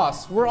your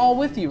loss. We're all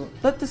with you.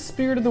 Let the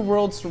spirit of the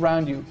world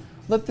surround you.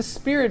 Let the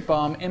spirit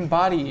bomb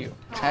embody you.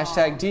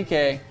 Hashtag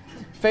DK.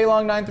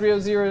 Feilong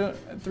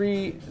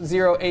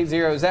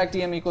 9303080. Zach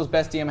DM equals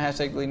best DM.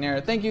 Hashtag lead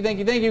narrator. Thank you,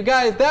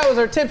 guys. That was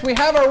our tips. We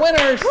have our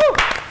winners. Woo!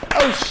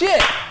 Oh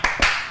shit.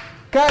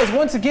 Guys,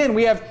 once again,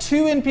 we have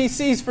 2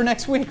 NPCs for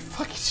next week.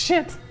 Fucking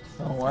shit.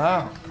 Oh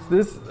wow.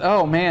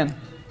 Oh man.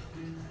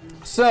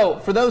 So,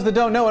 for those that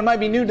don't know and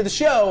might be new to the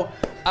show,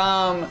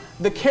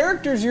 the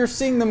characters you're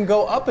seeing them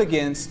go up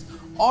against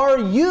are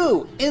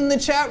you in the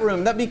chat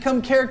room that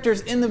become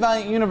characters in the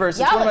Valiant universe.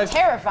 Y'all are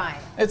terrifying.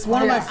 It's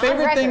one of my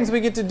favorite things we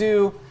get to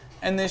do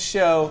in this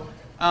show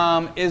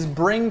is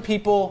bring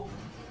people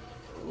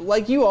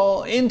like you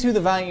all into the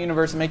Valiant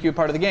universe and make you a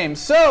part of the game.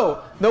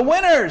 So, the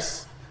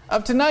winners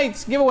of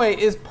tonight's giveaway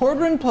is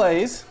Pordrin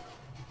Plays,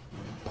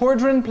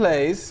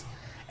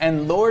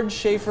 and Lord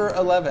Schaefer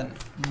 11.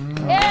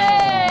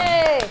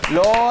 Yay!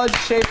 Lord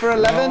Schaefer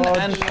 11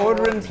 and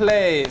Pordrin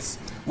Plays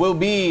will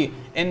be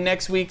in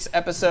next week's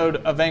episode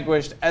of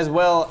Vanquished, as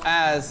well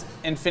as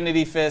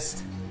Infinity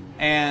Fist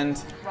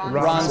and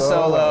Ron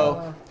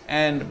Solo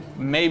and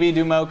maybe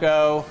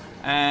Dumoko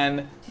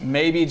and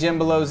maybe Jim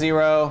Below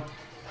Zero.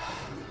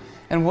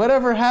 And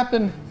whatever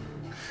happened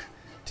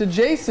to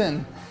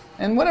Jason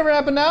and whatever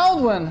happened to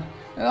Aldwin.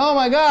 And oh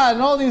my god,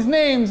 and all these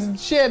names and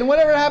shit, and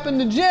whatever happened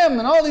to Jim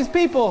and all these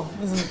people.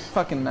 This is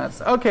fucking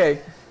nuts.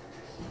 Okay.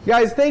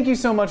 Guys, thank you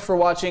so much for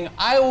watching.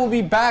 I will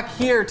be back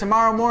here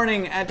tomorrow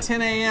morning at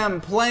 10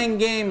 a.m. playing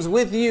games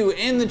with you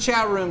in the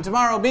chat room.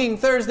 Tomorrow, being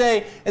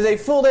Thursday, is a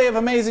full day of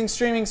amazing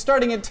streaming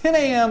starting at 10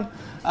 a.m.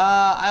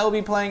 I will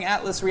be playing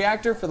Atlas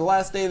Reactor for the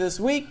last day this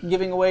week,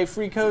 giving away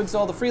free codes to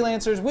all the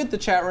freelancers with the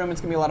chat room.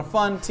 It's going to be a lot of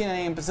fun. 10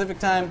 a.m. Pacific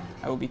time.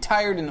 I will be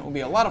tired, and it will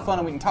be a lot of fun,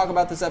 and we can talk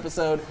about this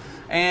episode.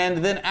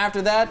 And then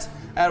after that,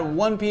 at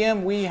 1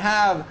 p.m., we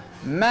have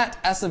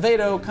Matt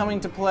Acevedo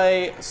coming to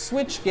play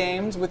Switch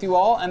games with you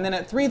all. And then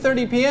at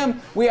 3:30 p.m.,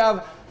 we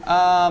have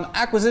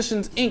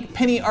Acquisitions Inc.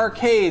 Penny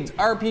Arcades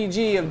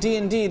RPG of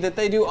D&D that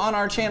they do on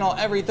our channel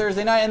every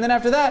Thursday night. And then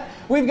after that,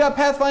 we've got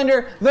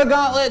Pathfinder The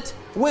Gauntlet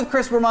with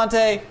Chris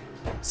Bramante.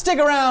 Stick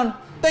around.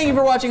 Thank you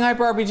for watching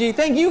Hyper RPG.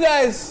 Thank you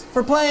guys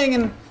for playing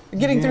and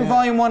getting through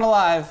Volume 1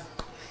 alive.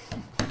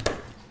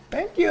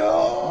 Thank you.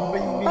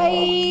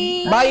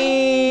 Bye.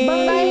 Bye.